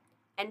 10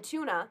 and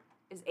Tuna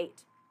is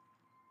 8.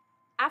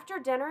 After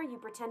dinner, you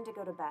pretend to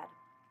go to bed,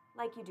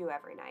 like you do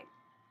every night.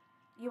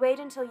 You wait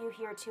until you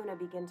hear Tuna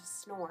begin to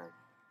snore,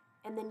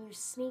 and then you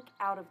sneak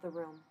out of the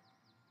room.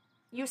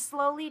 You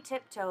slowly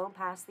tiptoe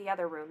past the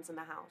other rooms in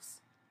the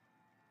house.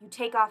 You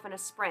take off in a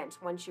sprint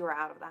once you are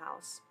out of the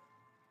house.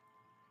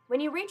 When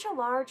you reach a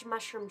large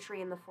mushroom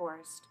tree in the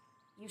forest,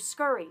 you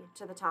scurry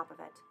to the top of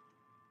it.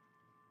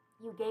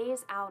 You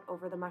gaze out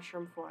over the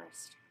mushroom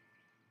forest.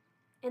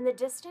 In the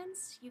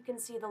distance, you can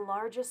see the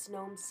largest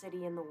gnome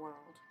city in the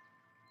world.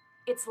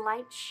 Its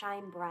lights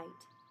shine bright.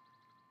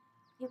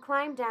 You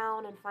climb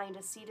down and find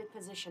a seated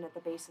position at the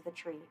base of the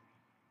tree.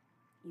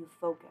 You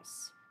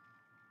focus.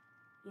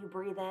 You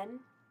breathe in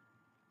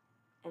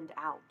and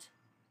out.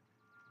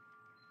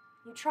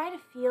 You try to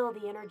feel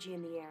the energy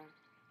in the air.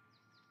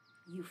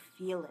 You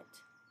feel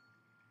it.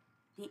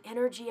 The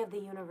energy of the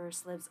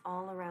universe lives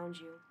all around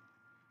you.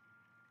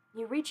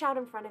 You reach out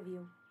in front of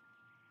you.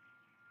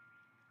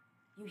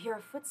 You hear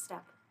a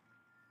footstep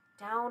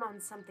down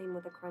on something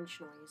with a crunch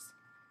noise.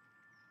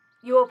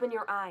 You open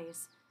your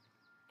eyes,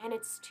 and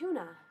it's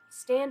Tuna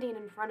standing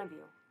in front of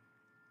you.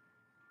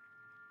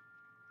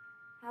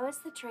 How is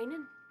the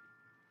training?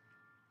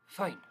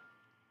 Fine.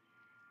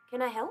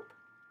 Can I help?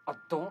 I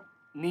don't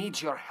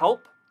need your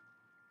help.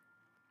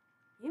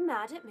 You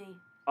mad at me?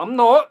 I'm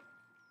not.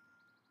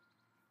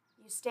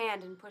 You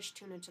stand and push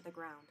Tuna to the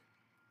ground.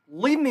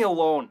 Leave me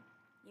alone.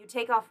 You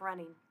take off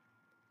running.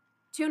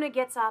 Tuna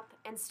gets up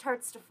and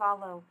starts to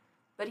follow,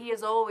 but he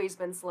has always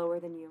been slower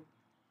than you.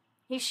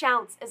 He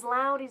shouts as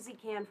loud as he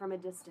can from a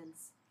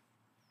distance.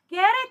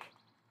 Garrick,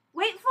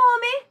 wait for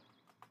me!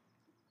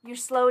 You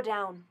slow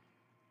down.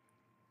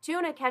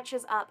 Tuna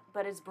catches up,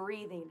 but is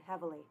breathing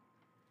heavily.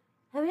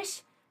 I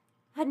wish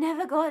I'd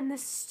never gotten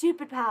this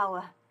stupid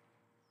power.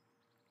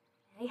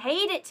 I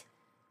hate it.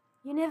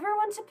 You never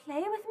want to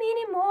play with me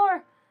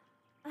anymore.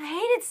 I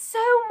hate it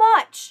so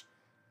much.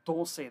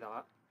 Don't say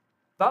that.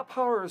 That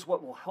power is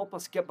what will help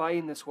us get by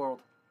in this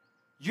world.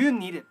 You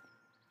need it.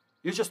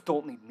 You just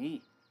don't need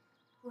me.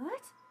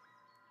 What?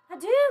 I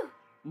do.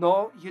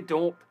 No, you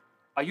don't.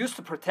 I used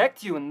to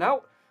protect you, and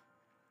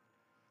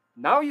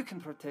now you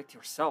can protect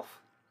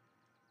yourself.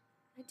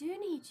 I do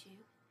need you.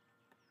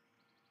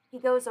 He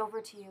goes over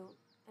to you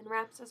and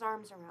wraps his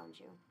arms around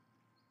you.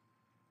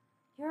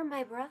 You're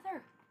my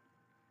brother.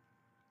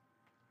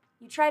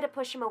 You try to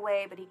push him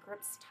away, but he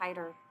grips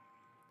tighter.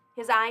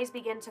 His eyes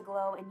begin to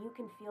glow, and you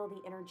can feel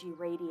the energy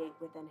radiate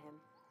within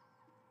him.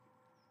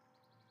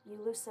 You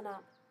loosen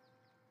up.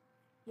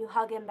 You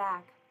hug him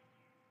back.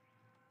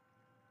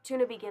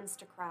 Tuna begins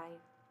to cry.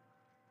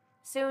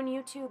 Soon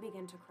you too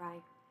begin to cry.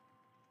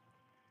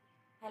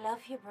 I love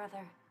you,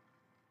 brother.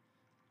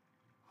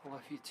 I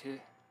love you too.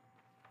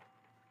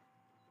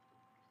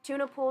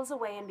 Tuna pulls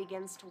away and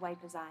begins to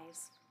wipe his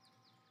eyes.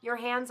 Your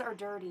hands are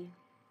dirty,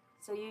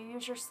 so you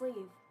use your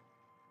sleeve.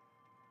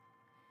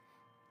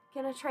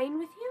 Can I train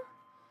with you?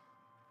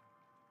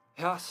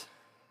 Yes.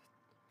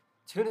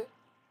 Tuna,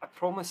 I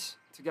promise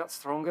to get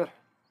stronger.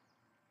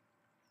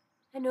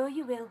 I know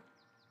you will.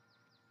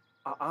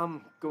 I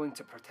am going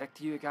to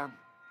protect you again.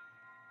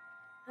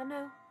 I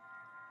know.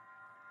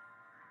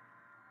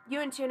 You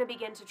and Tuna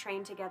begin to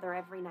train together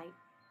every night.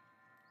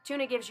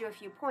 Tuna gives you a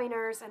few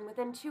pointers, and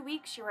within 2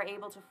 weeks you are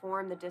able to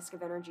form the Disc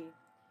of Energy.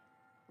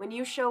 When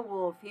you show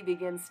Wolf, he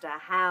begins to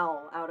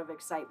howl out of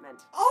excitement.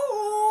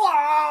 Oh,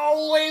 I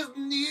always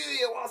knew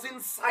it was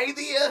inside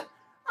you.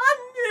 I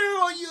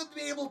knew you'd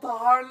be able to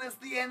harness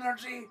the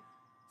energy.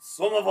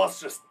 Some of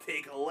us just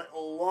take a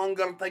little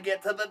longer to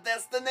get to the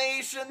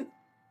destination.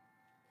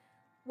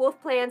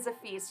 Wolf plans a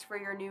feast for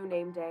your new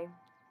name day.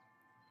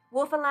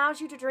 Wolf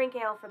allows you to drink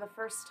ale for the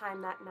first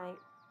time that night.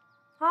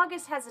 Hog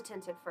is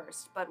hesitant at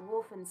first, but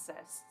Wolf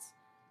insists.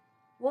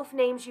 Wolf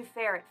names you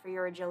Ferret for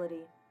your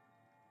agility.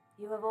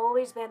 You have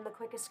always been the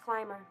quickest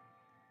climber.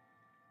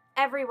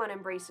 Everyone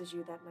embraces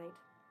you that night.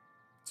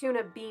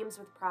 Tuna beams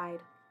with pride.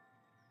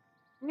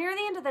 Near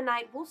the end of the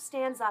night, Wolf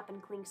stands up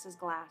and clinks his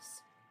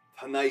glass.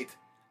 Tonight,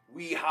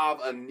 we have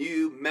a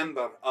new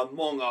member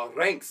among our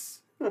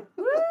ranks. And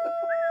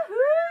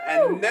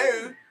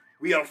now,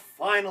 we are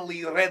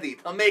finally ready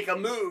to make a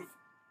move.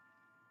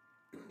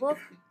 Wolf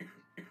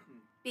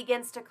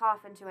begins to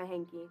cough into a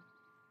hanky.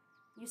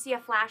 You see a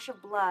flash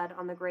of blood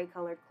on the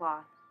gray-colored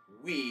cloth.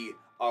 We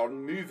are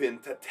moving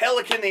to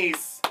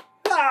telekinese.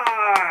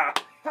 Ah!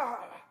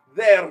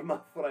 There, my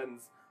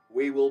friends,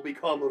 we will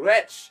become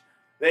rich.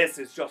 This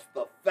is just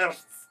the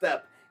first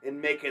step in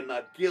making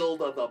the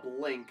Guild of the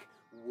Blink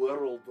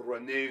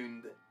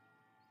world-renowned.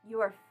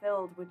 You are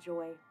filled with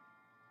joy.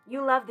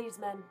 You love these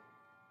men.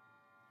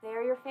 They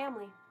are your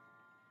family.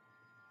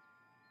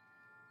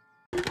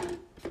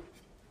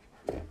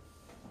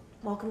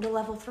 Welcome to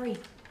level 3.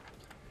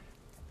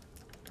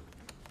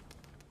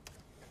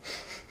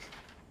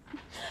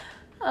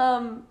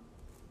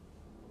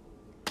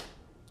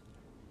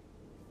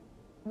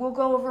 We'll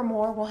go over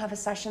more. We'll have a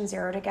session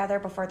 0 together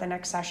before the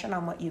next session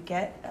on what you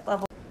get at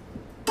level.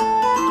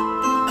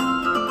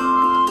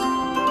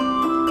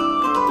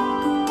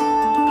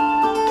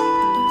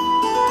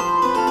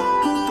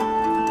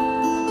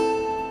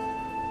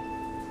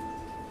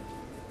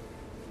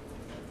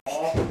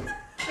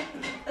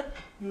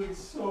 It's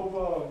so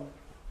bad.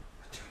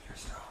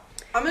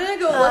 I'm gonna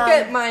go look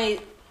at my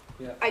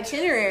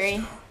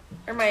itinerary,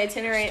 or my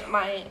inventory.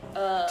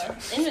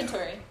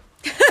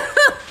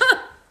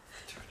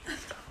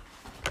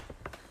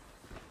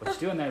 What you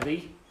doing there,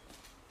 Lee?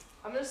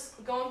 I'm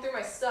just going through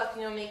my stuff,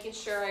 making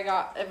sure I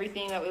got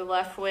everything that we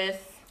left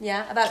with.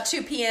 Yeah, about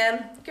 2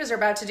 p.m. You guys are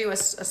about to do a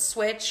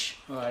switch.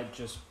 Well, I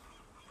just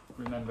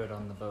remembered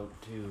on the boat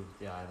to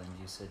the island,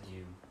 you said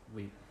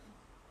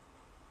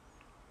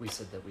we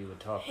said that we would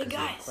talk because you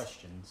had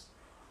questions.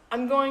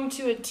 I'm going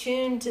to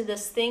attune to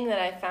this thing that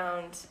I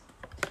found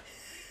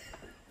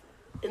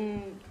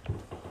in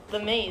the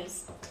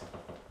maze.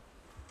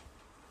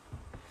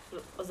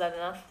 Was that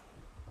enough?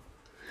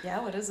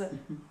 Yeah, what is it?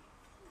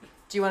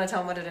 Do you want to tell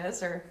them what it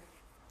is, or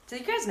do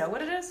you guys know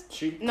what it is?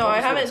 No,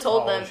 I haven't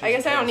told them. I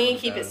guess I don't need to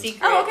keep it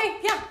secret. Oh, okay,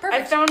 yeah, perfect.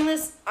 I found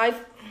this.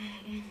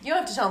 You don't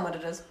have to tell them what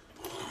it is.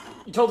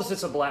 You told us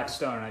it's a black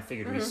stone, and I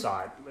figured we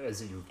saw it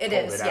as you It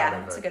pulled is, it out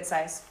yeah. of It's it. a good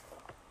size.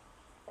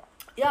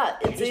 Yeah,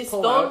 You it's just a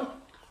pull stone. out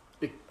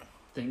the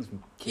things.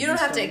 You don't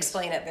have to stones?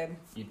 explain it, babe.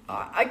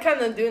 I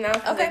kind of do now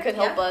because Okay, it could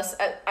help yeah. us.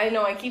 I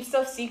know I keep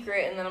stuff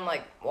secret, and then I'm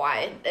like,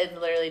 why? It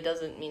literally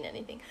doesn't mean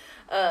anything.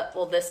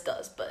 Well, this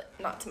does, but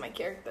not to my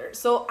character.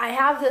 So I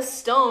have this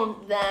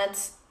stone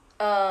that's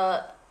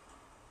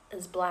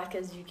as black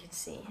as you can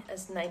see,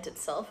 as night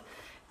itself.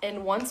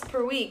 And once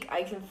per week,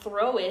 I can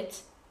throw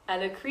it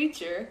at a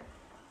creature,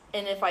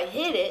 and if I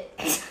hit it,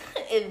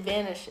 it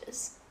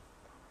vanishes.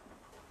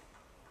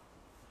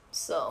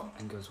 So.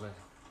 And goes where?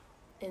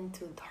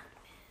 Into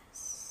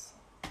darkness.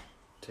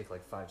 Take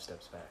like 5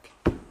 steps back.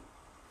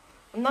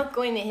 I'm not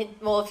going to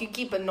hit. Well, if you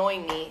keep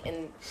annoying me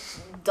and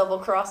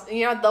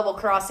you're not double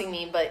crossing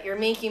me, but you're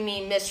making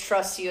me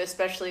mistrust you,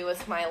 especially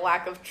with my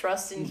lack of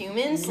trust in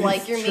humans.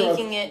 Like you're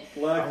making it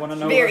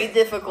very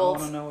difficult.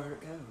 I want to know where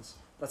it goes.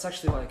 That's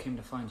actually why I came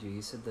to find you.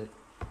 You said that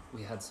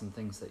we had some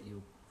things that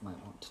you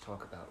might want to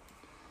talk about.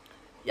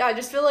 Yeah, I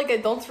just feel like I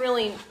don't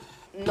really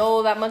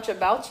know that much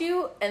about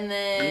you, and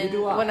then Neither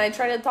do I. when I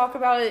try to talk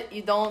about it,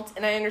 you don't.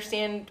 And I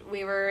understand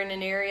we were in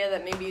an area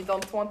that maybe you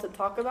don't want to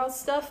talk about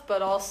stuff,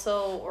 but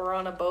also we're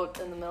on a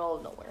boat in the middle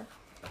of nowhere.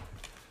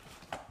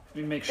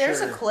 We make There's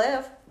sure. a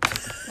cliff.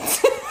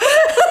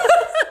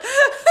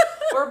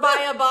 We're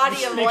by a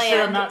body of Make land.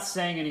 sure I'm not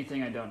saying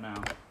anything I don't know.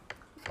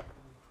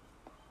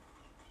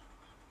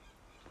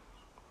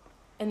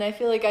 And I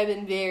feel like I've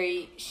been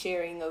very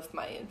sharing of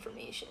my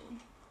information.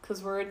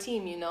 Because we're a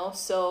team,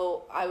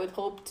 so I would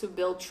hope to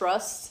build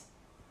trust.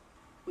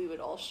 We would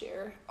all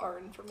share our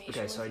information.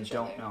 Okay, so I with each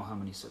don't other. know how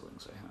many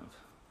siblings I have.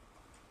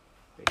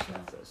 Based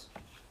off this.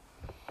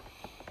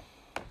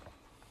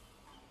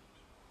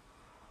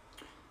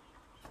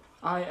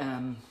 I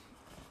am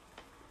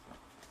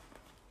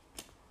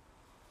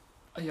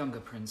a younger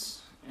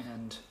prince,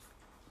 and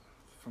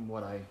from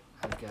what I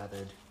have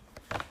gathered,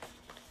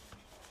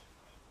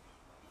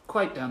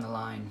 quite down the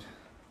line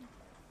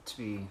to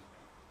be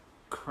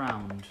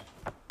crowned,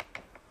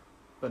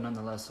 but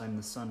nonetheless I'm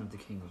the son of the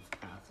king of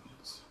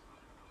Athens.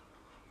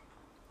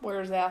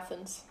 Where's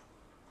Athens?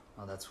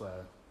 Well, that's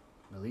where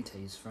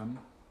Melite is from.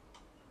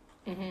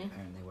 Mm-hmm.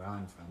 Apparently where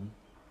I'm from.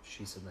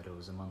 She said that it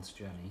was a month's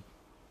journey,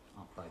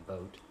 up by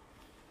boat,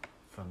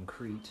 from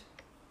Crete.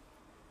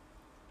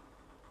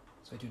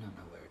 So I do not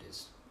know where it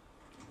is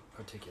in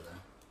particular.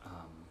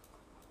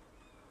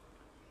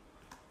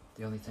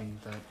 The only thing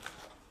that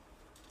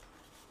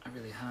I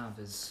really have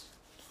is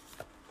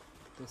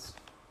this.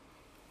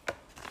 A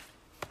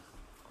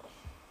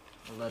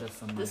letter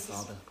from my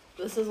father.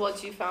 This is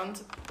what you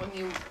found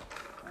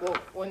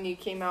when you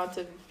came out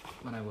of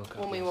When I woke up.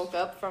 when we yes. woke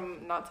up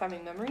from not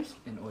having memories.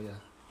 In Oya.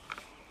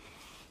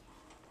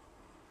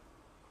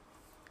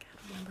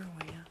 Remember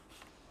Oya.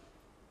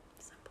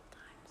 Simple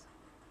times.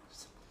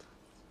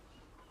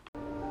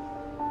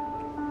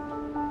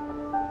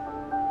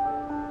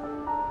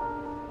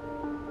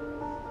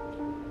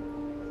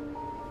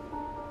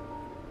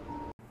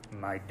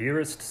 My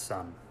dearest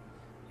son,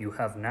 you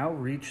have now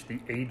reached the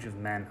age of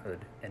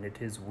manhood, and it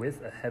is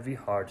with a heavy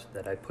heart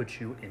that I put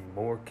you in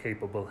more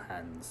capable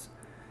hands.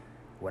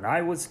 When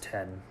I was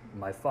 10,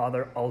 my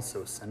father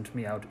also sent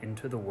me out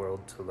into the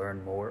world to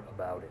learn more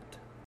about it.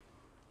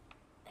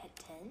 At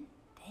 10?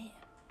 Damn.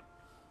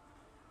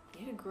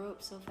 You had to grow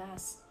up so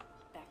fast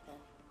back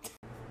then.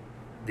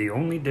 The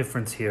only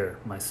difference here,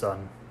 my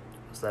son,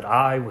 was that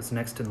I was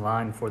next in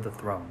line for the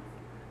throne.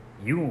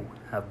 You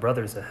have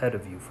brothers ahead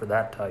of you for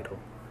that title.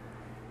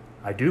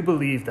 I do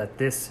believe that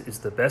this is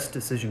the best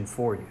decision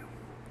for you.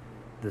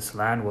 This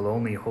land will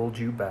only hold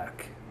you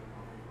back.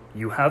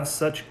 You have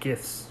such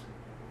gifts,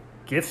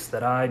 gifts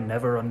that I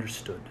never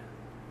understood.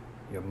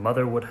 Your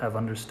mother would have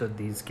understood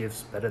these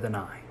gifts better than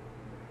I.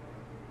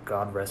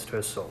 God rest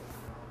her soul.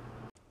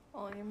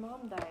 Oh, your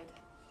mom died.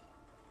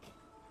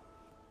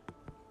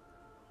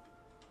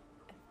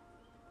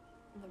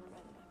 Never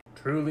mind.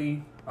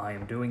 Truly, I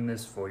am doing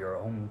this for your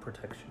own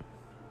protection.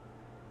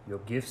 Your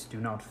gifts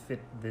do not fit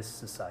this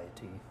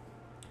society.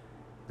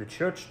 The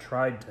church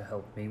tried to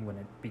help me when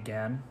it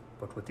began,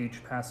 but with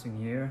each passing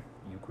year,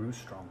 you grew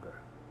stronger.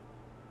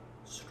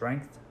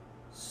 Strength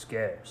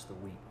scares the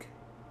weak.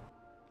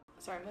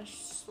 Sorry, I'm a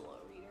slow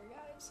reader,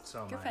 guys.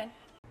 So You're am I. fine.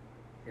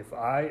 If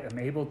I am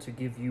able to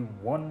give you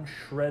one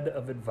shred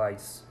of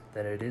advice,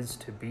 then it is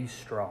to be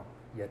strong,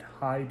 yet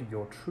hide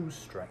your true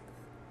strength.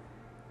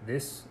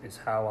 This is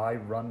how I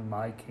run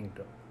my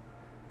kingdom.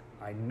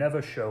 I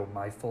never show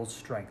my full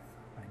strength.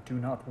 I do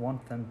not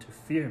want them to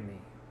fear me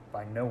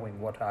by knowing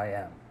what I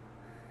am.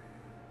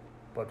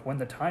 But when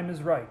the time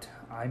is right,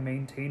 I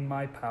maintain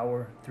my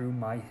power through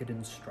my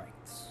hidden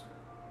strengths.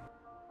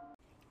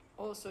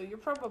 Oh, so you're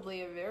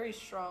probably a very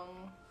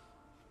strong,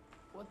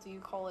 what do you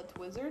call it,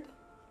 wizard?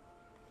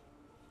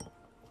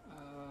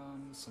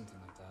 Something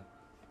like that.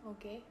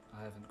 Okay.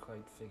 I haven't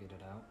quite figured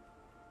it out.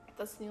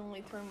 That's the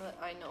only term that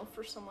I know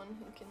for someone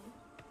who can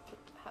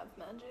have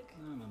magic.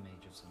 I'm a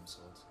mage of some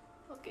sort.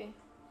 Okay.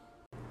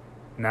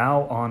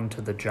 Now on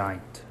to the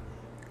giant.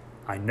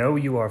 I know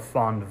you are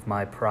fond of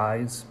my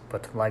prize,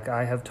 but like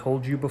I have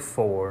told you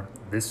before,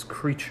 this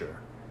creature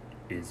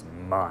is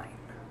mine.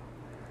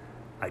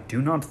 I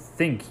do not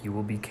think you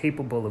will be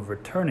capable of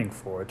returning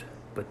for it,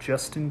 but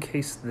just in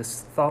case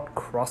this thought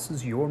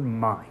crosses your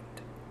mind,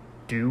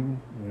 do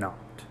not.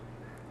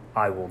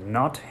 I will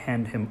not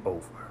hand him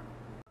over.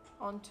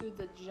 Onto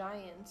the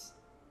giants.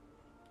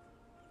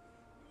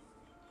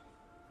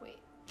 Wait.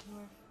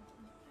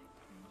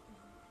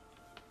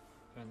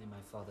 Apparently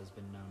my father's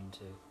been known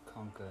to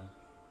conquer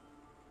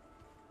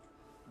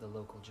the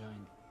local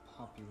giant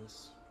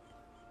populace.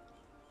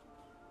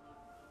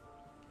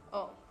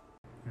 Oh.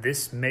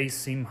 This may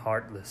seem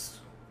heartless,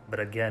 but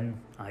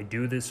again, I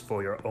do this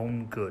for your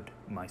own good,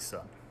 my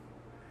son.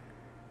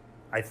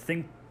 I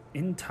think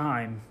in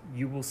time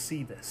you will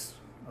see this.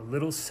 A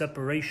little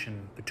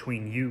separation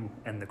between you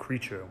and the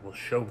creature will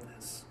show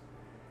this.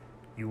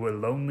 You were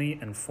lonely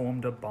and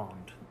formed a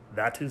bond.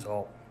 That is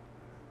all.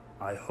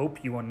 I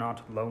hope you are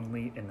not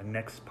lonely in the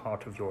next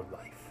part of your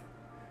life.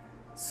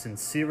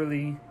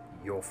 Sincerely,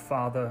 your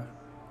father,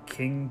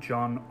 King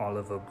John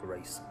Oliver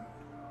Grayson.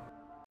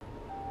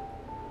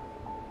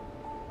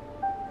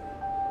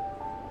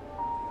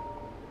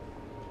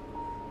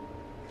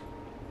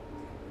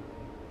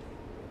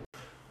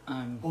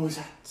 I'm What was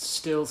that?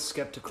 still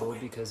skeptical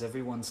because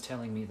everyone's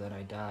telling me that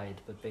I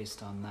died, but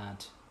based on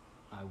that,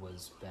 I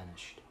was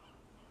banished.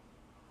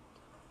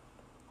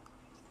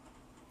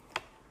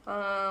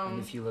 And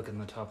if you look in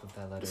the top of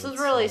that letter, This it is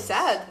really says-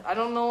 sad. I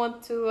don't know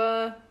what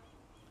to,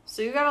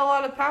 So you got a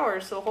lot of power,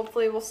 so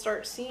hopefully we'll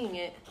start seeing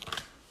it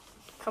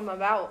come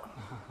about.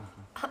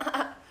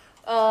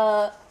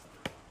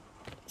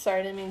 Sorry,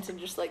 I didn't mean to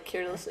just, like,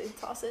 carelessly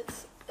toss it.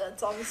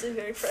 That's obviously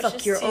very precious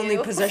Fuck your to only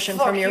you. possession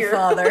Fuck from your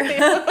father.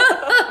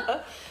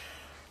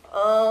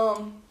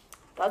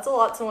 That's a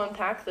lot to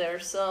unpack there.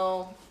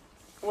 So,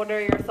 what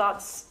are your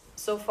thoughts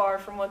so far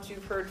from what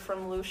you've heard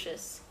from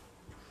Lucius?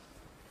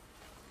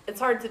 It's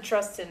hard to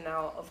trust him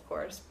now, of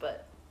course,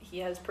 but he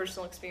has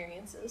personal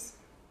experiences.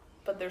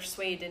 But they're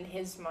swayed in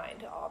his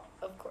mind,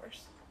 of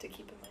course, to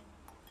keep in mind.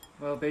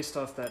 Well, based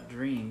off that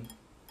dream,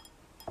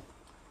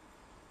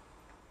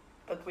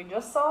 That we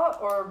just saw,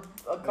 or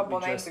a that couple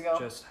we nights ago?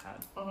 just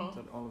had, Mhm.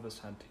 that all of us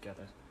had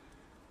together,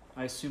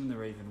 I assume the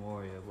Raven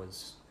Warrior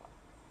was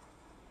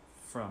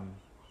from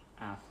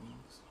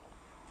Athens.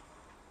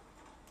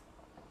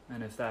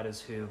 And if that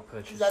is who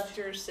purchased... Is that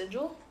your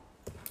sigil?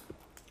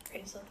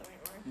 Is that the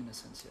right word? In a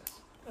sense, yes.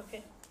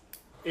 Okay.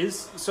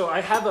 So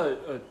I have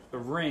a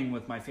ring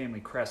with my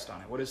family crest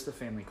on it. What is the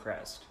family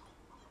crest?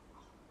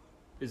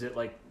 Is it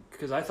like...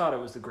 Because I thought it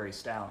was the Grey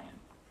Stallion.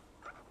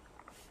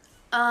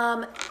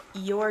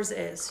 Yours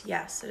is.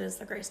 Yes, it is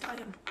the Grey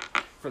Stallion.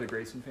 For the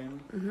Grayson family?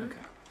 Mhm. Okay.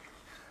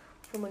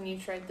 From when you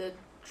tried the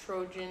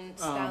Trojan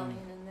stallion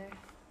in there.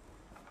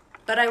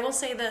 But I will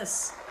say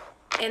this.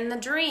 In the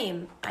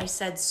dream, I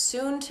said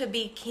soon to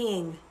be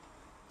king,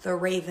 the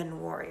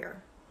Raven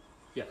Warrior.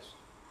 Yes.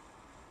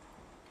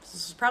 This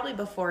is probably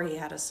before he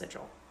had a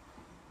sigil.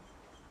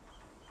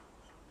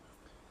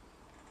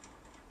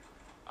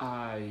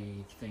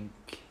 I think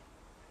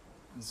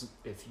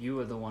if you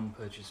are the one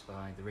purchased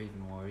by the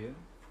Raven Warrior,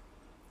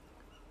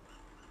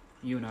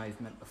 you and I have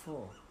met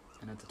before,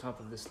 and at the top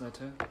of this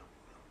letter,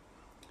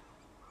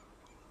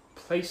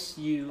 place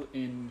you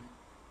in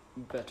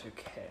better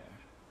care.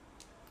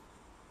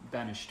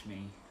 Banished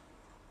me.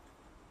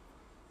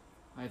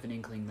 I have an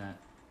inkling that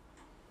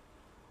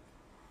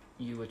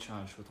you were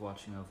charged with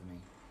watching over me.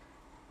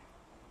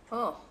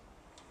 Oh.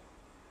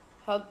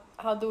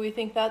 How do we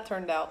think that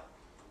turned out?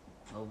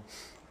 Well,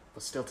 we're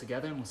still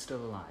together and we're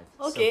still alive.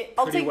 Okay, So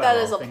I'll pretty take well,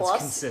 that as a all things plus.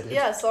 considered.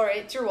 Yes,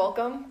 alright, you're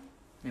welcome.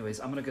 Anyways,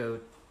 I'm gonna go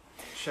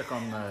check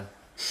on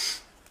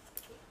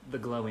the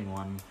glowing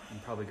one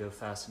and probably go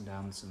fasten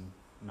down some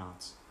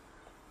knots.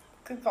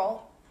 Good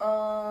call.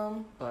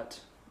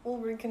 But We'll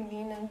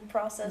reconvene and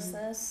process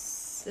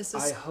this. This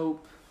I is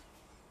hope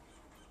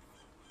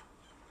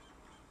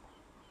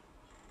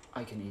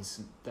I can ease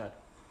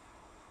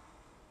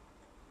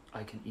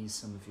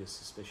some of your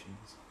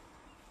suspicions,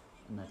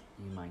 and that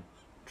you might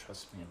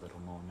trust me a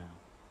little more now.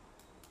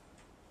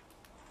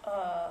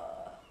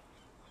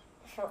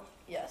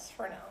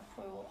 For now,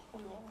 we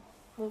will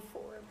move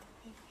forward.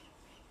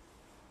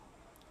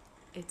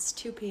 It's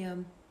 2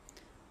 p.m.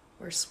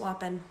 We're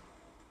swapping.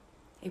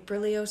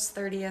 Aprilios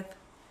 30th,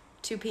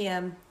 2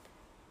 p.m.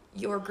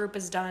 Your group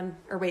is done.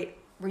 Or wait,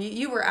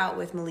 you were out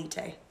with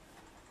Melite.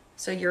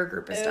 So your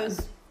group is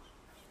done.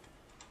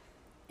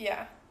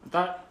 Yeah. I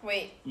thought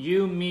Wait.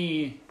 you,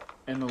 me,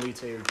 and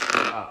Melite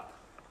were up,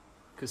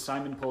 because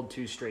Simon pulled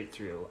 2 straight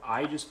through.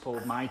 I just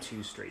pulled my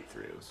 2 straight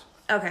throughs.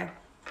 Okay.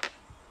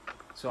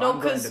 So No, I'm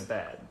going 'cause- to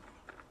bed.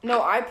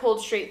 No, I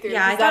pulled straight through.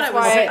 Yeah, I 'cause thought that's it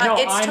was- why. No,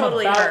 it's I'm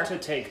totally about her. to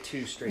take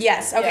 2 straight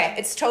Yes, throughs. okay. Yeah.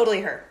 It's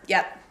totally her.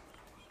 Yep.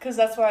 Because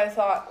that's why I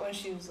thought when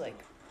she was like,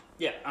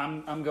 Yeah,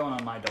 I'm going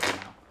on my double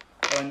now.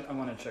 But I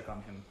want to check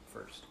on him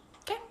first.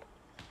 Okay.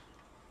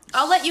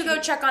 I'll let you go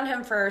check on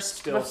him first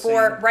Still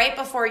right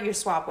before you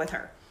swap with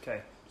her.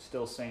 Okay,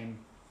 still same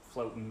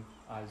floating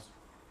eyes.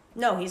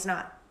 No, he's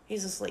not.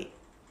 He's asleep.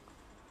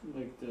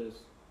 Like this.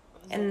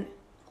 And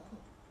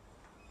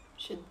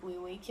should we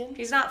awaken?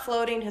 he's not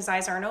floating. His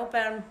eyes aren't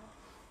open.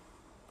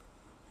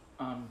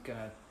 I'm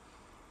gonna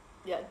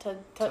Yeah,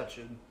 touch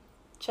it.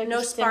 check No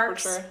his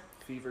sparks. temperature.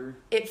 Fever.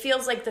 It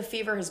feels like the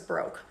fever has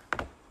broke.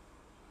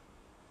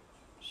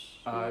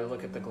 I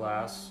look at the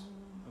glass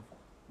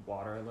of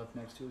water I left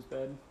next to his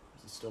bed.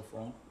 Is it still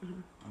full?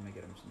 Mhm. I'm gonna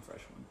get him some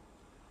fresh one.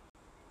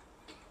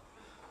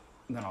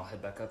 And then I'll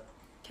head back up.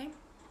 Okay.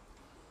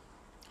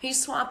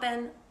 He's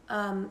swapping.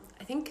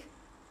 I think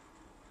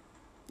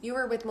you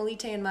were with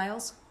Melite and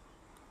Miles?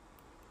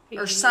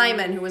 Or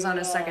Simon, who was on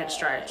his second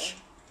stretch.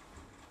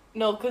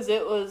 No, because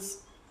it was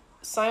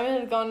Simon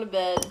had gone to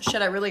bed.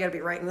 Shit, I really gotta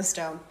be writing this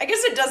down. I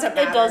guess it doesn't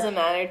matter. It doesn't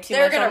matter too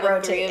They're much. gonna on the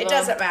rotate. 3 of It them.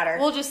 doesn't matter.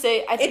 We'll just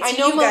say I It's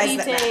know you guys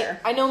that Melite.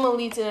 matter. I know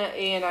Melite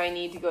and I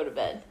need to go to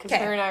bed because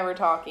 'Kay. her and I were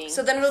talking.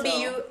 So then it'll be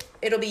you.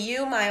 It'll be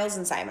you, Miles,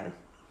 and Simon.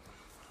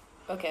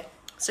 Okay.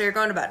 So you're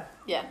going to bed.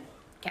 Yeah.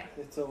 Okay.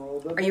 It's all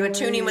the Are you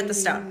attuning with the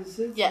stone? boys,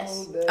 it's Yes.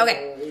 all the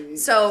Okay.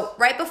 boys. So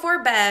right before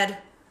bed,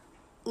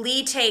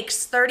 Lee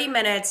takes 30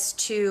 minutes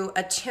to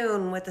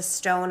attune with the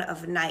stone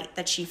of night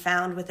that she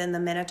found within the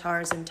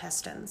Minotaur's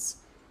intestines.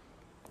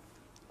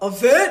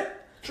 Of it?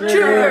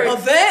 Triggered.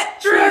 Of it?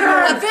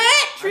 Triggered. Of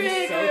it?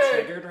 I'm so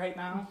triggered right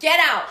now. Get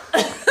out.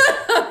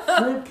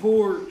 Front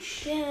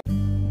porch.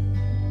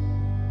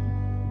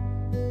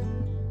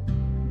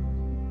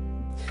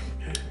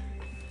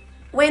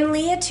 When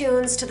Lee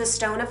attunes to the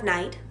Stone of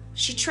Night,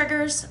 she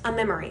triggers a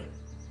memory.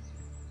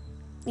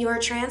 You are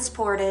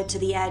transported to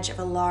the edge of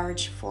a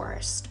large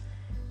forest.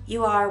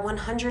 You are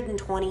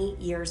 120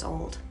 years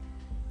old.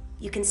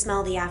 You can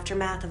smell the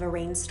aftermath of a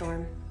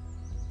rainstorm.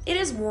 It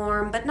is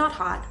warm, but not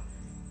hot.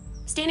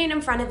 Standing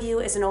in front of you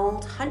is an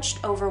old,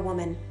 hunched-over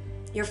woman,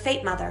 your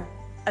fate mother,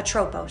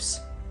 Atropos.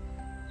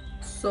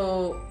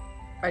 So,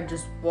 I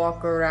just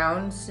walk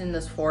around in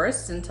this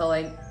forest until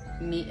I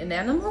meet an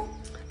animal?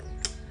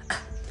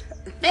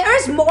 There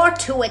is more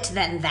to it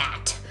than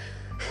that.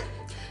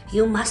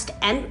 You must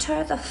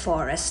enter the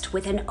forest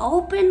with an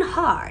open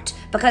heart,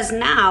 because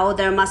now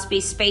there must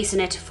be space in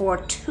it for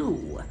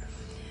two.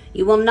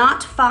 You will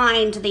not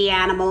find the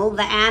animal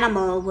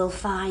will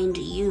find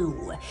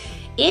you.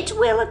 It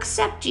will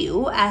accept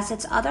you as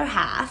its other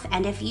half,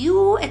 and if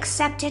you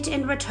accept it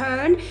in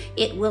return,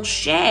 it will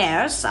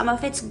share some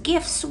of its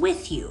gifts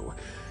with you.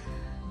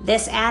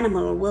 This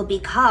animal will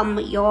become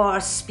your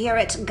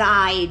spirit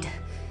guide.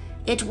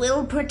 It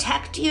will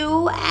protect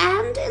you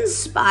and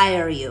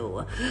inspire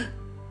you.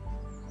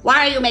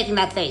 Why are you making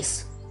that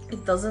face?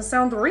 It doesn't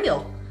sound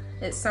real.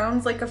 It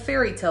sounds like a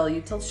fairy tale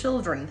you tell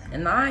children,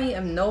 and I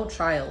am no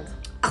child.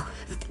 Oh,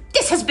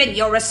 this has been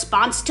your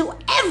response to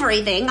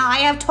everything I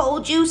have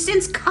told you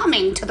since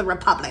coming to the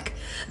Republic.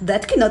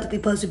 That cannot be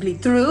possibly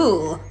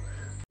true.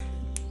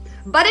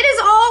 But it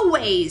is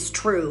always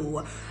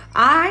true.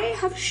 I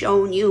have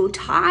shown you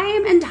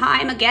time and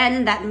time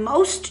again that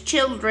most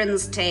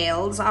children's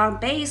tales are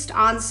based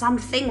on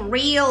something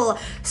real,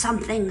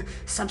 something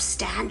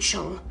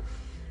substantial.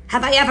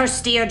 Have I ever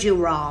steered you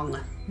wrong?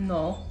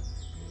 No.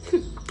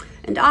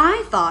 And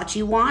I thought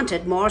you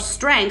wanted more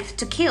strength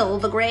to kill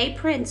the Grey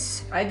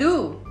Prince. I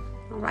do.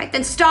 All right,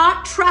 then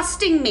start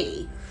trusting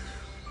me.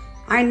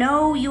 I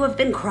know you have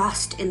been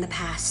crossed in the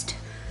past,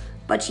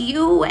 but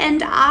you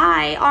and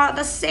I are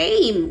the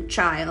same,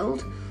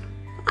 child.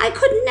 I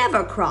could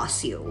never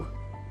cross you.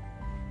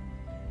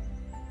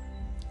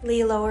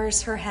 Lee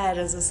lowers her head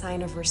as a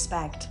sign of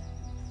respect.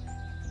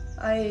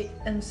 I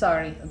am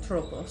sorry,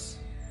 Atropos.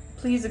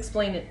 Please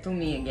explain it to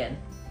me again.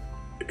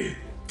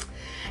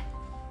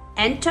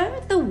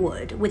 Enter the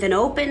wood with an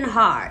open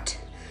heart.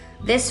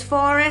 This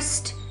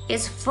forest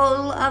is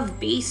full of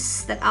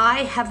beasts that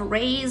I have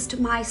raised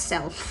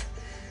myself.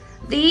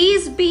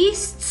 These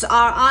beasts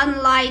are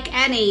unlike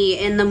any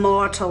in the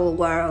mortal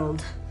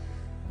world.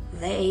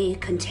 They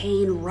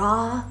contain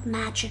raw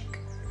magic.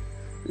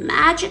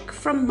 Magic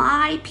from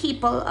my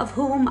people, of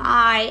whom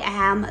I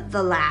am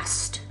the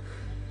last.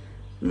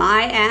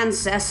 My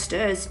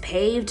ancestors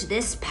paved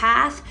this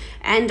path,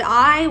 and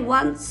I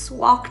once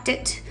walked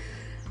it.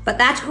 But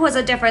that was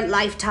a different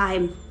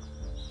lifetime,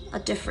 a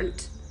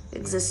different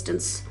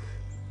existence.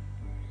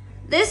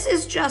 This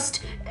is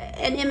just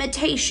an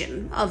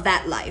imitation of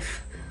that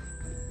life.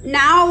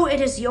 Now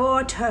it is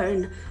your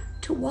turn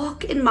to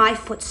walk in my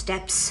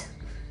footsteps.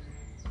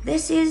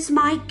 This is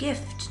my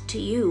gift to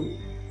you.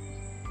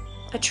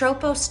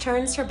 Atropos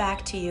turns her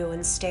back to you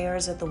and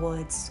stares at the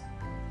woods.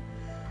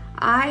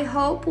 I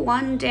hope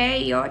one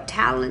day your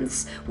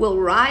talents will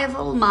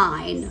rival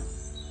mine.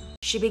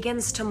 She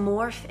begins to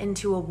morph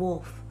into a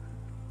wolf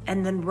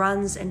and then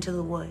runs into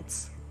the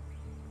woods.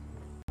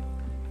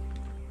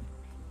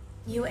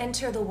 You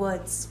enter the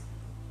woods.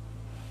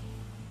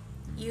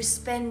 You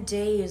spend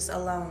days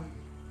alone,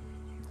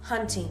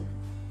 hunting,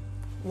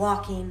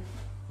 walking,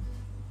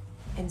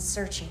 and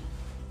searching.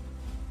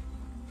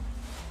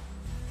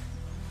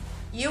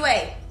 Yue!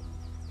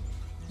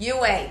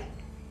 Yue!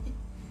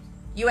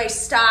 Yue,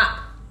 stop!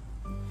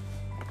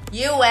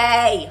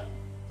 Yue!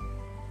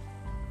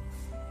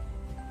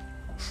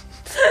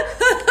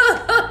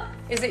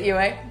 Is it Yue?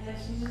 Yeah,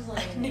 she's just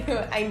like...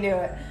 I knew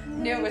it.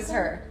 Knew it was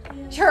her.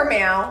 Her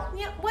meow.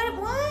 Yeah, what?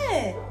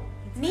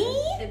 Me?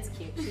 It's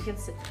cute. She can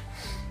sit.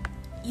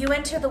 You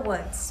enter the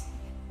woods.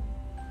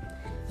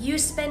 You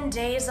spend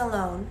days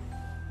alone,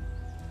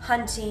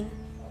 hunting,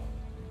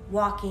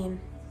 walking,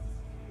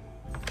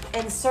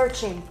 and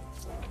searching.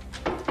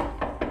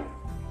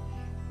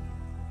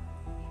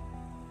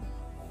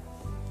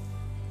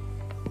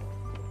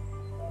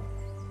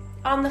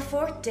 On the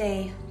fourth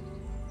day,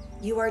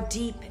 you are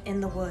deep in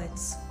the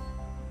woods.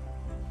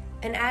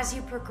 And as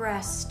you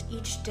progressed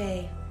each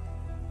day,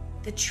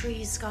 the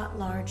trees got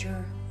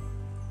larger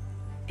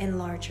and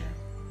larger.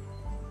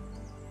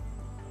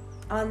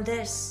 On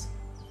this,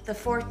 the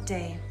fourth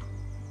day,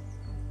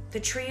 the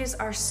trees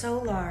are so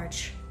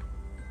large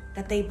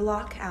that they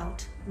block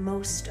out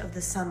most of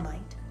the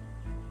sunlight.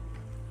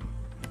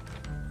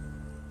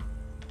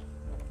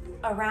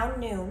 Around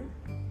noon,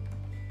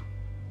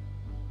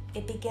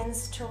 it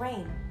begins to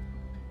rain.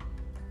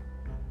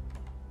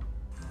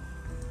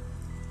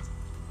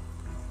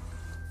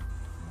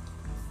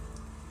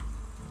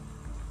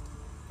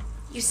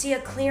 You see a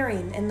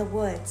clearing in the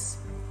woods,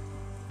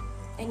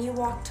 and you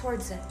walk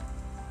towards it.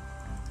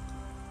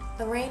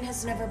 The rain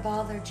has never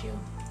bothered you.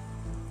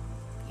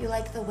 You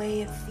like the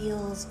way it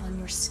feels on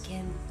your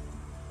skin.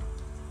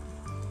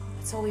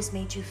 It's always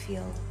made you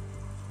feel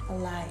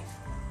alive.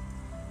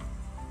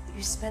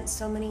 You spent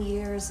so many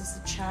years as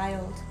a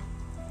child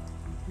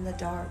in the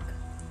dark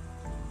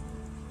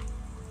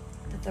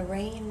that the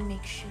rain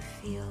makes you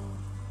feel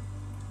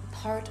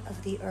part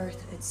of the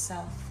earth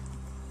itself.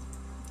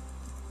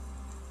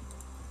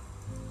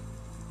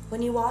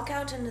 When you walk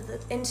out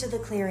into the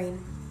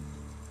clearing,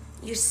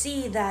 you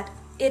see that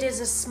it is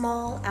a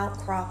small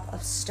outcrop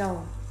of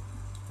stone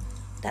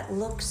that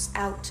looks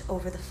out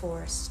over the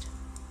forest.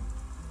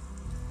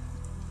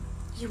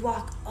 You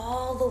walk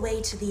all the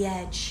way to the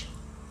edge,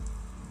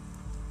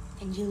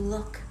 and you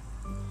look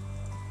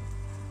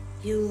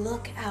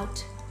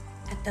out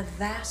at the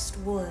vast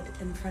wood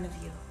in front of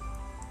you.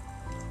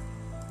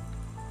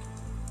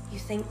 You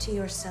think to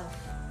yourself,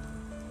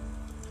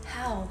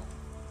 how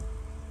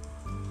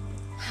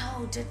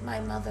did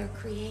my mother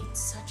create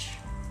such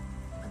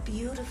a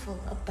beautiful,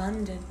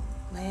 abundant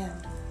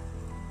land?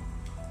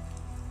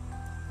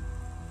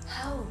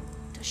 How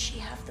does she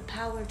have the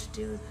power to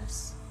do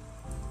this?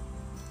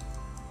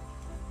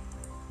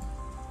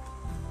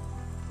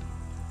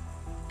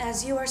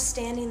 As you are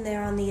standing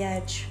there on the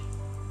edge,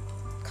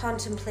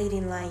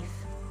 contemplating life,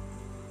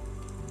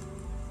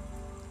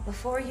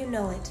 before you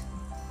know it,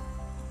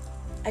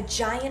 a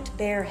giant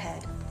bear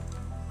head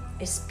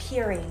is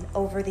peering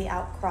over the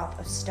outcrop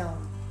of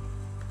stone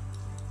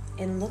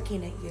and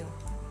looking at you.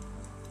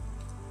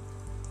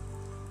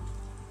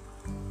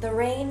 The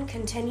rain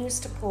continues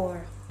to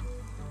pour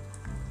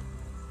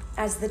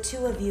as the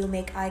two of you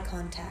make eye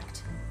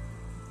contact.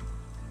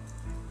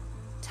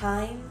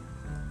 Time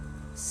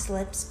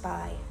slips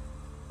by.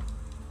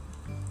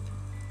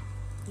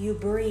 You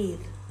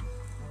breathe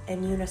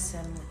in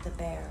unison with the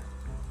bear.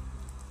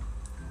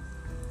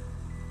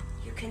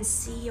 You can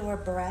see your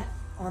breath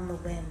on the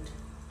wind.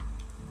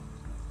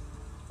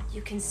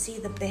 You can see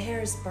the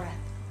bear's breath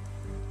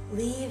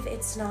leave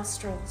its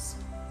nostrils.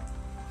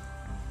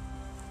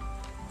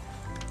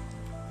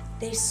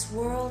 They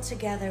swirl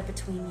together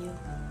between you.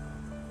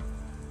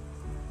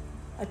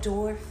 A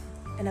dwarf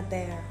and a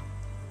bear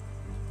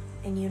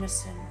in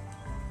unison,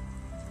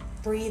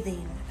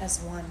 breathing as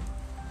one.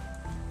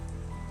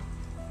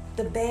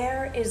 The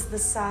bear is the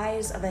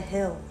size of a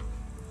hill.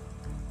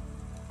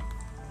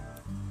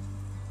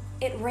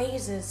 It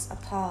raises a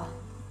paw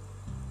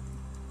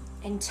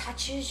and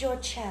touches your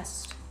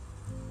chest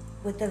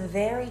with the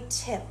very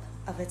tip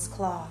of its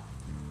claw.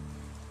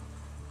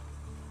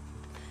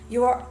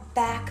 Your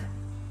back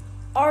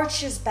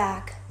arches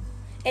back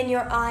and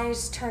your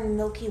eyes turn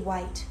milky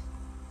white.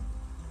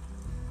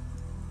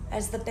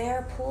 As the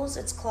bear pulls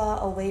its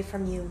claw away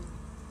from you,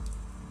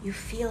 you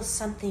feel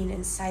something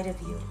inside of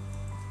you.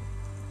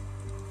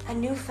 A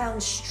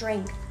newfound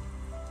strength.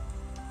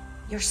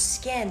 Your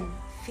skin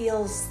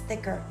feels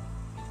thicker.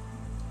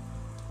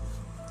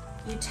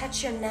 You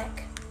touch your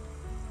neck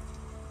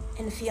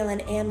and feel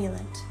an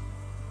amulet.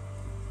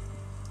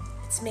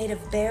 It's made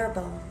of bear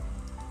bone,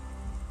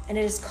 and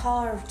it is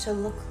carved to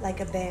look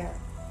like a bear.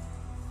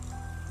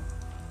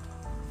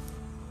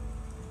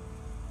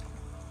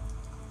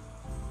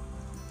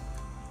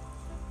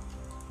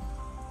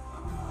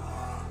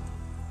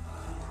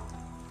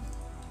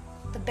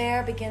 The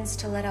bear begins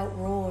to let out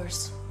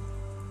roars.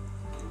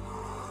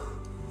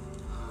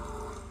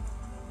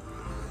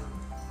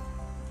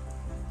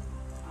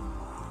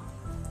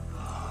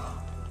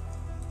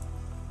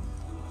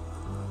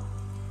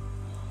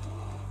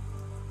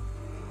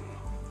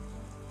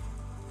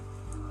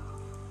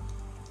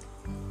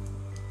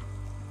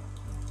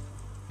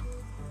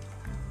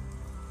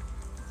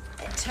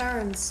 It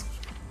turns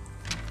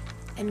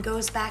and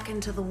goes back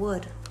into the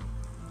wood.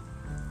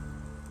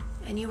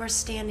 And you are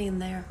standing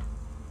there,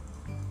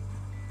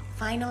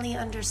 finally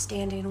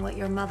understanding what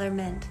your mother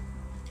meant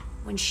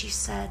when she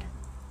said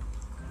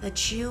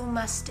that you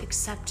must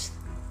accept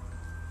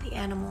the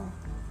animal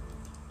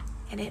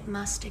and it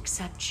must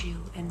accept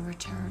you in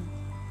return.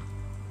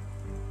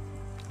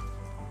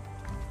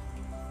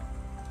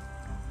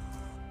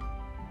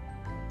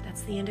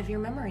 That's the end of your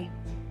memory.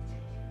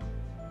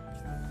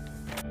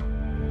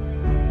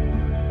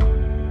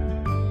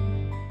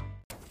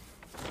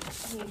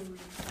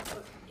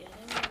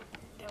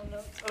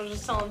 I was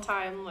just telling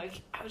Ty,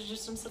 I was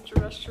just in such a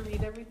rush to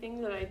read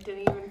everything that I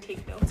didn't even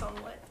take notes on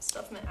what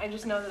stuff meant. I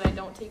just know that I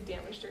don't take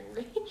damage during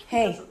rage.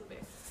 Hey,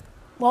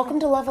 welcome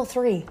to level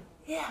 3.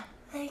 Yeah,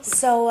 thank you.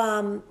 So,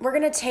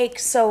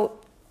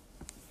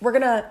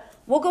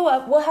 we'll go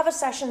up, we'll have a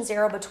session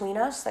 0 between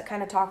us that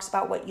kind of talks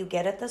about what you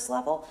get at this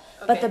level.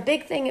 Okay. But the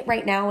big thing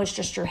right now is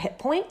just your hit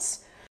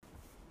points.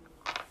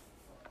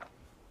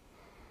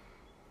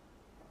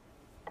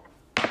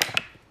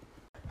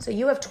 So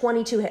you have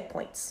 22 hit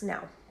points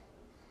now.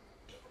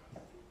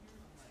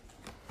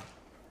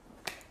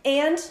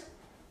 And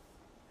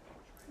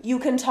you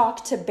can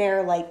talk to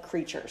bear-like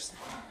creatures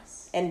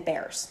and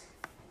bears.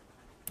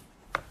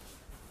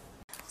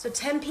 So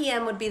 10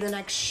 p.m. would be the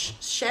next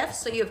shift.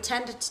 So you have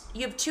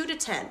 2 to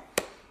 10.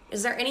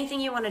 Is there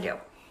anything you want to do?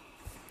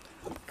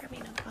 Grab me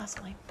another glass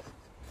of wine.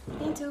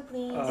 Me too,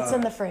 please. It's in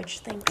the fridge.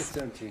 Thanks. It's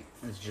empty.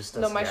 It's just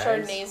us No, my guys.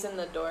 Chardonnay's in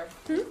the door.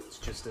 It's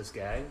just us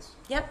guys.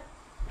 Yep.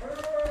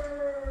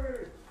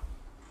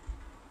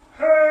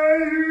 Hey,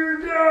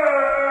 you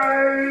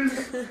guys!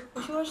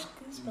 We should watch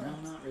Goosebumps.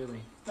 No, not really.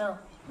 No.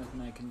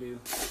 Nothing I can do.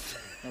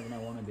 Nothing I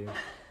want to do.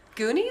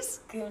 Goonies?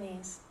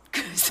 Goonies.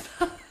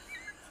 Goosebumps.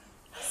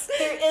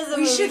 There is a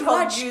We movie should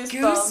called watch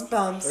Goosebumps.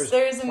 Goosebumps.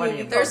 There's a plenty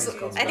movie. of There's, movies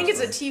called I think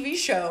it's a Goosebumps. TV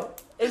show.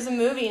 There's a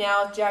movie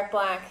now with Jack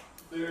Black.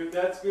 Dude,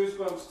 that's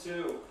Goosebumps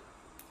too.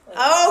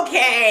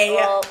 Okay.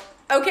 Well,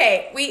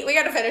 Okay, we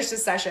got to finish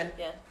this session.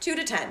 yeah. 2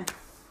 to 10.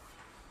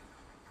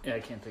 Yeah, I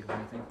can't think of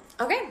anything.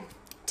 Okay.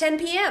 10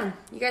 p.m.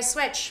 You guys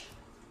switch.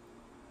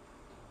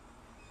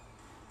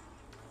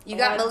 You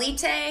got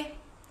Melite.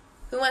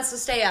 Who wants to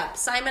stay up?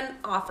 Simon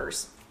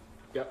offers.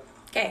 Yep.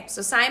 Okay,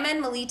 so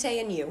Simon,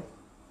 Melite, and you.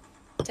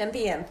 10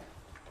 p.m.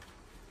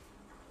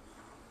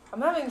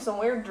 I'm having some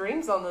weird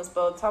dreams on this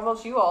boat. How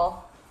about you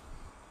all?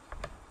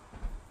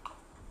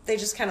 They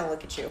just kind of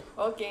look at you.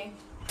 Okay.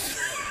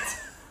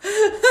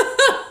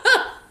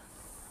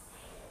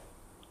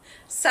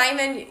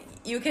 Simon,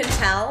 you can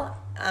tell,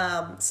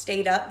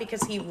 stayed up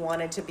because he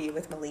wanted to be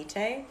with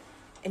Melite.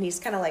 And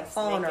he's kind of like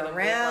following her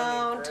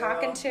around,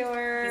 talking to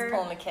her. He's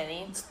pulling a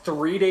Kenny. It's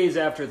 3 days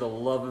after the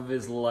love of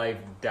his life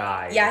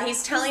died. Yeah,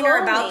 he's telling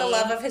her about the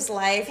love of his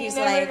life. He He's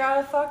never like,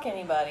 gotta fuck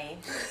anybody.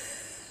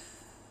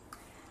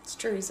 it's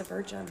true, he's a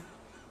virgin.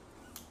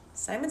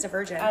 Simon's a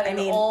virgin. At an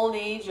old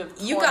age of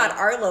 20. You got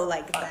Arlo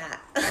like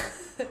that.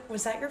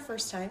 Was that your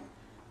first time?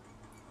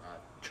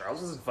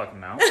 Charles doesn't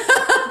fucking know.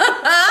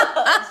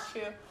 That's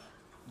true.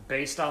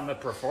 Based on the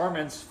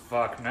performance,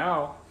 fuck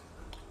no.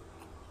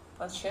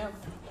 That's true.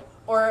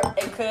 Or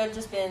it could have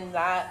just been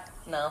that.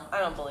 No, I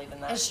don't believe in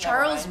that. Is Never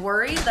Charles mind.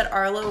 worried that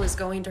Arlo is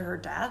going to her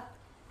death?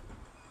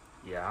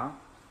 Yeah.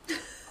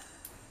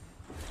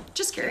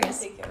 Just She can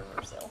curious. take care of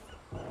herself.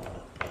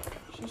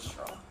 She's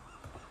strong.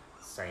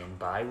 Saying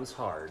bye was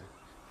hard.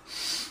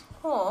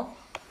 Oh,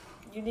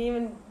 you didn't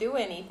even do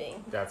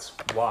anything. That's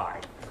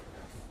why.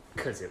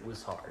 Because it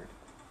was hard.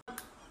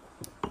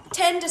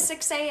 10 to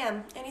 6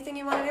 a.m. Anything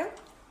you want to do?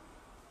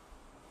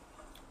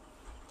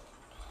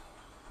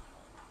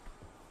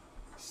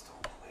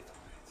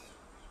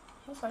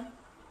 That's fine.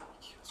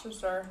 It's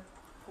just our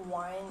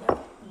wine,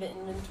 the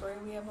inventory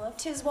we have left.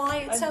 'Tis why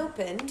it's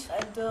opened.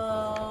 I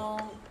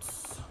don't.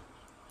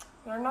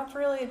 We're not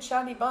really a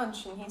chatty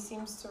bunch, and he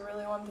seems to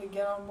really want to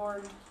get on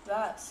board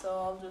that, so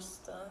I'll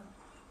just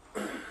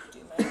do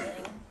my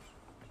thing.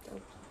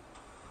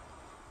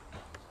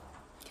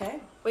 Okay.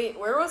 Wait,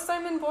 where was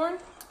Simon born?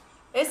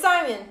 Hey,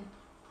 Simon!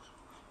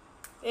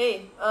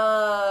 Hey,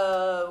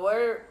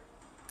 where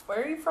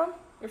are you from?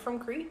 You're from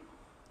Crete?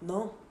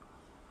 No.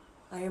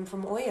 I am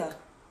from Oya.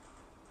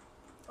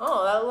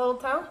 Oh, that little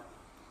town?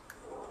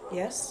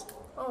 Yes.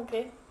 Oh,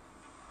 okay.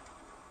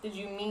 Did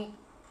you meet...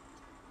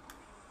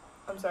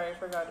 I'm sorry, I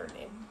forgot her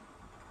name.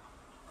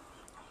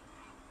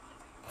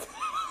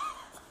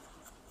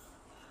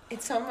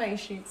 It's on my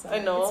sheet. I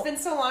know. It's been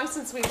so long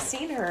since we've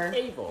seen her.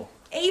 Abel.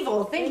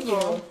 Abel, thank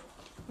you.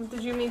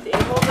 Did you meet the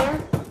Abel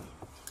there?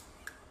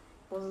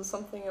 Was it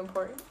something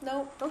important?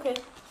 No. Okay,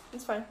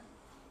 it's fine.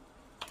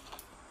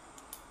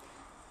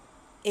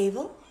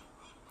 Abel?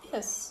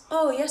 Yes.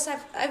 Oh, yes,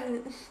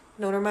 I've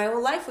known her my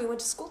whole life. We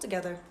went to school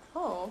together.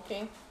 Oh,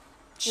 okay.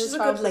 She's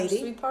Your a good childhood lady.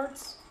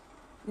 Sweethearts?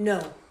 No.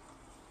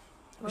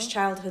 It was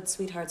childhood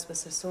sweethearts with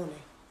Sasone.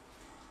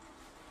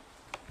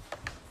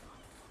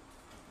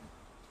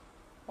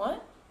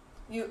 What?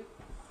 You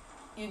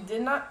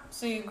did not...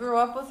 So you grew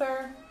up with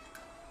her,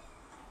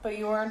 but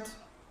you weren't,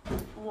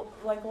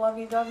 like,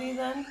 lovey-dovey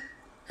then?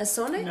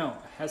 Hasone? No,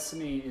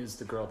 Hesame is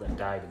the girl that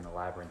died in the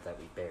labyrinth that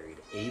we buried.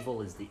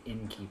 Abel is the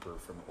innkeeper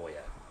from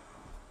Oya.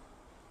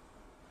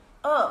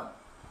 Oh.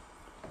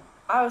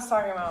 I was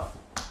talking about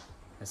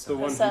The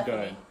one who Persephone.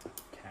 died.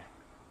 Okay.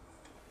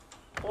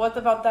 What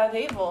about that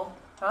Abel?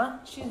 Huh?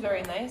 She's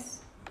very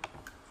nice.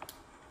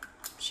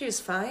 She was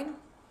fine.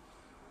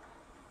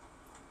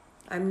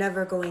 I'm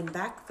never going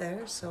back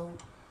there, so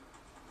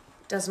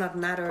it does not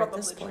matter at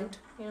this Probably point.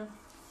 true.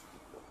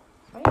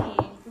 Yeah. Hey,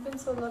 you've been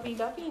so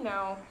lovey-dovey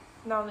now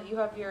that you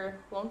have your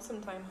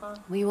lonesome time, huh?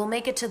 We will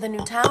make it to the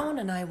new town,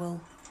 and I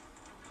will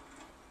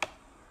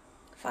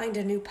find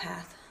a new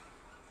path.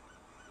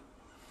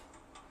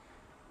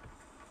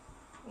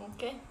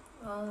 Okay.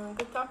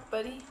 Good talk,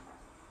 buddy.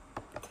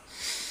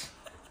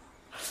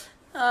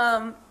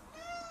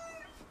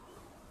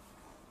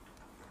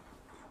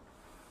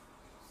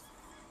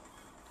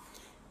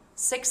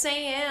 6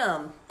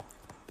 a.m.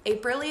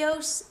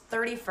 Aprilios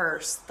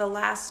 31st, the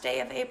last day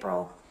of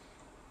April.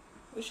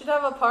 We should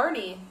have a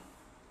party.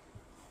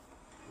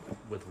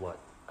 With what?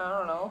 I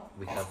don't know.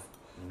 We have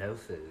no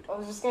food. I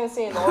was just gonna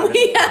say an orgy.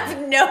 We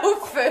have no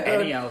food.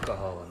 Any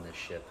alcohol in this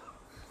ship.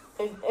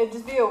 It'd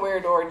just be a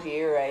weird orgy,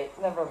 you're right.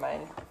 Never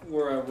mind.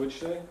 We're at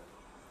which day?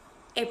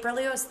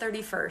 Aprilios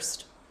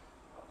 31st.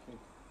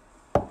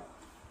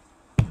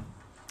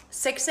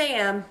 6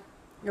 a.m.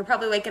 You're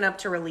probably waking up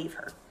to relieve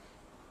her.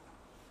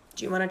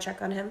 Do you want to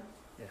check on him?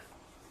 Yeah.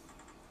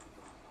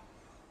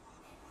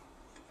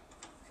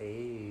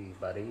 Hey,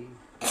 buddy.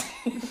 Hey,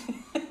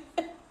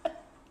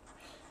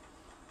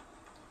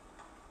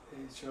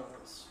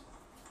 Charles.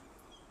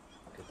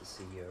 Good to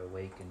see you're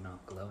awake and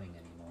not glowing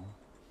anymore.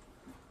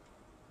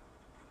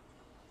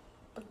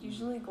 But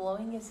usually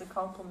glowing is a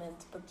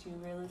compliment, but you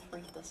really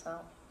freaked us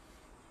out.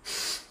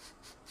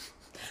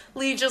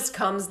 Lee just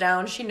comes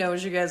down. She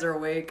knows you guys are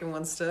awake and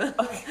wants to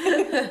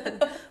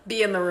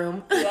be in the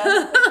room.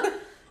 Yeah.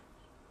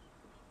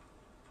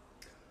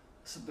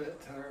 It's a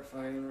bit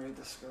terrifying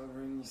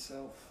rediscovering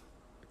yourself.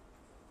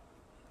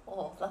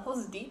 Oh, that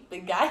was deep,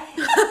 big guy.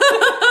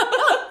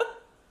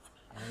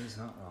 Well, he's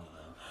not wrong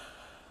though.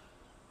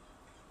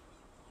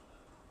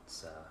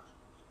 It's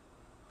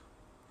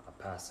our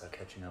pasts are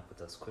catching up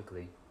with us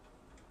quickly.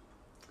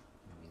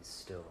 And he's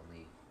still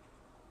only.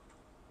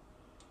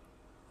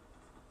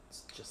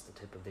 It's just the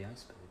tip of the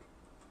iceberg.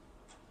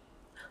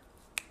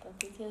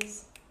 That it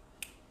is.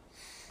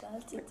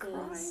 That it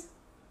is.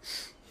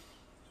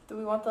 Do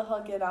we want to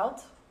hug it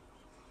out?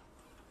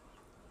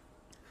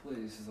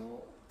 Please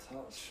don't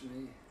touch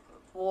me.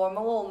 Well, I'm a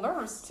little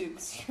nervous too,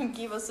 because you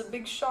gave us a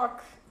big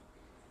shock,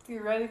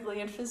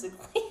 theoretically and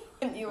physically,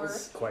 when you were.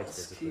 Quite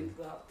Let's physically. keep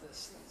that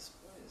distance,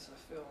 please.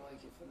 I feel like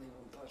if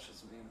anyone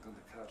touches me, I'm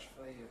gonna catch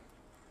fire.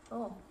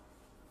 Oh.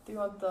 Do you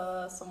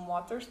want some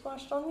water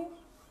splashed on you?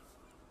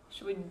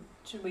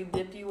 Should we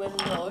dip you in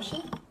the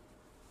ocean?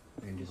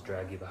 We can just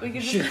drag you We behind.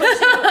 could just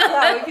put you,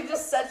 yeah, we could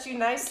just set you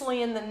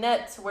nicely in the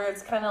net where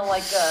it's kind of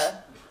like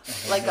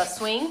a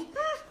swing,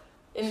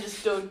 and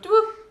just go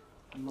doop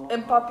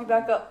and pop you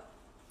back up.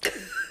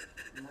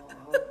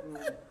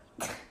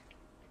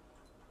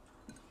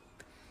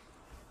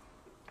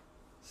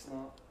 It's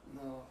not,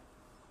 no.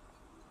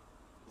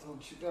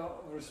 Don't you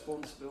got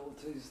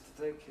responsibilities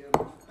to take care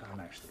of? I'm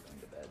actually going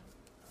to bed.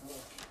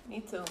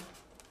 Me too.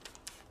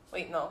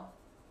 Wait, no.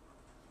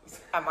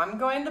 I'm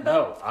going to bed?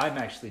 No, I'm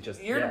actually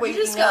just. You're yeah. waking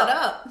You just got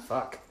up. up.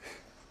 Fuck.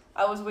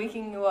 I was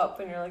waking you up,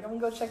 and you're like, I'm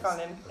gonna go check on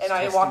him. was And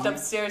I testing walked you.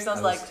 upstairs, and I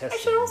was I was like, I testing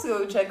should you. also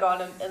go check on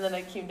him. And then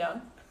I came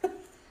down.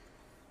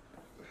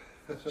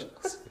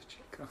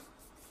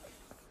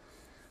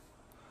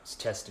 It's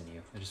testing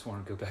you. I just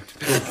want to go back to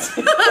bed.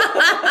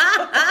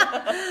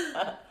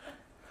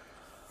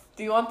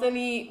 Do you want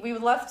any? We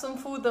left some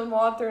food and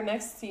water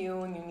next to you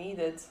when you need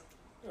it.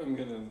 I'm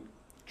gonna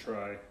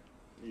try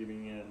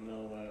eating it and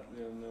all that.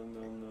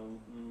 No.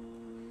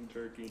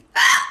 Turkey.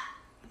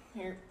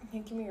 Here,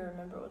 making me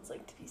remember what it's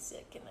like to be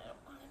sick, and I don't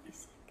want to be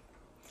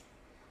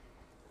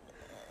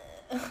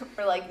sick.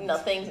 Or like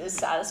nothing is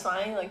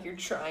satisfying. Like you're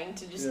trying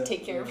to just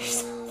take care of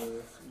yourself.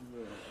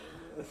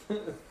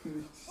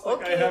 It's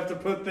like I have to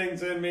put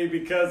things in me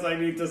because I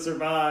need to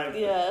survive.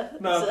 Yeah.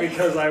 Not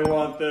because I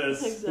want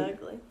this.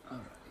 Exactly.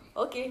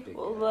 Okay. Big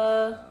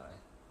Well,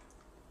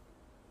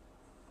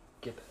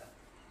 get back.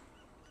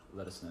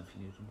 Let us know if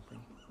you need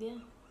anything. yeah.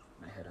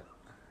 I head up.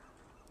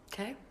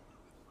 Okay.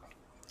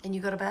 And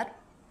you go to bed?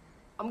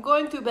 I'm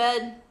going to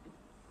bed.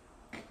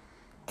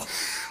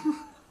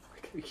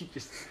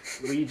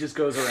 Lee just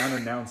goes around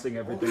announcing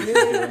everything she's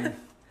doing.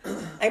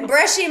 I'm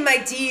brushing my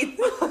teeth.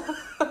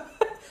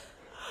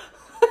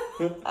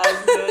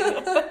 I'm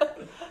good.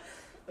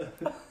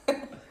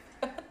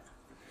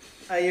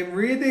 I am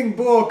reading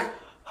book.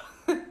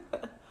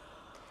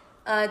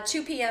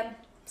 2 p.m.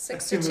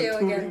 6 to In 2 the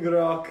Tuning again.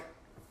 Rock.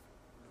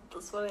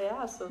 That's what I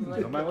asked. I'm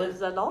On my way. like, is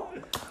that all?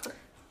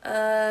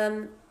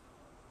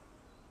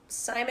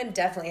 Simon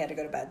definitely had to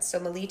go to bed, so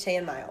Melite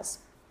and Miles.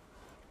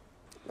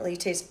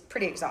 Melite's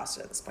pretty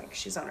exhausted at this point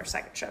because she's on her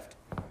second shift.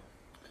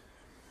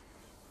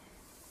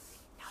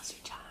 Now's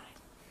your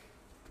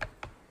time.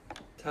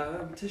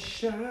 Time to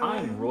shine.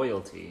 I'm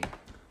royalty.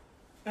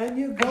 And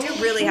you I do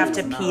really have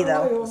to pee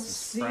though.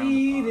 This is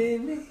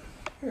frowned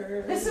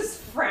upon. This is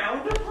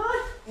frowned upon?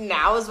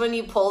 Now is when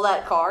you pull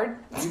that card.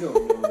 You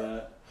don't know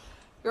that.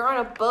 You're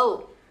on a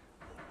boat.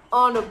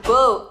 On a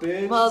boat.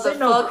 Bitch.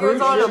 Motherfuckers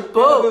on a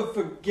boat. Never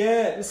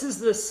forget. This is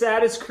the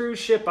saddest cruise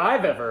ship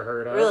I've ever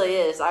heard of. It really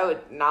is. I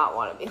would not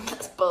want to be on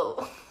this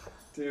boat.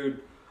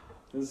 Dude,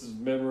 this is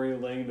memory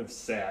lane of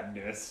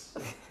sadness.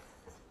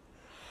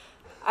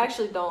 I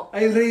actually don't.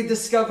 I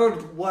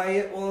rediscovered why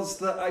it was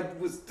that I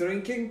was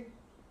drinking.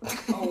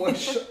 I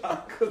wish I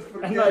could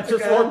forget And I just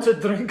again. want to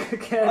drink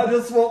again. I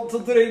just want to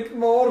drink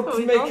more to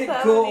We make don't it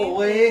have go anything.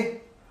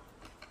 away.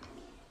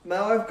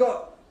 Now I've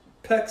got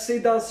pixie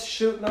dust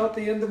shooting out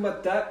the end of my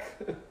dick.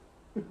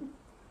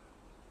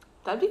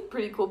 That'd be a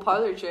pretty cool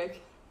parlor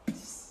trick.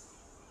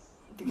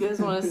 Do you guys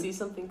want to see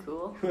something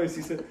cool?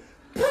 She said,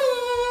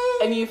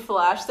 And you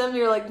flash them,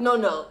 you're like,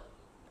 no.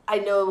 I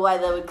know why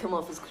that would come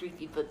off as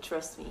creepy, but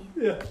trust me.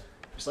 yeah.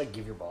 Just like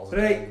give your balls a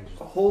Right, drink and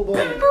just- hold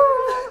on.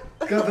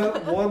 Give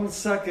it 1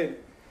 second.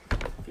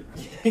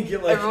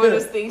 Get like, Everyone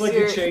just thinks like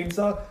you're- a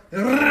chainsaw.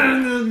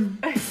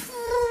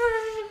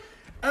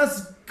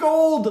 That's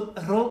gold.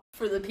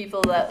 For the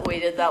people that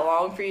waited that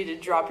long for you to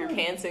drop your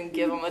pants and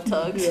give them a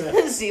tug Yeah.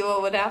 to see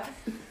what would happen.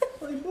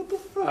 Like, what the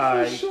fuck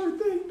I- is short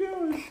thing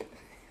doing?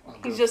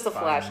 He's just a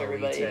flash, Finally,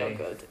 everybody. You Tay. don't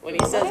go. When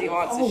he says he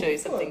wants to show you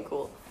something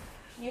cool.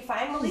 You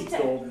find Just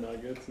Melite. gold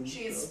nuggets and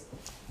She's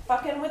stuff.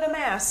 fucking with a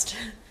mast.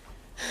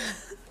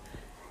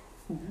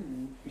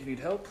 You need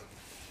help?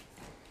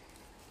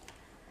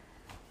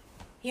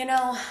 You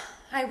know,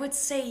 I would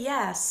say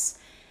yes,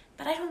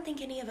 but I don't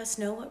think any of us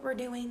know what we're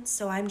doing,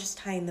 so I'm just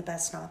tying the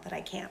best knot that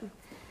I can.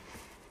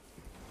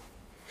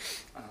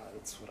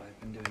 That's what I've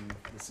been doing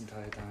this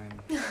entire time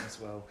as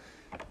well.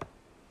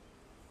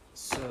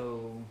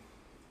 So,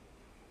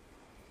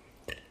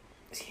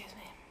 Excuse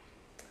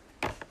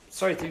me.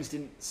 sorry things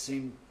didn't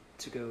seem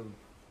to go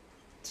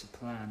to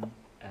plan,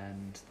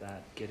 and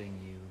that getting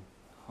you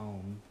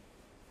home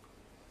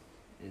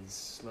is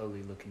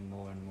slowly looking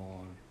more and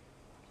more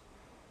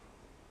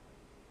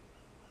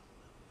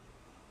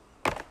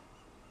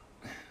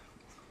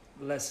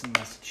less and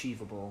less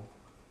achievable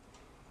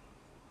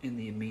in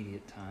the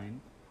immediate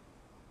time.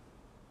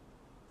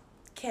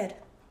 Kid,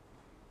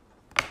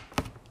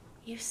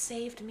 you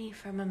saved me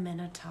from a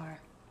minotaur.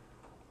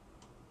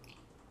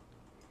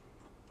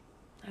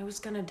 I was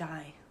gonna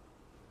die.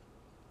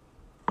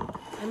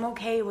 I'm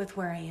okay with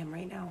where I am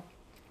right now.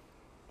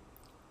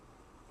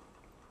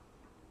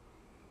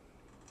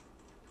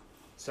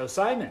 So,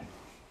 Simon.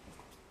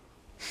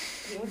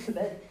 You went to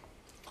bed.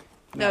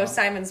 No,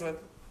 Simon's with...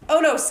 Oh,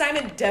 no,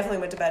 Simon definitely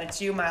went to bed.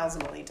 It's you, Miles,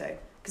 and Melite.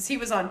 Because he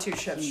was on 2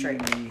 shifts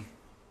straight. He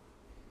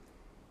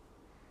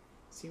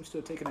seems to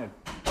have taken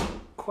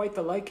quite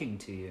the liking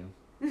to you,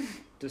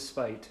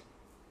 despite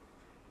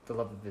the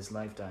love of his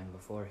life dying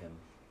before him.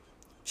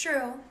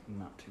 True.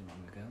 Not too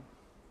long ago.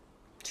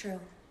 True.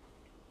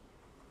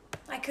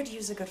 I could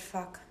use a good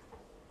fuck.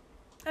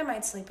 I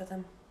might sleep with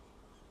him.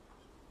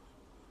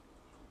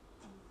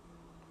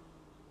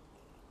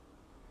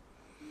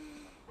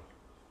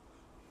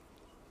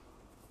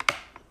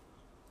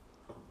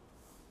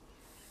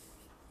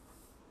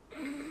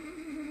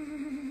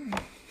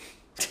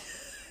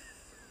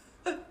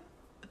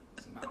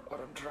 That's not what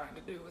I'm trying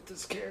to do with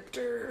this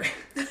character.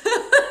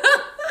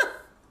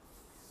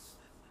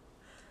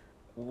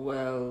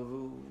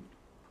 Well,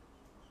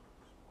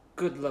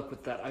 good luck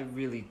with that. I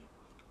really...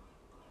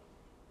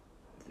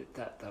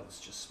 That was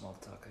just small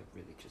talk. I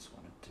really just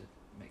wanted to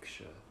make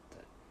sure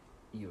that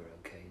you were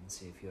okay and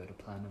see if you had a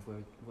plan of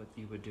what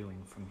you were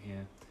doing from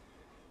here.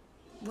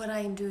 What I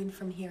am doing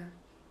from here?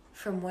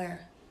 From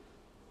where?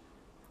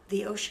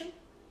 The ocean?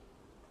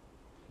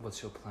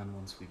 What's your plan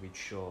once we reach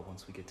shore,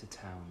 once we get to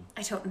town?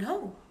 I don't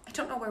know. I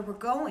don't know where we're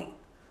going.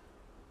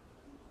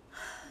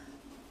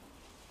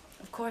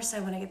 Of course I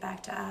want to get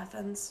back to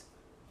Athens.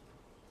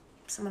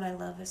 Someone I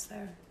love is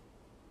there.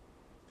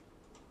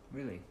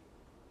 Really?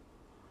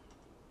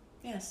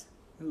 Yes.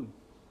 Who?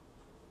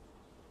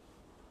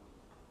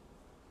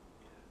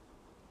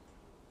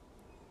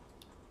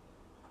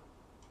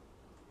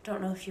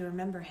 Don't know if you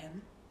remember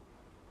him.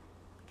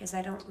 Because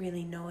I don't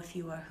really know if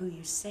you are who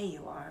you say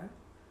you are.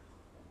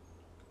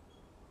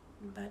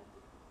 But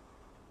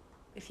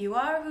if you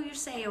are who you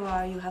say you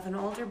are, you have an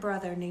older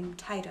brother named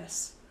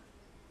Titus.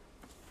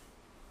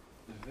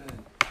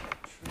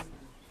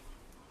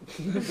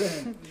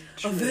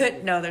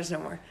 Yvette. No, there's no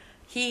more.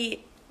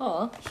 He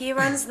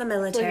runs the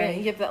military. We're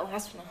gonna give that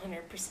last one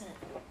 100%.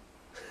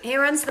 He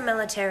runs the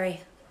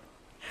military.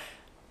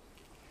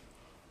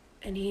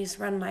 And he's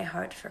run my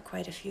heart for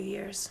quite a few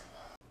years.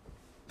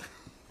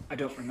 I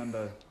don't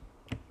remember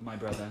my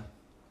brother.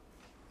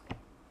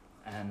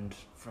 And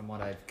from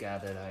what I've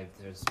gathered, I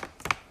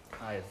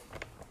have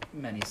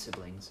many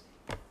siblings.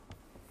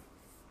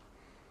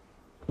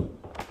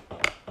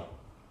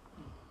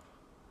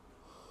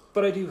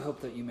 But I do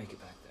hope that you make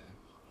it back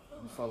there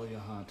and follow your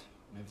heart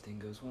and everything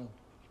goes well.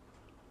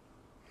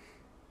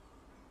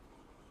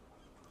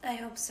 I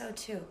hope so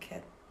too,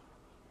 kid.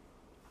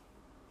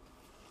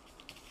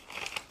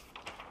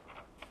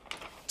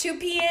 2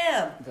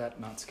 p.m. That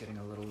knot's getting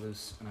a little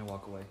loose, and I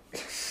walk away.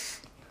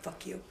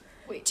 Fuck you.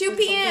 Wait, 2 did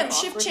p.m. something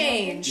shift awkward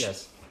change.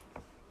 Yes.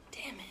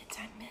 Damn it,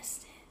 I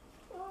missed it.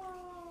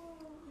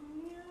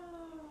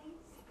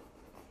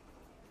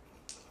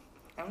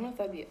 I don't know if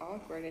that'd be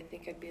awkward. I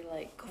think I'd be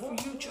like, go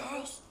for you,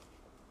 Charles.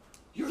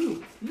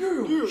 You.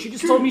 She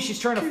just told me she's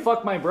trying to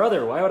fuck my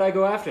brother. Why would I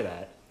go after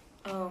that?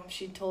 Oh,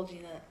 she told you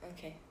that.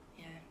 Okay,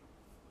 yeah.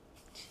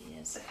 She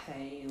is.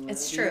 Hey,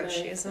 It's true,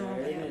 she is a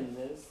woman. in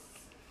this.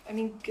 I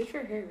mean, good for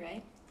her,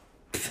 right?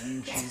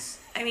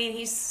 I mean,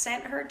 he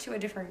sent her to a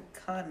different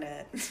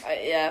continent.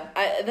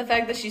 The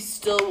fact that she's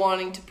still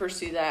wanting to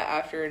pursue that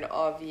after an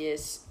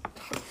obvious...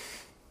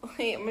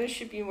 Wait, I'm gonna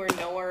ship you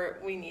nowhere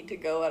we need to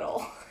go at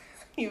all.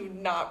 You've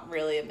not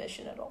really a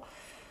mission at all.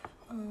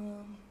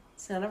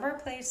 It's none of our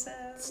places.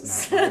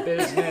 It's not my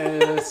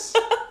business.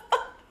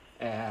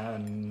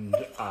 And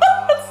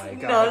I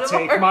gotta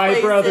take my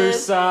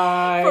brother's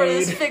side. For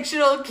this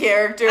fictional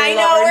character. I that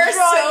know, we're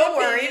trying so to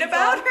worried pin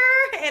about on.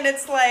 her, and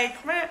it's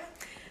like, meh.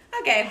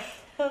 Okay.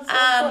 That's so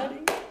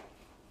funny.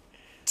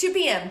 2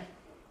 p.m.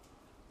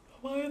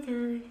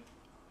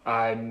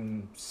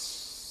 I'm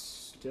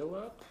still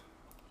up.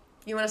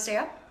 You want to stay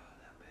up?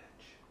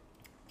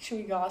 Should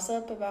we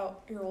gossip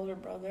about your older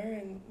brother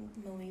and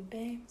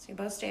Melipe? So you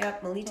both stay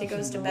up. Melita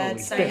goes to Melite. bed.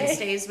 Simon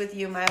stays with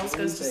you. Miles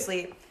goes to Melite.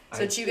 sleep. So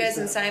I- it's you guys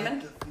and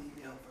Simon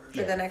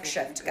for the next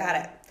shift. Got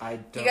it. I You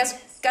don't.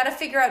 guys got to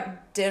figure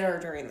out dinner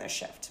during this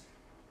shift.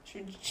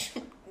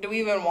 Do we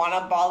even want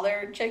to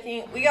bother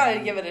checking? We gotta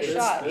give it a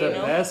shot, the you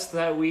know? best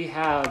that we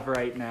have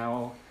right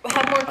now.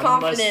 Have more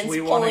confidence Unless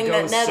we want to pulling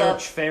go that net search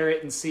up.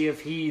 Ferret and see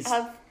if he's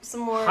Have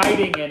some more...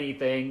 hiding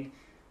anything.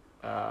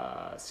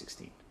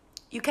 16.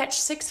 You catch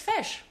 6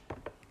 fish.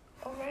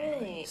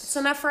 Alright. It's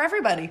enough for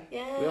everybody.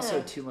 Yeah. We also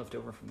had 2 left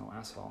over from the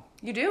last haul.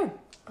 You do.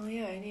 Oh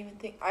yeah, I didn't even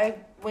think...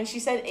 When she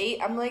said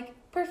 8, I'm like,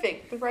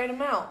 perfect, the right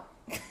amount.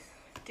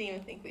 Didn't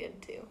even think we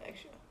had 2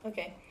 extra.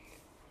 Okay.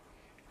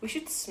 We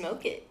should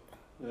smoke it.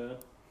 Yeah.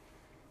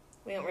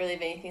 We don't really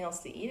have anything else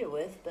to eat it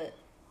with, but...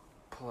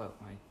 Pull out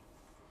my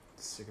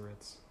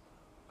cigarettes.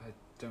 I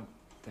don't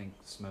think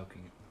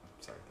smoking.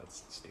 Sorry,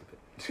 that's stupid.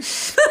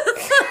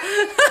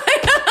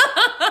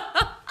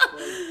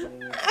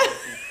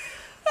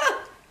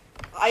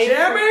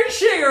 Shaman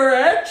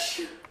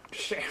cigarettes!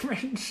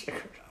 Shaman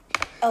cigarettes.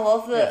 I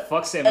love the Yeah,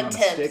 fuck salmon on a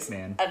attempt stick,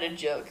 man. at a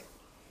joke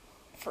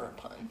for a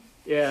pun.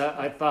 Yeah,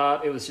 I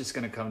thought it was just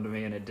gonna come to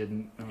me and it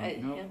didn't. I'm I,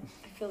 like, nope. yeah,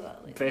 I feel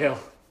that later.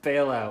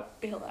 Bail out.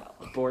 Bail out.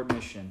 Abort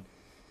mission.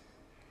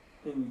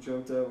 And you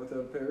jumped out without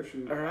a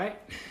parachute. All right.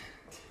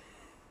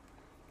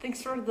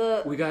 Thanks for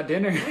the. We got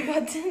dinner. We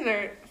got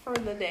dinner for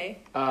the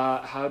day.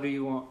 How do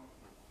you want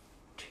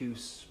to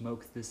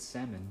smoke this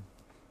salmon?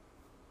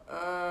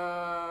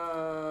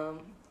 I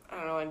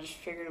don't know. I just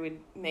figured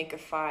we'd make a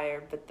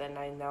fire, but then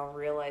I now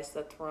realize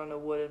that we're on a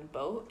wooden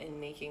boat,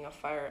 and making a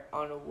fire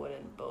on a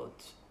wooden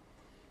boat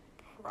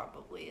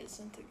probably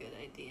isn't a good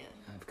idea.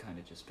 I've kind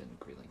of just been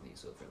grilling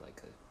these over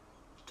like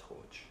a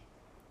torch.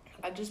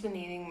 I've just been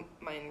eating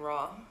mine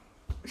raw,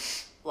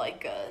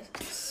 like a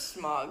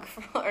Smog,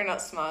 or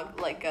not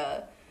Smog, like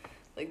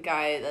the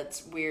guy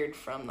that's weird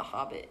from The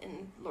Hobbit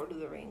and Lord of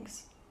the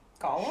Rings.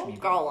 Gollum?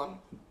 Gollum.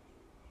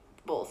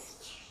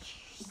 Both.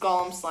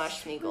 Gollum /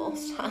 Smeagol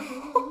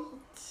style.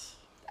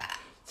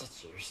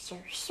 So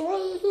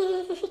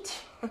sweet.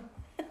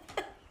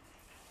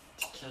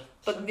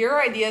 But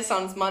your idea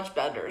sounds much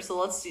better, so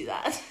let's do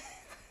that.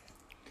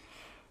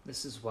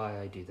 This is why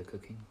I do the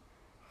cooking.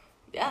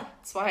 Yeah,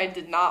 that's why I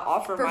did not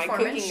offer my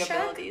Performance cooking check?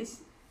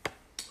 abilities.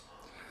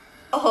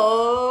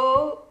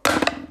 Oh.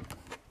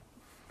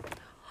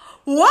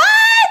 What?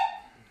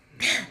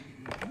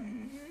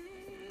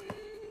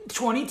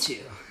 22.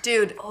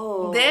 Dude,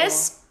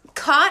 this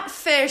caught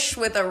fish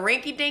with a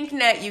rinky-dink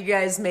net you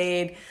guys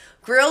made,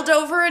 grilled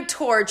over a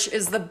torch,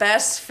 is the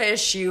best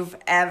fish you've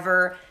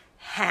ever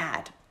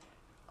had.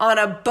 On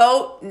a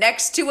boat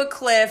next to a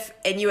cliff,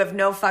 and you have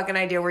no fucking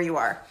idea where you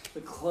are.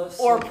 The cliffs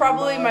Or of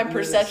probably my madness.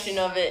 perception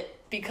of it,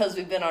 because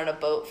we've been on a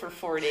boat for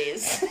 4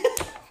 days,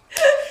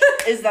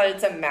 is that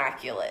it's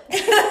immaculate.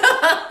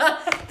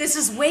 This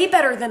is way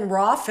better than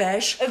raw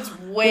fish. It's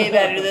way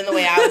better than the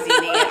way I was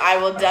eating it. I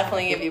will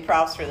definitely give you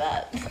props for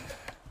that.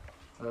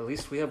 Well, at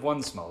least we have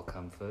one small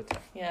comfort.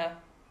 Yeah.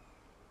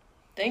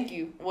 Thank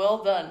you.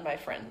 Well done, my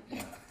friend. Yeah,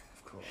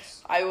 of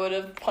course. I would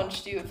have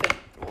punched you if it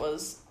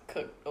was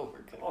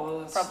overcooked.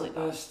 Oh, that's Probably the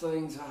not. best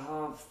thing to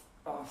have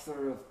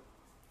after a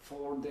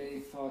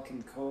 4-day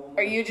fucking coma.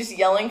 Are you just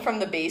yelling from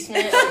the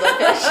basement of the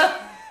fish?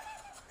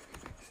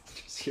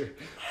 Just hear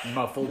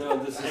muffled.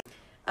 No, this is...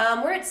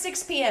 We're at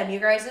 6 p.m. You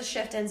guys'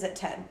 shift ends at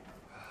 10.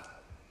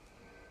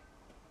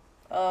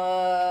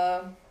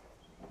 So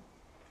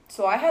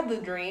I had the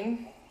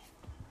dream.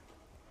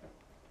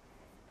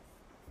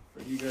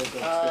 Are you guys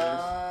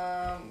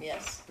upstairs?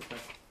 Yes.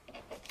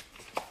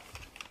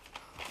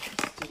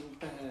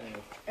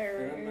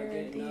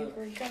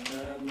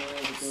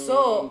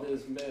 So,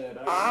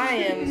 I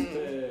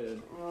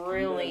am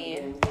really... I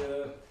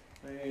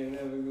ain't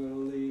never gonna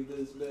leave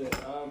this bed.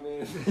 I'm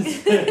in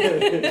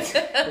this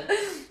bed.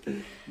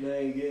 They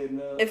ain't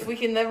getting up. If we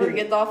can never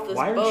get off this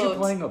Why aren't boat... you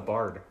playing a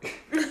bard?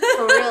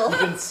 For real.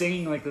 You've been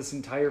singing like this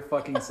entire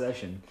fucking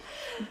session.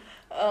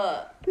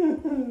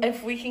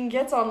 If we can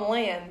get on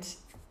land,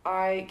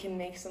 I can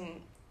make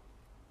some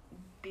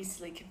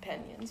beastly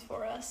companions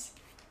for us.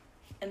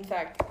 In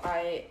fact,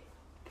 I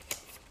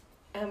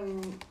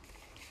am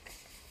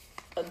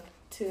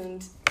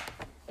attuned.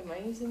 Am I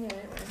using the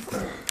right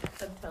word?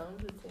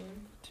 Attuned?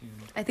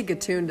 I think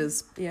attuned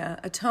is,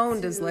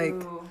 attoned is like...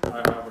 I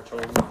have a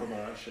total for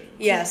my shame.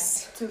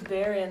 Yes. To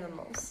bear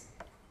animals.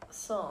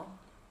 So,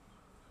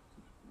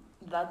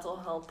 that'll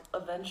help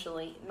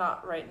eventually.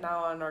 Not right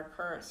now on our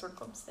current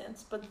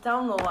circumstance, but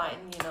down the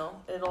line,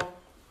 it'll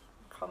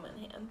come in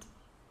hand.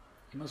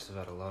 You must have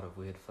had a lot of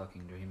weird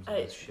fucking dreams on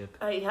this ship.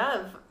 I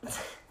have.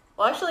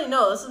 Well, actually,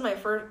 no. This is my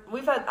first.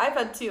 I've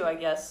had 2, I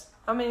guess.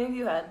 How many have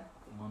you had?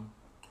 1.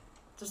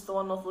 Just the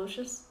one with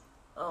Lucius?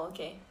 Oh,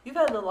 okay. You've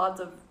had a lot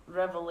of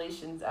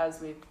revelations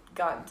as we've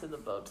gotten to the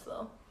boat,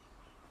 though.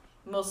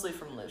 Mostly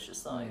from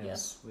Lucius, though, I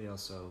guess. We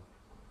also...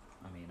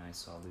 I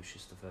saw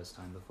Lucius the first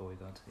time before we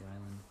got to the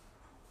island.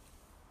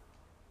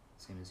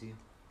 Same as you.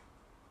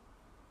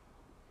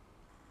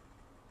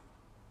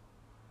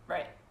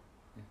 Right.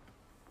 Yeah.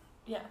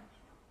 Yeah.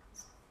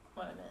 That's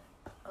what I meant.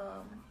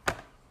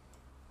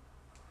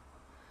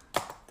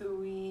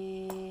 Do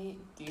you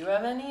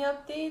have any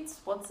updates?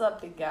 What's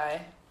up, big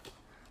guy?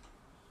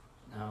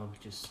 No,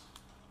 just...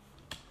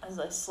 As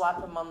I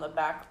slap him on the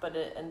back, but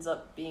it ends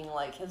up being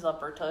like his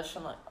upper tush.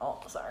 I'm like,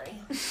 oh, sorry.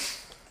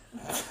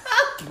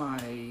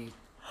 My...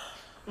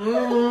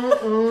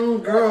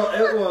 Girl,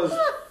 it was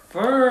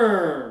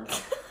firm.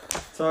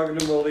 Talking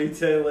to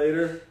Melite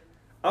later.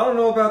 I don't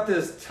know about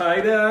this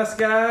tight ass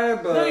guy,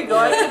 but There you go.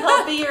 I can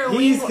help be your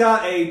he's wing.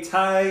 got a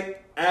tight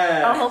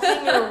ass. I'm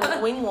helping your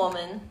wing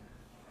woman.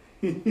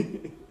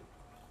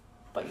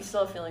 But you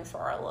still have feelings for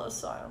Arlo,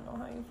 so I don't know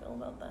how you feel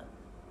about that.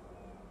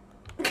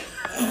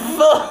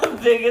 The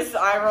biggest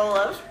eye roll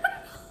ever.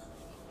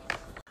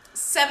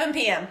 7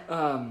 p.m.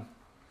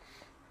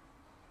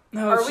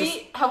 No,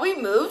 Have we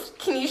moved?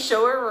 Can you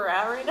show where we're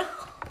at right now?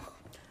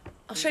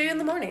 I'll show you in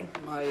the morning.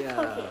 My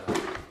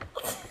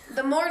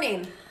The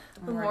morning.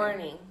 The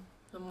morning.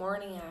 The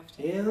morning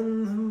after.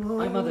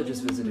 my mother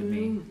just visited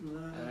me,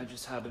 and I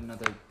just had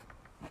another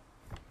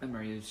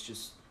memory. It was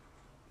just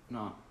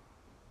not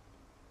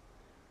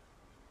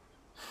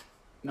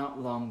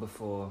long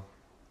before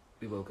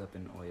we woke up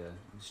in Oya.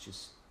 It was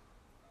just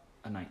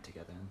a night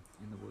together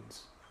in the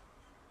woods.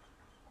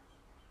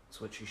 That's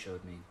what she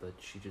showed me, but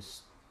she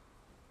just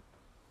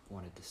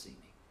wanted to see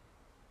me.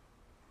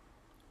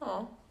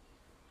 Oh,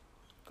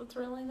 that's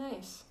really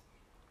nice.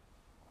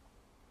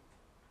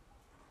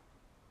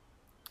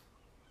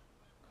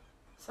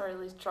 Sorry,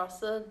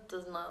 Lystrassa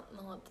does not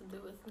know what to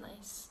do with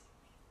nice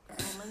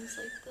moments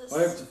like this.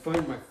 I have to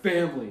find my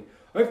family.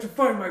 I have to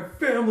find my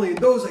family and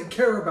those I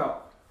care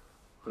about.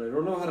 But I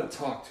don't know how to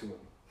talk to them.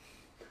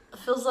 It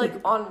feels like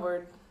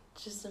Onward,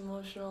 just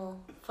emotional,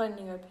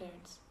 finding our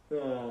parents.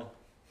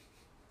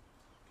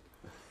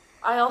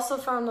 I also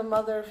found a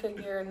mother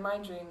figure in my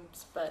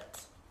dreams,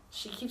 but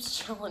she keeps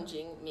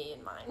challenging me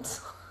in mine.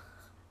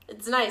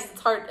 It's nice.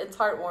 It's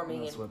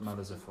heartwarming. That's and what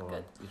mothers are for.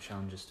 good. You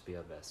challenge us to be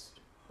our best.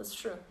 That's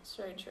true. It's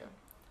very true.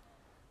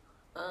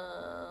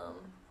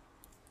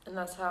 And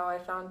that's how I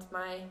found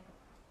my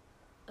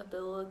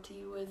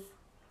ability with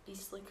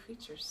beastly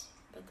creatures.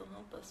 Bet they'll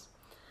help us.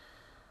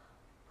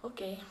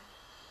 Okay.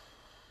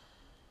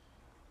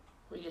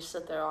 We just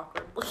sit there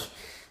awkwardly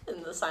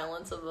in the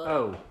silence of a...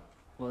 Oh,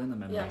 well, in the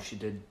memory, Yeah. she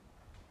did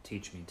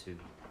teach me to,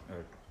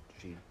 or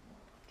she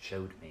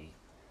showed me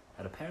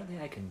that apparently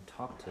I can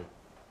talk to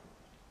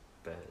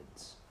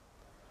birds.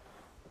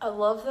 I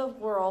love that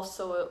we're all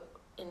so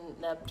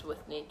inept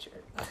with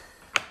nature.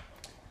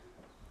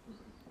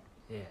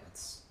 Yeah,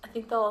 it's I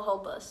think that'll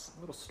help us. a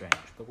little strange,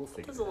 but we'll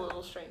figure It's it a out.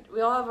 little strange.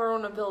 We all have our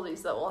own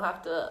abilities that we'll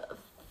have to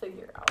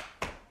figure out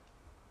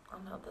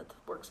on how that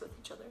works with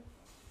each other.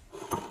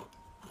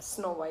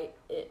 Snow White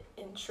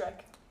in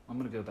Shrek. I'm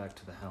gonna go back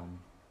to the helm.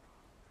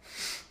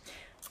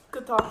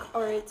 Good talk.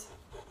 All right.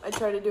 I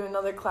tried to do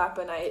another clap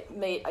and I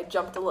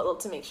jumped a little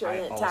to make sure I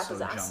didn't tap also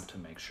his ass. jump to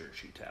make sure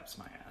she taps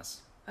my ass.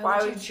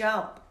 Why would you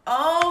jump?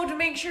 Oh, to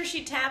make sure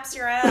she taps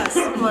your ass.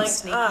 I'm like,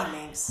 sneaky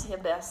minx. You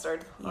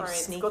bastard. You All right,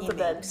 let's sneaky go to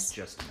bed. minx.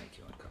 Just to make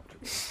you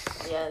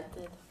uncomfortable. Yeah, it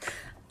did.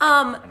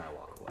 And I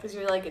walk away. Because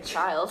you're like a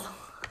child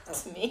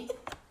to me.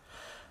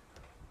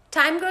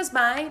 Time goes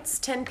by. It's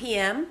 10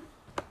 p.m.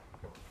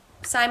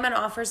 Simon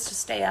offers to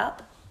stay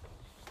up.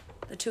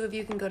 The two of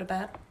you can go to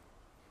bed.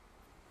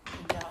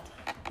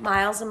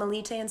 Miles and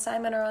Melite and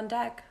Simon are on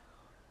deck.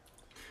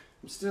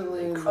 I'm still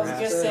in. I was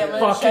gonna say, I'm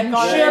gonna check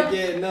on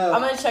him.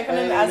 I'm gonna check on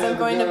him as I'm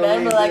going to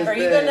bed. But like, are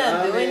you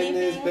gonna do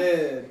anything?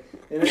 Bed,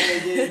 and I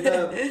ain't getting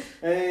up.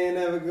 I ain't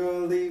never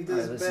gonna leave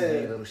this Alright, listen to me,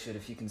 bed. little shit.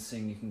 If you can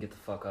sing, you can get the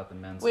fuck up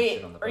and man some Wait,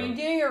 shit on the are you boat.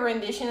 doing a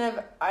rendition of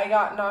 "I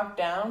Got Knocked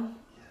Down"?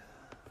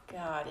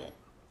 Got it.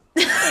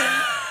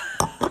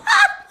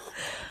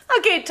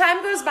 Okay,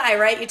 time goes by,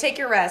 right? You take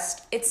your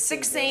rest. It's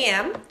 6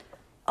 a.m.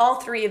 All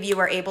three of you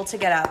are able to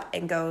get up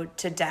and go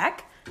to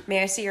deck.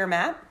 May I see your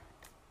map?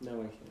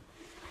 No, I can't.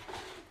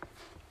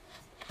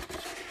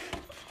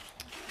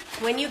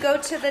 When you go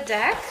to the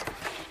deck,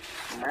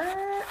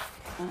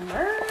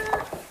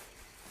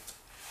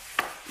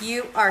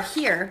 you are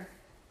here.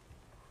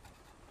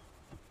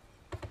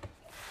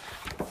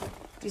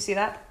 Do you see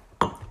that?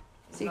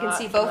 So you can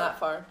see both. Not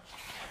far.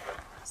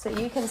 So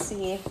you can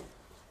see.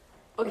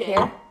 Okay.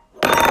 Here.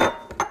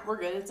 We're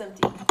good. It's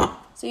empty.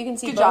 So you can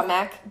see Good both, job,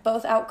 Mac.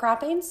 both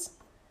outcroppings,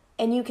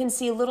 and you can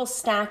see little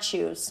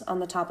statues on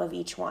the top of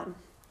each one.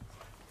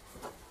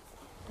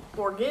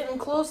 We're getting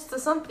close to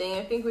something.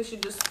 I think we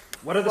should just.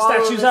 What are the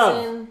follow statues this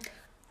of?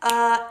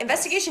 in.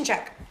 Investigation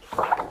check.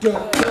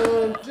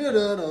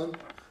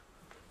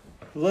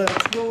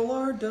 Let's roll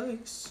our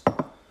dice.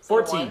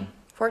 14.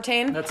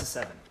 14. That's a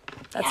 7.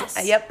 That's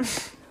Yes. yep.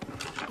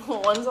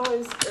 One's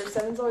always or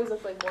seven's always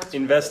look like one.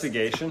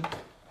 Investigation.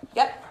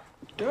 Yep.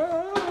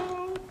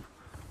 Go.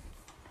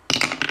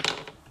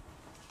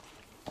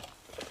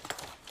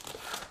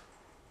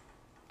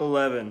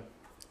 $11.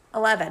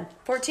 11.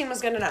 14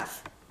 was good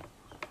enough.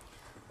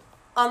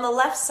 On the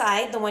left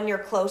side, the one you're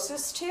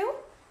closest to,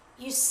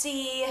 you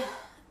see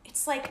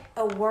it's like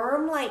a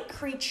worm-like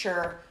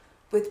creature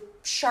with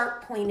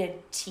sharp pointed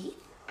teeth.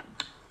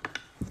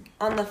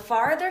 On the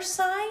farther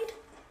side,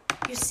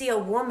 you see a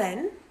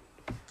woman.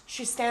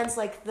 She stands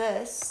like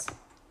this.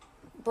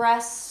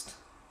 Breasts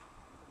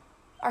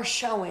are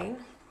showing.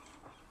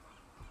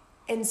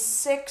 And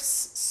 6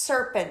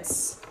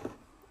 serpents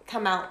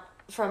come out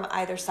from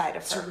either side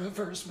of her.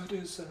 Reverse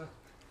Medusa.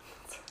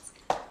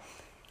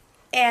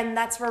 And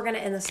that's where we're going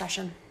to end the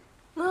session.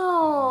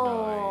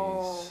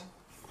 No. Nice.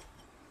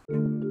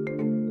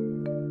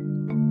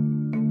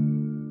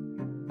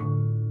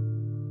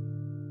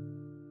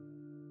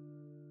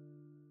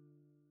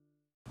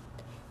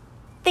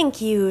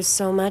 Thank you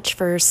so much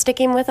for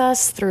sticking with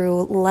us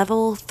through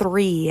level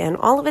 3 in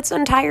all of its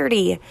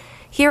entirety.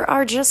 Here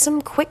are just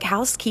some quick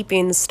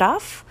housekeeping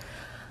stuff.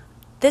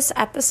 This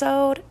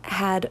episode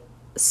had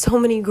so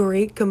many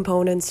great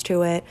components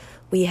to it.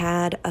 We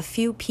had a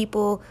few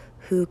people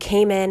who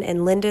came in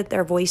and lended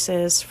their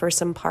voices for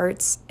some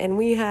parts, and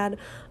we had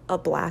a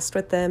blast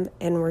with them,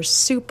 and we're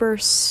super,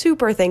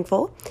 super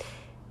thankful.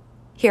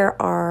 Here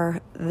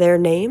are their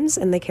names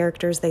and the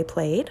characters they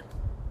played.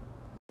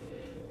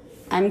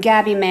 I'm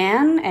Gabby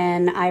Mann,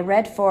 and I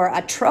read for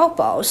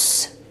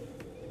Atropos.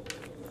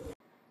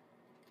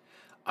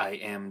 I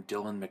am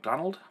Dylan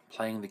McDonald,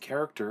 playing the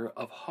character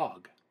of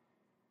Hog.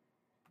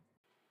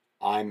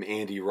 I'm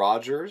Andy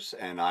Rogers,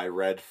 and I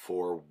read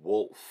for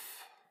Wolf.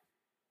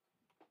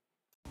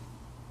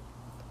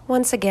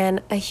 Once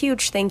again, a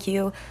huge thank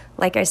you.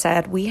 Like I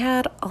said, we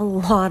had a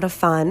lot of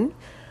fun.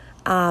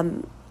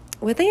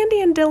 With Andy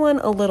and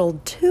Dylan, a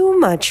little too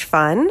much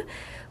fun.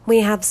 We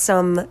have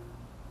some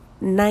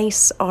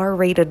nice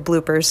R-rated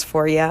bloopers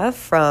for you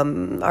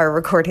from our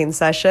recording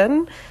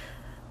session.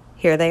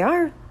 Here they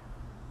are.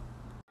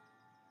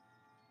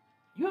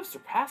 You have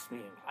surpassed me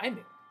in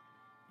climbing.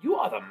 You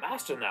are the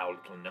master now,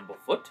 little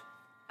Nimblefoot.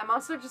 I'm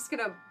also just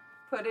gonna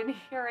put in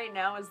here right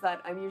now is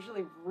that I'm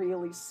usually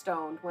really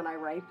stoned when I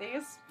write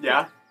these.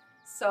 Yeah.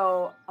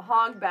 So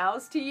Hog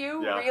bows to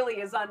you really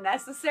is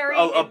unnecessary.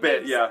 A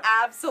bit, makes yeah.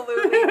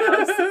 Absolutely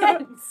no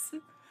sense.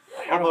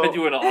 I'm gonna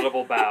do an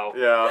audible bow.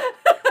 Yeah.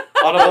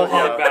 Audible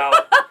Hog bow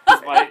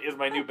is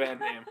my new band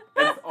name.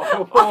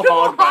 Audible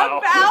hog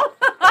bow.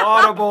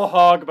 Audible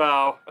hog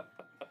bow.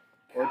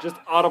 Or just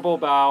audible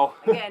bow.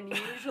 Again,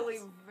 usually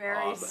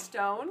very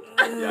stoned.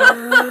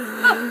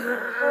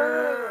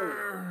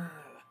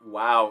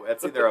 Wow,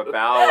 that's either a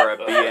bow or a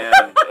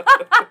BN.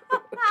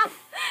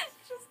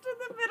 Just in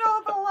the middle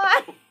of the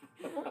line.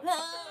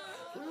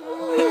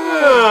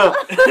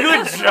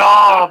 Good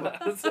job!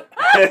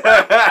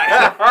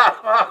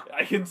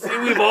 I can see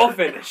we've all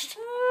finished.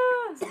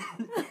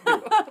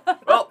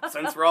 Well,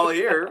 since we're all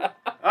here,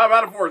 how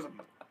about a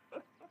foursome?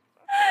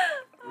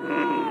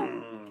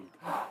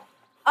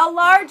 A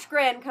large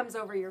grin comes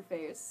over your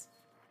face.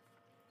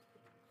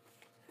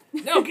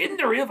 No, get in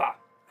the river.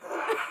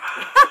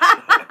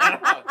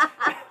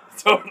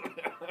 So,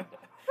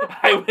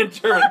 I went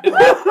German.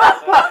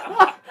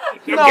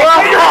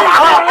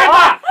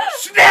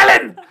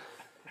 Schnellen!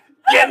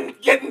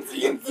 Get in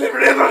the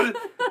river!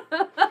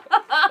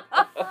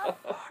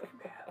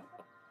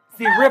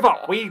 The river.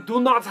 We do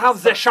not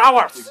have the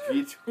showers.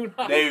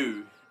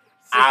 No.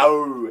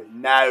 Ow.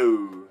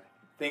 No.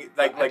 Think,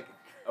 like,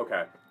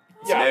 okay.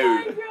 Yeah.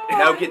 No.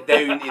 Now get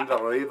down in the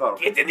river.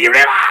 Get in the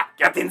river!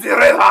 Get in the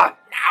river!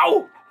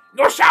 Now!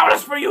 No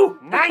showers for you!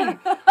 Nein!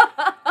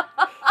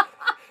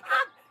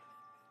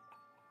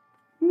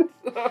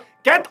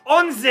 Get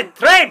on the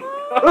train!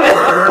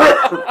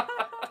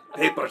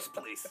 Papers,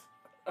 please.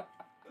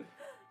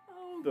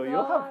 Do you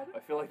have? I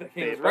feel like that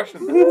game is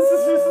Russian.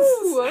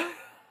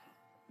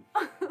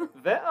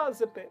 Where are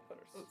the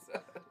papers?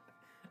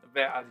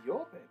 Where are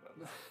your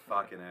papers?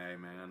 Fucking A,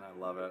 man. I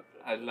love it.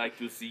 I'd like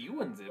to see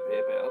you in the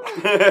papers.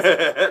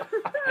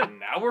 And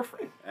now we're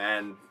friends.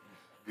 And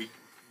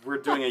we're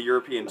doing a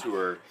European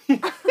tour.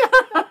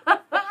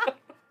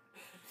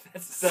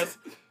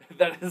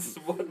 That is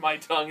what my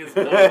tongue is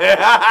done.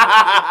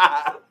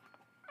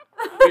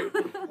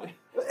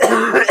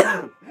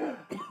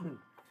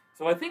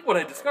 So I think what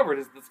I discovered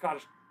is that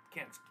Scottish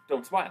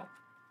don't smile.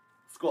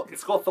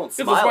 Scots don't smile. Because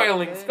the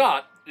smiling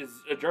Scot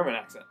is a German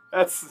accent.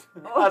 That's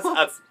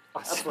right.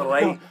 A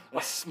smiling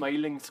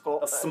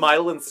Scot. A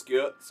smiling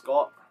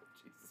Scot.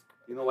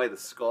 You know why the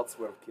Scots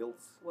wear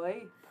kilts?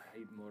 Why?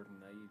 Hide more than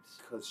knives.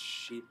 Because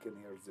sheep can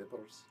hear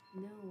zippers.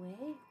 No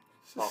way.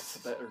 That's a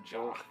better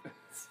joke.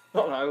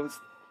 Not an owl.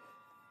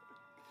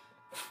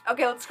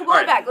 Okay, let's go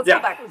back. Let's go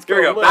back. Here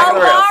we go. A Back on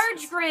the rails.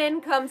 large grin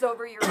comes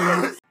over your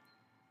face.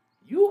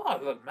 You are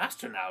the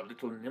master now,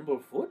 little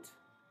Nimblefoot.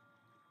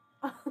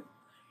 I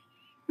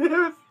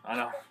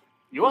know.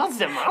 You are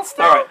the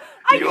master. All right.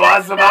 You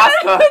are the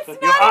master.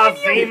 You are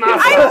the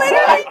master.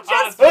 I literally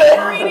just been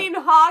reading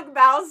Hog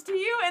bows to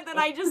you, and then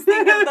I just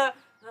think of the.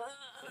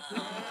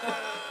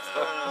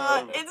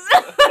 It's.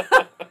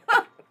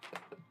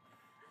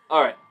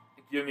 All right.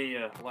 Give me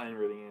a line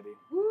reading, Andy.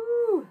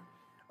 Woo.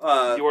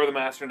 You are the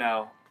master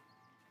now.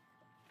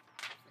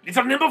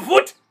 Little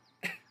Nimblefoot!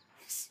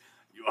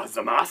 You are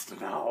the master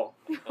now.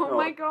 Oh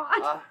my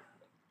god.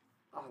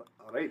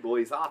 Alright,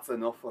 boys, that's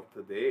enough for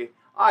today.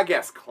 I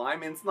guess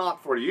climbing's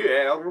not for you,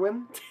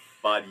 Erwin.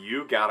 But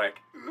you,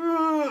 Garrick.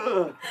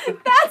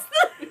 That's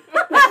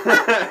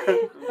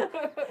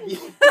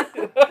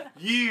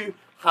You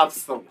have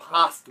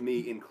surpassed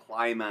me in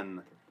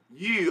climbing.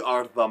 You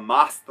are the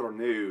master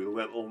now,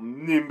 little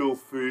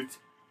Nimblefoot.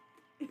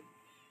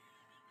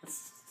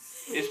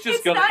 It's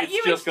just gonna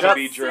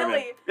be German.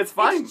 Silly. It's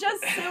fine. It's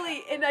just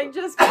silly, and I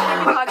just keep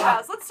giving Hog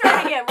bows. Let's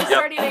start again. We're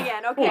starting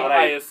again. Okay. Well,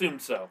 I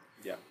assumed so.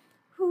 Yeah.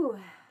 Whew.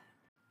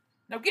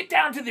 Now get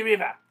down to the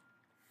river.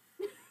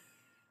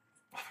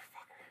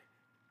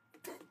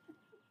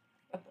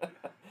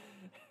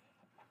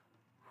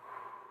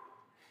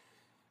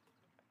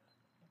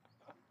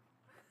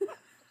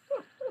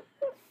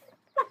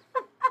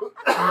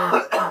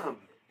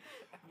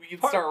 you'd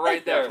start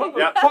right there.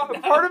 Yeah.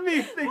 Part of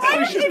me thinks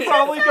we should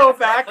probably go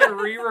back and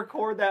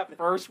re-record that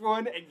first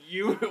one, and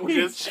you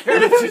just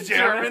It's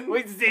German.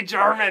 We say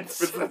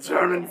Germans. It's the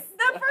Germans.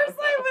 The first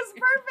line was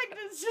perfect.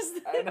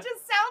 It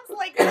just sounds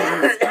like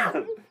this.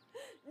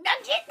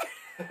 Nugget.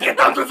 Get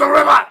down to the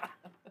river.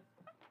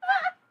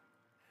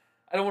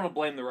 I don't want to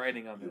blame the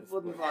writing on this.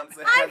 I'm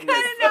kind of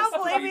now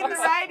blaming the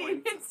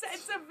writing.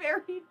 It's a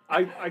very.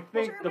 I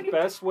think the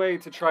best way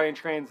to try and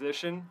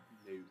transition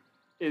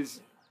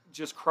is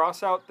just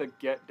cross out the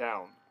get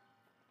down.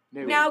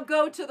 No. Now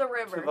go to the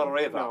river. To the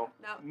river. No.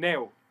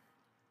 No.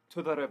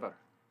 To the river.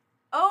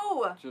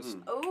 Oh. Just.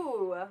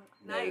 Oh.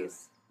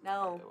 Nice.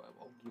 No.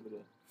 I'll give it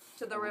a.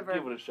 To the river.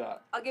 Give it a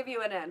shot. I'll give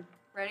you an N.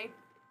 Ready?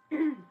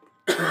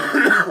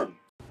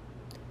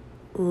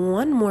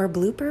 One more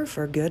blooper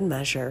for good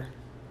measure.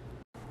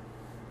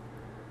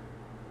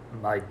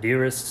 My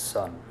dearest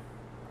son,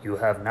 you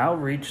have now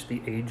reached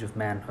the age of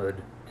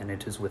manhood, and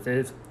it is with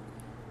it.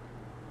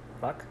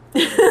 Fuck.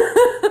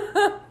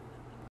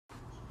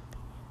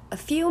 A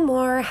few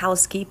more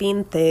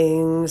housekeeping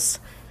things.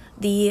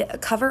 The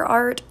cover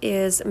art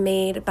is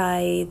made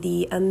by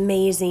the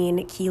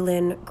amazing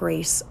Keelan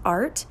Grace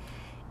Art.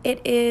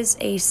 It is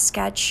a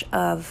sketch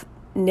of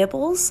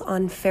nibbles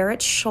on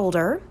Ferret's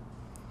shoulder.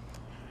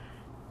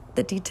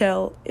 The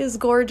detail is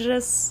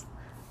gorgeous.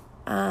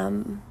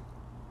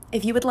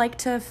 If you would like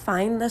to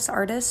find this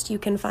artist, you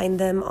can find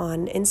them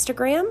on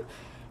Instagram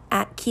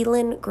at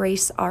Keelan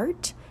Grace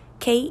Art,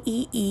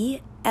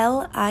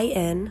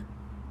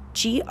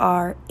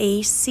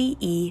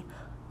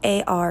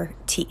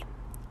 KeelinGraceArt.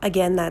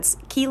 Again, that's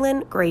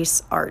Keelan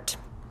Grace Art.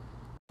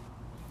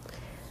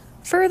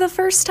 For the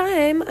first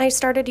time, I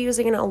started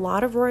using a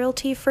lot of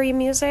royalty-free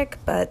music,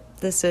 but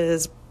this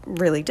is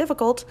really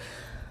difficult.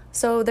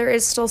 So there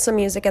is still some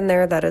music in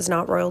there that is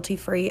not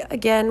royalty-free.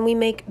 Again, we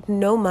make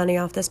no money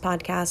off this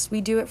podcast.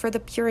 We do it for the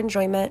pure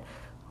enjoyment.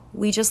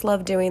 We just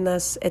love doing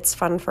this. It's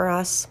fun for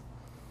us.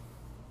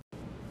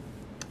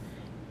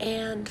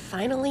 And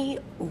finally,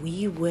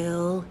 we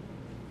will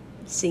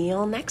see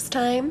y'all next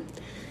time.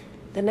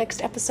 The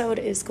next episode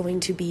is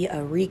going to be a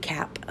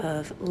recap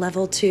of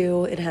Level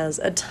 2. It has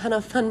a ton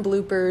of fun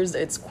bloopers.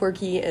 It's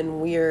quirky and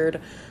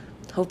weird.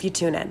 Hope you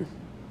tune in.